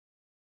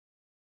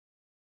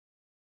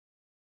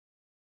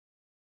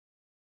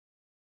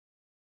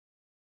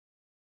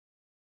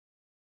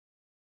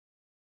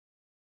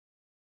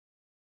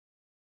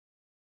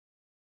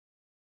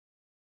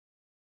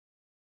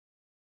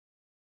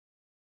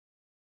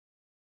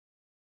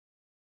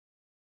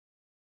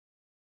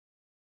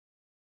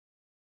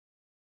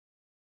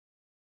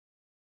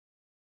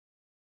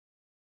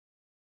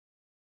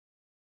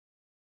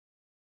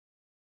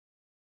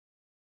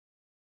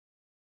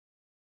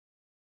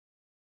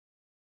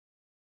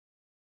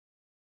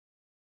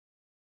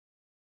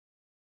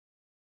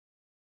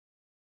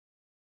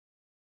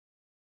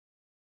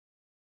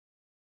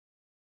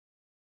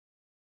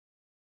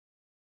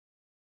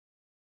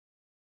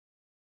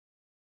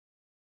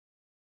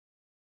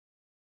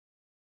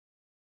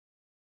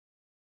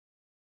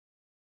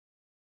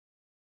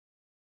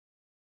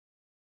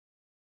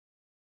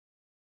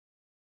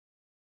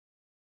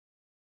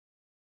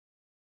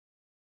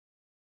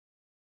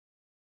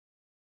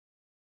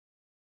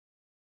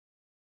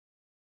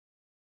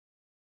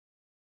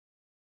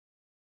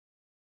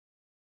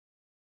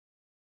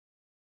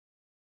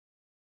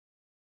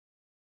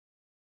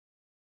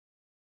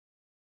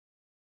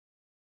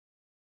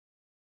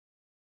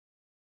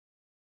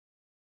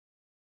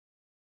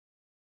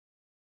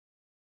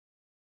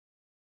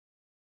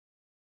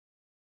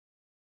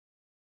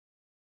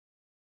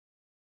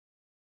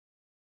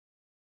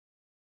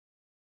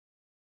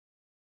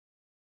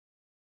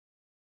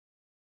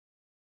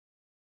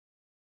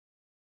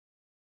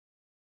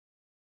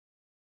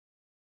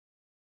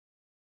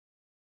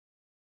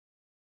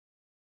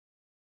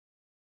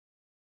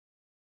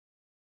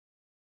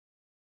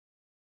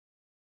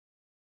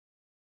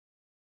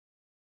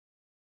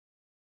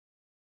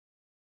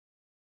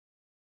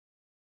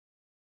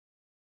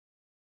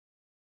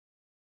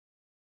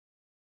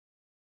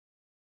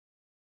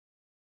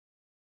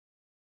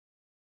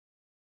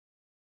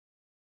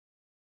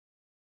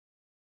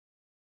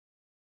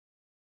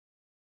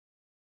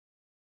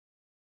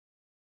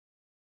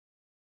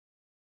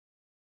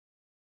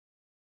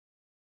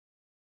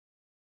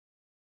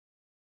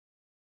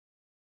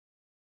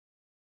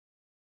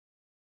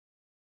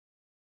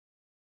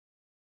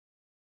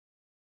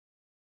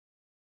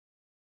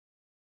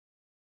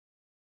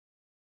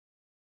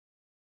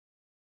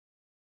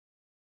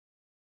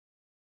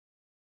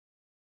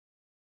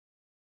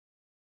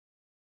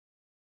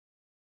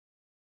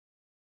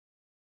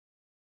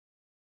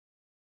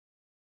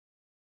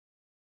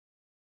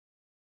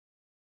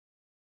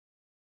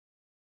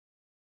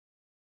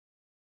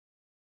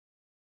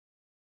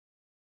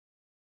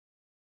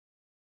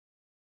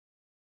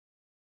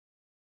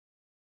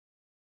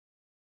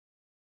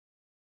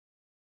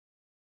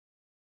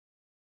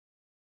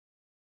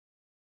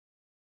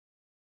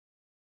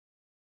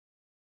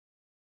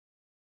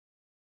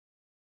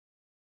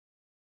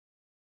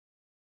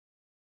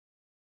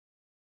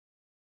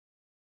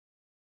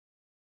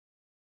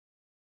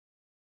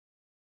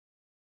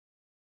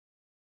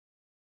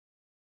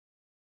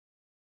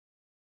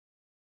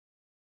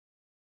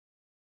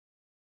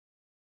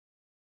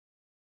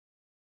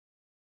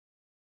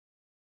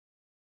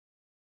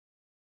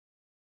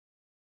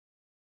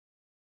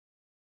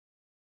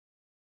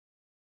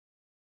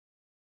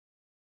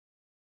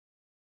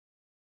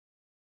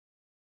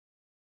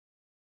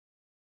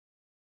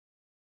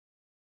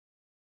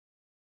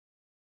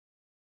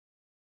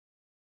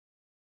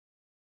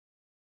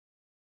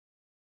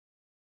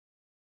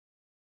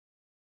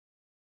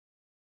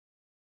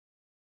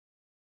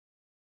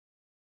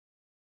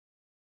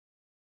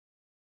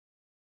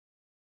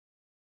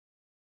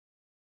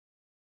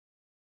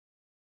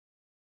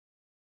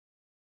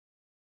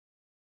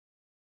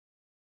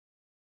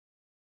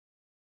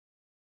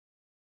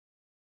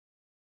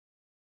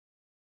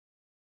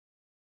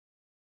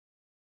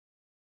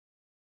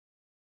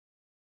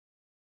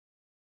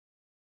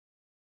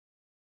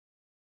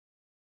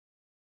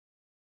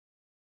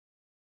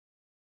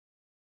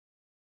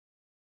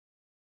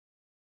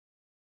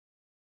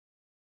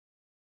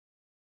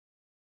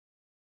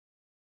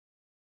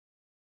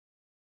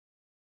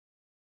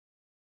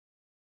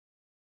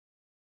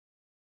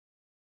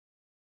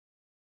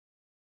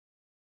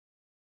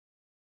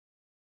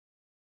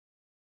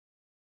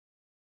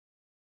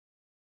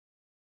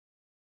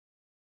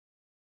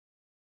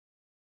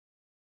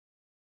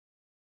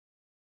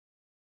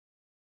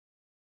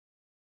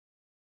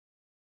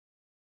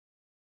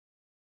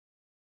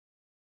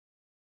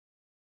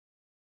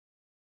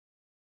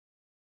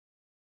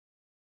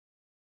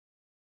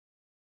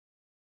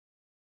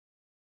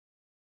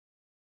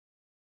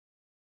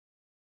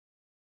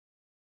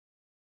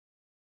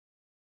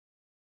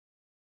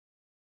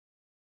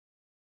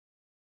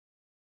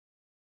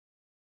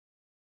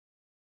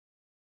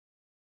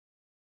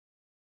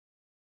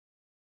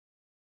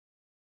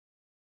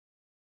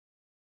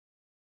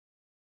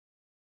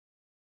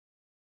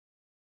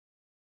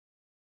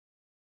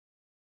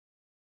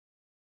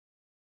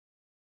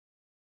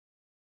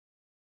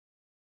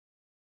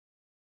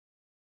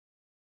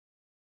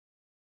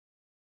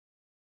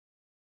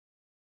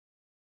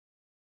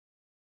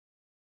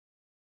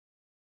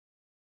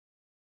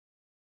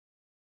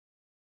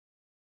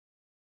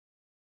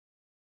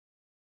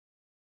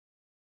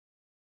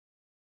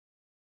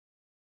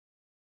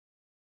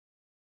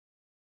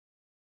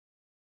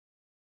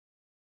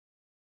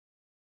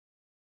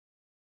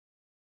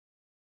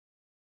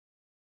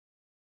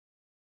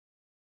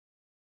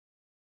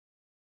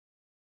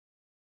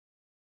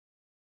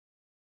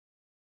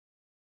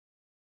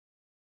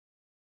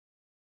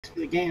 for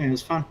the game. It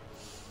was fun.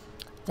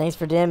 Thanks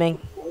for DMing.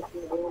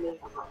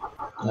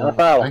 No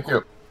problem. Thank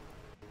you.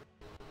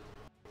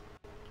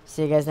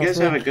 See you guys You next guys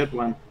week. have a good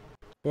one.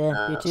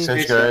 Yeah, you too. See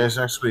you guys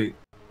next week.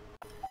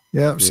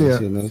 Yeah, see ya.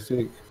 See you next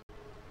week.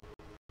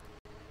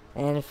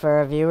 And for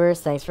our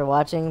viewers, thanks for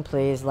watching.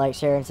 Please like,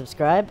 share, and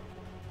subscribe.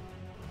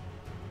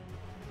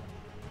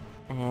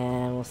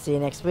 And we'll see you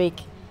next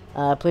week.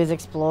 Please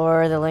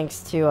explore the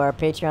links to our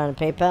Patreon and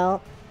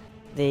PayPal.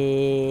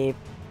 The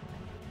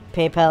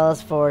PayPal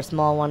is for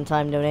small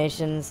one-time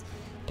donations.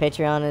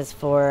 Patreon is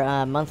for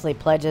monthly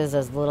pledges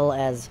as little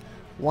as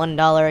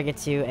 $1.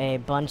 Gets you a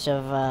bunch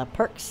of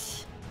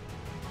perks.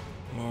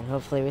 And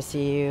hopefully we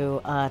see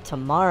you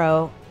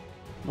tomorrow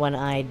when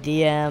I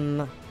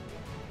DM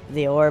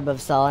the Orb of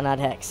Solanod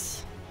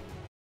Hex.